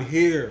it, man. I'm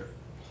here.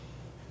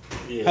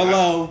 Yeah,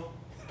 Hello.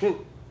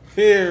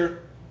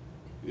 Here.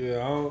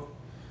 Yeah,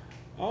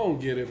 I don't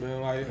get it,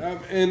 man. Like,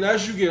 and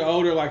as you get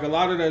older, like a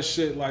lot of that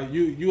shit, like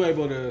you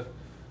able to,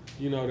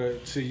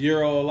 to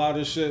euro a lot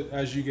of shit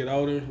as you get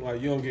older.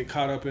 Like, you don't get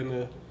caught up in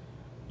the,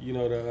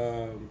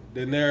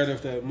 the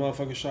narrative that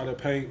motherfuckers try to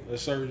paint a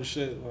certain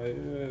shit. Like,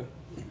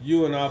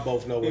 you and I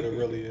both know what it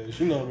really is.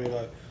 You know what I mean?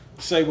 Like,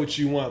 say what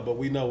you want, but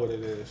we know what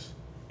it is.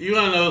 You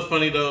wanna know what's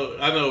funny though?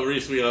 I know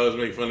Reese, we always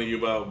make fun of you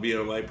about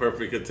being like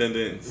perfect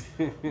attendance,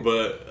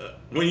 but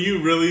when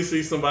you really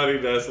see somebody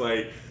that's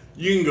like,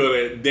 you can go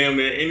to damn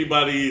near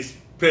anybody's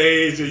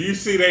page and you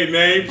see their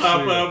name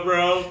pop up,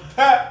 bro,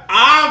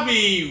 I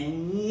be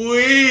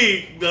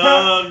weak,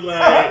 dog.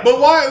 Like, But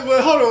why?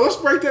 But hold on, let's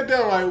break that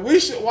down. Like, we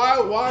should. Why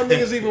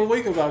niggas even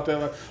weak about that?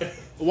 Like,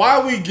 why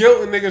are we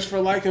guilting niggas for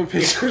liking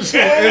pictures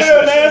on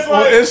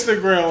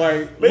Instagram?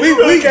 Like, Man, we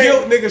really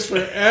guilt niggas for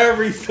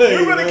everything.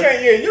 You really man.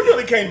 can't. Yeah, you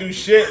really can't do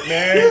shit,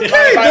 man. You Like,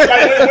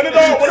 can't.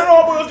 when it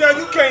all boils down,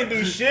 you can't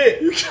do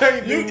shit. You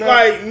can't do nothing.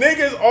 like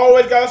niggas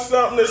always got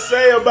something to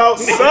say about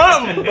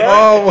something, bro.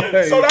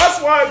 Always. So that's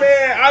why,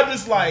 man. I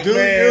just like, Do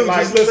man, you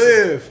like just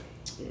listen,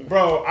 live?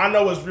 bro. I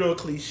know it's real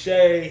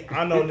cliche.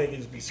 I know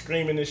niggas be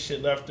screaming this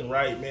shit left and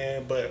right,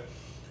 man. But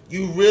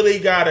you really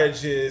gotta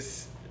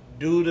just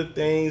do the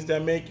things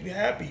that make you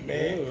happy,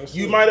 man. Yeah,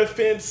 You might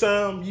offend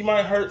some, you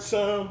might hurt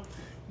some,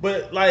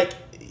 but like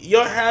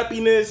your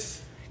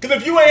happiness. Cause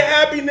if you ain't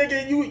happy,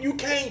 nigga, you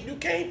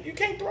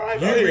can't thrive.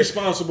 out You're here.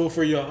 responsible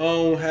for your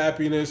own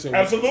happiness. And,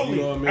 Absolutely,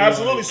 you know what I mean?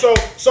 absolutely.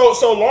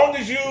 So long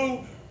as you,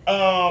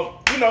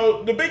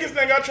 the biggest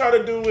thing I try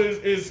to do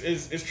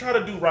is try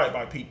to do right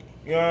by people.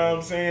 You know what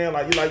I'm saying?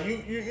 Like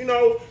you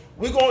know,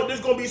 there's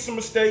gonna be some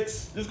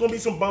mistakes. There's gonna be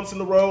some bumps in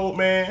the road,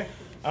 man.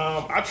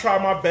 I try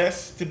my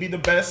best to be the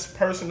best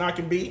person I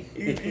can be.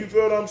 You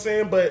feel what I'm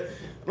saying? But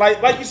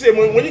like you said,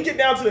 when you get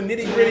down to the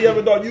nitty gritty of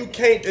it, dog, you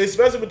can't,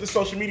 especially with the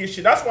social media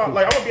shit. That's why,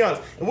 like, I'm gonna be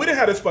honest. And we didn't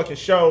have this fucking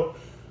show.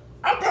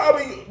 I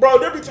probably, bro,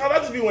 there be times I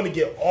just be wanting to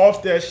get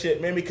off that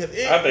shit, man, because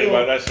I think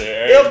about that shit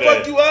every it'll day.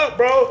 fuck you up,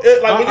 bro.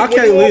 I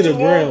can't leave the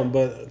gram,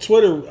 but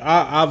Twitter,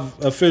 I've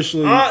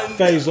officially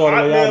phased all the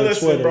way out of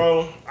Twitter.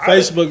 Bro.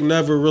 Facebook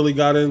never really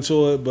got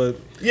into it, but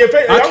Yeah,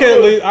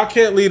 I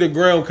can't leave the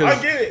gram because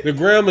I get it. the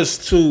gram is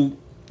too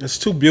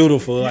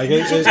beautiful. Like You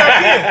too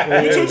tapped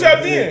in. You too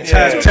tapped in.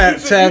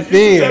 Tap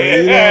in. You know what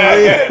I I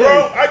get it, mean?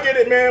 bro. I get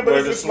it, man. But Word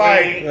it's to just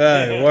like, slang.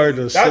 Hey, word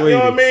to that, you know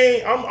what I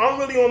sweetie. mean? I'm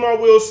really on my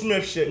Will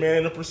Smith shit, man.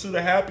 In the pursuit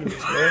of happiness,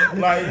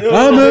 man. Like, you know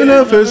I'm what I in mean?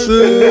 the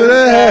pursuit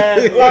of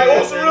happiness. Like,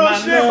 on some real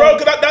shit, bro.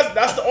 Cause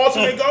that's the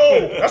ultimate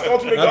goal. That's the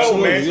ultimate goal,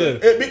 Absolutely, man.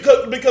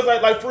 yeah. Because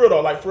like for real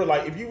though,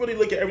 like if you really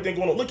look at everything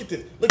going on, look at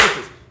this.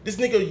 This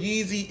nigga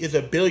Yeezy is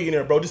a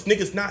billionaire, bro. This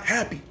nigga's not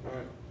happy.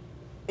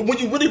 When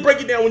you really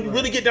break it down, when you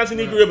really get down to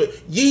the nitty gritty of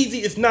it,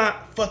 Yeezy is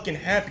not fucking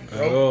happy,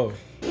 bro.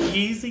 Oh.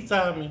 Easy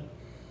Tommy.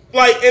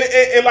 Like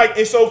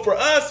and so for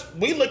us,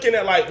 we looking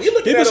at He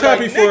was it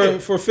happy like,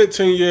 nigga. for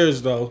 15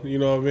 years though. You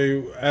know what I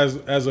mean?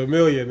 As a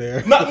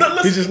millionaire. No, listen,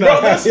 He's just bro,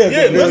 not happy listen,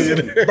 as a listen,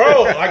 millionaire.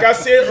 bro. Like I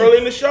said earlier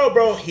in the show,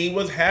 bro, he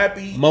was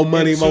happy. More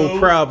money, more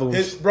problems.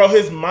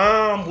 His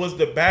mom was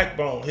the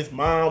backbone. His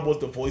mom was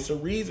the voice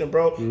of reason,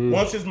 bro.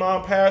 Once his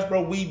mom passed,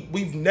 bro,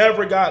 we've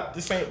never got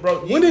the same, bro.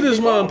 When did his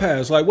mom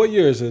pass? Like, what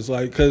year is this?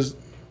 Like, because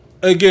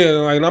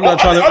again, like, I'm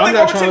not I think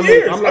over 10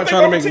 years. I'm I not think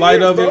trying to over make 10 light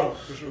years, of it. bro.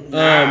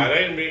 Nah,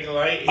 they ain't making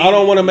light. I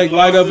don't want to make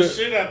light of Lost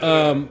the it. shit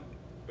after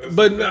that.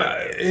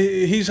 But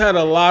he's had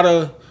a lot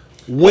of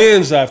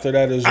wins after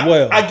that as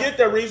well. I get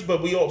that, Reese,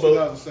 but we all, but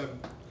 2007.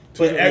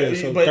 so 13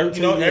 years. everybody, November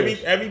you know what I 10th,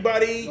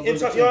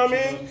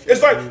 mean?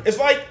 2007. It's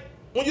like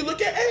when you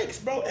look at X,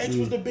 bro. X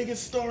was the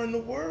biggest star in the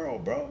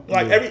world, bro.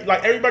 Like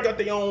everybody got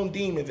their own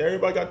demons.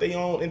 Everybody got their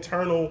own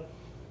internal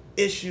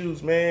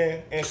issues,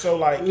 man. And so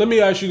like, Let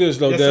me ask you this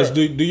though, Yes, Des.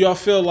 sir. Do y'all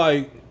feel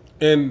like,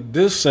 and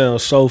this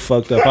sounds so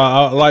fucked up.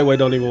 I Lightweight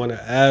don't even want to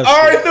ask.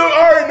 I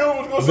already knew what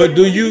was gonna But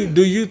say.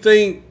 do you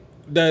think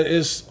that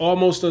it's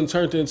almost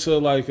turned into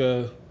like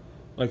a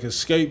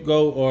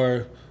scapegoat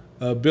or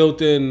a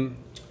built-in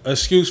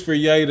excuse for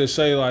Ye to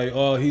say like,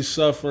 oh, he's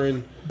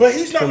suffering? But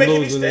he's not from making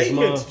any losing his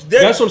statements. mom.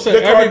 That's what I'm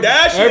saying. The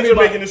Kardashians are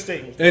everybody- making the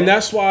statements, And bro.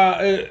 that's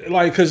why,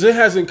 because it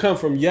hasn't come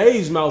from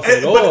Ye's mouth at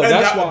And- all. but- and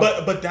That's that-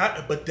 why.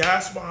 but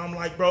that's why I'm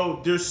like,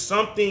 bro, there's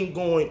something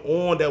going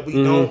on that we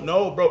Mm-hmm. don't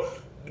know,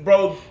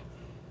 bro.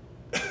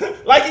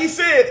 Like he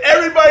said,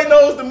 everybody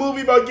knows the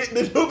movie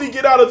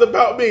Get Out is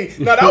about me.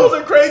 Now that was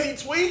a crazy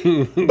tweet,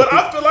 but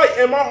I feel like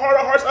in my heart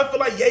of hearts, I feel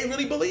like Ye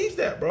really believes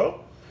that, bro.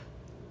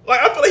 Like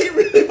I feel like he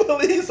really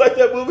believes like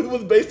that movie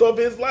was based off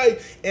his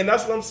life, and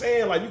that's what I'm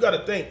saying. Like you got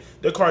to think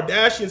the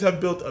Kardashians have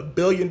built $1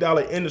 billion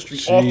industry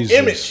off Jesus.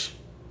 image,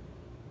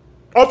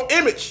 off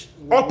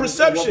Walk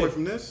perception. away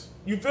from this.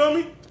 You feel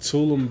me?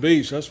 Tulum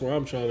Beach, that's where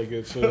I'm trying to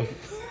get to.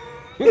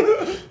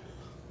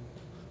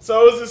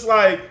 So it's just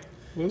like,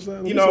 What's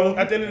that? you know,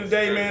 at the end of the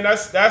day, man,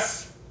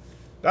 that's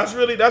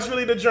really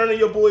the journey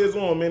your boy is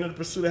on, man, in the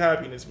pursuit of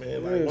happiness,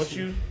 man. Like Yes. once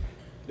you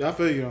Yeah, I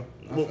feel you.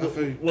 I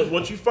feel you.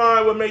 once you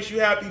find what makes you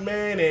happy,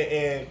 man,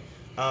 and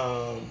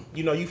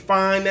you know, you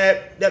find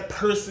that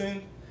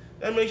person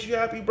that makes you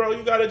happy, bro,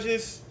 you gotta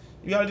just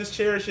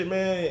cherish it,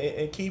 man,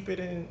 and keep it,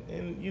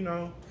 and you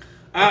know.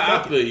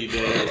 I feel you,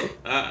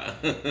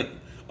 man.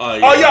 Oh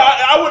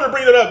yeah, I wouldn't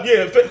bring it up.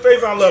 Yeah,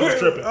 Phase on Love is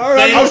tripping. All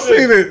right, I've I've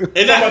seen it.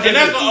 And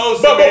that's what O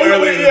But said we-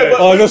 earlier. yeah, but-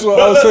 Oh, that's what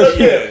but I was look,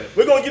 saying. yeah,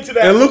 we're gonna get to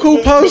that. And look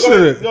who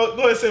posted it. Go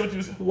ahead and say what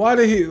you said. Why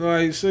did he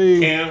like see?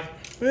 Cam.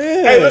 Yeah.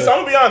 Hey, listen, I'm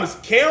gonna be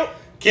honest.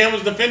 Cam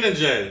was defending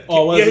Jay.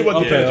 Oh, was Yeah, he it? was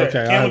Okay, defending Jay.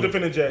 okay. Cam I- was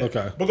defending Jay.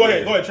 Okay. But go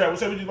ahead, Trav.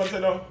 What you about to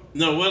say, though?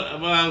 No, what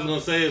I was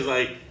gonna say is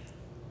like,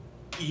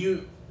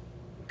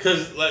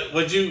 Cause like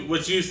what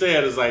you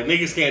said is like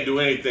niggas can't do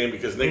anything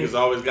because niggas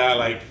always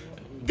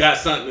got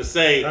something to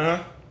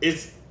say.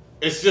 It's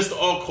just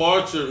all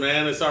culture,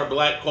 man. It's our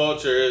black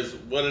culture is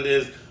what it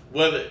is.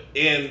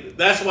 And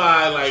that's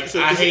why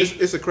I hate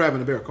it's a crab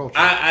in the barrel culture.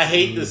 I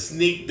hate the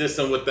sneak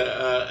dissing with the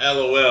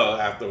LOL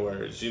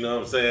afterwards. You know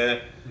what I'm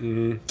saying?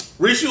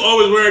 Mm-hmm. Reese, you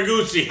always wearing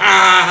Gucci. Ha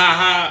ha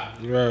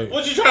ha. Right.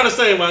 What you trying to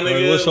say, my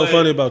nigga? Like, what's so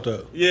funny about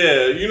that?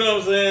 Yeah, you know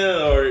what I'm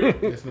saying? Or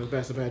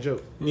that's a bad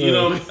joke. You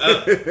know,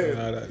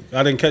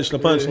 I didn't catch the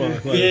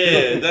punchline.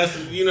 Yeah, that's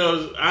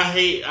I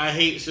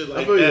hate shit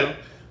like that.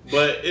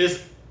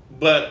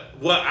 But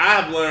what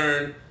I've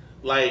learned,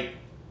 like.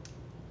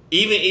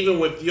 Even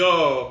with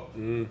y'all,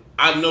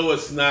 I know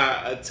it's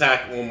not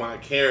attack on my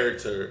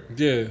character.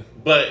 Yeah.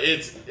 But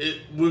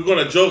we're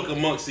gonna joke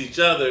amongst each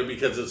other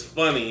because it's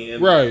funny,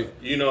 and right?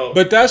 You know.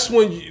 But that's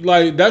when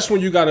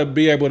you gotta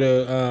be able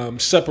to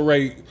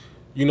separate,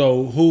 you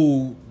know,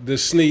 who the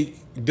sneak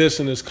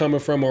dissing is coming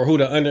from or who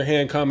the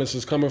underhand comments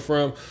is coming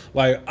from.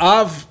 Like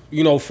I've,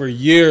 you know, for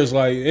years,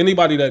 like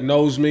anybody that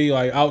knows me,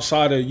 like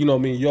outside of, you know,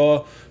 me,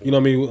 y'all, you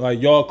know, me,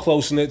 like y'all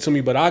close knit to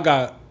me, but I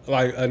got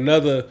like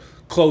another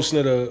close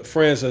knit of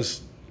friends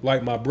that's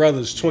like my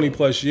brothers, 20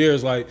 plus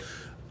years. Like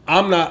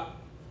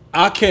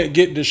I can't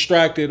get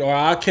distracted or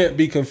I can't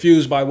be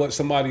confused by what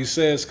somebody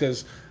says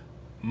because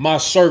my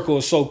circle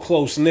is so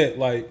close knit.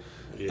 Like,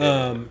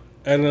 and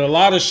a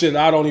lot of shit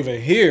I don't even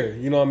hear.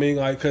 You know what I mean?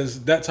 Like,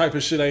 cause that type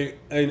of shit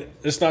ain't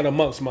it's not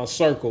amongst my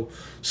circle.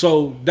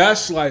 So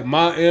that's like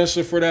my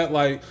answer for that.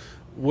 Like,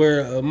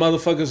 where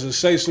motherfuckers will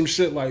say some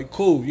shit like,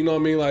 cool. You know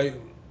what I mean? Like,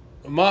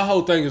 my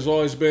whole thing has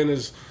always been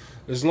is.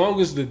 As long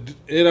as it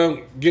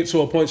don't get to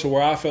a point to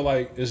where I feel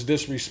like it's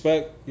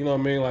disrespect, you know what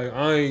I mean? Like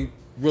I ain't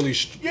really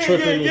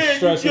tripping and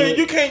stressing.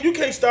 You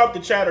can't stop the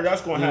chatter.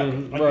 That's gonna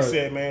happen, like you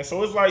said, man.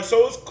 So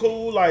it's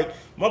cool. Like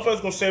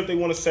motherfuckers gonna say what they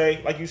want to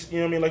say, like you know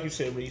what I mean, like you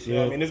said, Reese. You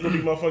know what I mean? There's gonna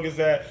be motherfuckers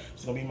that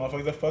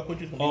fuck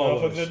with you. There's gonna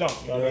be motherfuckers that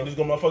don't. You know what I mean? There's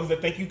gonna be motherfuckers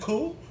that think you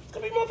cool. There's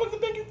gonna be motherfuckers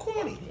that think you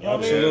corny. You know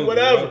what I mean?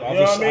 Whatever. You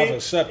know what I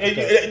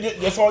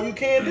mean? That's all you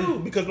can do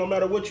because no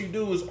matter what you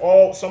do, is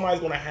all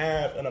somebody's gonna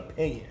have an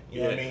opinion.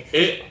 You know what I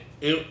mean?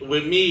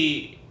 With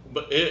me,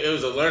 but it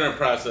was a learning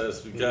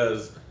process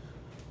because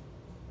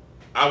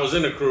I was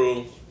in the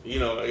crew. You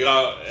know,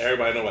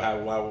 everybody know what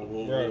happened.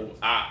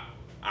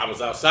 I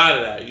was outside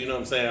of that. You know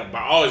what I'm saying? But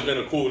I always been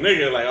a cool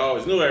nigga. Like I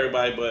always knew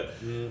everybody. But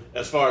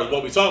as far as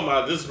what we talking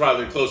about, this is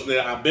probably the closest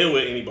that I've been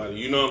with anybody.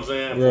 You know what I'm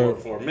saying?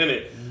 For a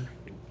minute.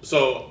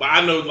 So, but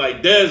I know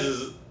like Dez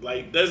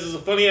is a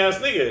funny ass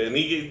nigga, and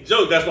he get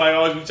joke. That's why he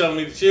always be telling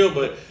me to chill.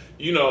 But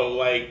you know,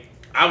 like.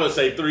 I would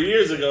say 3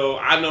 years ago,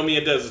 I know me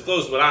and Des is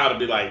close, but I ought to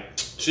be like,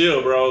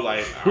 chill, bro.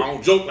 Like, I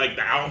don't joke like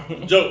that. I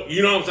don't joke.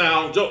 You know what I'm saying?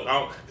 I don't joke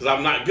because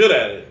I'm not good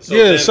at it. So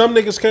yeah, some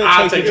niggas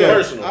can't take it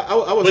personal.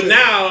 But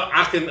now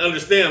I can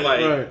understand,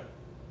 like,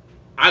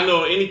 I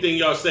know anything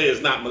y'all say is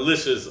not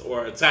malicious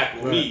or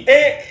attacking me.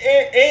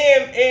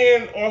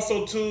 And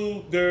also,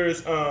 too,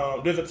 there's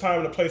a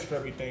time and a place for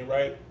everything,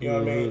 right? You know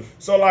what I mean?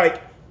 So,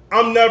 like,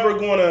 I'm never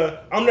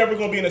gonna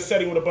be in a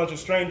setting with a bunch of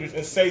strangers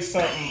and say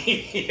something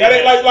that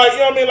ain't like you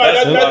know what I mean, like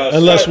that,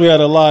 unless we had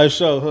a live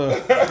show,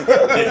 huh?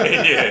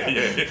 yeah.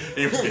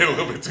 He was getting a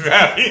little bit too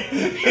happy.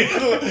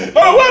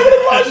 Oh, what was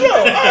the live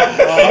show?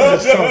 I'm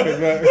just talking,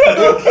 man.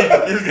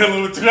 He was getting a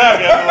little bit too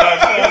happy after the live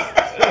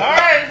show. All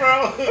right, bro.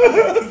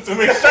 Too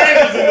many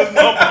strangers in this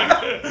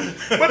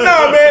motherfucker. But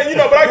no, man, you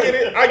know, but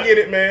I get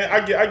it, man. I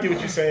get what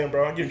you're saying,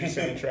 bro. I get what you're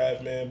saying,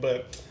 Trav, man.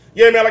 But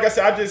yeah, man, like I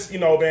said, I just, you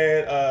know,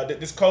 man,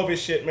 this COVID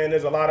shit, man,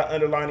 there's a lot of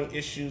underlying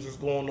issues that's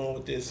going on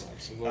with this,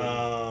 you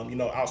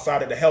know,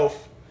 outside of the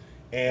health.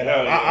 And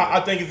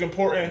I think it's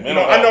important. You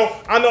know,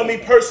 I know me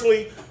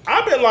personally,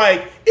 I've been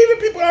like, even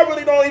people I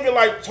really don't even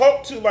like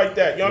talk to like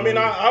that. You know what I mean?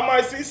 I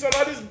might see something,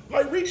 I just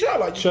like reach out,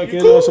 like check you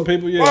in cool? on some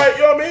people, yeah. Like,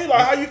 you know what I mean?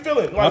 Like, how you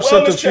feeling? Like,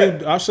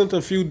 I've sent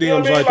a few DMs, you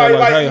know like that,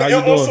 like, hey, how you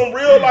on doing? Some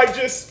real, like,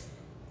 just,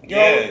 you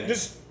know,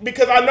 just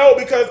because I know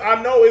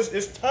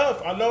it's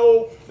tough. I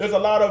know there's a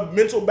lot of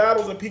mental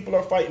battles that people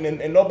are fighting,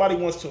 and nobody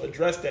wants to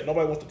address that.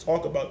 Nobody wants to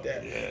talk about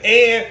that. Yeah.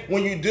 And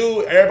when you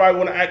do, everybody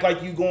want to act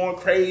like you going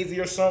crazy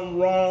or something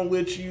wrong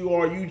with you,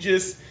 or you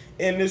just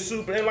in this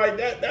super, and like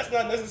that's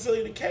not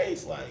necessarily the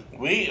case. Like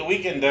we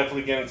can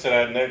definitely get into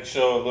that next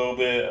show a little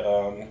bit.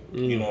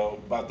 You know,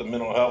 about the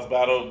mental health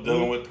battle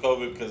dealing with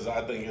COVID, because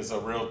I think it's a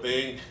real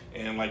thing.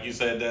 And like you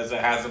said, it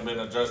hasn't been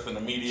addressed in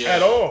the media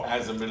at all.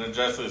 Hasn't been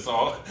addressed. It's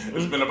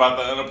been about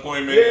the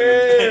unemployment.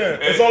 Yeah,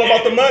 it's all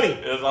about the money.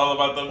 It's all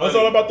about the money. It's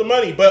all about the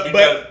money.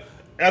 But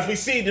as we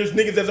see, there's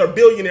niggas that are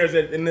billionaires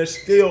and they're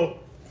still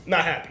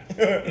not happy.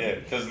 Yeah,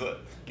 because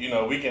you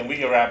know we can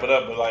wrap it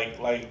up, but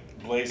like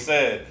Blaze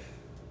said,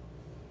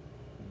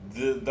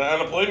 the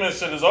unemployment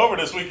shit is over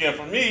this weekend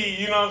for me.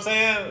 You know what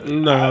I'm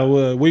saying?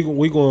 Nah,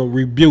 we gonna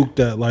rebuke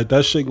that. Like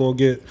that shit gonna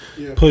get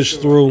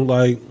pushed through.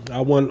 Like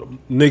I want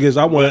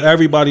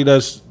everybody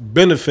that's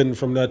benefiting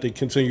from that to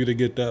continue to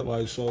get that.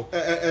 Like so.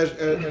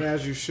 And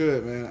as you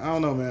should, man. I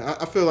don't know, man.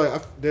 I feel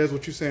like there's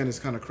what you're saying is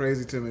kind of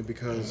crazy to me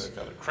because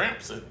Got a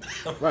cramps it.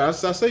 right. I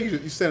say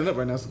you standing up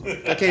right now. So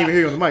I can't even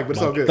hear you on the mic, but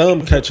it's all good.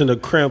 Thumb catching a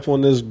cramp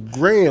on this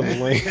gram.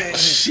 Like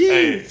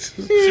shit.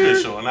 She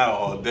been showing out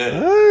all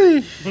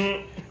day.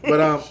 Hey.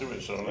 But She been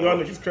showing Y'all out.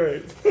 niggas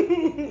crazy.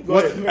 Go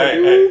What- ahead.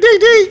 Hey,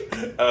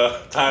 DD.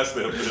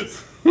 timestamp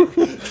this.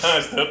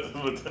 Timestamp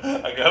this. But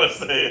I gotta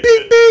say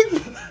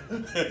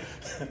it.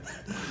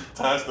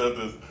 Timestamp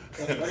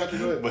this. I got to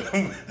go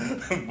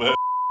ahead. But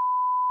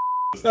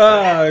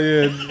Oh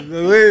yeah,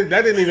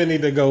 that didn't even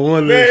need to go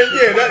on Man,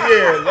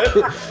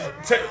 there.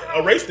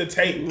 erase the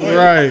tape.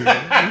 Right,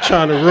 I'm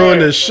trying to ruin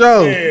the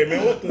show. Yeah,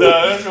 man, what the?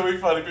 nah, that's gonna be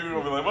funny. People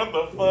gonna be like, "What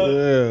the fuck?"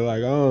 Yeah,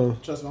 like oh,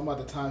 Trust me, I'm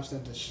about to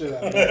timestamp the shit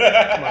out of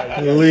it.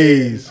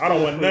 please. I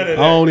don't want none of that.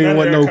 I don't even None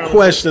want of no that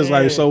questions.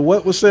 conversation. Like, so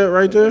what was said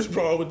right there? What's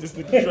wrong with this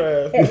nigga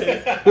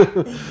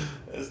Trav?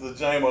 It's the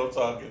JMO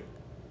talking.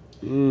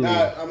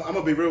 Nah, I'm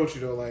gonna be real with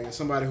you though. Like as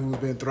somebody who's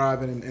been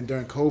thriving and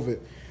during COVID,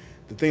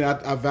 the thing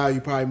I value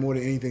probably more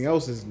than anything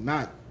else is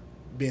not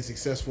being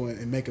successful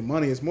and making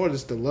money. It's more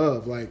just the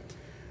love. Like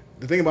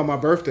the thing about my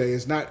birthday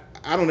is not.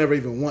 I don't ever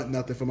even want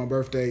nothing for my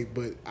birthday,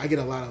 but I get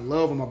a lot of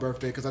love on my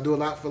birthday because I do a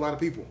lot for a lot of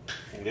people.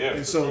 Yeah.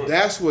 And so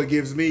that's what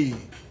gives me,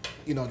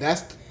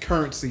 that's the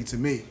currency to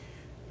me.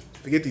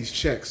 Forget these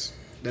checks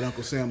that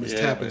Uncle Sam is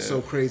tapping man.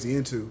 so crazy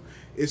into.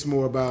 It's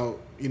more about,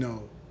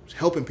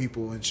 helping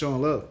people and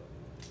showing love.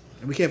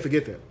 And we can't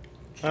forget that.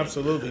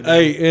 Absolutely.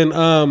 Hey, and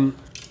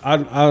I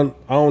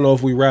don't know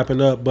if we wrapping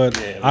up, but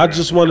Yeah, we I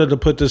just wanted to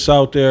put this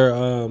out there.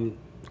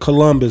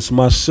 Columbus,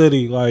 my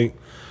city, like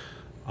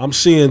I'm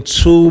seeing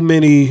too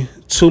many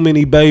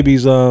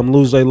babies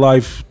lose their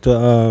life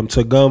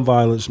to gun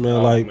violence, man.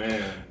 Oh, like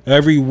man.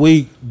 every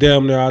week,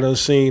 damn near I done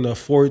seen a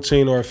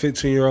 14 or a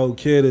 15-year-old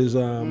kid is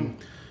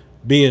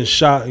being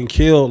shot and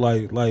killed.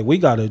 Like we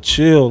gotta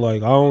chill.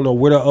 Like I don't know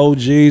where the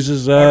OGs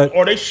is at.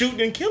 Or they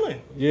shooting and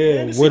killing.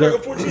 Yeah, Man, where like a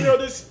the 14-year-old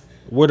this.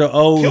 where the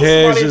old Kill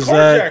heads somebody is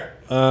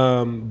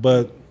and at.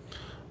 But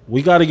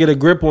we got to get a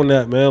grip on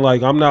that, man.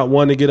 Like I'm not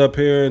one to get up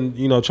here and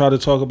try to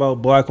talk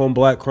about black on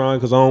black crime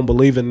because I don't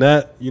believe in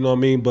that. You know what I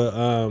mean?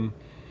 But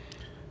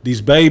these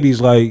babies,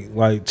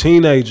 like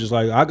teenagers,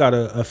 like I got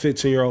a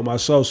 15-year-old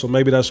myself, so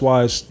maybe that's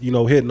why it's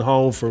hitting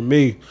home for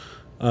me.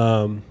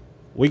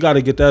 We got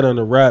to get that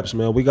under wraps,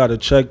 man. We got to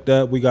check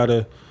that. We got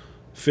to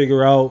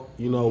figure out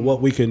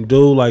what we can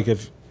do. Like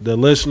if the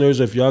listeners,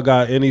 if y'all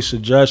got any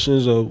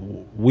suggestions, or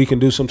we can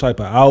do some type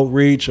of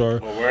outreach, or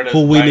where does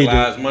who we Black need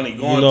Lives to, money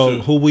going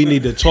to? who we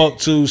need to talk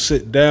to,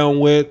 sit down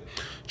with,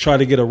 try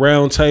to get a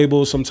round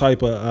table, some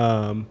type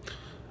of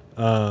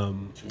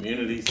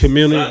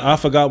Community. I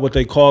forgot what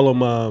they call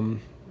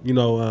them.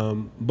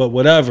 But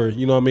whatever.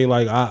 You know what I mean?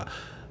 Like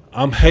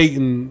I'm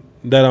hating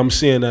that I'm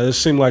seeing that. It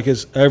seems like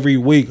it's every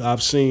week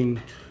I've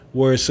seen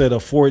where it said a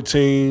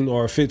 14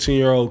 or a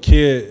 15-year-old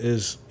kid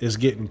is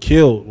getting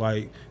killed.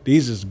 Like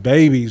these is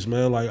babies,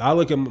 man. Like I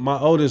look at my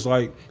oldest,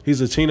 like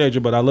he's a teenager,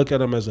 but I look at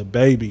him as a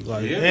baby.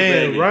 Like Yeah.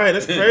 Man, baby. right?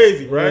 That's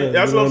crazy, right? Yeah,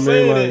 That's you know what I'm what I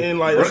mean? saying,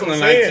 Like, and that's what I'm Brooklyn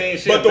saying. 19,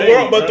 she But a the baby,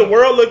 world, bro. the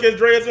world look at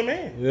Dre as a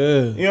man.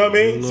 yeah, You know what I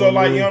mean? You know So what I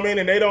like, mean? you know what I mean?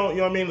 And they don't, you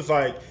know what I mean? It's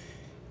like,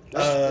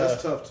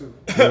 That's tough too.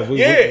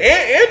 we-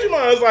 and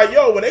Jamon is like,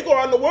 yo, when they go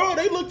out in the world,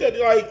 they looked at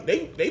like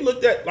they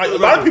looked at like a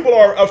lot of people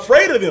are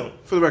afraid of them.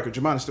 For the record,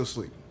 Jamon is still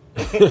asleep.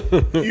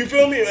 You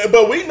feel me?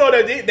 But we know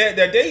that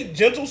they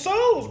gentle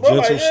souls, bro.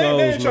 Gentle They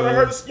souls, ain't trying to man.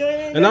 hurt us. You know what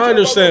I mean? And They I tryna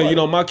understand,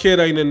 fuck my kid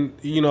ain't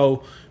in,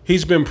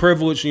 he's been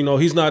privileged,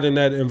 he's not in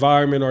that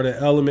environment or the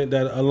element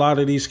that a lot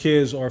of these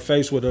kids are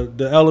faced with,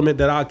 the element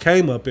that I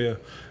came up in,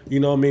 you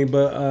know what I mean?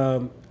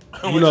 But,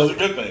 Which is a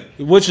good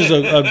thing. which is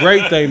a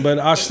great thing, but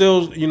I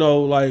still,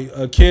 like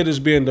a kid is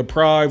being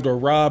deprived or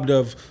robbed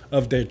of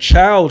their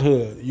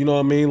childhood, you know what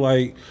I mean?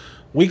 Like,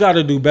 we got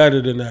to do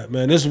better than that,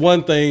 man. It's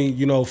one thing,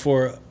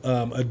 for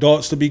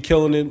adults to be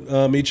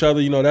killing each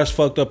other, that's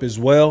fucked up as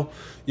well,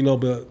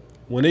 but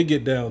when it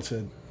get down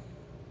to,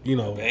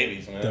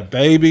 Babies, man. the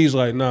babies,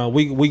 like, nah,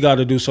 we got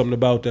to do something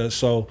about that.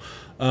 So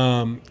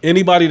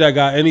anybody that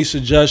got any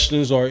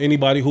suggestions or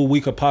anybody who we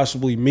could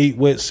possibly meet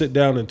with, sit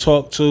down and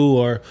talk to,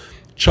 or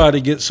try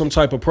to get some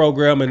type of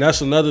program. And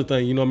that's another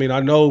thing, you know what I mean? I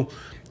know,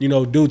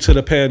 due to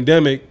the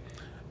pandemic,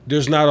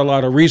 there's not a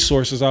lot of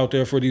resources out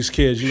there for these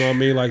kids, you know what I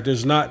mean? Like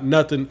there's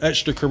nothing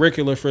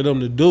extracurricular for them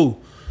to do,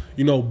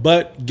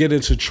 but get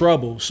into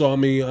trouble. So, I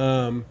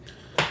mean,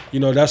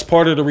 that's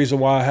part of the reason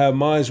why I have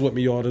mines with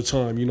me all the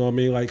time, you know what I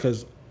mean? Like,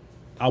 cause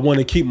I want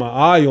to keep my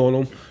eye on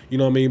them, you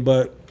know what I mean?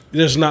 But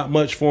there's not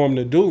much for them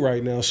to do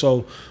right now.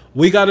 So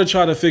we got to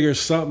try to figure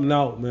something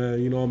out,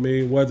 man, you know what I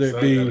mean? Whether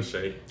it be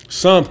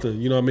something,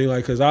 you know what I mean?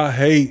 Like, cause I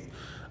hate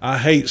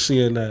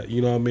seeing that,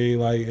 you know what I mean?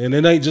 Like, and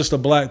it ain't just a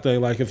black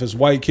thing. Like, if it's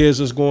white kids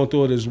that's going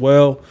through it as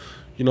well,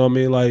 you know what I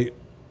mean? Like,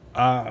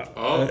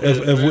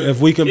 if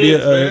we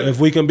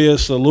can be a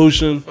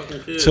solution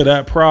to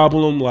that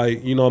problem,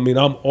 like, you know what I mean,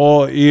 I'm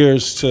all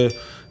ears to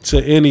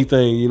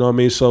anything, you know what I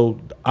mean. So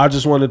I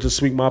just wanted to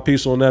speak my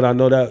piece on that. I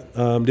know that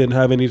didn't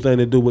have anything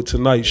to do with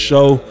tonight's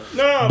show,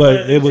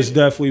 but it was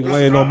definitely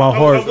weighing on my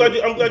heart.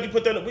 I'm glad you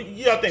put that. I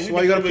think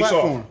we've been 3 weeks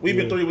off. We've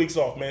been 3 weeks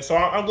off, man. So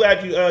I'm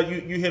glad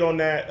you hit on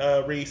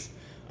that, Reese.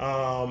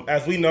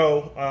 As we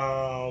know,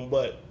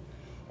 but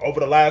over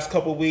the last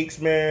couple of weeks,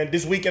 man,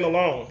 this weekend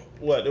alone,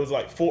 there was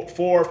like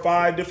four or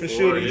five different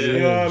shootings. Yeah. You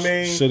know what I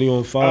mean? City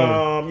on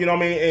fire. You know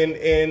what I mean?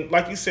 And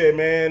like you said,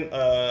 man,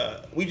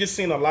 we just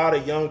seen a lot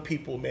of young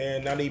people,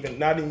 man, not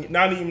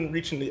even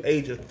reaching the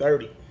age of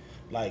 30,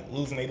 like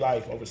losing their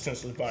life over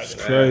senseless violence.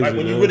 Crazy, like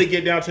when man. you really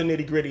get down to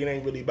nitty gritty, it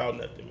ain't really about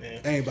nothing,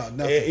 man. Ain't about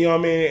nothing. You know what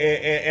I mean?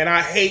 And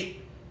I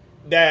hate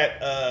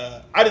that.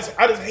 I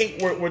just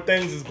hate where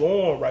things is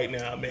going right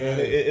now, man.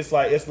 Yeah.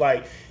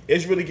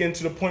 It's really getting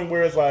to the point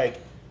where it's like,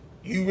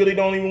 you really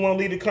don't even want to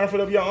leave the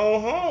comfort of your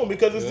own home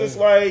because it's just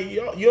like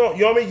you know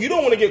what I mean. You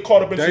don't want to get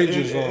caught up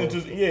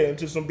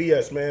into some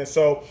BS, man.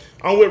 So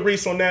I'm with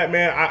Reese on that,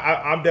 man.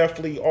 I'm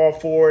definitely all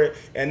for it,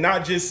 and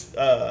not just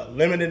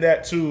limiting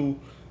that to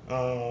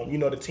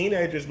the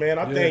teenagers, man.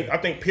 I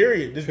think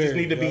period. This just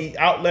need to be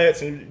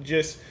outlets and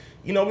just.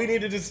 We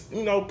need to just,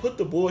 put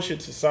the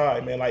bullshit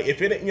aside, man. Like,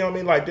 if it, you know what I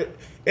mean? Like,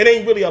 it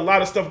ain't really a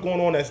lot of stuff going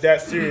on that's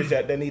that serious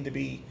that need to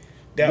be.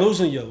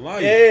 Losing your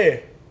life. Yeah.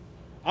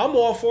 I'm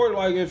all for it.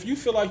 Like, if you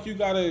feel like you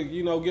gotta,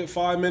 get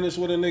 5 minutes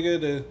with a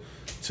nigga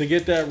to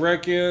get that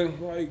wreck in,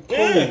 like, cool.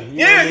 Like,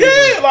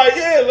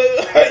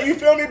 you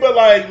feel me? But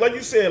like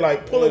you said,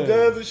 like pulling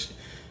guns and shit.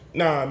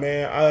 Nah,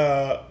 man.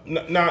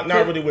 Not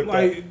really with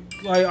that.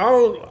 Like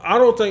I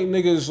don't think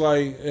niggas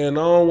like, and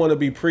I don't want to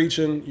be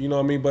preaching, you know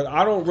what I mean, but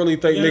I don't really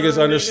think niggas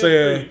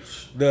understand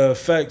the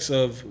effects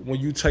of when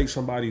you take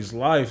somebody's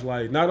life.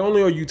 Like, not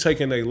only are you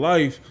taking their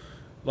life,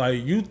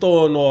 like, you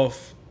throwing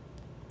off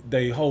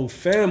their whole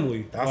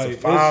family. That's like, a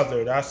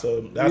father. That's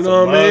a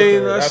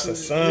mother. That's a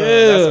son.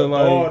 That's a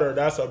daughter.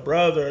 That's a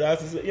brother.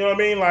 You know what I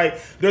mean? Like,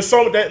 there's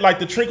so that, like,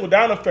 the trickle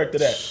down effect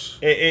of that.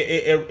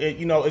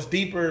 It's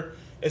deeper.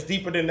 It's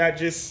deeper than that.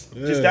 Just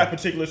that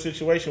particular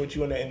situation with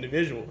you and that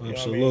individual. You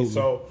Absolutely. know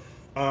what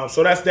I mean?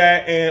 So that's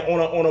that. And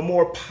on a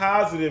more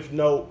positive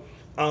note,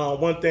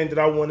 one thing that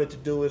I wanted to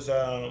do is,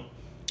 there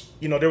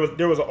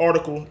was an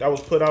article that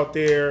was put out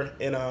there,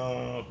 and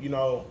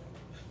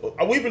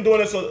we've been doing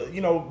this,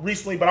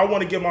 recently, but I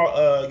want to give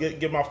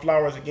my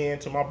flowers again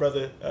to my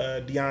brother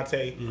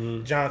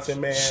Deontay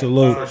Johnson, man.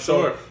 Salute.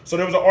 So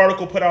there was an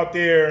article put out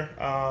there.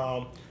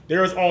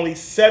 There is only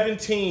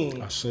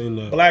 17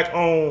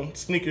 black-owned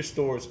sneaker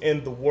stores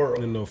in the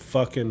world. In the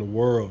fucking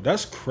world,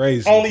 that's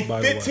crazy. Only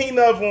 15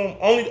 of them.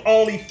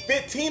 Only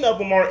 15 of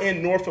them are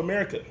in North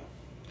America.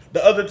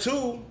 The other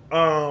two,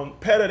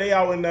 Peta, they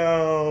out in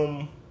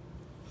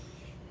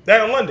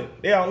they're in London.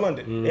 They're in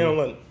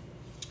London.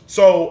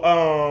 So,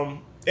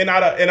 and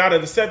out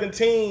of the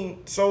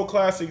 17, Soul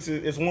Classics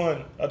is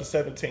one of the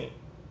 17.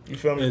 You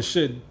feel me? And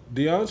shit,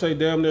 Deontay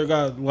damn near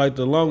got like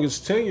the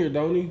longest tenure,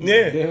 don't he?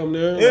 Yeah. Damn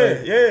near.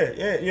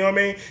 Yeah. You know what I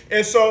mean?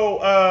 And so,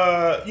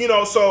 I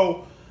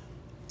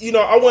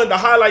wanted to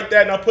highlight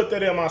that, and I put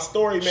that in my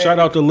story, man. Shout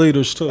out to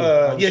leaders too.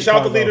 Shout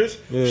out to leaders.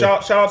 Yeah.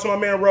 Shout out to my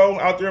man Ro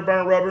out there,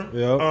 Burn Rubber.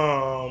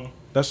 Yeah.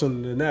 That's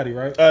in the Natty,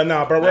 right? Burn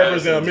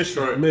Rubber's in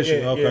Michigan.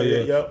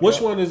 Yeah.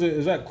 Which one is it?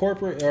 Is that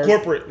corporate? Or?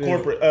 Corporate.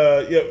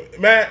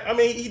 Man, I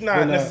mean, he's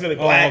not necessarily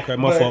black. Okay,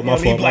 my fault. You know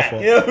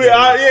what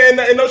I mean?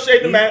 And no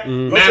shade to Matt.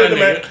 No shade to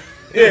Matt.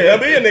 Yeah,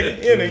 be a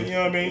nigga. You know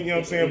what I mean? You know what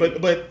I'm saying?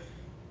 But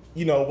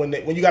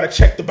when you got to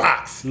check the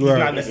box, he's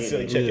not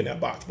necessarily checking that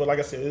box. But like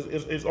I said,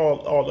 it's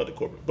all of the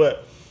corporate.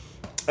 But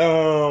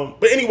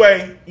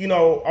anyway,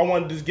 I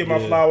wanted to just give my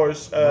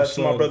flowers to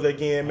my brother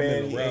again,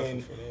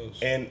 man.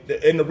 And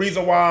the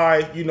reason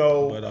why,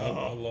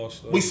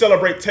 we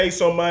celebrate taste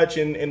so much,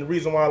 and the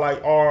reason why,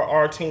 like,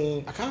 our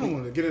team. I kind of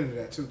want to get into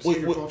that too,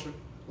 sneaker culture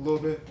a little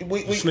bit.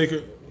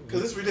 Sneaker.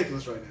 Because it's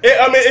ridiculous right now.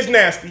 It's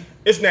nasty.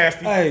 It's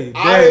nasty. Hey,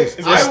 I was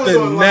the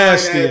online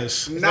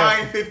nastiest. at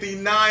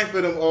 $9.59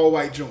 for them all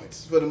white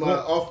joints, for them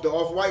off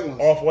white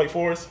ones. Off white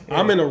Forest. Yeah.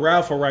 I'm in a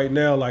raffle right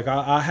now. Like,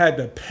 I had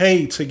to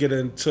pay to get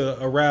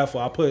into a raffle.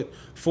 I put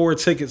 4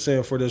 tickets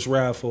in for this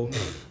raffle,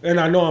 and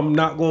I know I'm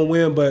not going to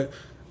win, but.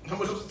 How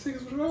much was the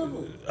tickets for the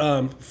raffle?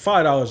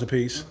 $5 a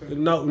piece. Okay.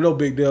 No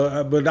big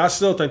deal. But I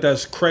still think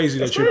that's crazy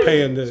that you're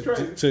paying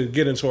to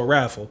get into a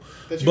raffle.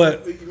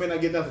 But you may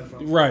not get nothing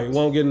from. Right,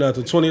 won't get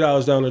nothing.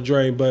 $20 down the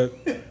drain. But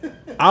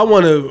I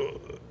want to,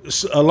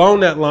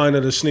 along that line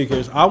of the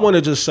sneakers, I want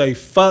to just say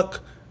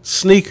fuck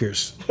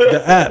sneakers.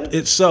 The app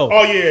itself.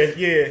 Oh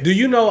yeah. Do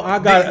you know I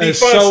got a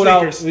sold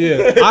out?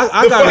 Yeah,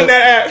 I got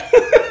that app.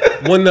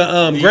 When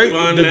the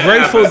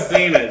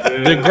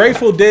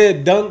Grateful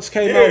Dead dunks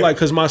came out, like,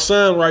 cause my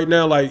son right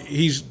now, like,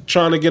 he's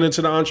trying to get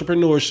into the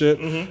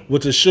entrepreneurship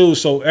with the shoes.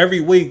 So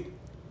every week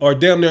or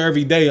damn near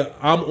every day,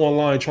 I'm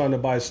online trying to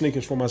buy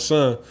sneakers for my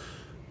son.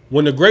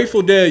 When the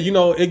Grateful Dead,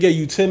 it gave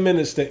you 10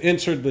 minutes to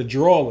enter the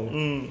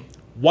drawing.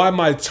 why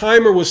my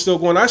timer was still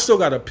going. I still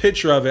got a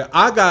picture of it.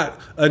 I got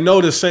a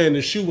notice saying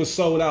the shoe was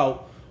sold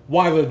out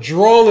while the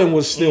drawing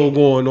was still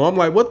going on. I'm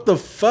like, what the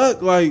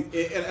fuck? Like,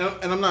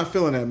 and I'm not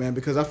feeling that, man,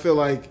 because I feel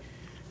like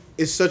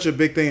it's such a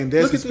big thing. And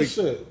look at this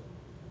shit.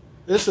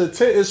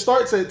 It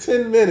starts at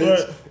 10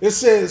 minutes. Right. It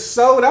says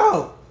sold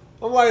out.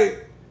 I'm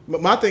like, but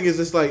my thing is,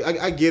 it's like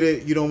I get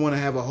it. You don't want to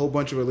have a whole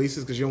bunch of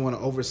releases because you don't want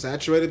to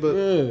oversaturate it.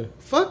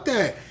 But fuck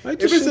that.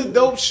 If it's a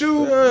dope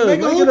shoe, make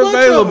it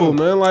available,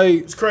 man. Like,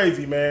 it's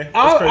crazy, man.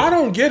 I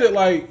don't get it.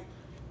 Like,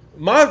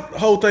 my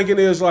whole thinking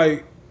is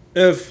like,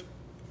 if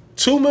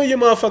 2 million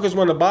motherfuckers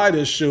want to buy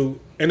this shoe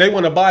and they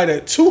want to buy it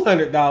at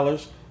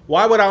 $200,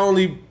 why would I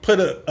only put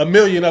a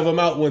million of them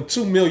out when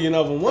 2 million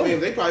of them want? I mean,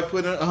 they probably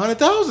put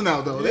 100,000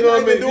 out though. You know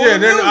what I mean?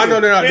 Yeah, I know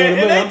they're not doing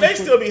it. They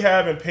still be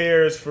having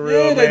pairs for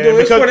real. Yeah, they do.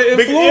 It's for the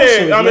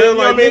influencers. Yeah, I mean,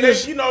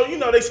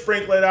 niggas, they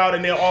sprinkle it out,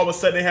 and then all of a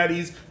sudden they have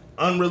these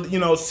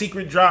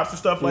secret drops and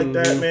stuff like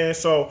that, man.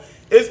 So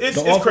it's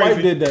Off-White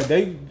crazy. did that.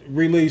 They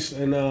released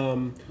and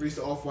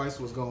the Off-Whites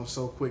was going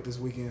so quick this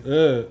weekend.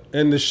 Yeah,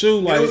 and the shoe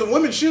like it was a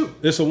women's shoe.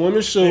 It's a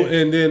women's shoe,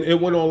 and then it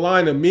went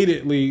online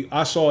immediately.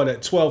 I saw it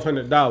at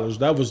 $1,200.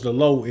 That was the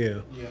low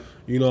end. Yeah.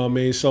 You know what I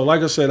mean? So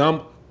like I said,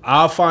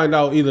 I'll find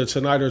out either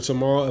tonight or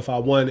tomorrow if I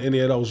won any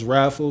of those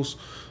raffles.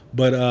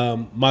 But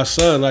my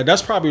son, like,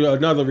 that's probably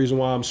another reason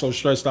why I'm so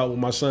stressed out with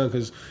my son,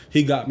 because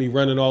he got me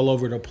running all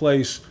over the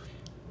place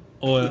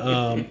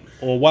on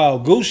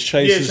wild goose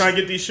chases. Yeah, trying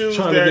to get these shoes.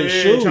 Trying to get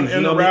shoes.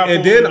 You know what I mean?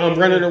 And then I'm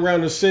running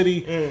around the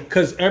city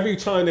because every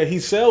time that he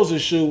sells a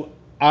shoe,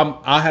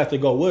 I have to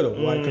go with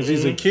him, like, because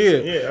he's a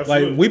kid. Yeah,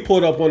 absolutely. Like, we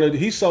put up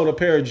he sold a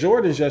pair of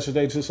Jordans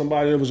yesterday to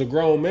somebody that was a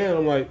grown man.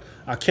 I'm like,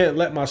 I can't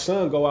let my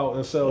son go out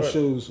and sell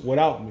shoes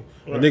without me.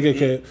 A nigga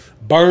can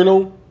burn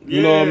them.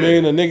 You know what I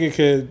mean? A nigga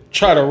could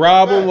try to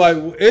rob him, like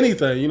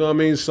anything. You know what I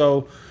mean?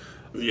 So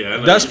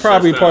that's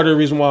probably part of the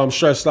reason why I'm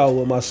stressed out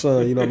with my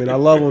son. You know what I mean? I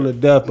love him to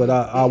death, but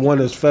I want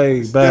his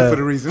fade bad. That's for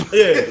the reason.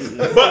 Yeah,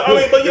 but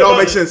it all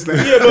makes sense now.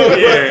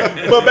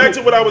 Yeah, but back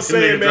to what I was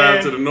saying, man.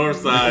 Drive to the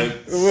north side,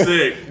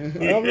 sick.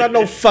 I'm not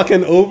no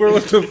fucking Uber.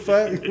 What the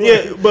fuck?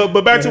 Yeah,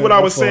 but back to what I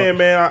was saying,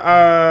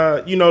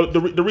 man.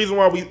 The reason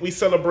why we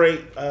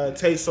celebrate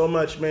Tate so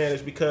much, man,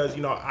 is because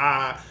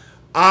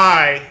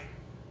I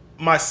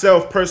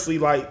myself personally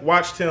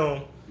watched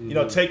him,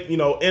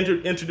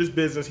 enter this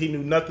business. He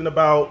knew nothing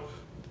about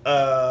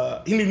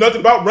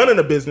running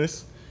a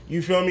business.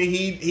 You feel me?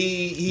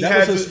 He that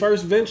had was his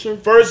first venture.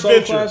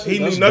 He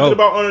knew nothing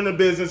about owning a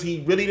business.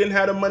 He really didn't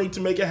have the money to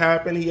make it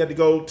happen. He had to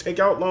go take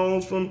out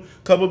loans from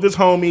a couple of his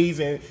homies,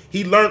 and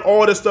he learned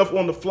all this stuff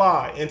on the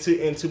fly. And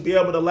to be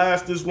able to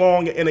last this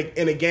long in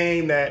a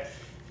game that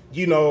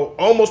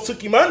almost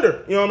took him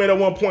under. You know what I mean? At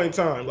one point in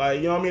time,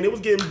 it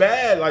was getting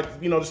bad.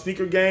 The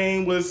sneaker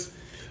game was.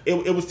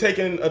 It was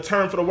taking a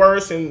turn for the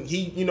worse, and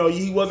he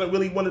wasn't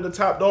really one of the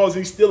top dogs.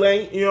 He still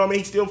ain't,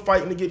 He's still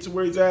fighting to get to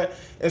where he's at,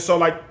 and so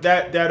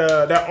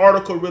that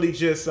article really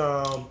just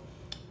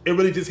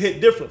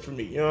hit different for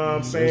me. You know what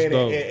I'm saying?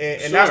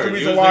 And that's the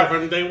reason why.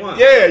 From day one.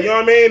 Yeah, you know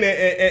what I mean.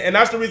 And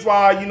that's the reason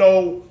why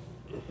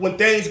when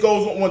things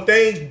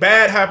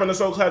bad happen to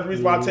Soul Class, the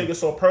reason why I take it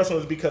so personal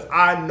is because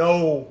I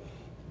know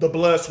the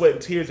blood, sweat,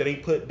 and tears that he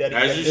put.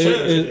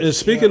 And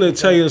speaking of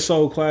Tay and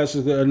Soul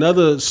Classic,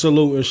 another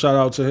salute and shout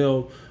out to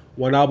him.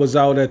 When I was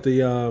out at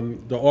the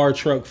R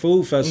Truck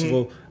Food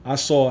Festival, I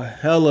saw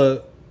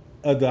hella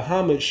of the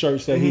homage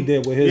shirts that he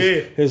did with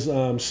his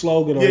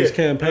slogan or his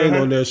campaign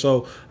on there.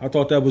 So I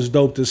thought that was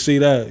dope to see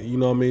that. You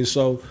know what I mean?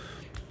 So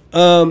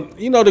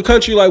the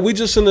country, we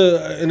just in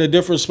a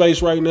different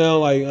space right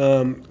now.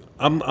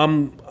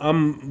 I'm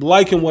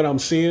liking what I'm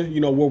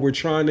seeing. Where we're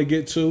trying to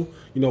get to.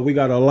 We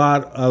got a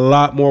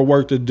lot more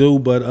work to do,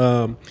 but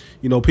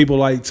people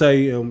like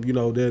Tay and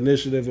the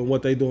initiative and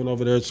what they doing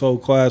over there at Soul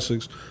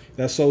Classics,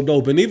 that's so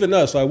dope. And even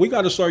us, we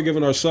got to start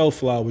giving ourselves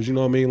flowers. You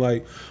know what I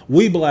mean?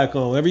 We black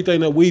owned.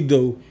 Everything that we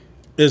do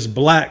is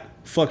black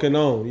fucking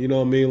owned. You know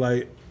what I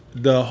mean?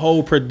 The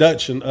whole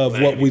production of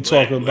what we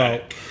talking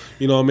about.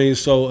 You know what I mean?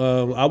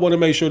 So I want to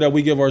make sure that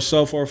we give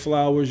ourselves our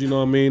flowers. You know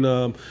what I mean?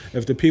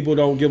 If the people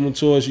don't give them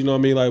to us, you know what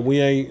I mean? We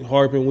ain't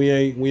harping, we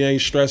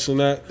ain't stressing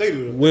that. They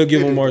do. We'll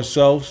give them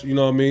ourselves. You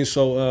know what I mean?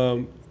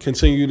 So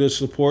continue to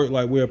support.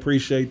 We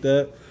appreciate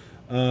that.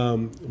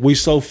 We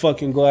so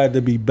fucking glad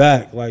to be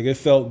back. It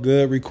felt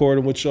good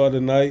recording with y'all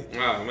tonight.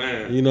 Oh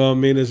man. You know what I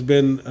mean? It's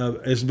been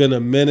a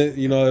minute.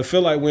 It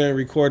feel like we ain't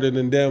recorded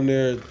in damn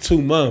near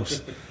 2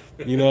 months.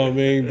 You know what I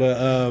mean?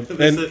 But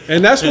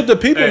and that's what the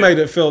people made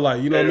it feel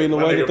like. You know what I mean? The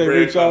way that they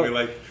reach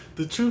out.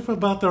 The truth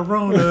about the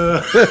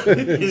Rona.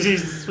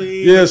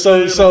 Sweet. Yeah,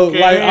 so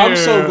I'm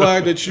so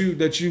glad that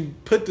you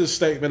put this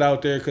statement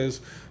out there,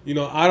 because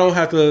I don't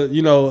have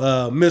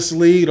to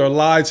mislead or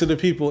lie to the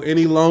people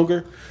any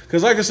longer.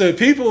 Because like I said,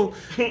 people,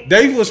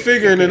 they was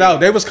figuring it out.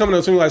 They was coming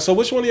up to me so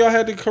which one of y'all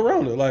had the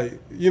corona?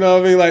 You know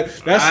what I mean?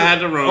 That's I had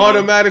the Rona,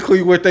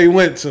 automatically what they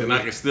went to. and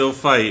I can still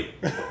fight.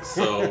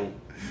 So.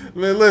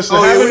 Man, listen,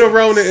 having a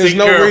Rona is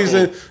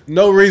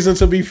no reason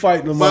to be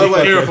fighting them. Be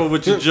careful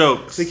with your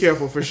jokes. Be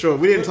careful, for sure.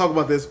 We didn't talk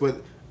about this,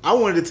 but I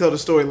wanted to tell the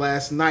story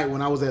last night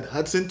when I was at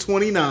Hudson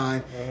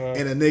 29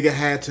 and a nigga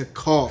had to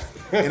cough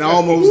and I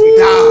almost died.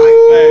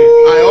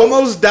 I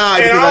almost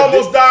died. And I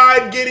almost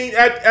died getting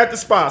at the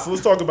spot. So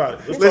let's talk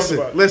about it.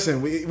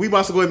 Listen. We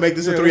must go ahead and make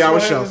this a 3-hour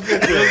show.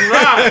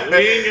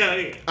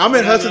 I'm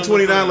at Hudson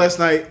 29 last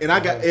night, and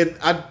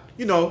I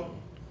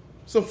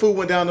some food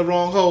went down the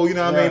wrong hole. You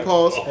know what I mean?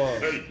 Pause.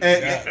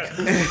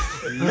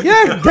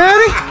 Yeah,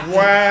 daddy.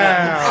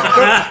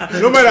 Wow.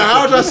 No matter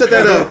how much I set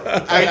that up,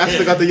 I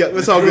still got the.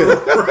 It's all good.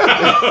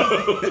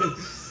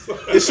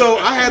 And so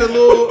I had a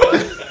little.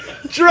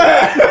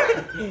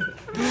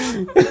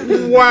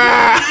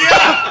 Wow.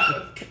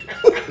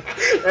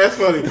 That's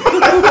funny.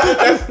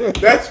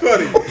 That's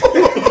funny.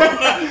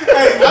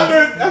 Hey,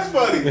 that's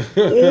funny.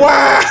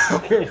 Wow.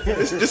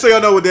 Just so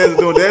y'all know what Dez is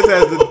doing. Dez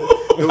has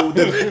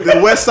the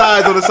west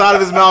sides on the side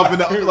of his mouth,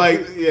 and that was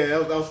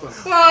funny.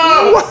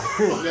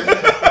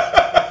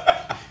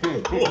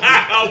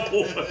 Wow,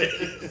 boy.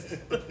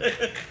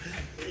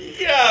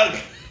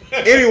 Yuck.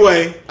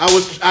 Anyway, I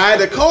had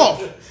to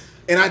cough,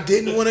 and I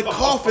didn't want to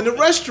cough in the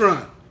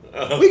restaurant.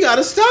 We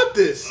gotta stop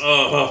this.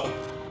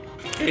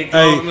 Can't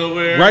cough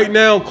nowhere. Right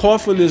now,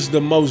 coughing is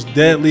the most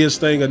deadliest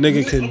thing a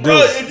nigga can do. Bro,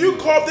 if you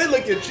cough, they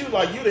look at you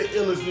like you the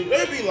illest nigga.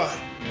 They be like,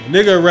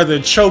 nigga rather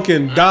choke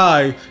and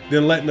die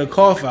than letting the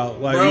cough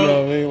out. Like, bro, you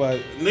know what I mean?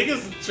 Like,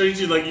 niggas treat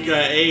you like you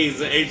got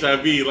AIDS and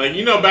HIV. Like,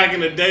 you know, back in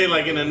the day,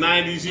 like in the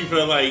 90s, you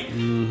felt like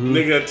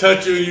nigga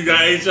touch you and you got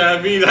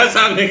HIV. That's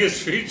how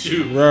niggas treat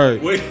you. Right.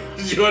 When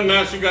you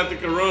announce you got the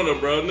corona,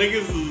 bro.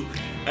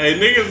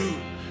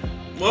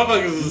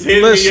 Motherfuckers is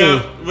hitting me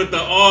up with the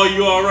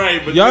you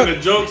alright, but then the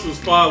jokes was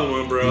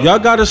following, bro. Y'all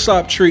gotta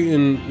stop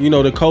treating,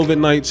 the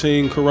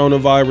COVID-19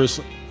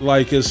 coronavirus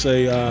like it's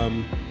a,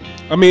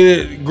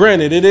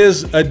 granted, it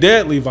is a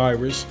deadly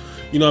virus,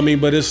 you know what I mean,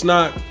 but it's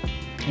not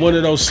one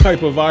of those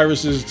type of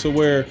viruses to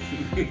where,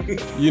 I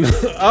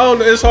don't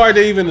know, it's hard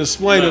to even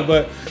explain it,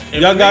 but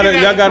y'all gotta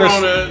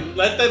corona,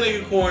 let that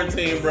nigga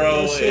quarantine,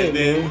 bro, and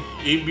then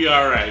he'd be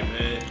alright,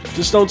 man.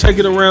 Just don't take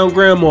it around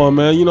grandma,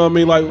 man. You know what I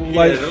mean? Like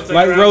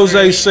Rose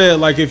said,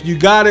 like if you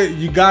got it,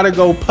 you gotta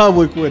go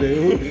public with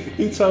it.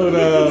 He told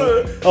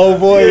oh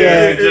boy,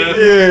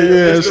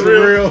 it's for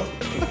real.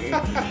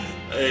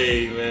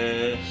 Hey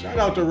man. Shout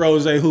out to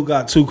Rose who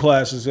got 2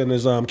 classes in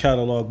his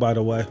catalog, by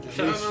the way.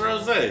 Shout out to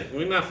Rose.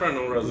 We're not front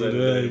on Rose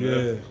today.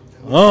 Yeah.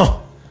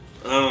 I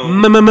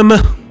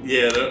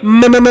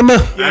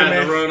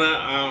had to run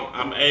out.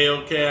 I'm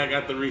A-okay. I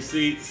got the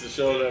receipts to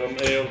show that I'm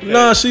A-okay.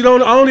 Nah, see, I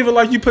don't even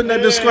like you putting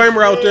that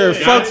disclaimer out there.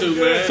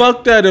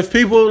 Fuck that. If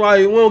people we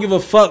don't give a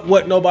fuck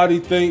what nobody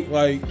think.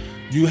 Like,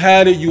 you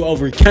had it, you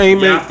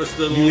overcame it.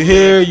 You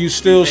here, you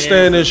still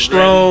standing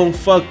strong.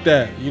 Fuck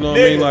that. You know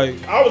what I mean?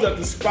 Like, I was at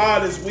the spa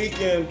this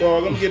weekend,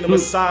 dog. I'm getting a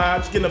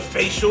massage, getting a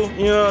facial.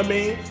 You know what I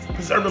mean?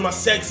 Preserving my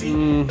sexy.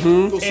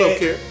 Little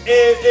self-care.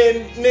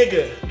 And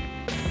nigga,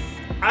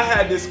 I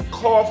had this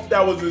cough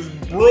that was just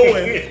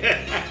brewing.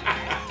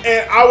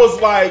 And I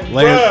was like,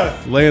 bruh.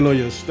 Laying on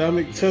your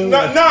stomach too? Nah,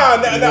 I'm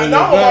on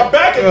my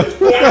back at this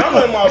point. I'm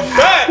on my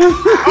back.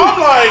 I'm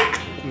like,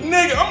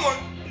 nigga,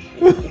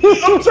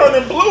 I'm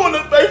turning blue in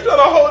the face trying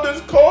to hold this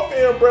cough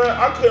in, bruh.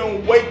 I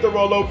couldn't wait to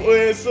roll over.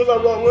 And as soon as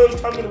when it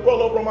was time to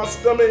roll over on my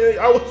stomach,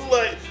 I was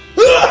like, I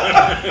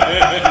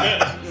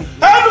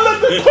had to let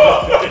the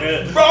cough.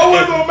 Bro, I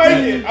wasn't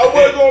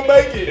gonna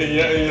make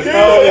it. I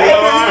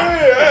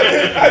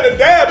had to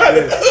dab.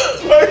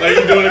 Like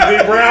you doing a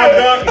deep brown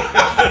dog? I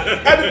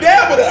had to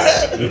dab with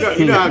it.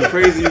 You know how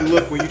crazy you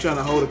look when you trying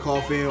to hold a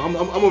cough in. I'm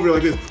over here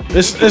like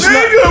this.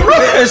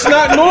 It's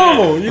not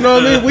normal. You know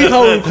what I mean? We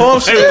holding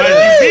coughs in.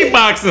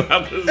 Beatboxing.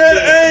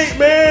 It ain't,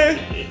 man.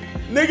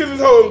 Niggas is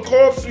holding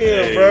coughs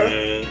in, bro.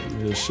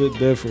 Yeah, shit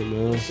different,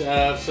 man.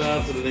 Shout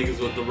out to the niggas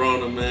with the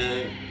Rona,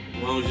 man.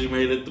 As long as you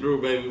made it through,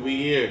 baby, we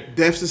here.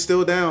 Deaths is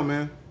still down,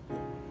 man.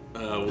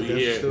 We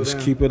here. Let's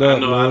keep it up, I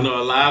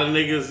know a lot of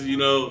niggas,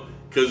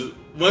 because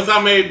once I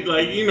made,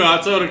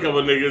 I told a couple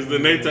of niggas,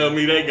 then they tell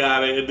me they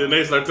got it, and then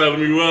they start telling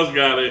me who else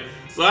got it.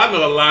 So I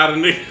know a lot of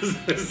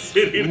niggas in the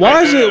city.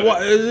 Why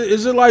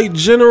is it like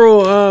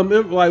general,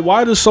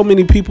 why do so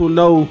many people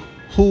know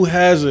who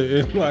has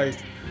it? And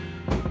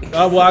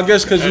I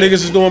guess because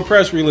niggas is doing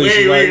press releases.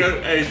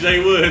 Hey,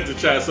 Jay Wood hit the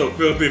chat so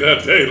filthy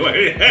that day.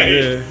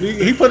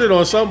 He put it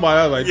on somebody.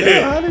 I was like,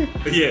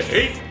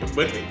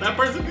 but that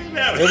person didn't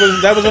have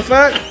it. That was a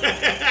fact.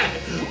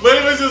 But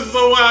it was just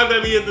so wild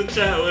that he hit the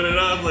chat with it.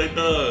 I was like,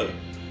 dog,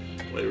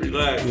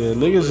 relax. Yeah,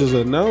 niggas is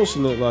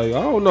announcing it. I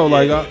don't know.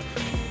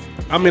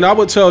 I mean, I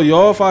would tell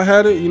y'all if I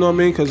had it. You know what I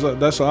mean? Because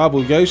that's an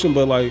obligation.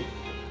 But I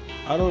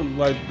don't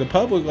the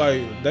public.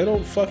 They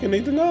don't fucking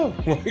need to know.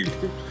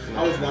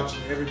 I was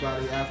watching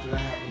everybody after that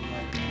happened,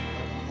 like a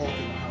hawk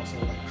in my house.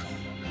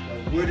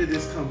 Like, where did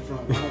this come from?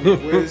 I don't know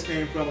where this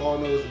came from. All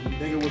I know is the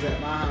nigga was at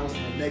my house,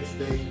 and the next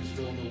day he was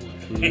feeling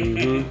the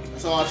way.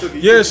 That's all I took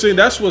it. Yeah, see,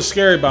 that's what's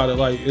scary about it.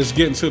 It's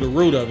getting to the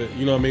root of it.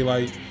 You know what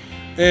I mean?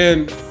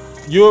 And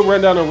you'll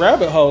run down a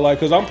rabbit hole,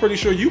 because I'm pretty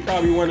sure you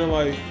probably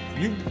wondering,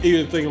 you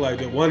either thinking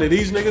did one of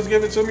these niggas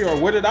give it to me, or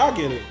where did I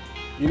get it?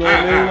 You know what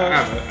I mean?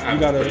 I have You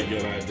got a pretty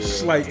good idea. a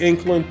slight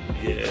inkling.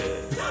 Yeah.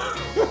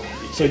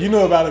 So you knew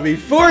about it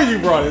before you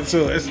brought it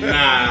to us.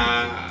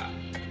 Nah.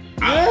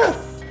 Yeah.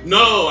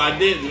 No, I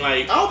didn't.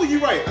 Like, I don't think you're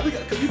right. I think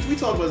because we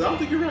talked about this. I don't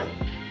think you're right.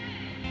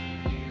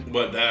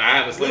 but I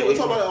had to say. We'll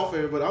talk about it off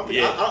air, but I don't think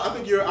Yeah. I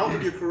don't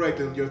think you're correct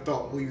in your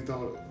thought. Who you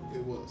thought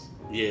it was?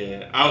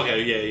 Yeah.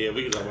 Okay. Yeah.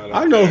 We can talk about it.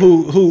 I know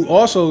who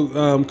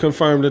also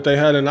confirmed that they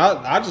had, and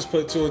I just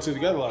put two and two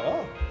together like,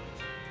 oh.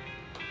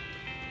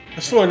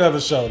 It's for another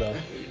show though.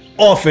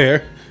 Off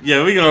air.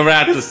 Yeah, we gonna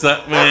wrap this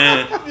up,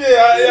 man.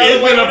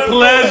 It's been a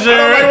pleasure. I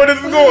don't like where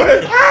this is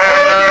going.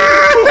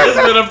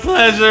 It's been a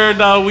pleasure.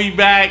 No, we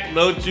back.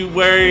 Don't you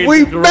worry.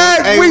 We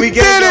back. Hey, we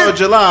gave did y'all it.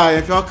 July.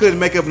 If y'all couldn't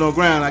make up no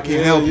ground, I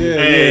can't help you. Yeah,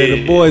 Hey.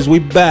 the boys, we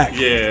back.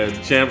 Yeah,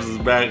 the champs is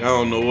back. I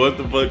don't know what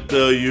the fuck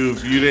tell you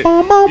if you didn't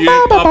pop up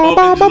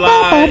in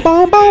July.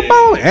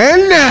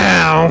 And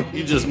now.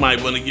 You just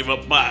might want to give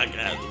up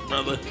podcast,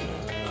 brother.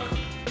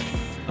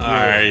 All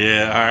right,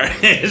 yeah, all right.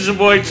 It's your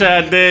boy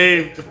Chad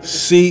Dave.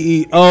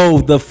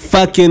 CEO, the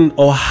fucking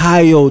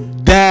Ohio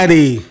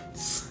daddy.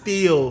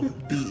 Still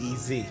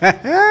DEZ.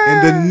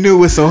 And the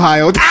newest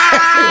Ohio.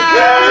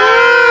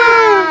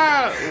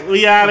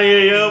 We out of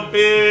here, yo,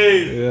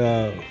 peace.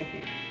 Yeah.